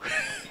 4.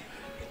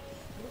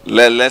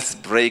 Let's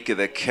break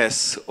the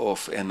curse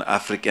of an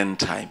African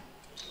time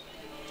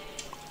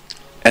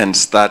and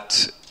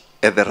start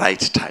at the right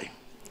time.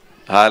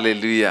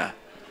 Hallelujah.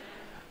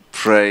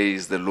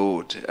 Praise the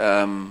Lord.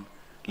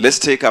 Let's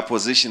take our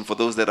position for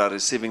those that are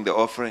receiving the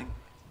offering.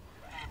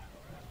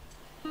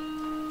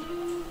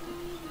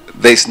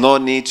 There's no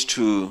need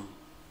to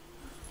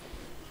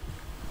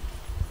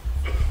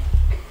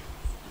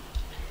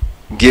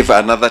give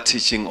another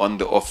teaching on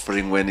the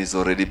offering when it's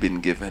already been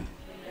given.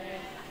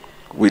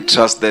 We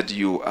trust that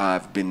you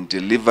have been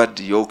delivered,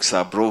 yokes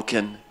are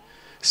broken,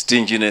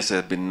 stinginess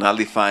has been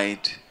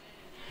nullified.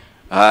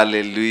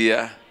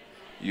 Hallelujah.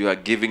 You are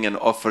giving an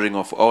offering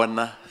of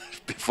honor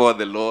before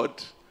the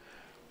Lord.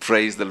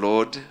 Praise the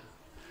Lord.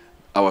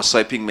 Our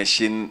swiping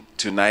machine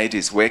tonight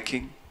is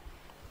working.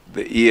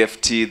 The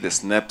EFT, the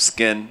snap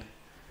scan.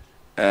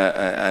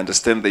 I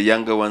understand the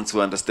younger ones who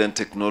understand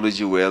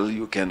technology well,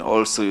 you can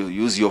also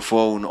use your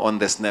phone on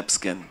the snap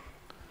scan.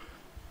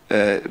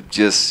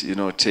 Just,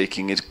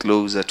 taking it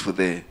closer to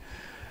the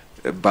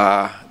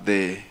bar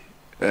there.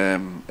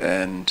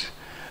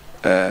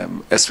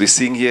 As we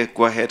sing here,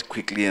 go ahead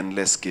quickly and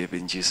let's give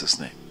in Jesus'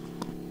 name.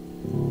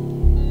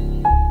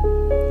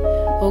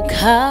 Oh,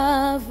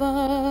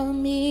 cover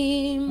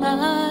me,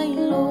 my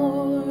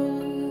Lord.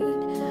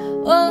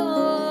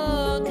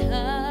 Oh,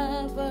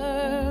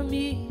 cover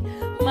me,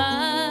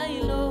 my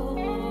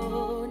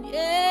Lord.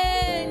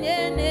 Yeah,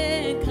 yeah,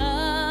 yeah,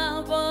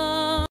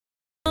 cover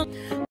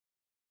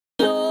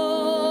Lord.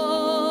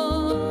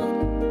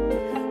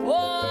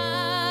 Oh,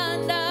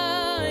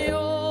 under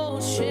your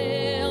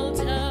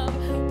shelter.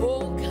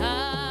 Oh,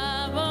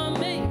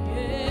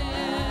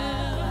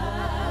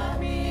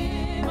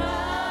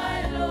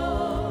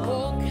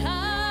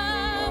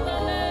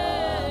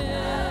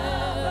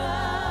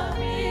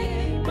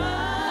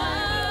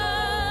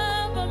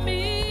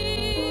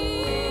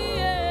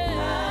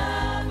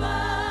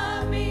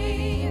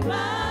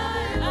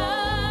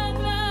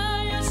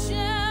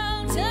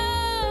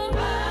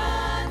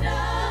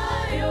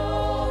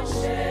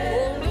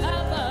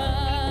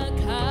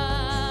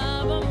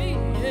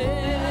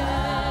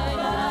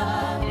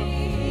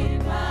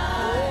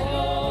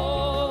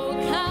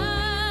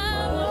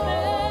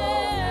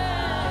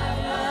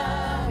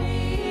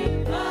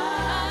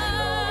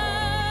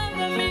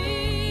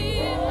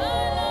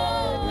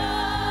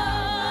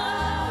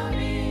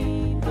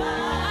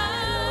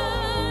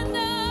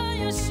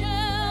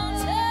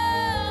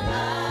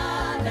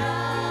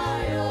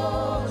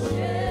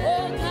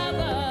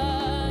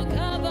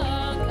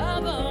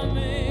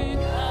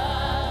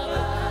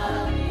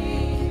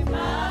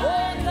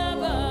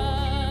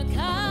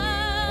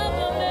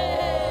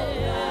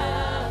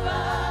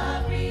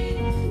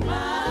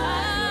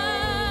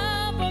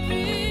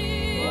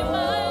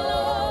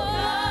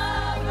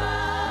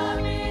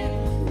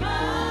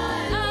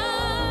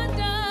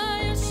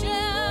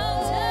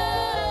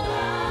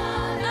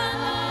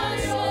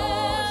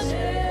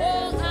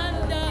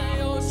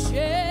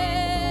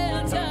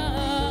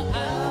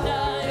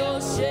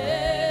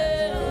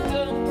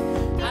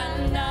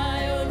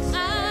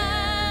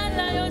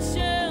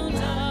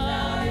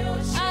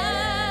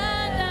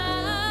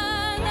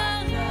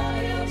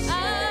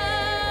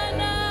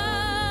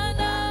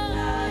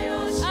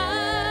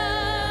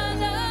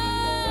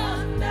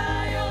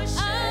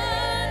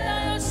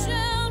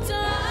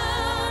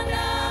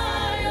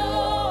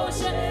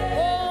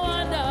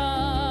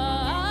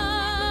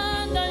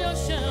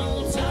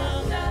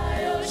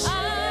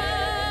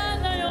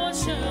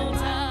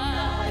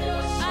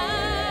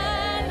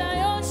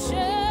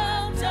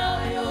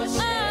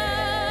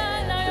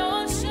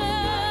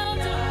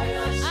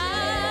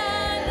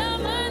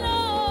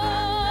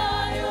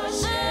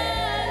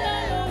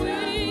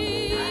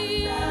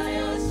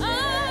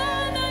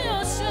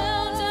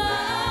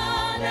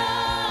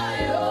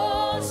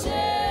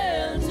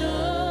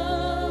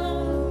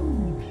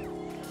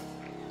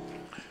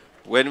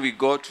 when we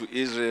go to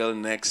Israel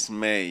next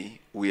May,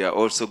 we are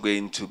also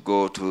going to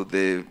go to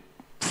the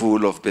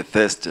pool of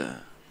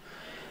Bethesda,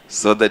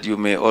 so that you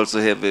may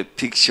also have a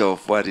picture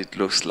of what it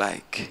looks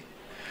like.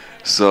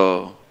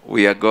 So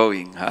we are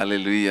going.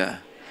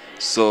 Hallelujah.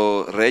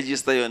 So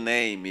register your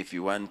name if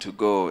you want to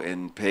go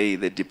and pay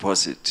the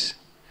deposit.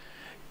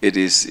 It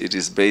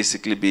is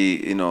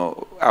basically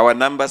our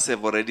numbers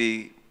have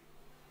already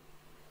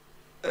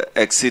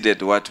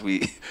exceeded what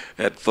we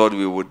had thought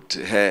we would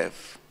have.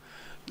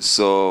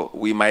 So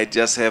we might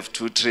just have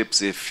 2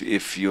 trips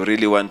if you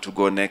really want to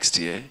go next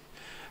year,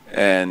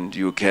 and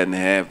you can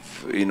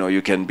have,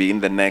 you can be in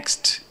the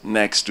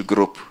next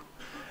group,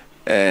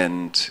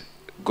 and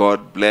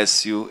God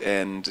bless you.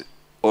 And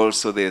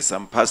also there's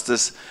some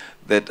pastors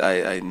that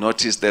I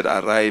noticed that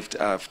arrived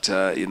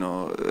after,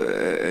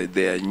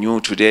 they are new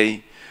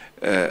today.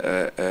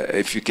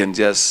 If you can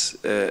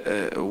just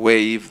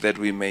wave, that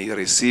we may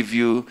receive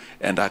you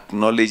and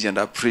acknowledge and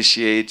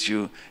appreciate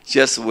you.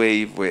 Just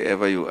wave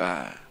wherever you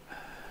are.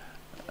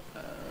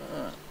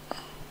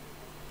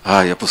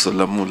 Apostle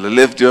Lamula,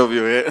 lift up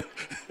your hand.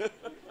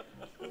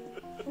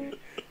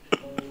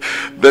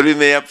 That we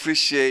may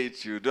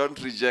appreciate you.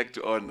 Don't reject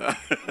honor.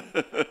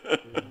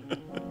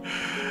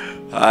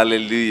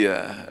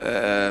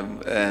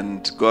 Hallelujah.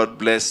 And God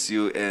bless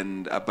you,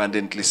 and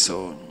abundantly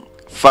so.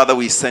 Father,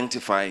 we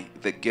sanctify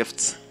the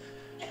gifts,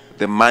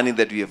 the money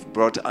that we have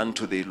brought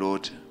unto thee,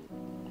 Lord,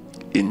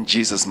 in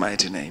Jesus'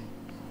 mighty name.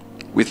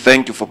 We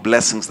thank you for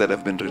blessings that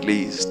have been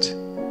released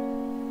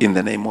in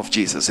the name of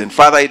Jesus. And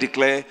Father, I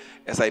declare,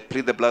 as I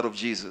plead the blood of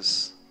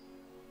Jesus,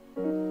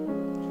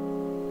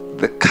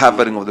 the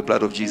covering of the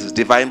blood of Jesus,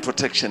 divine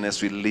protection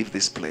as we leave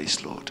this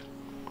place, Lord.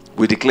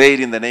 We declare it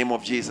in the name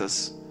of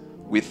Jesus.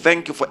 We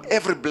thank you for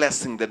every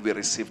blessing that we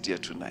received here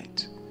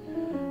tonight.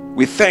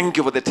 We thank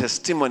you for the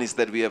testimonies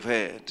that we have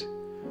heard.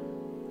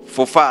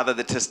 For Father,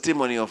 the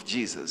testimony of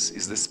Jesus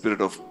is the spirit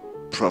of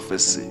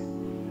prophecy.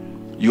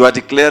 You are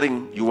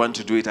declaring you want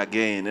to do it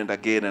again and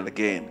again and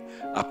again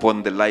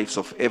upon the lives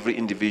of every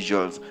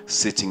individual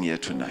sitting here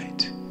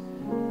tonight.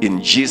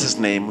 In Jesus'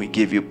 name, we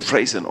give you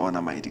praise and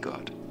honor, mighty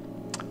God.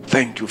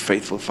 Thank you,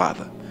 faithful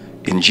Father.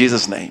 In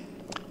Jesus' name,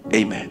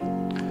 amen.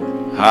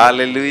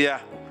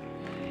 Hallelujah.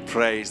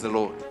 Praise the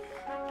Lord.